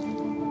 years.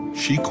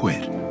 She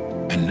quit,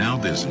 and now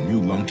there's a new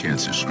lung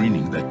cancer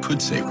screening that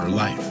could save her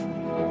life.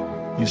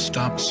 You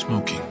stopped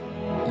smoking.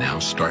 Now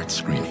start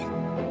screening.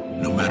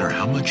 No matter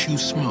how much you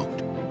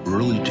smoked,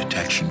 early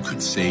detection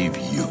could save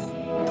you.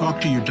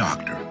 Talk to your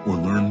doctor or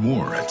learn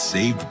more at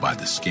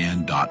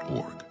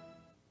savedbythescan.org.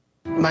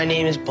 My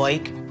name is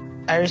Blake.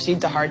 I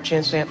received a heart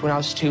transplant when I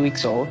was 2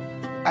 weeks old.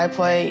 I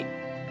play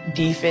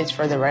defense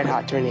for the Red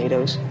Hot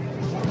Tornadoes.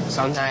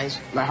 Sometimes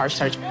my heart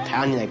starts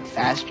pounding like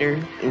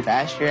faster and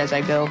faster as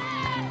I go.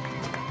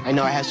 I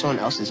know I have someone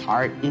else's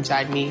heart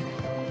inside me.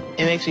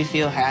 It makes me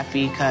feel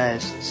happy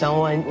because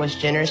someone was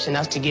generous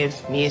enough to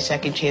give me a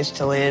second chance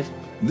to live.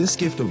 This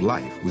gift of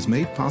life was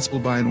made possible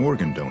by an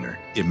organ donor.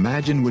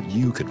 Imagine what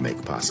you could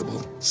make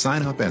possible.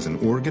 Sign up as an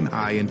organ,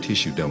 eye, and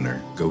tissue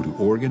donor. Go to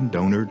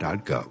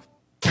organdonor.gov.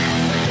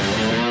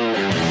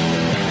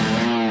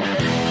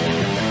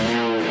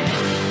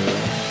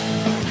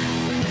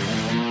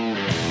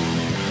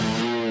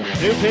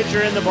 New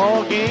pitcher in the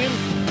ball game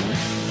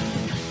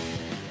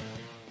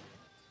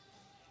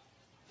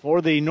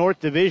for the North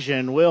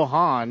Division, Will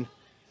Hahn.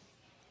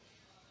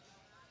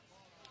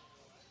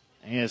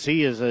 As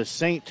he is a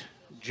St.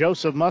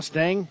 Joseph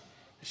Mustang.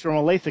 He's from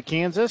Olathe,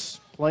 Kansas.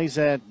 Plays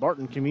at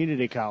Barton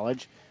Community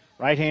College.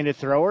 Right-handed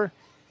thrower.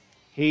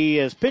 He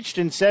has pitched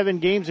in 7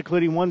 games,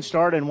 including 1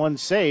 start and 1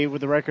 save,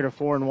 with a record of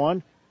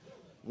 4-1,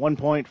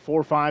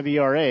 1.45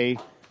 ERA,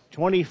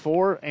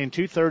 24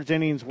 2/3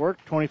 innings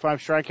worked, 25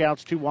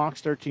 strikeouts, 2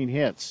 walks, 13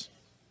 hits.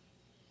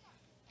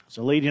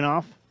 So leading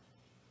off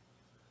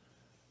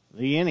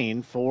the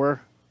inning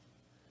for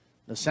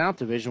the South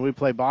Division, we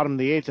play bottom of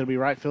the 8th. It'll be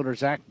right fielder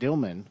Zach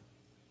Dillman.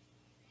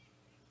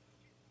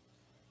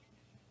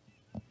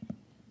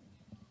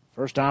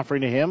 First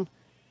offering to him.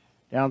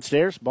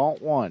 Downstairs, ball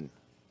 1.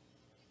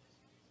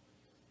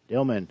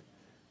 Dillman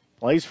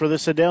plays for the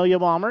Sedalia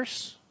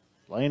Bombers,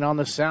 playing on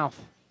the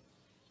South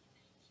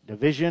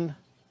Division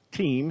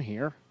team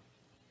here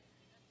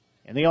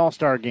in the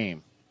All-Star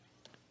game.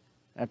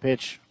 That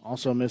pitch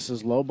also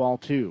misses low, ball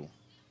 2.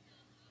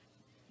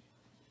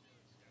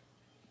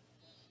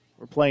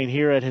 We're playing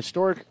here at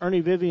historic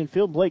Ernie Vivian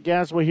Field. Blake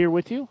Gasway here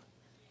with you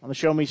on the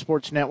Show Me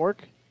Sports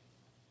Network.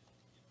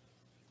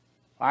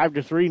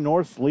 5-3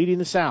 North leading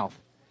the South.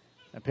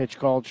 That pitch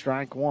called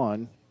strike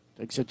 1.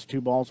 Takes it to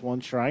 2 balls,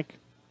 1 strike.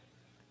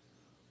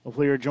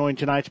 Hopefully you're enjoying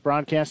tonight's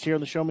broadcast here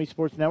on the Show Me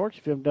Sports Network.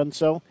 If you haven't done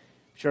so,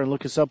 be sure to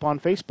look us up on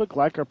Facebook,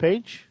 like our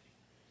page,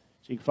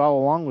 so you can follow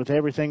along with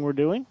everything we're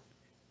doing.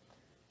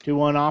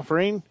 2-1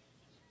 offering.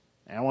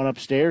 That one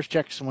upstairs,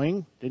 check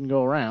swing. Didn't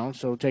go around,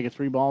 so take it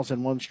 3 balls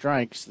and 1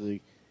 strike. So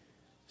the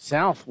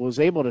South was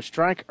able to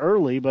strike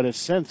early, but has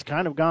since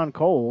kind of gone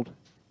cold.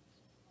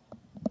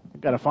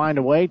 Got to find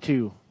a way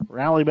to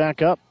rally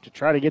back up to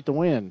try to get the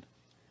win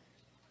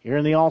here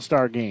in the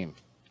All-Star game.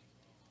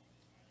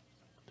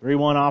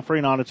 3-1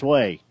 offering on its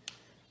way.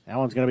 That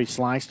one's going to be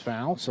sliced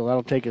foul, so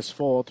that'll take us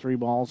full, 3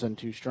 balls and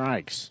 2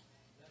 strikes.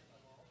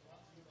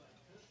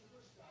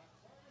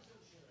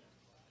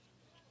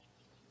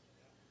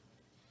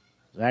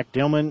 Zach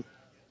Dillman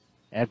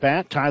at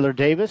bat. Tyler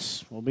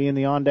Davis will be in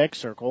the on-deck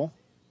circle.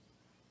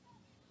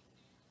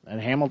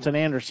 And Hamilton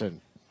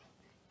Anderson.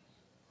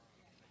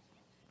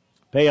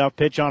 Payoff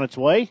pitch on its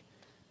way.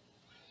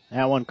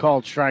 That one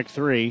called strike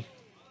 3.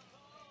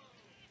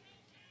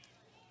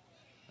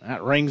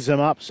 That rings them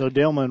up, so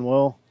Dillman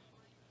will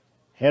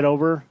head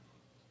over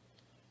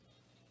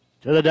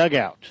to the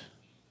dugout.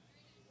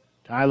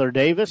 Tyler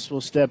Davis will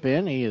step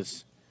in. He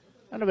is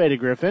Innovative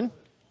Griffin.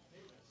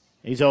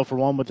 He's 0 for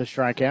 1 with the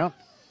strikeout.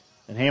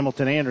 And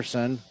Hamilton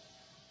Anderson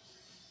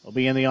will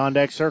be in the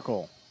on-deck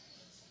circle.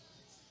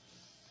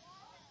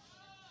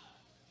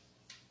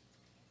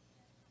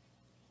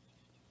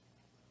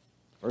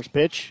 First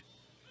pitch,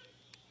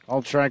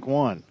 called strike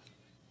 1.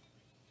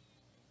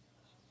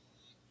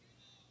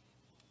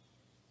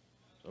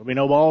 There'll be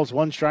no balls,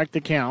 1 strike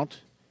to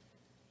count.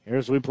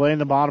 Here's we play in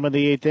the bottom of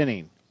the 8th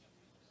inning.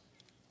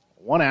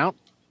 1 out,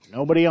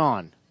 nobody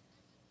on.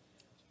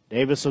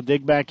 Davis will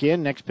dig back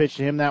in. Next pitch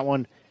to him, that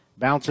one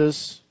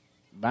bounces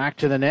back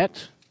to the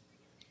net.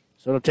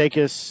 So it'll take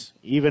us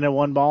even at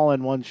 1 ball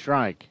and 1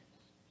 strike.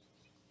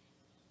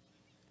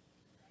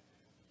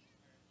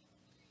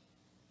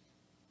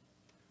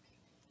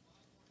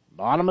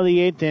 Bottom of the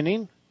 8th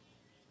inning.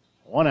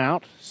 1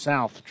 out.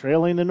 South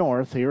trailing the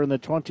North here in the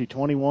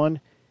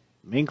 2021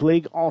 Mink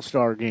League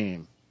All-Star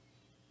Game.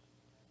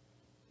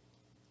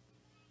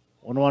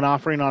 1-1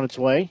 offering on its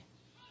way.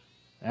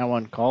 That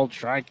one called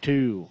strike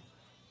 2.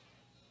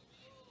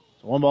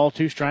 So 1 ball,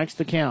 2 strikes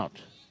to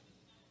count.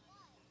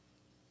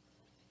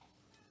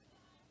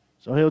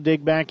 So he'll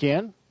dig back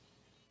in.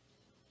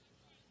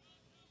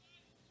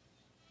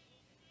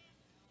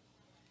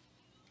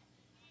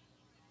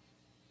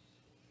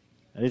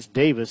 And it's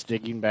Davis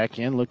digging back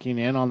in. Looking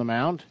in on the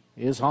mound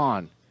is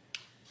Hahn.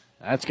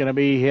 That's going to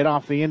be hit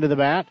off the end of the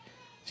bat.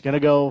 It's going to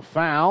go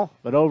foul,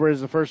 but over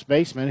is the first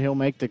baseman. He'll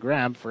make the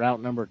grab for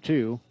out number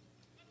 2.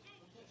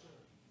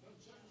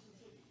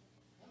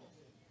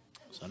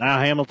 So now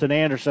Hamilton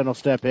Anderson will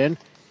step in.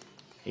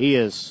 He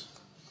is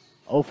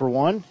 0 for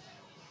 1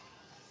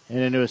 and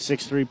into a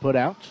 6-3 put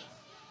out.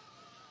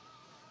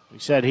 We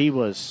said he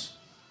was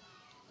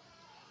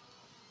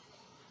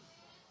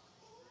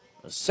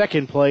a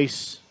second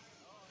place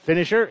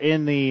finisher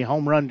in the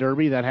home run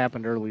derby that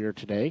happened earlier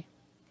today.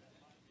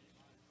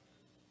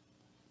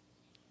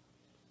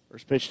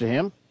 First pitch to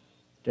him,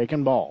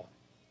 taking ball.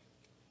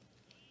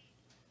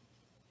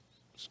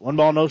 It's 1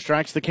 ball, no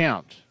strikes to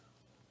count.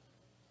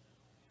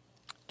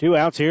 2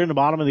 outs here in the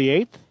bottom of the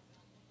 8th.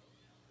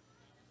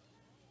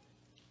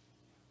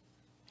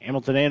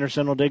 Hamilton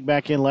Anderson will dig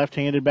back in,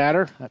 left-handed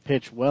batter. That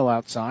pitch well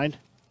outside.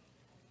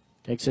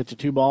 Takes it to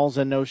 2 balls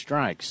and no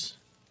strikes.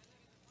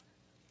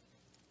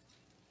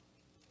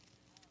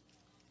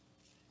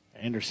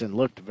 Anderson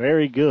looked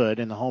very good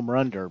in the home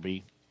run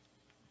derby.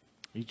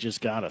 He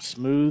just got a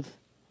smooth,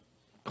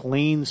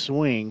 clean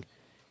swing,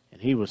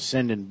 and he was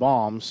sending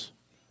bombs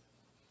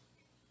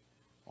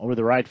over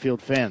the right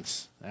field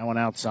fence. That one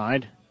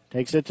outside.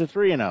 Takes it to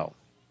 3-0.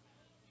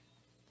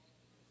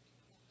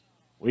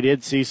 We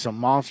did see some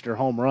monster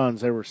home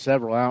runs. There were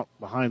several out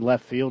behind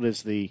left field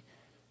as the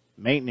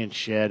maintenance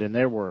shed, and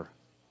there were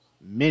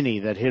many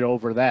that hit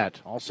over that.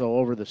 Also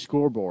over the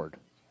scoreboard.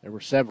 There were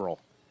several.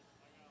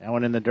 That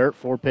one in the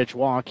dirt, 4-pitch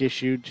walk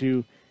issued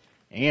to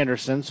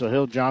Anderson, so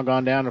he'll jog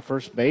on down to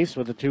first base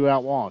with a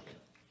 2-out walk.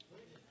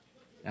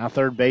 Now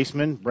third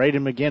baseman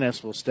Braden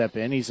McGinnis will step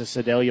in. He's a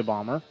Sedalia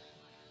Bomber.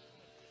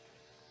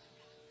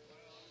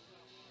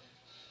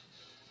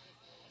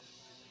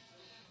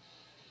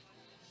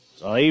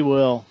 So he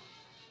will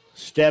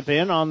step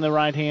in on the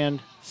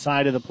right-hand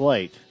side of the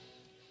plate.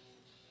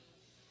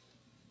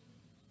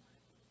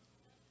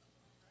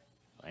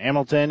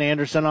 Hamilton,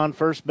 Anderson on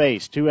first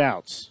base, 2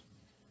 outs.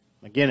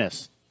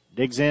 McGinnis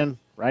digs in,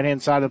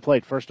 right-hand side of the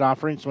plate. First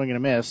offering, swing and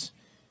a miss.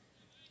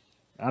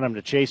 Got him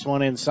to chase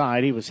one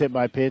inside. He was hit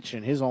by pitch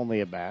in his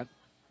only at-bat.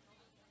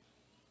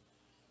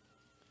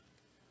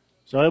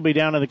 So he'll be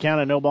down to the count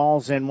of no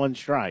balls and 1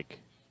 strike.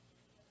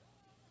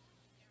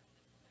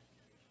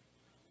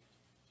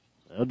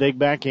 He'll dig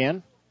back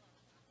in.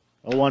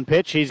 0-1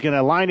 pitch. He's going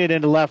to line it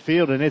into left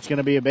field, and it's going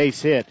to be a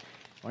base hit.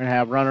 We're going to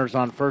have runners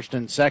on first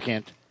and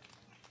second.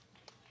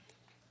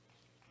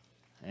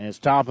 And his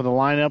top of the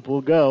lineup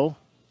will go.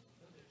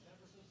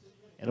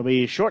 It'll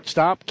be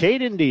shortstop,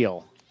 Caden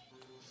Deal.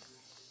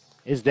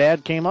 His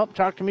dad came up,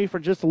 talked to me for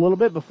just a little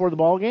bit before the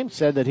ball game,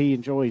 said that he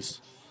enjoys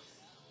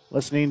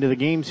listening to the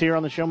games here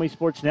on the Show Me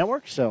Sports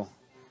Network. So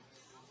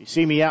if you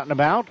see me out and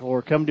about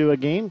or come to a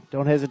game,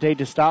 don't hesitate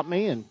to stop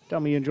me and tell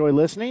me you enjoy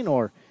listening.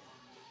 Or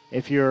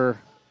if you're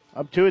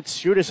up to it,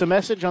 shoot us a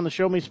message on the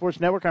Show Me Sports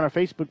Network on our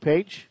Facebook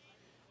page.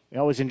 We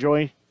always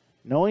enjoy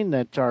knowing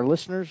that our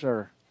listeners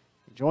are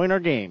enjoying our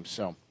games.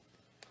 So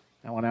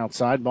that one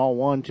outside, ball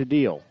 1 to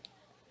Deal.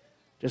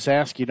 Just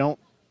ask you don't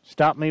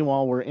stop me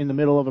while we're in the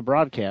middle of a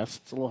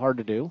broadcast. It's a little hard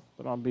to do,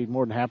 but I'll be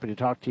more than happy to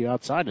talk to you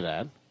outside of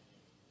that.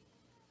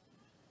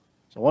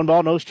 So 1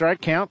 ball, no strike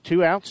count,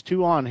 2 outs,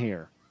 2 on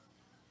here.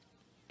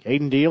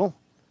 Caden Deal,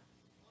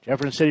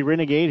 Jefferson City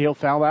Renegade, he'll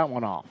foul that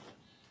one off.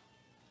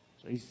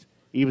 So he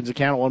evens the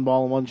count at 1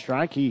 ball and 1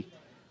 strike. He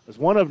was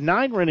one of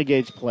 9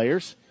 Renegades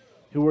players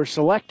who were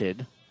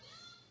selected.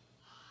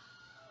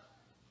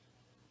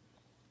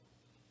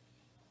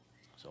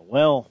 So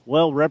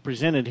well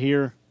represented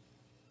here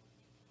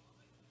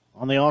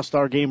on the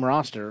All-Star Game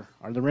roster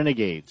are the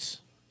Renegades.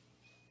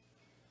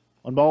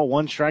 1 ball,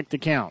 1 strike to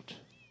count.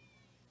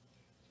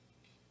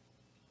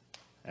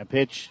 That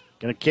pitch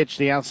going to catch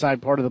the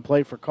outside part of the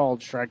plate for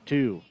called strike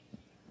 2.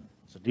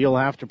 So Deal will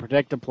have to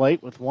protect the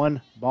plate with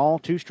 1 ball,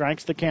 2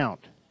 strikes to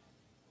count.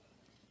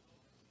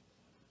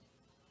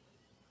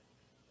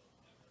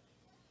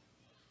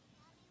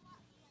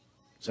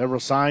 Several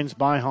signs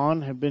by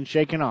Hahn have been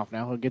shaken off.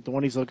 Now he'll get the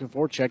one he's looking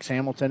for. Checks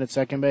Hamilton at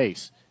second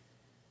base.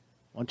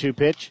 1-2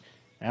 pitch.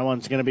 That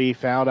one's going to be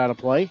fouled out of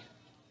play.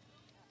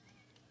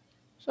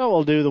 So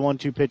we'll do the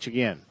 1-2 pitch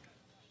again.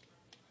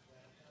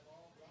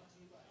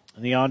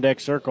 In the on-deck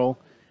circle,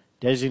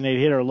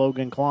 designated hitter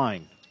Logan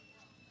Klein.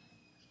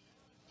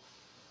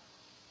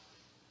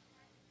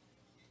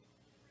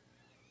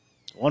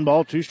 One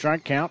ball, 2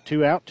 strike count,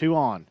 2 out, 2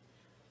 on.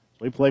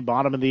 We play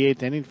bottom of the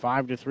 8th inning,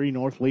 5-3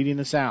 North leading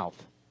the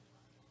South.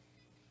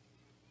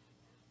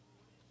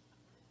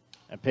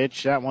 A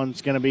pitch, that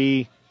one's going to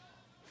be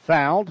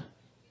fouled.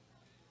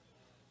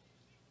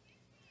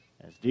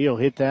 As Deal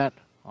hit that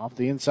off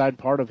the inside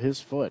part of his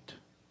foot.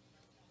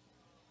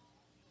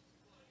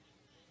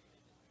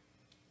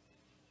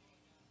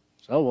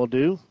 So we'll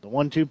do the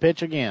 1-2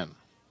 pitch again.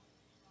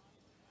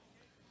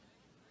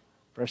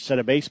 First set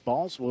of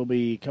baseballs will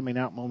be coming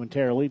out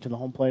momentarily to the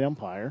home plate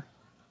umpire.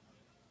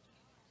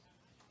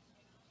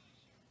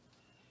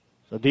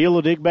 So Deal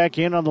will dig back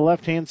in on the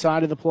left-hand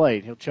side of the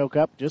plate. He'll choke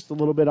up just a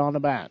little bit on the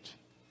bat.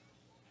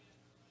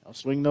 He'll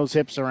swing those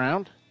hips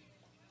around.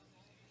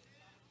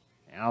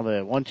 Now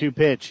the 1-2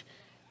 pitch.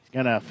 He's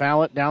going to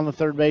foul it down the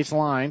third base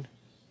line.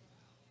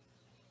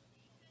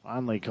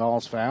 Finally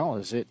calls foul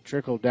as it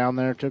trickled down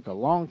there. Took a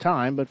long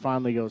time, but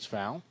finally goes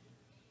foul.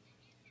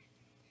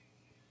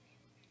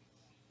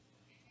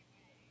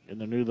 And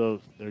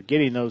they're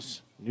getting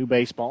those new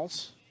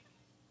baseballs.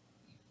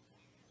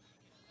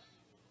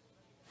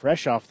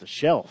 Fresh off the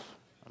shelf,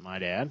 I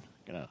might add.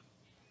 Gonna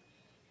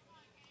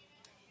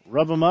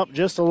rub them up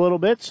just a little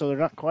bit so they're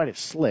not quite as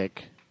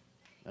slick.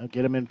 I'll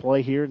get them in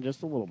play here in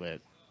just a little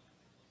bit.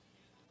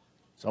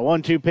 So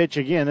 1-2 pitch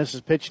again. This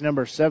is pitch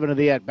number 7 of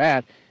the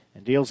at-bat.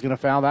 And Deal's going to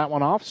foul that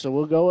one off, so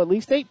we'll go at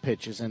least 8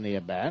 pitches in the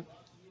at-bat.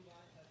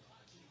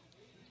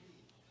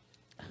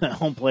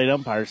 Home plate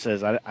umpire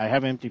says, I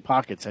have empty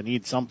pockets. I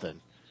need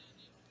something.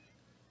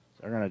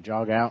 So they're going to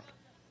jog out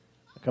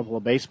a couple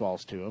of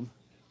baseballs to him.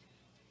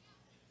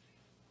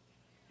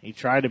 He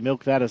tried to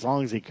milk that as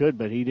long as he could,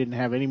 but he didn't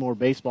have any more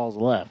baseballs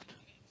left.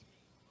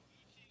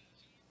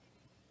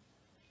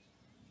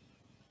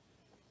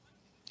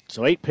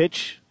 So 8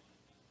 pitch.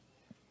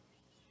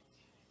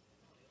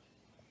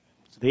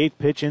 It's the 8th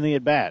pitch in the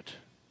at-bat.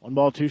 1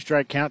 ball, 2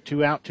 strike count,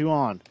 2 out, 2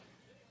 on.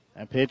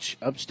 That pitch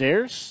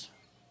upstairs.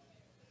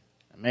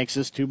 That makes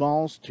this 2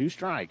 balls, 2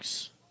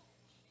 strikes.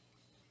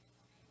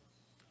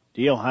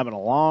 Deal having a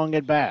long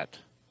at-bat.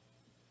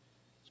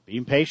 He's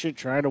being patient,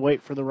 trying to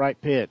wait for the right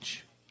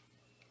pitch.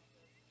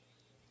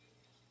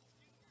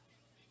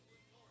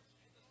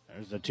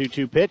 There's the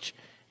 2-2 pitch.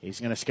 He's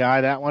going to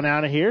sky that one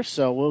out of here,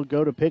 so we'll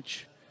go to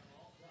pitch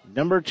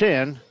number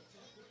 10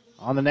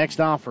 on the next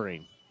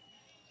offering.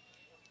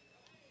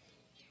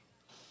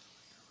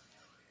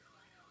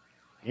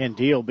 Again,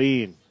 Deal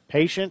being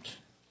patient,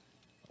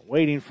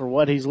 waiting for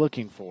what he's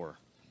looking for.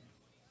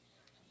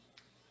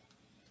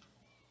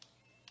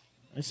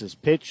 This is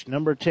pitch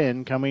number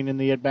 10 coming in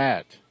the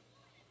at-bat.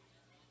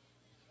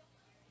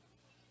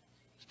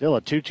 Still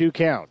a 2-2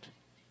 count.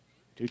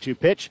 2-2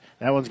 pitch.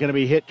 That one's going to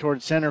be hit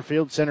towards center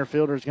field. Center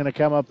fielder is going to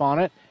come up on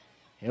it.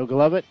 He'll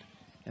glove it,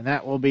 and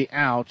that will be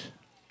out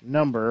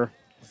number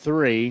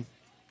 3.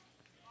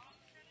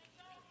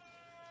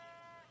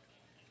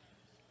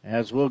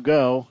 As we'll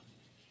go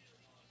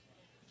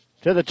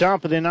to the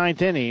top of the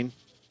 9th inning.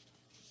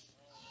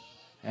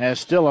 As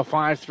still a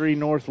 5-3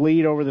 North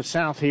lead over the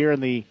South here in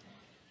the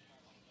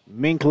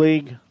Mink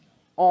League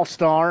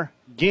All-Star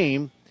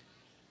game.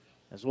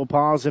 As we'll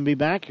pause and be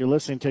back, you're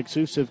listening to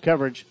exclusive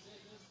coverage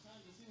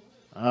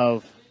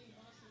of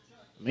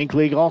Mink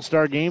League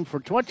All-Star Game for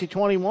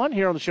 2021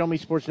 here on the Show Me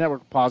Sports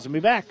Network. Pause and be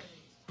back.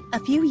 A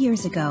few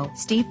years ago,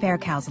 Steve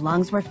Faircow's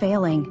lungs were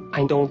failing.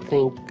 I don't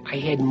think I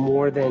had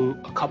more than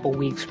a couple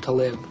weeks to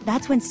live.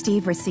 That's when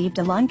Steve received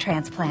a lung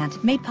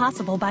transplant made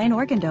possible by an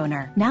organ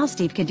donor. Now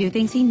Steve can do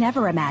things he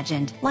never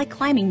imagined, like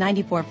climbing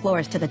 94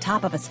 floors to the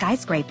top of a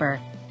skyscraper.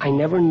 I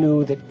never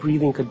knew that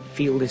breathing could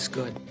feel this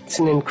good. It's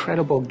an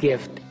incredible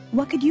gift.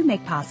 What could you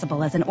make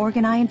possible as an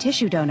organ, eye, and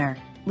tissue donor?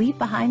 Leave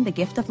behind the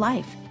gift of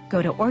life.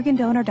 Go to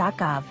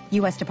organdonor.gov,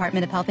 U.S.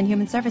 Department of Health and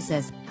Human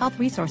Services, Health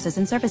Resources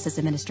and Services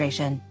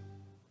Administration.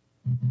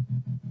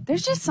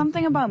 There's just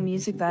something about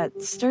music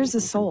that stirs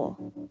the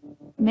soul,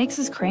 makes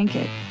us crank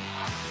it,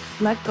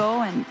 let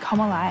go and come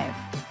alive.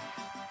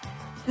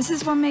 This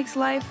is what makes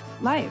life,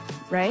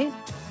 right?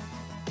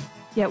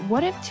 Yet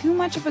what if too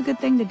much of a good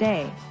thing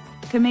today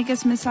could make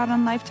us miss out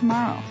on life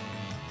tomorrow?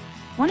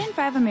 1 in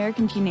 5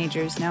 American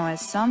teenagers now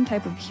has some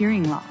type of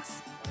hearing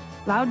loss.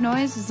 Loud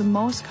noise is the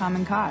most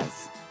common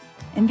cause.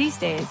 And these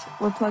days,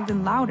 we're plugged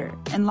in louder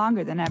and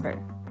longer than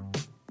ever.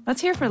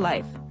 Let's hear for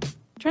life.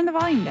 Turn the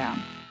volume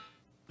down.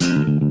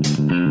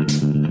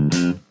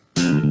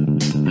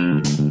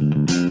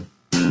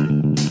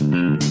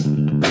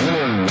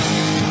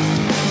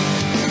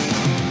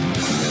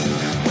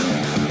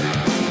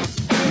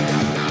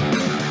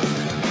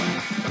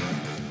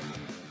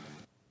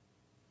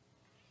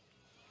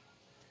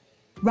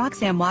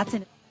 Roxanne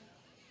Watson.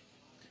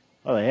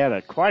 Well, they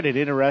had quite an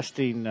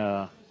interesting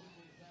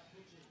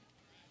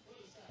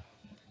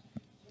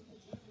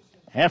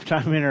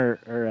halftime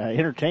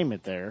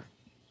entertainment there.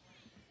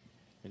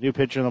 The new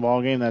pitcher in the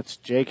ballgame, that's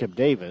Jacob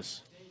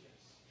Davis.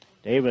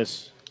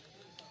 Davis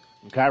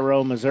from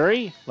Cairo,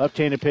 Missouri.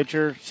 Left-handed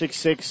pitcher,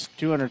 6'6",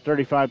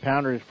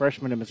 235-pounder,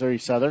 freshman at Missouri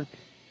Southern.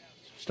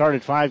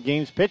 Started 5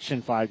 games, pitched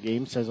in 5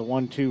 games, has a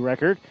 1-2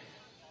 record.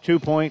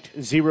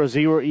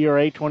 2.00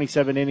 ERA,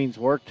 27 innings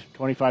worked,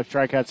 25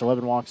 strikeouts,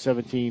 11 walks,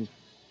 17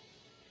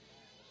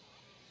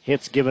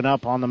 hits given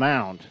up on the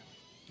mound.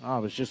 I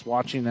was just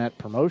watching that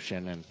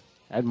promotion and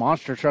had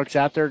monster trucks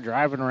out there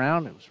driving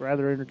around. It was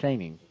rather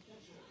entertaining.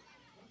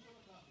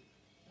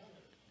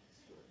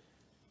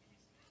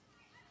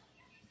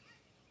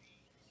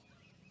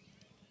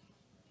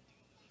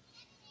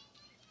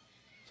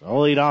 So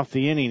I'll lead off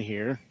the inning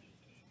here.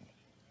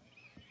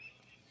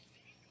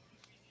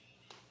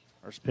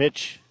 First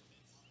pitch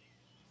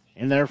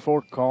in there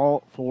for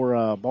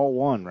ball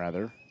one,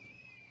 rather.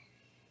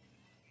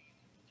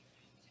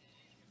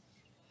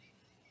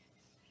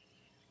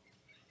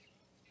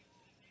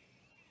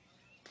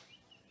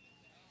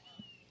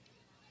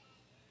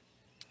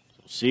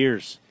 So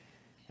Sears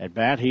at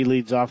bat. He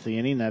leads off the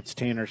inning. That's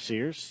Tanner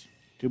Sears.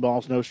 2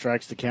 balls, no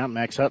strikes to count.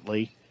 Max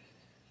Utley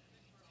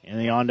in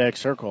the on-deck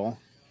circle.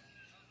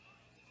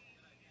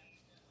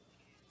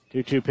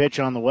 2-2 pitch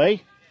on the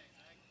way.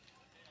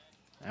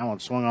 That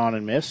one swung on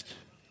and missed.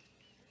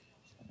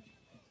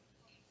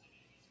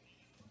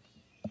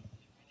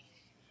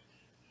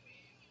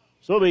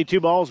 So it'll be 2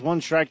 balls,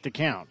 1 strike to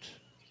count.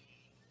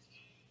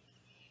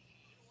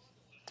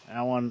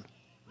 That one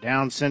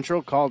down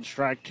central, called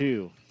strike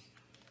 2.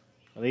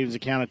 That leaves a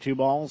count of 2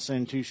 balls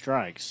and 2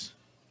 strikes.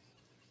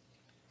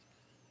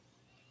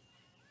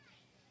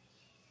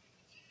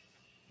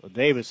 So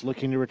Davis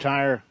looking to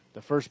retire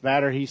the first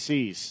batter he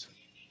sees.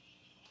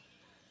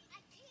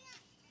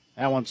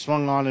 That one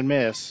swung on and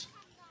missed.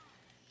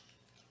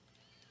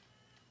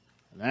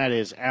 And that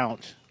is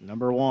out,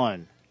 number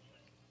 1.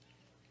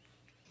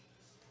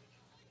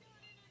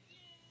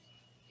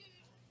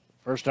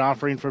 First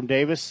offering from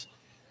Davis.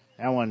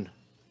 That one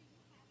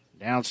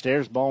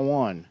downstairs, ball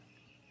 1.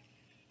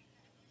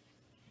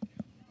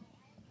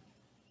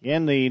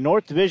 Again, the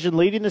North Division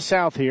leading the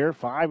South here,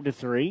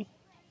 5-3.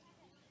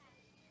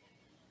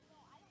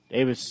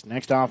 Davis,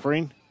 next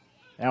offering.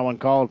 That one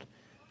called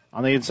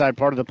on the inside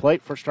part of the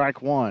plate for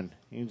strike 1.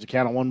 He needs a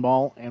count of 1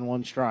 ball and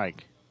 1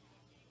 strike.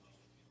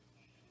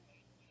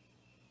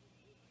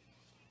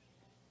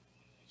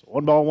 So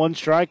 1 ball, 1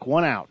 strike,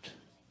 1 out.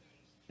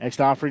 Next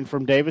offering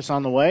from Davis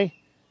on the way.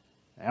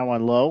 That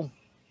one low,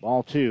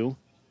 ball 2.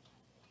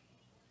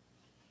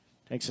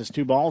 Takes us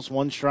 2 balls,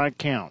 1 strike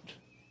count.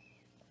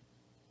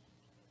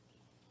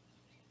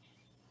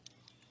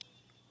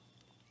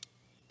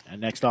 And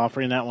next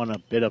offering, that one a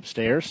bit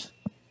upstairs.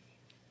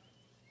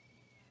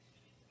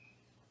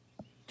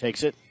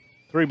 Takes it.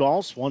 3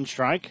 balls, 1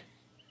 strike.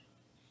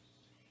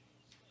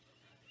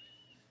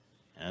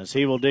 As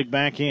he will dig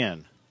back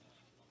in.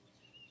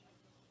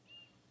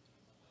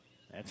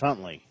 That's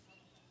Huntley.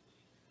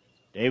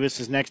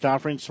 Davis' next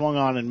offering swung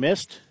on and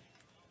missed.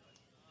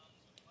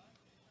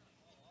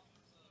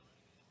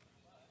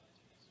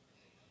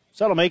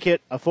 So that'll make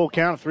it a full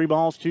count of 3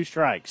 balls, 2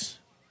 strikes.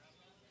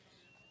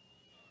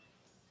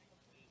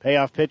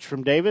 Payoff pitch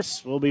from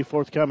Davis will be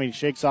forthcoming.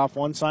 Shakes off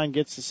one sign,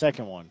 gets the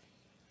second one.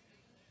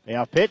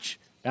 Payoff pitch,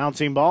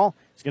 bouncing ball.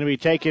 It's going to be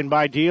taken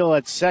by Deal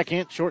at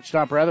second.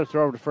 Shortstop rather,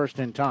 throw over to first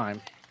in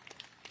time.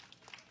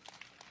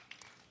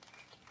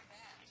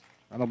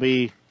 That'll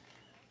be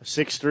a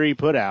 6-3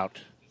 put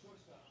out.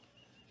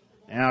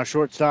 Now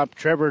shortstop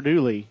Trevor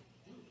Dooley.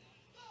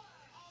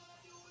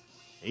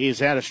 He's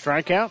had a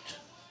strikeout.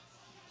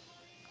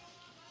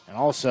 And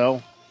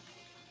also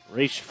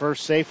reached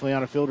first safely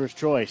on a fielder's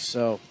choice.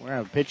 So we're going to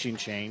have a pitching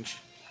change.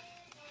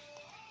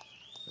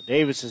 So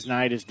Davis's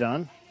night is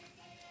done.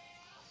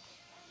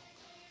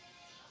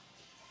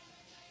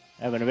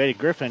 Having Eddie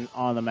Griffin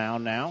on the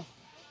mound now.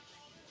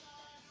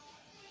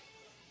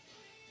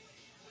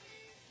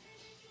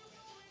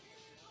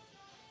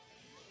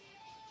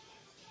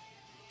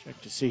 Check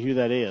to see who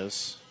that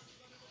is.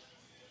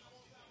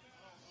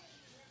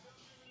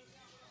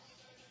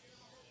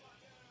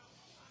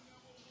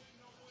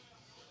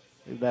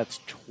 I believe that's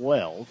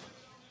 12.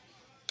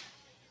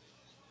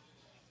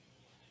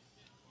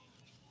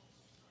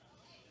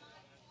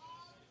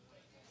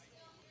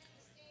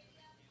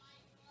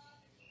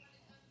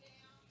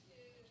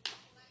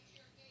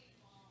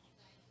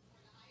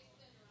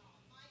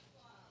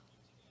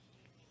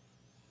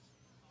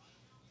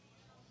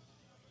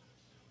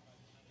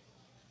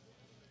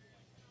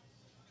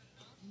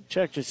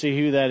 Check to see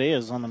who that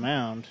is on the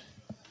mound.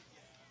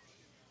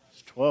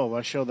 It's 12.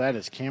 I show that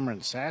as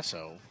Cameron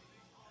Sasso.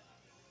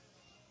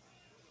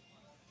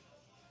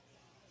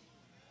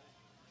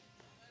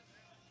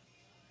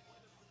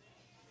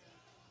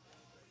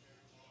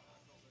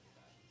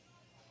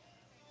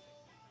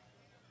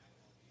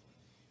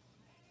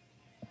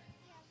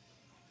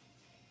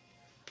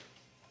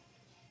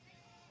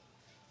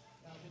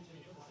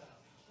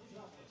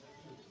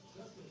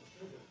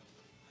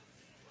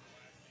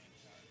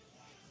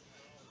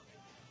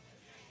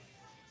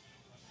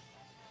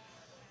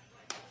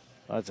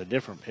 That's a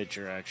different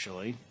pitcher,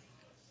 actually.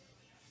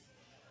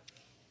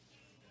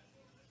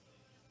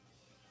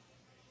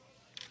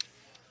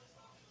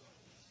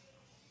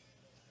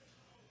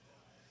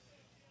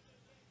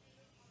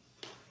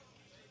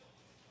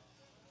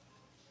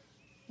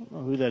 I don't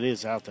know who that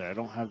is out there. I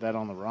don't have that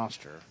on the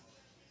roster.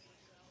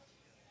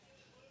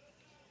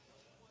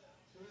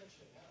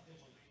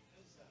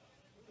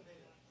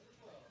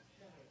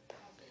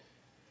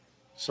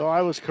 So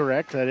I was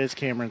correct. That is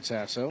Cameron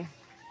Sasso.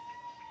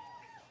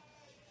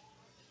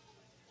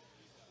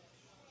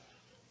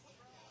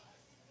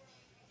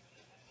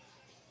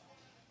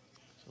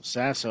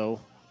 Sasso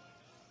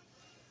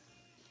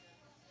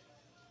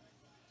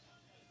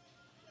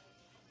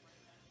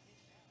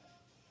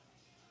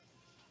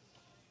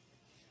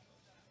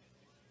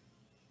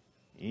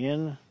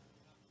in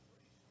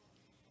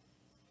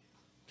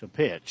to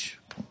pitch.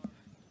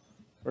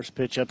 First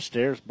pitch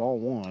upstairs, ball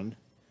one.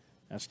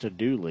 That's to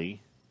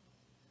Dooley.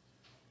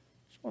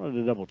 Just wanted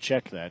to double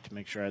check that to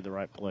make sure I had the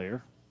right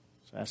player.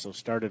 Sasso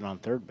started on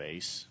third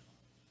base.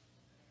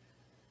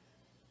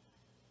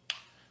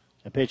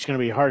 The pitch going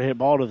to be a hard hit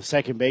ball to the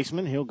second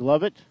baseman. He'll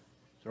glove it.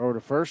 Throw it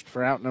to first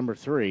for out number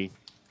 3.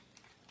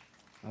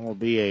 That will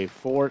be a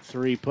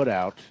 4-3 put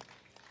out.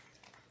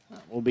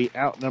 That will be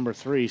out number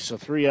 3, so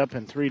 3 up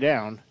and 3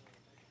 down.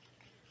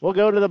 We'll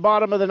go to the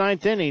bottom of the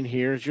 9th inning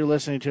here as you're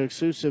listening to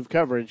exclusive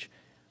coverage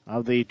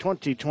of the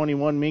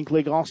 2021 Mink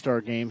League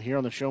All-Star Game here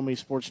on the Show Me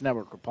Sports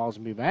Network. We'll pause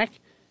and be back.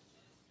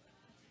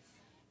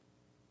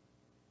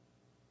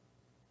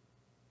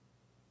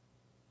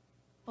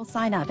 Will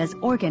sign up as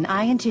organ,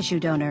 eye, and tissue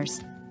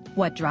donors.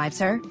 What drives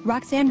her?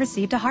 Roxanne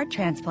received a heart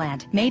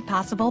transplant made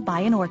possible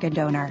by an organ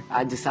donor.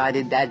 I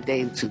decided that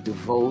day to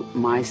devote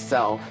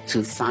myself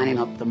to signing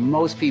up the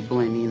most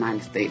people in the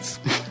United States.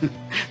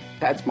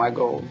 That's my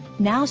goal.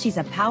 Now she's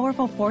a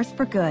powerful force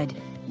for good.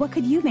 What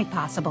could you make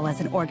possible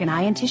as an organ,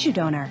 eye, and tissue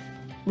donor?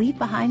 Leave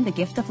behind the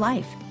gift of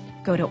life.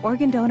 Go to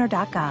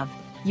organdonor.gov.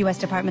 U.S.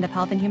 Department of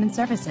Health and Human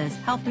Services,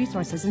 Health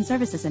Resources and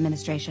Services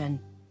Administration.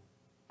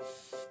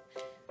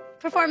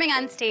 Performing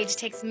on stage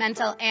takes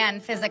mental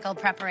and physical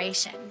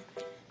preparation.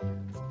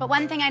 But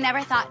one thing I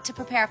never thought to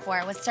prepare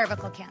for was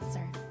cervical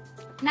cancer.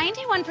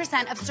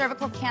 91% of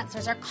cervical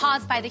cancers are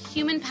caused by the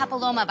human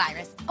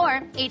papillomavirus,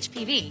 or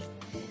HPV.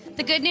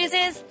 The good news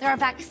is there are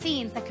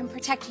vaccines that can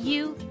protect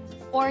you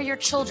or your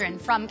children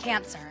from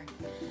cancer.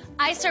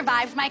 I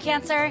survived my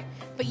cancer,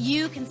 but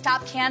you can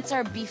stop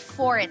cancer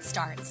before it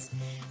starts.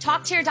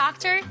 Talk to your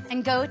doctor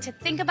and go to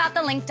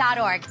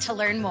thinkaboutthelink.org to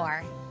learn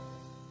more.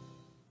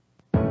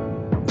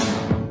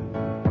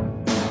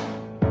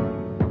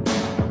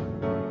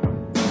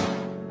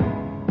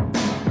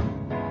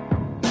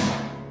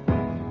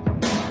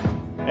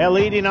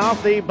 Leading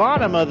off the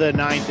bottom of the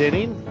 9th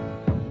inning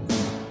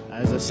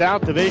as the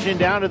South Division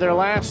down to their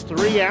last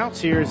 3 outs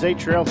here as they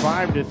trail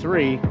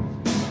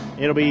 5-3.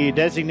 It'll be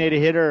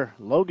designated hitter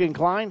Logan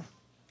Klein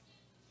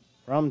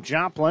from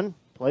Joplin.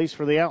 Plays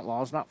for the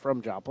Outlaws, not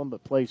from Joplin,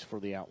 but plays for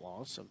the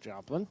Outlaws of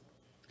Joplin.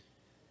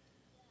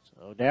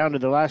 So down to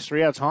the last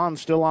 3 outs. Hans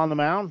still on the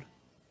mound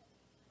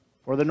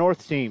for the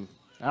North team.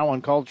 That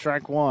one called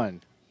strike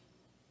 1.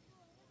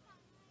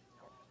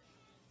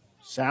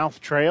 South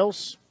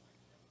trails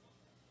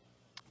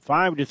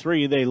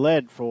 5-3. They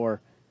led for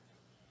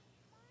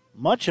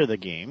much of the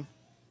game.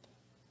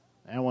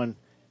 That one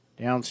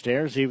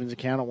downstairs evens the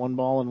count at 1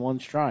 ball and 1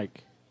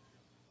 strike.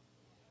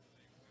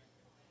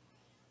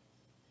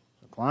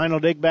 So Klein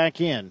will dig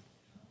back in.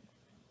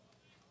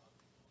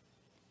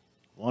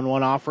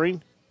 1-1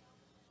 offering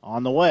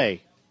on the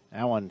way.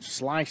 That one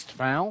sliced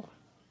foul.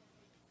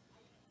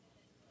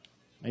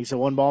 Makes it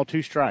 1 ball,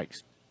 2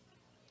 strikes.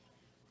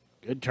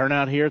 Good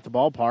turnout here at the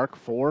ballpark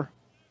for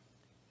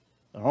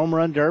the Home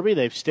Run Derby.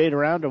 They've stayed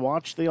around to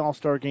watch the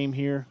All-Star Game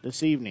here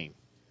this evening.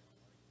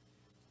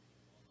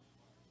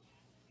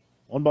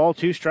 1 ball,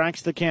 2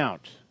 strikes the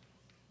count.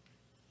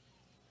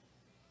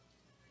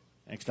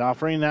 Next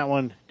offering, that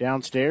one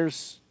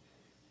downstairs.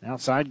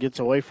 Outside, gets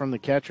away from the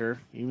catcher.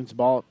 Evens the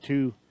ball at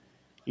 2.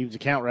 Evens the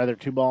count, rather,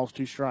 2 balls,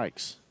 2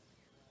 strikes.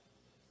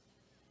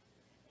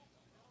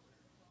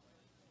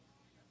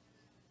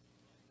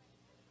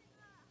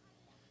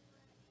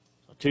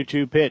 So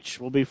 2-2 pitch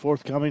will be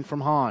forthcoming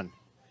from Hahn.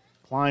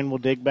 Klein will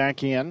dig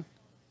back in.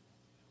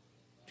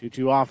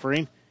 2-2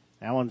 offering.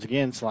 That one's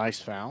again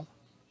sliced foul.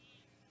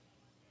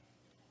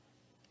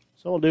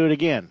 So we'll do it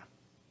again.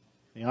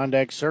 The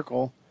on-deck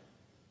circle,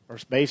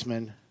 first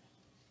baseman,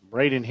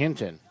 Braden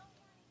Hinton.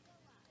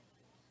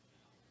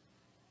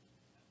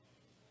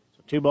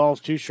 So 2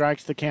 balls, 2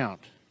 strikes the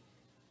count.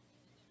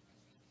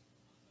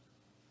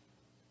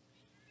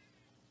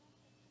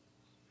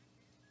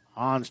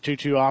 Hahn's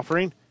 2-2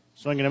 offering.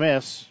 Swing and a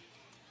miss.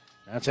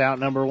 That's out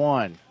number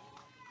 1.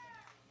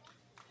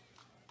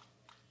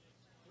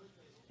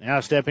 Now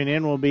stepping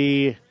in will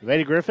be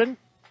Veda Griffin.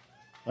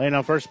 Laying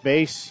on first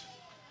base,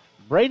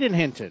 Braden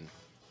Hinton.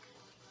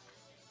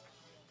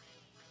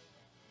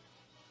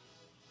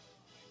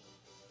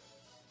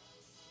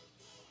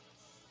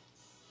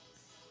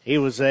 He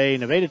was a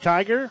Nevada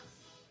Tiger,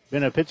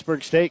 been a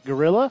Pittsburgh State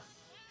Gorilla,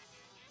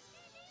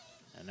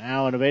 and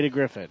now a Nevada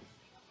Griffin.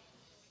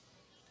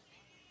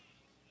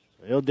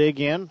 So he'll dig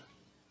in.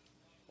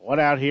 1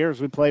 out here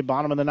as we play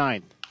bottom of the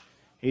 9th.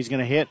 He's going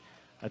to hit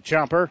a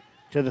chopper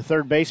to the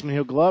third baseman.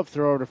 He'll glove,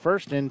 throw over to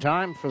first in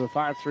time for the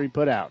 5-3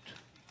 put out.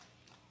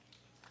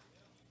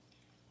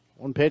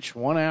 1 pitch,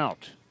 1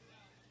 out.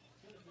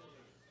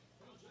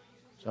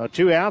 So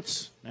 2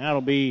 outs. Now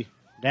it'll be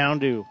down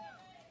to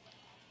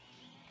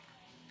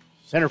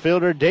center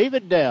fielder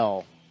David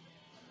Dell,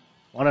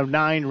 one of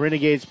 9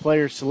 Renegades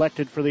players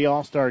selected for the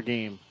All-Star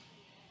Game.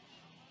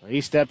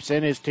 He steps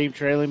in, his team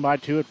trailing by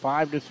 2 at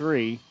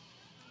 5-3.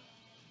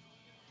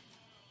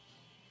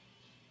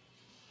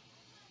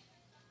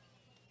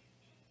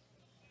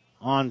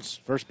 Hahn's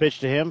first pitch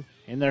to him,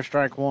 in there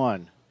strike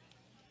 1.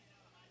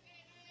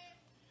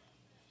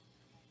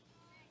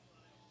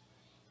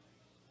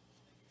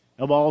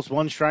 No balls,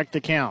 1 strike to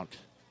count.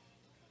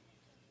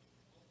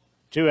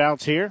 2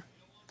 outs here.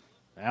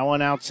 That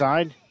one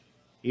outside.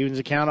 Evens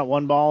the count at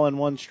 1 ball and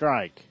 1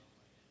 strike.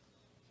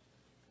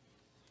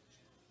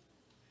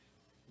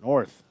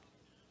 North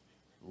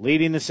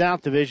leading the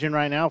South Division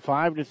right now,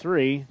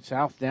 5-3.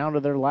 South down to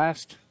their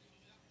last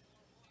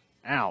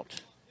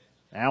out.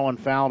 That one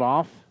fouled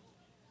off,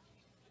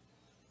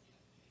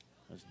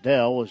 as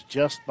Dell was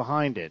just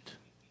behind it.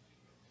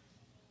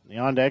 The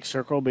on-deck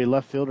circle will be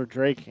left fielder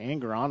Drake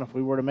Angeron if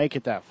we were to make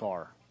it that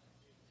far.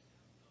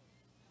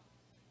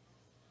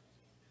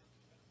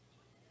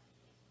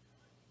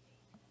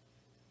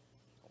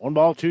 One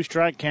ball, 2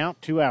 strike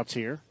count, 2 outs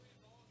here.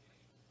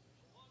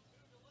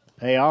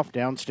 Payoff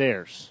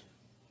downstairs.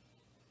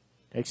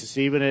 Takes us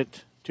even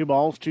at 2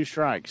 balls, 2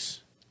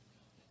 strikes.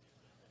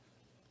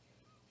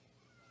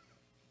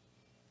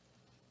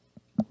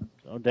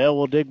 So Dale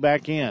will dig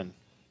back in.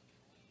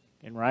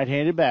 And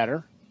right-handed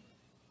batter.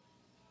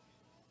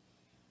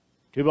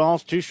 2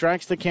 balls, 2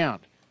 strikes to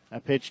count.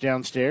 That pitch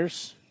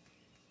downstairs.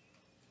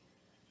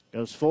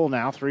 Goes full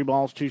now, 3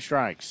 balls, 2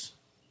 strikes.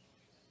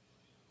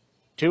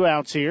 2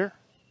 outs here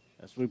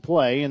as we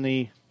play in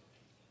the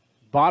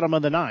bottom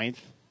of the 9th.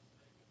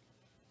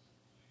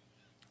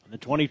 The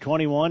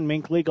 2021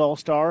 Mink League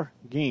All-Star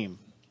game.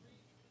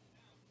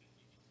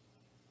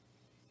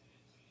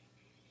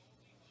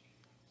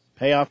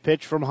 Payoff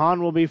pitch from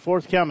Hahn will be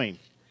forthcoming.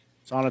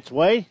 It's on its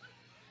way.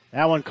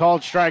 That one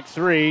called strike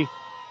 3,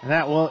 and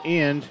that will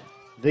end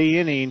the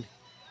inning.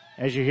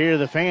 As you hear,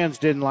 the fans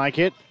didn't like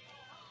it.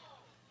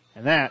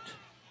 And that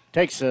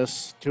takes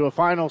us to a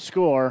final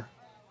score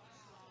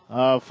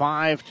of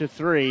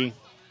 5-3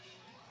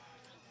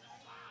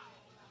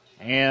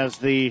 as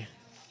the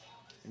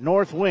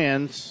North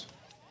wins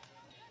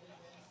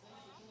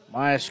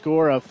by a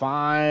score of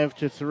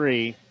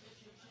 5-3.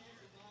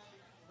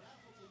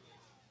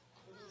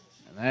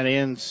 And that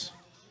ends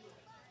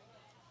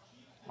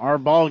our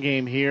ball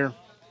game here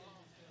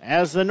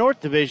as the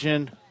North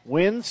Division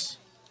wins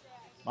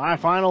by a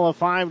final of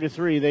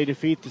 5-3. They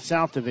defeat the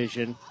South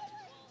Division.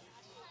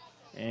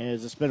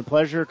 As it's been a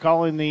pleasure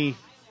calling the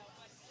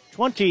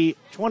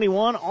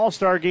 2021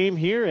 All-Star game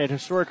here at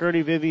historic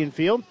Ernie Vivian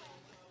Field.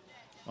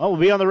 Well,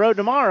 we'll be on the road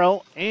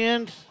tomorrow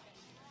and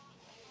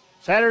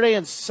Saturday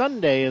and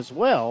Sunday as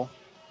well.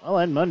 Well,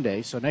 and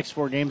Monday. So next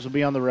 4 games will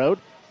be on the road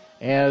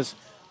as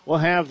we'll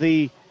have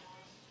the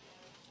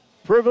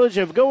privilege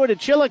of going to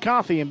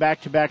Chillicothe in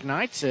back-to-back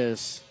nights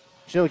as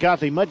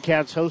Chillicothe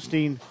Mudcats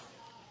hosting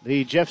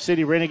the Jeff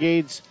City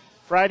Renegades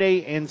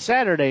Friday and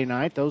Saturday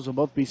night. Those will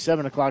both be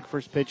 7 o'clock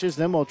first pitches.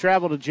 Then we'll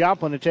travel to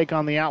Joplin to take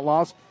on the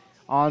Outlaws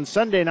on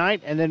Sunday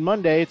night. And then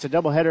Monday, it's a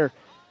doubleheader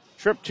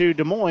trip to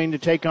Des Moines to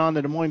take on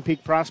the Des Moines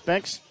Peak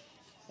Prospects.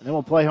 And then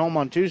we'll play home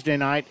on Tuesday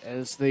night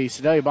as the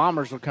Sedalia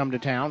Bombers will come to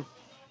town.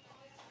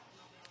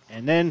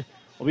 And then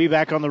we'll be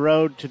back on the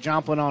road to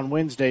Joplin on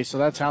Wednesday. So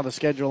that's how the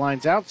schedule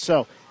lines out.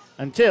 So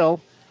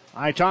until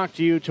I talk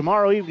to you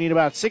tomorrow evening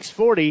about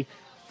 6:40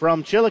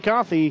 from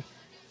Chillicothe,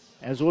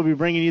 as we'll be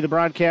bringing you the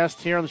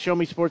broadcast here on the Show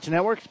Me Sports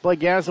Network. It's Blake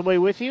Gazaway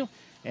with you.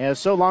 As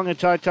so long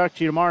until I talk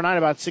to you tomorrow night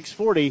about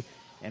 6:40,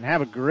 and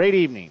have a great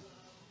evening.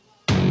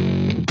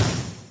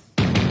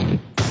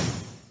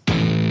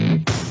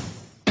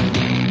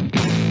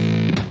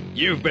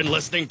 You've been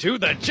listening to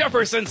the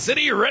Jefferson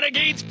City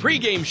Renegades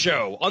pregame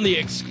show on the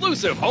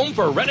exclusive home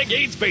for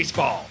Renegades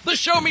baseball, the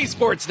Show Me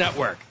Sports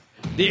Network.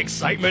 The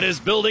excitement is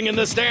building in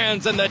the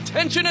stands and the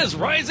tension is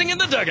rising in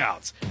the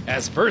dugouts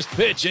as first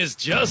pitch is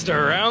just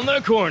around the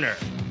corner.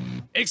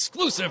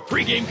 Exclusive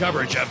pregame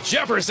coverage of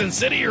Jefferson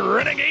City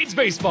Renegades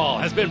baseball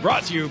has been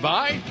brought to you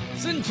by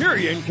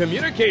Centurion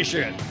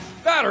Communications,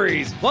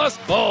 Batteries Plus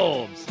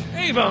Bulbs,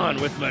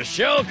 Avon with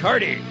Michelle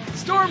Carty,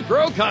 Storm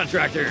Pro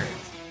Contractors,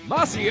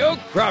 Mossy Oak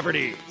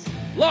Properties,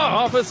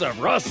 Law Office of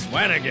Russ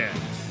Swanigan,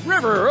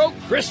 River Oak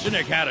Christian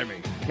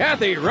Academy,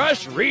 Kathy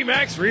Rush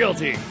Remax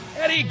Realty,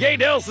 Eddie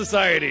Gaydell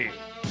Society,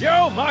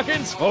 Joe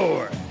Mockins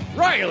Ford,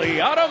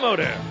 Riley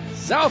Automotive,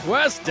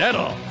 Southwest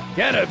Dental,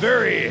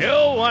 Canterbury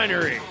Hill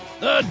Winery,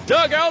 The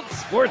Dugout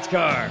Sports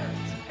Cars,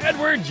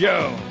 Edward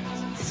Jones,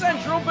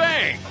 Central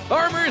Bank,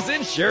 Farmers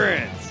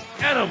Insurance,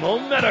 Animal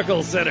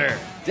Medical Center,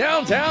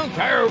 Downtown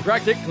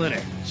Chiropractic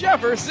Clinic,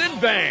 Jefferson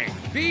Bank,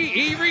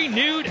 BE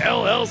Renewed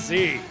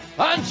LLC,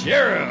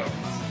 Poncheros,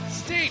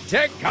 State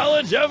Tech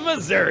College of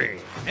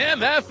Missouri,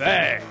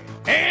 MFA,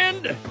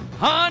 and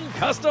Han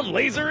Custom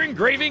Laser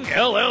Engraving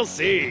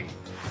LLC.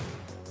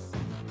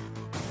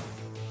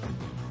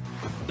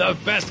 The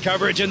best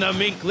coverage in the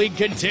Mink League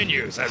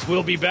continues as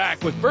we'll be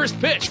back with first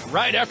pitch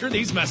right after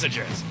these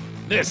messages.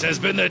 This has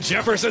been the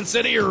Jefferson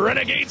City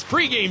Renegades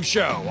pregame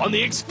show on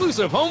the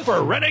exclusive home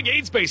for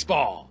Renegades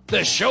baseball,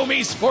 the Show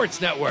Me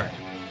Sports Network.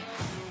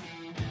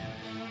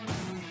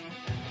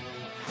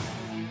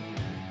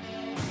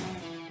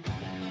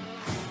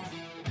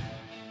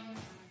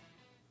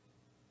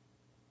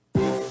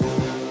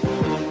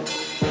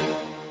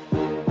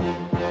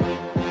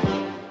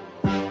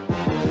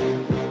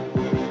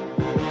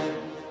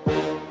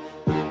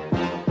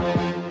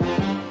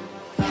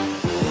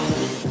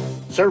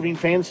 Serving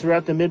fans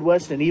throughout the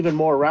Midwest and even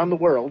more around the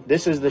world,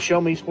 this is the Show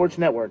Me Sports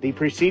Network. The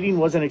preceding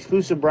was an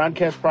exclusive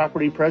broadcast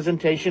property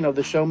presentation of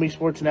the Show Me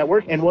Sports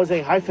Network and was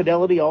a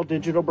high-fidelity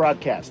all-digital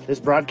broadcast. This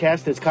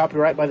broadcast is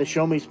copyright by the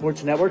Show Me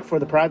Sports Network for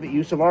the private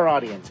use of our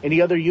audience. Any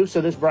other use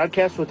of this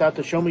broadcast without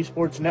the Show Me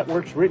Sports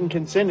Network's written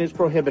consent is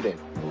prohibited.